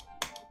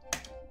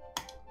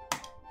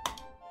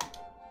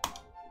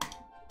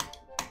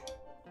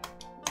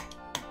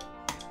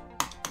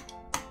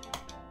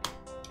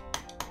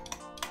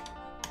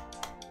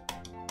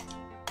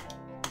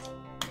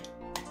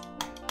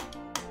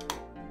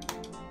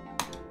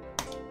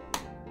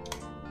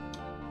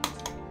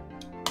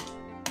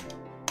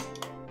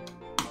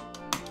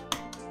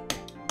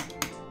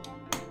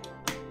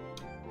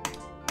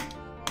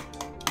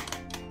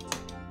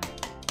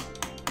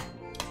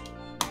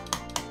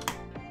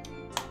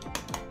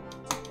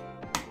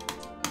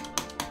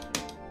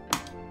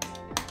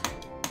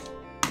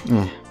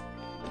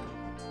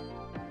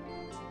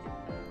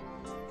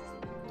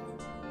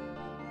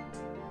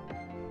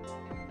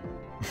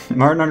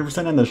 Martin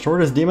 100% in the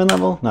shortest demon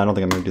level? No, I don't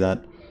think I'm gonna do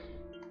that.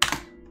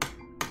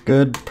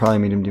 Good, probably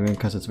medium demon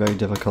because it's very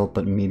difficult,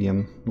 but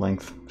medium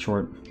length.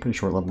 Short, pretty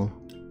short level.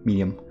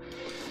 Medium.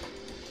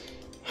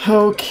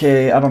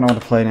 Okay, I don't know how to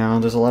play now.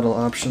 There's a lot of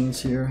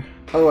options here.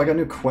 Oh, I got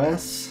new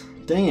quests?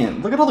 Dang it,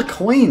 look at all the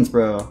coins,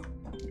 bro!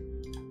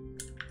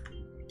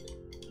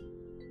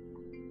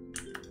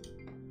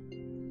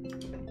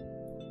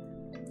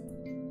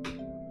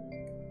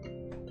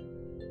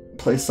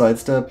 Play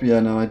Sidestep? Yeah,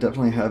 no, I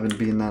definitely haven't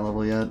been that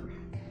level yet.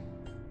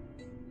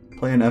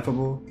 Play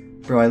Ineffable?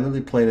 Bro, I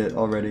literally played it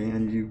already,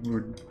 and you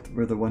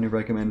were the one who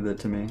recommended it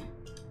to me.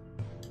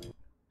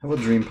 How about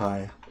Dream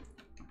Pie?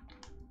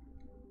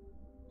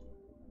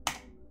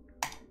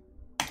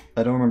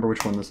 I don't remember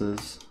which one this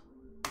is.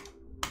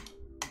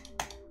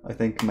 I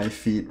think my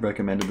feet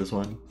recommended this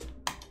one.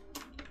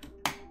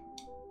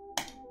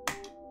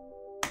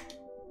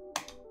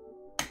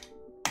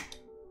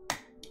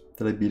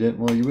 Did I beat it?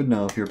 Well, you would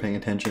know if you were paying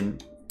attention.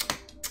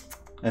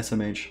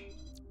 SMH.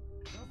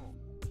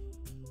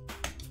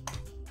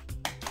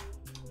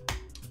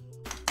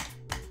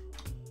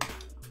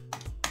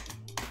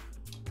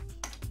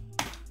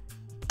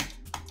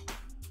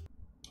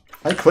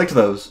 I clicked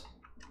those.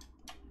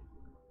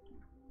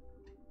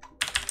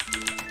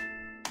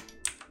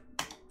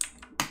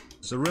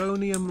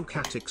 Zeronium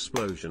cat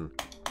explosion.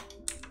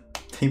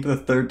 Team for the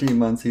 13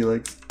 months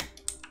helix.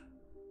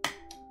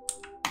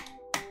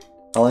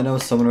 All I know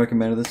is someone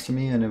recommended this to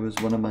me and it was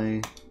one of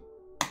my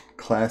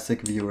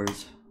classic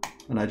viewers.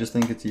 And I just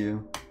think it's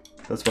you.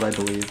 That's what I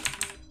believe.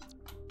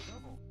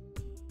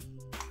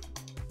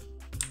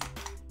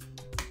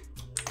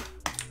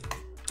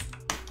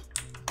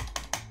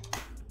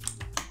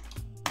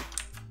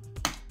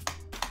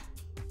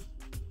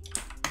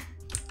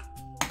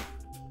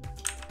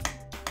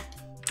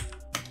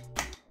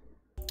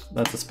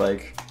 That's a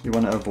spike. You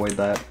want to avoid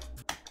that.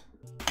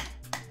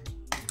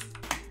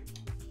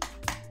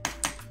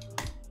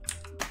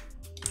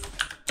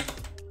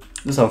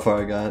 This is how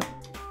far I got.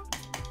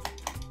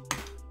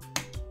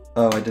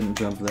 Oh, I didn't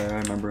jump there, I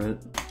remember it.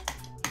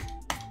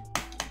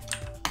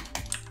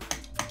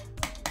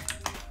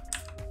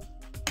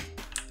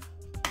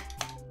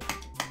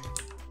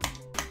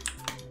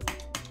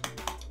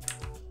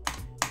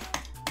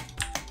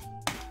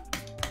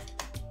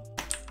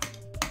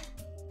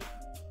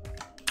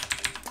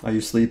 Are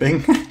you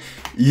sleeping?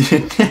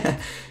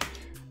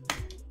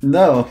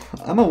 No,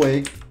 I'm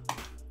awake.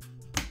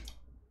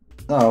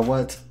 Oh,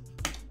 what?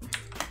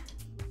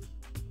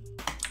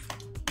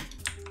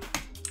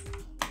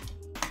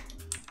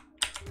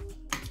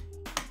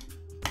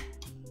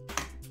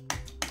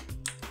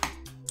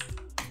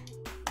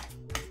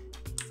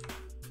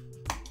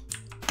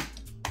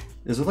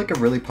 Is it like a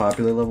really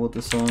popular level with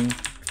this song?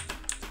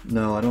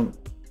 No, I don't.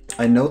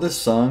 I know this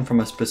song from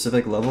a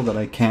specific level that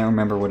I can't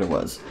remember what it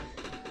was.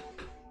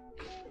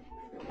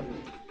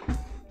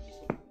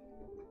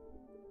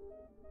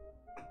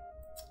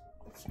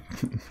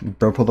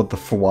 Bro pulled up the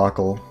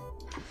Fwackle.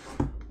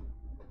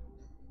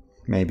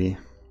 Maybe.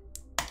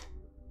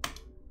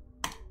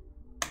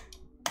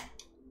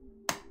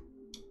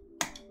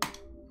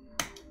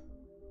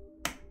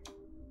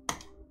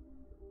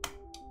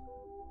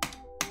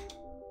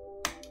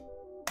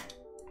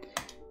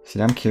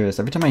 See, I'm curious.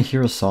 Every time I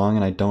hear a song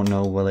and I don't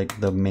know what like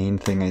the main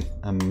thing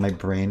my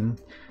brain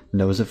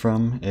knows it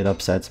from, it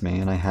upsets me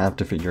and I have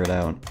to figure it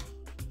out.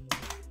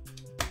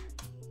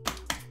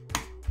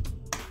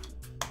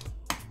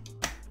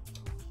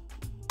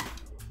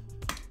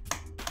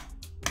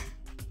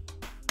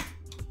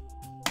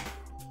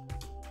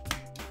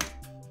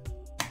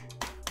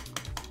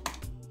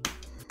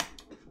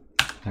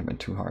 I went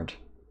too hard.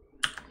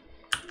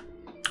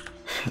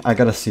 I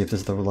gotta see if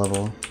this is the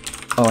level.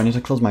 Oh, I need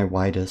to close my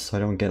widest so I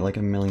don't get like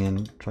a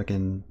million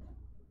fucking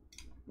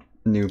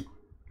new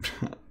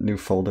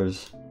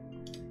folders.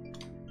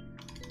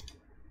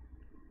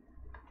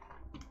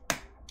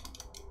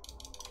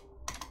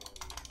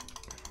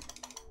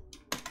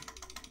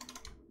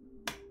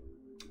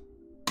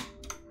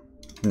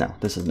 No,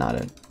 this is not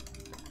it.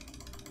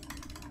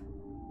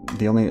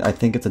 I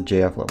think it's a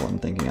JF level I'm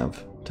thinking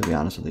of, to be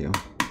honest with you.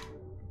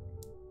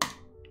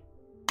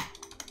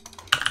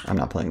 I'm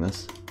not playing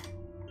this.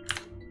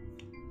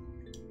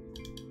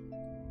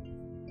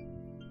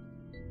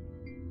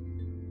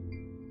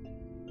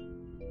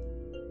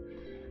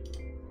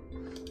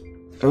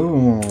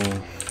 Oh,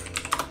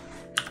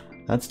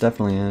 that's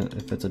definitely it,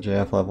 if it's a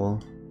JF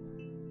level.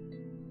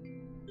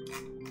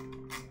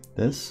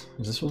 Is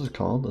this what it's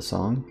called, the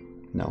song?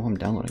 No, I'm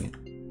downloading it.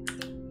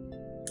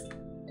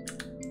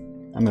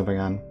 I'm moving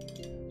on.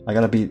 I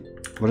gotta beat,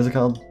 what is it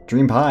called?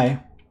 Dream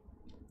Pie.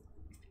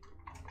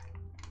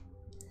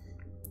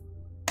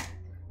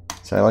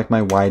 So I like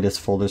my widest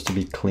folders to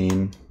be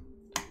clean.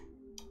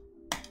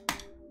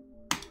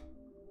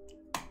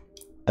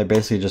 I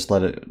basically just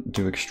let it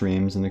do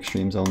extremes and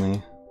extremes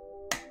only.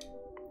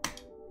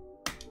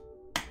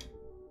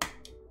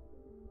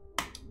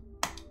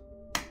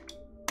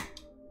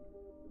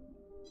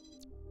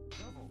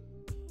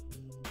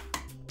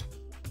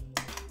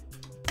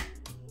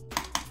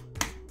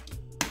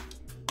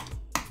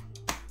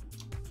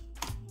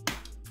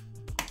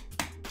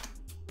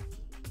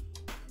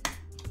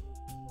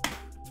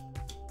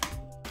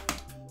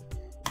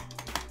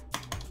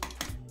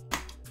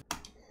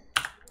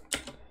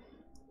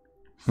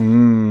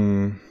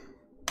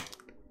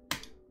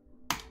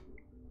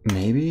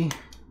 Maybe?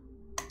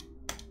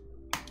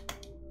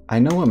 I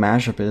know what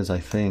mashup is, I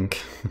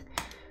think.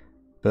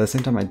 But at the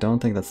same time, I don't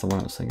think that's the one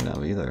I was thinking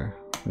of either.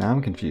 Now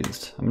I'm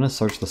confused. I'm gonna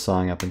search the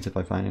song up and see if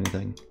I find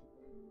anything.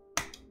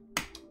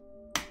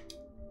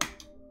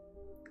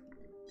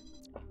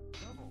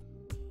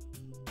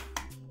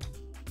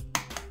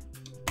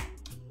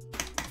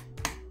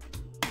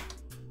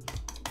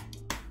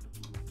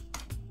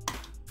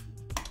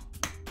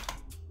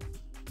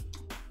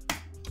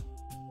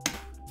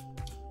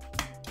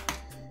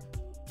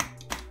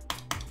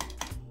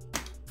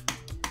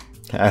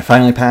 Okay, I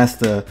finally passed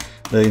the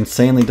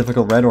insanely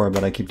difficult red orb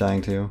that I keep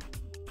dying to.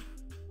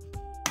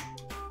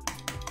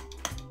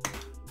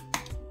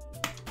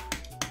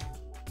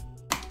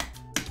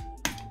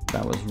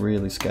 That was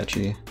really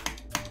sketchy.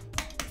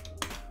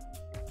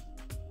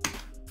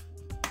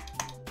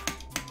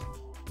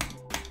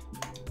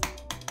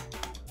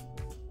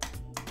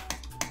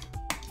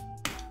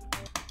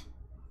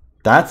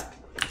 That's...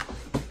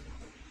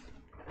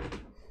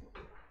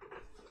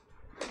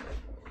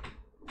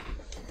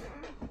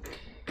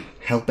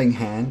 Helping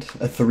Hand?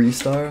 A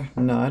 3-star?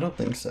 No, I don't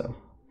think so.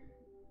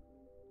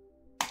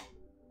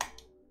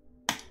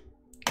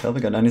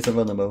 Kelvin got 97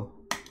 on the bow.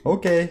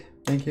 Okay,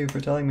 thank you for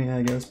telling me,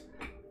 I guess.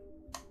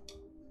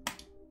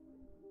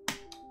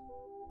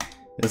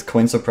 Is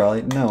Coin so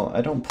probably? No,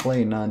 I don't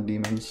play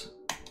non-demons.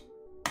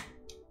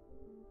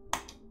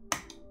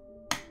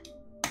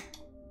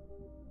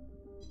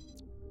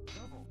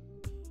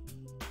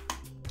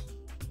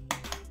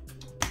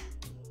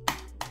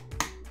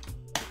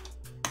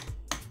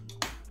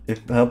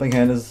 If Helping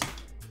Hand is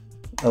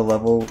a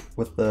level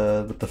with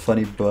the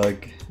funny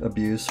bug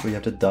abuse where you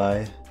have to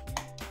die,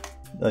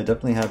 I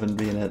definitely haven't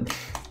been it.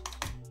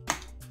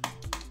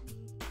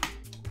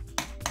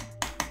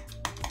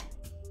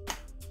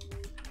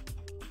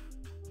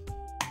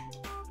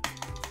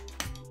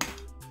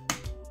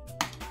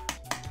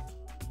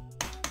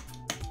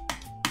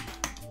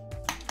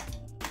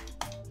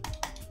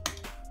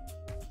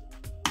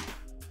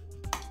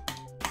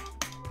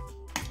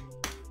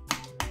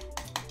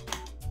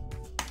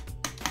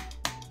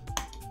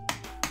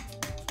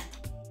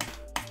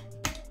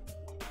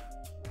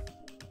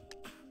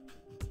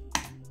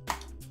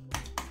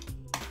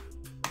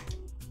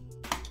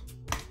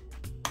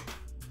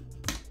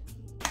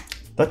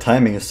 That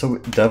timing is so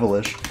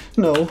devilish.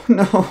 No,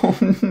 no,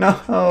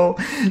 no,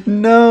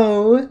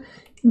 no,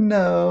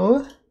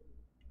 no.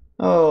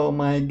 Oh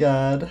my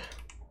god.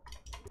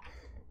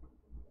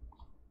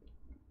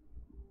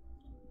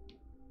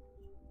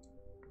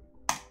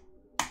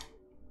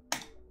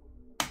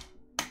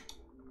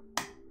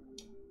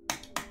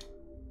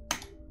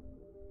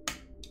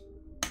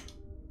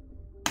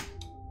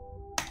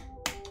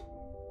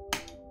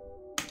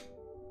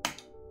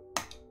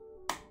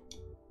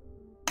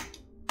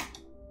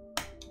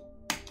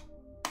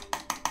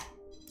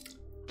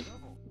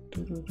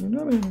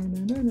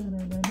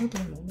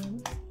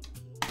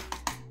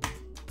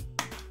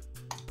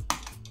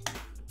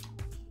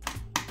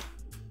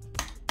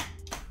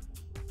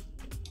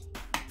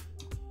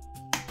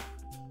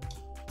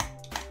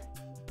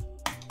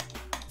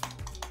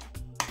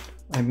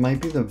 It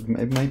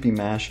might be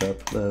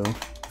mashup though.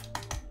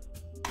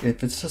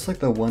 If it's just like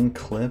the one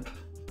clip.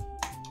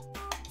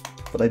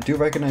 But I do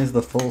recognize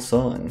the full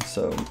song,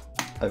 so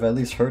I've at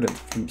least heard it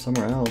from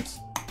somewhere else.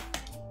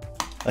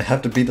 I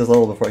have to beat this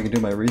level before I can do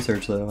my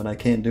research though, and I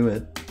can't do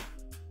it.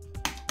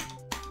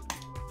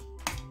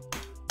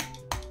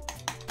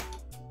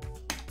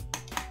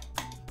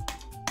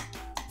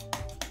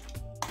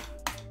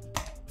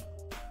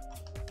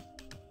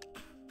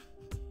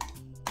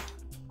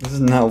 This is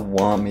not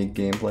Wami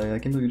gameplay. I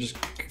can't believe you just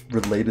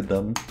related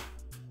them.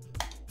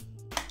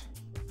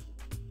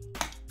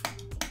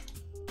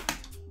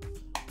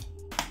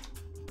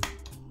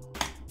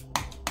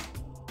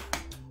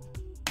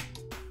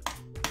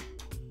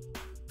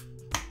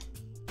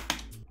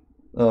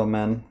 Oh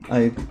man,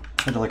 I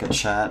had to look at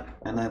chat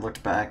and I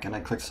looked back and I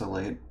clicked so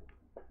late.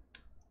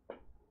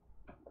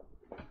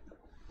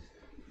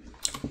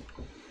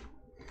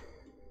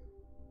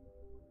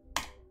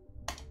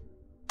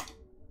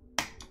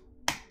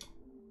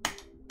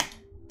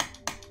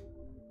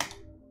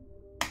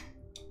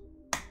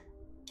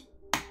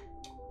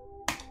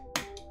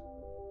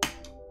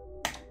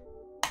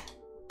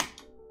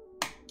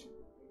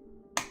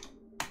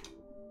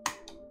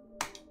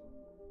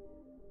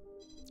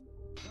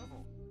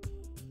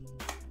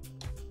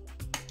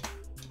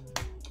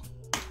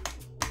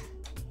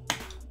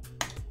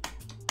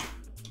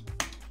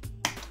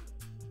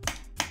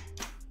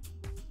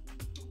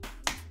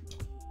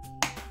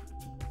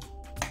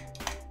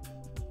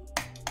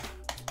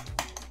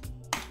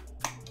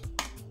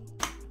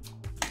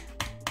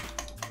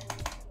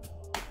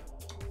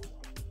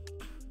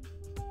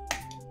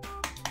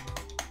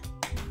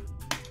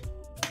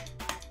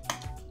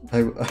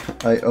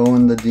 I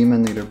own the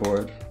demon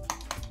leaderboard.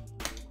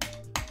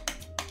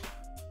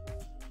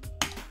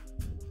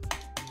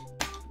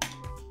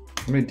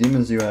 How many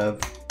demons do you have?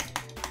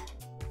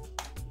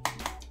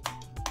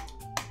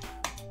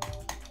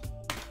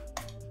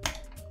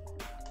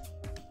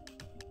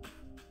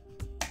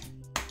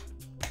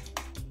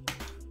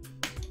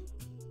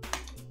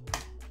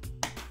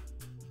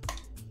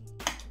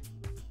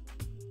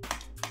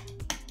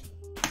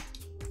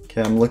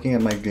 Okay, I'm looking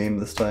at my game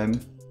this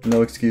time.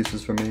 No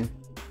excuses for me.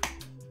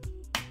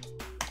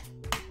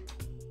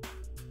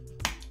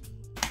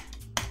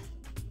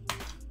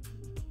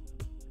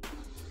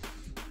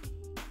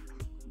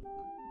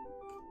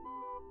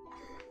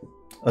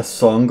 A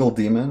Songle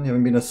demon? You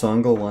haven't been a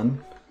Songle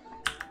one?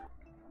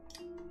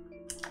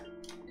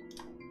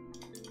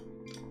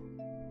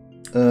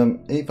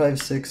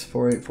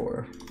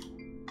 856484.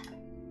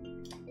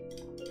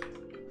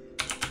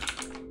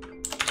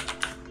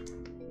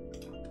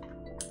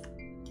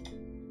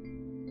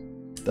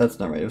 That's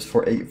not right, it was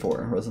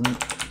 484, wasn't it?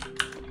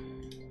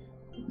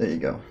 There you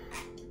go.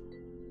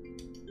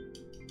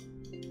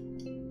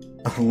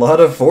 A lot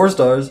of 4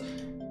 stars.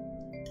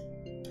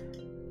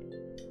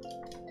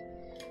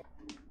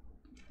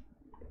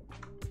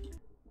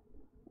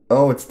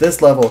 Oh, it's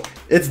this level.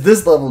 It's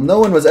this level. No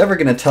one was ever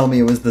gonna tell me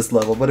it was this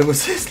level, but it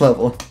was this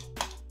level.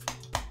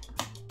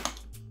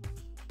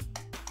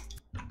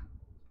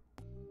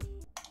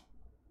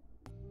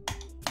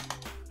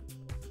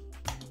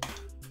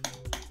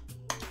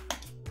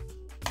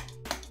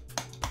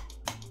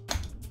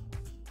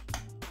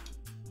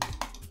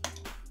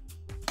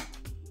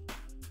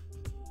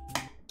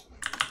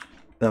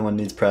 That one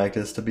needs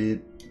practice to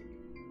beat.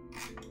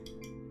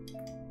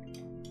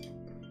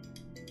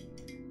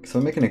 So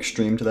I'm making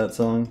extreme to that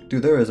song.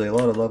 Dude, there is a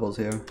lot of levels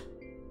here.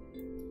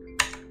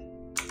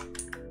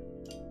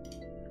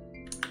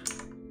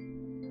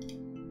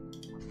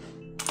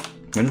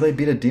 When did I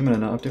beat a demon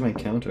and not update my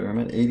counter? I'm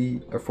at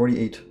 80 or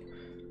 48.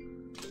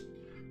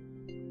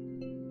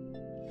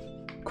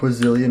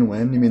 Quazillion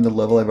when? You mean the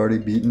level I've already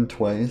beaten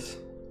twice?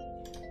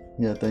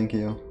 Yeah, thank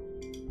you.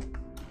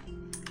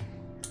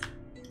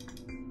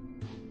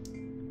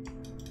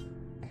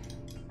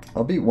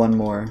 I'll beat one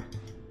more.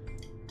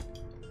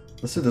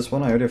 Let's do this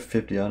one. I already have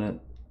 50 on it.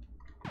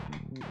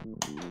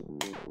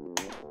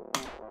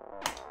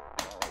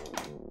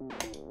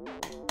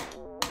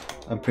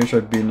 I'm pretty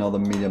sure I've beaten all the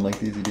medium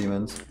like easy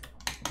demons.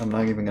 I'm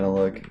not even gonna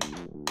look.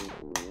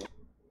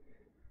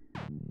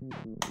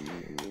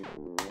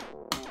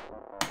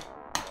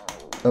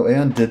 Oh,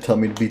 Aeon did tell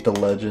me to beat the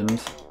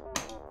legend.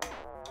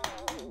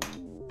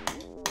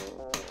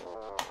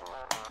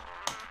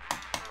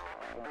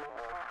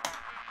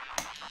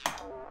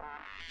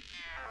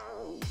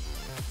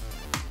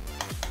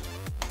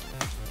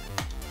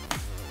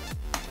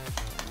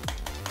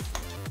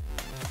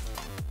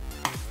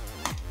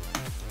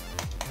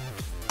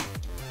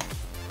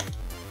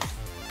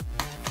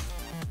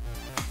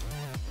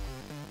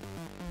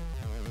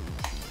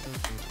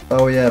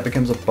 Oh yeah, it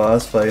becomes a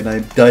boss fight and I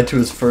died to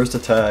his first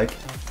attack.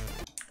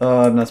 Oh,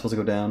 I'm not supposed to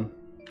go down.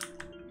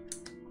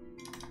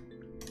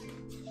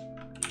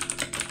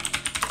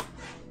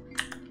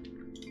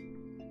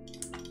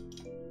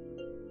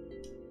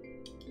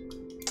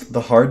 The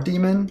hard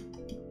demon?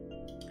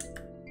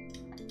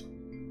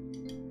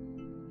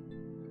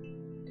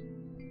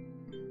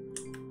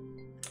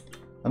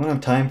 I don't have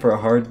time for a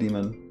hard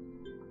demon.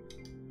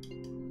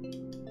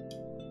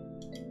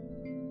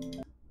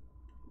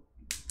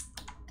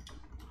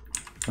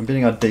 I'm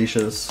being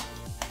audacious.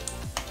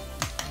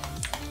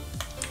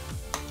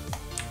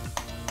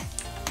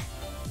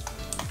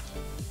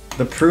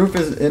 The proof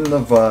is in the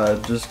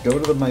VOD. Just go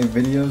to my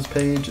videos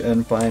page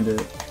and find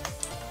it.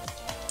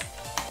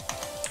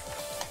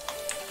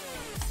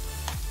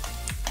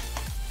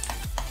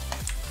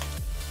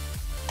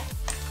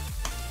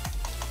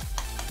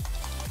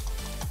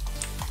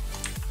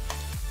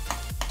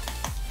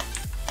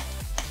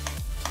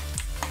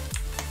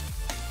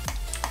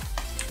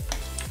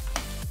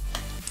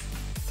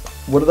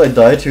 What did I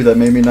die to that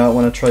made me not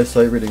want to try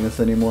sight reading this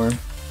anymore?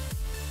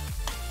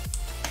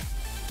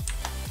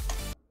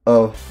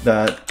 Oh,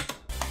 that.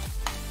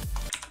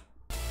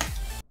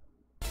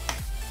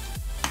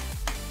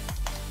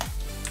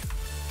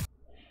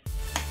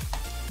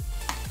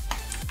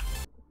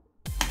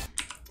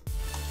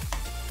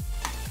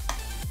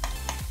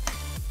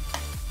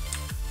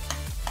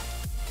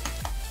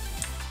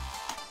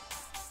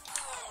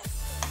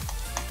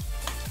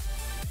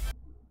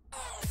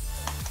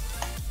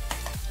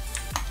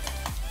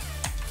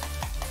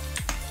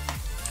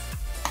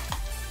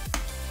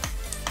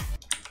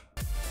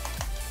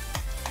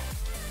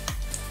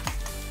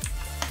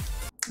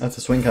 That's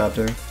a swing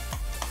copter.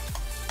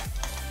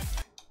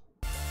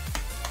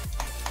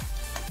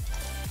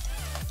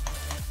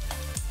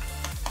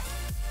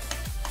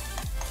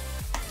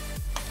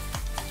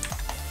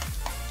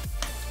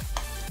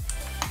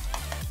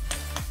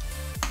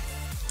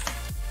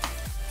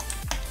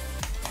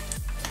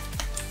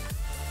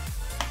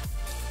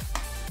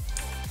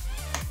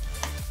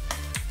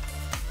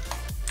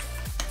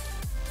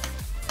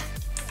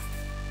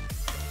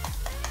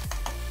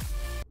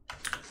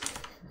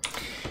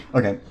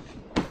 Okay.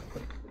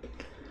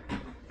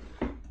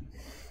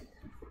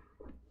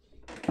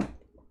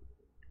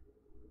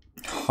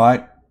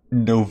 Hot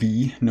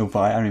Novi, I don't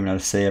even know how to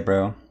say it,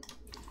 bro.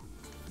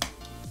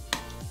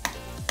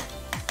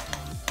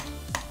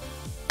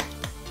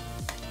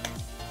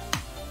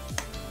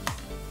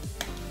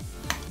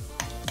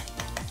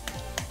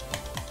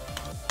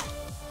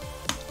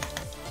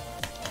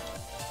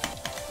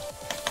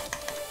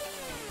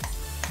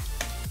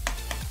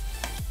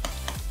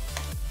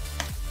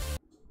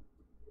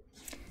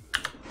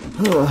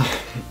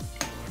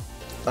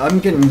 I'm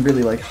getting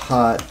really like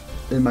hot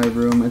in my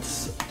room.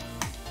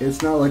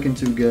 It's not looking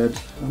too good.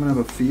 I'm gonna have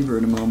a fever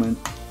in a moment.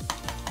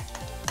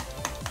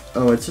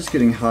 Oh, it's just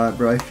getting hot,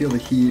 bro. I feel the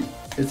heat.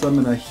 It's I'm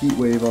in a heat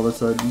wave all of a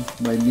sudden.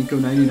 My Nico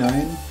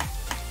 99.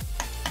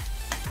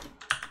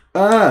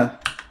 Ah!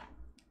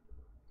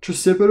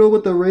 Tricipital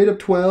with the rate of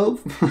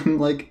 12? I'm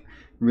like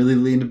really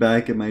leaned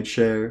back in my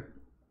chair.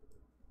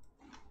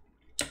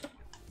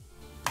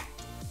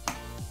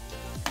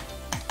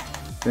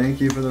 Thank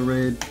you for the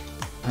raid.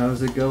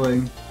 How's it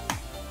going?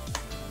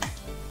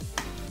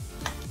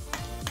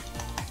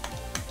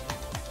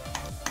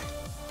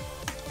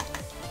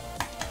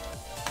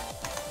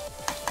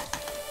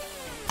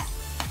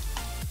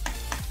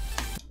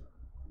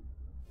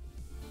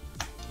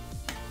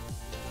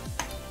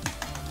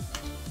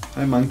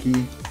 Hi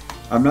monkey.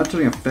 I'm not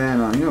turning a fan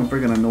on. You know how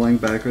freaking annoying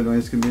background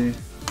noise can be?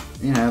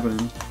 Ain't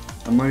happening.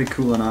 I'm already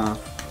cooling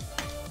off.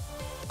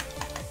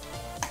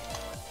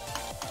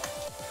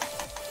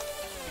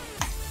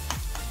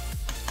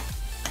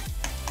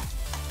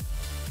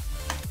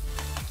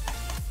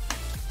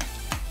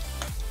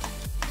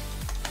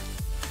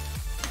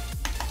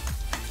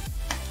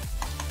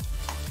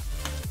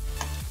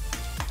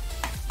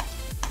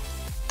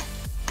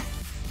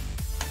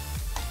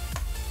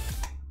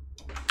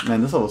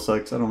 Man, this level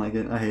sucks. I don't like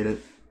it. I hate it.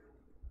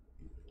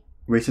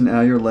 Wasting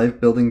out your life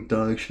building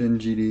dog shit in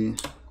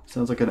GD.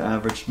 Sounds like an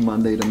average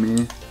Monday to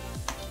me.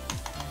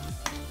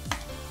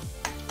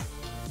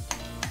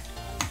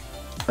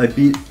 I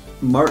beat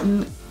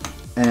Martin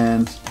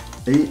and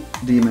 8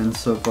 demons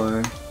so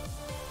far.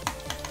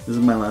 This is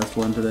my last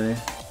one today.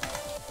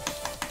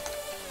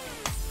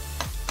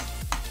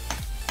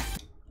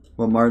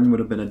 Well, Martin would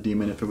have been a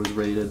demon if it was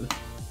rated,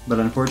 but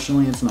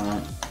unfortunately it's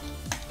not.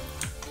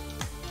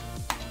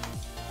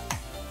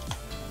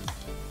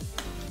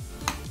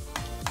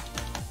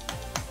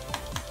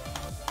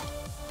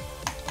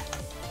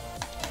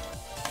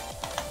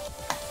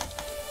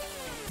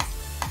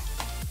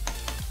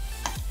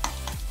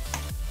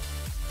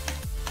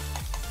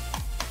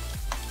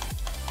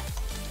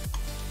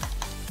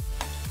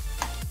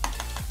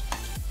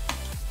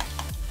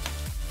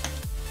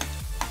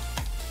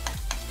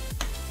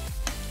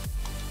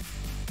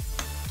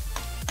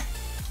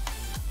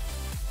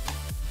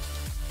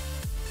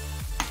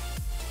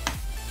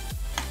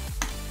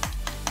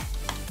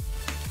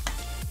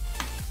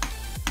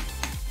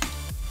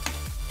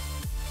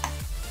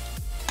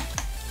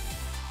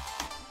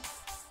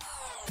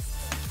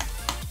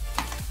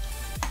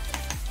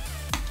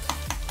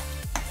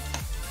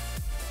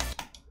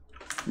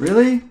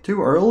 Really?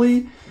 Too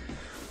early?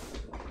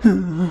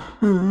 I'm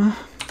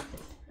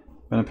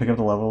gonna pick up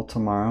the level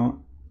tomorrow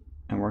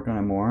and work on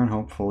it more and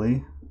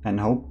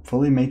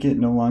hopefully make it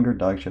no longer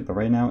dog shit. But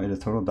right now it is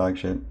total dog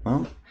shit.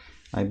 Well,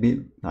 I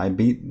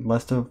beat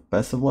best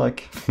of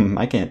luck.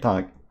 I can't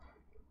talk.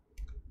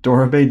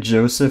 Dorabe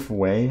Joseph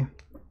Way.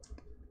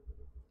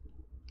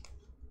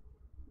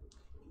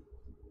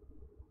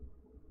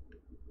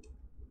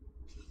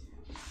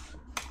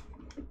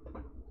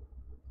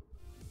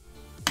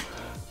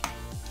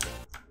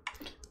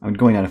 I'm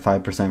going at a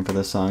 5% for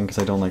this song because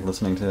I don't like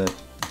listening to it.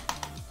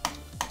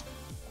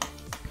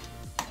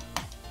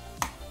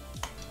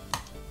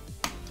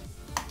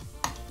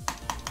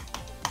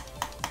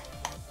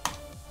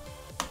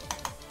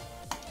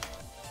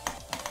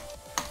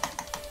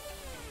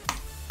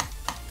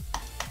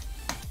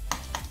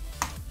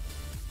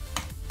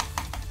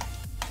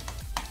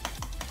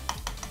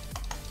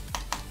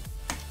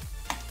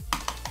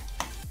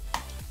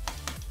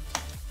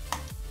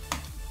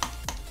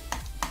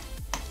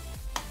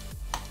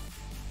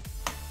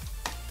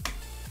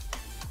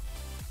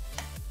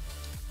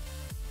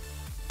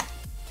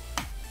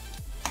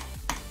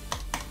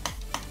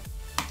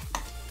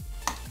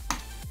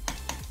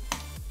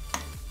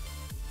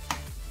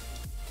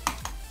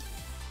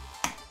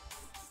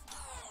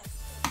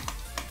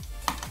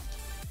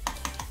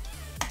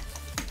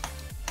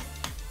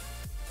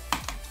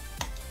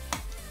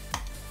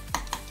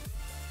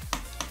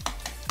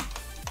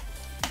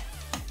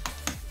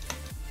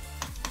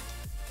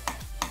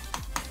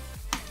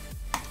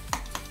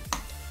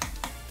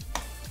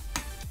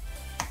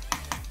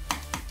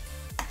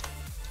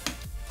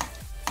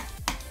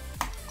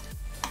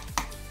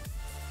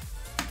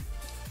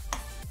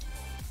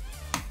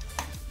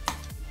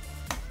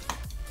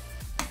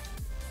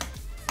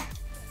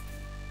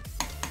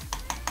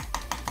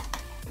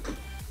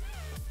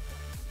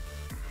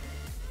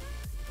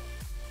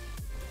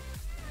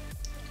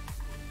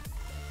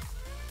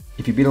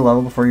 If you beat a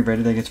level before you've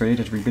rated that gets ready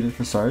to rebeat it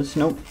for stars?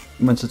 Nope.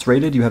 Once it's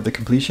rated, you have the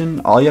completion.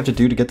 All you have to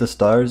do to get the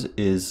stars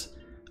is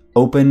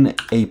open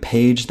a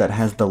page that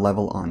has the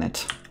level on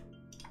it.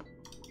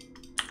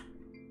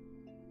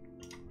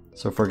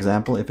 So for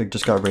example, if it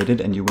just got rated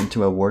and you went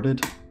to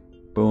awarded,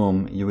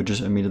 boom, you would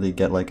just immediately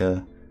get like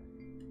your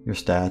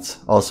stats.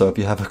 Also, if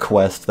you have a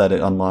quest that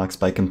it unlocks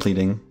by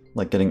completing,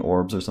 like getting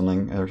orbs or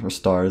something, or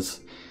stars,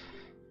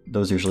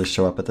 those usually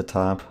show up at the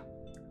top.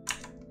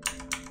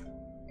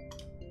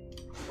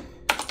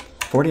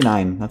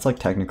 49, that's like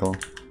technical.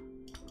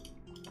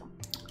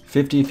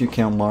 50 if you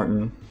count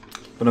Martin,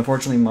 but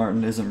unfortunately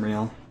Martin isn't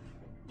real.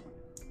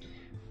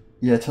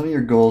 Yeah, tell me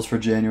your goals for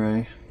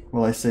January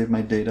while I save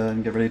my data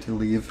and get ready to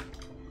leave.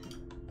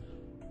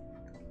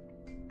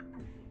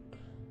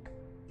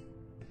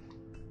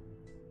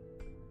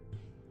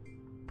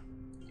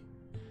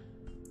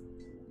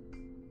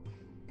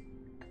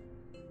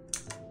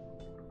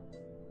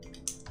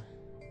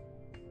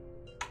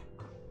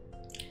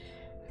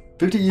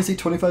 50 easy,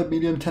 25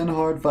 medium, 10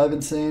 hard, 5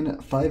 insane,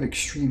 5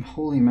 extreme.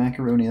 Holy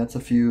macaroni, that's a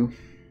few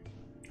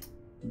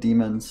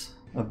demons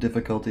of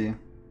difficulty.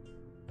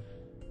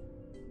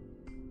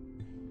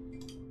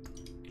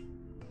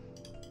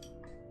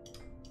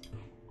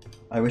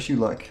 I wish you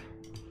luck.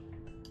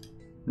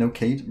 No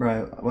Kate?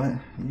 Bro, what?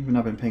 You've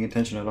not been paying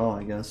attention at all,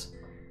 I guess.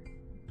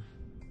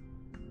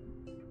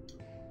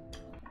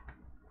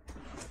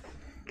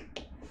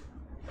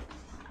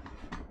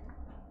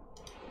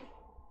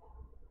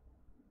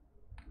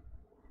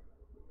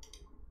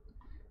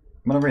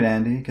 I'm gonna rate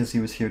Andy because he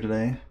was here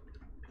today.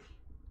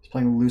 He's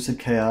playing Lucid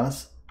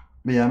Chaos.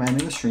 But yeah, I'm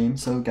ending the stream,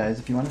 so guys,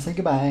 if you want to say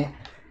goodbye,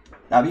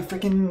 that'd be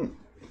freaking...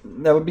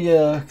 That would be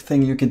a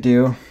thing you could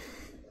do.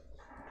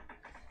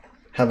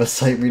 Have a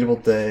sight-readable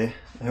day.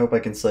 I hope I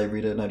can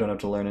sight-read it and I don't have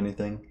to learn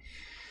anything.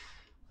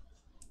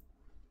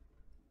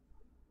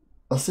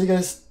 I'll see you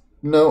guys...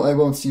 No, I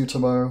won't see you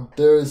tomorrow.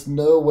 There is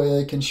no way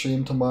I can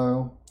stream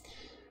tomorrow.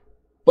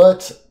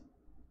 But...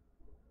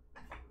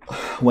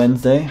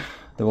 Wednesday,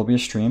 there will be a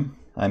stream.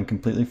 I'm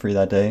completely free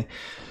that day.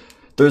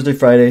 Thursday,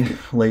 Friday,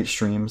 late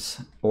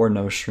streams or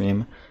no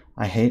stream.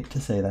 I hate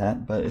to say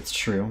that, but it's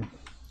true.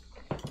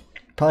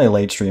 Probably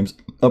late streams.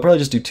 I'll probably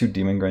just do 2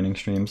 demon grinding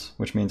streams,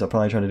 which means I'll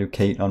probably try to do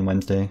Kate on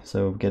Wednesday,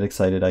 so get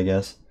excited, I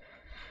guess.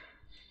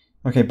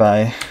 Okay,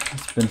 bye.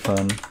 It's been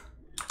fun.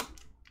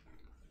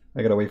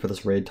 I gotta wait for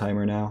this raid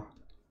timer now.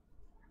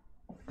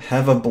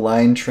 Have a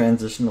blind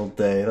transitional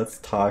day. That's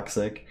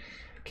toxic.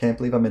 Can't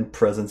believe I'm in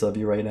presence of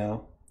you right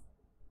now.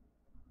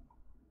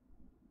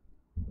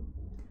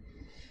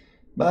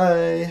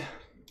 Bye.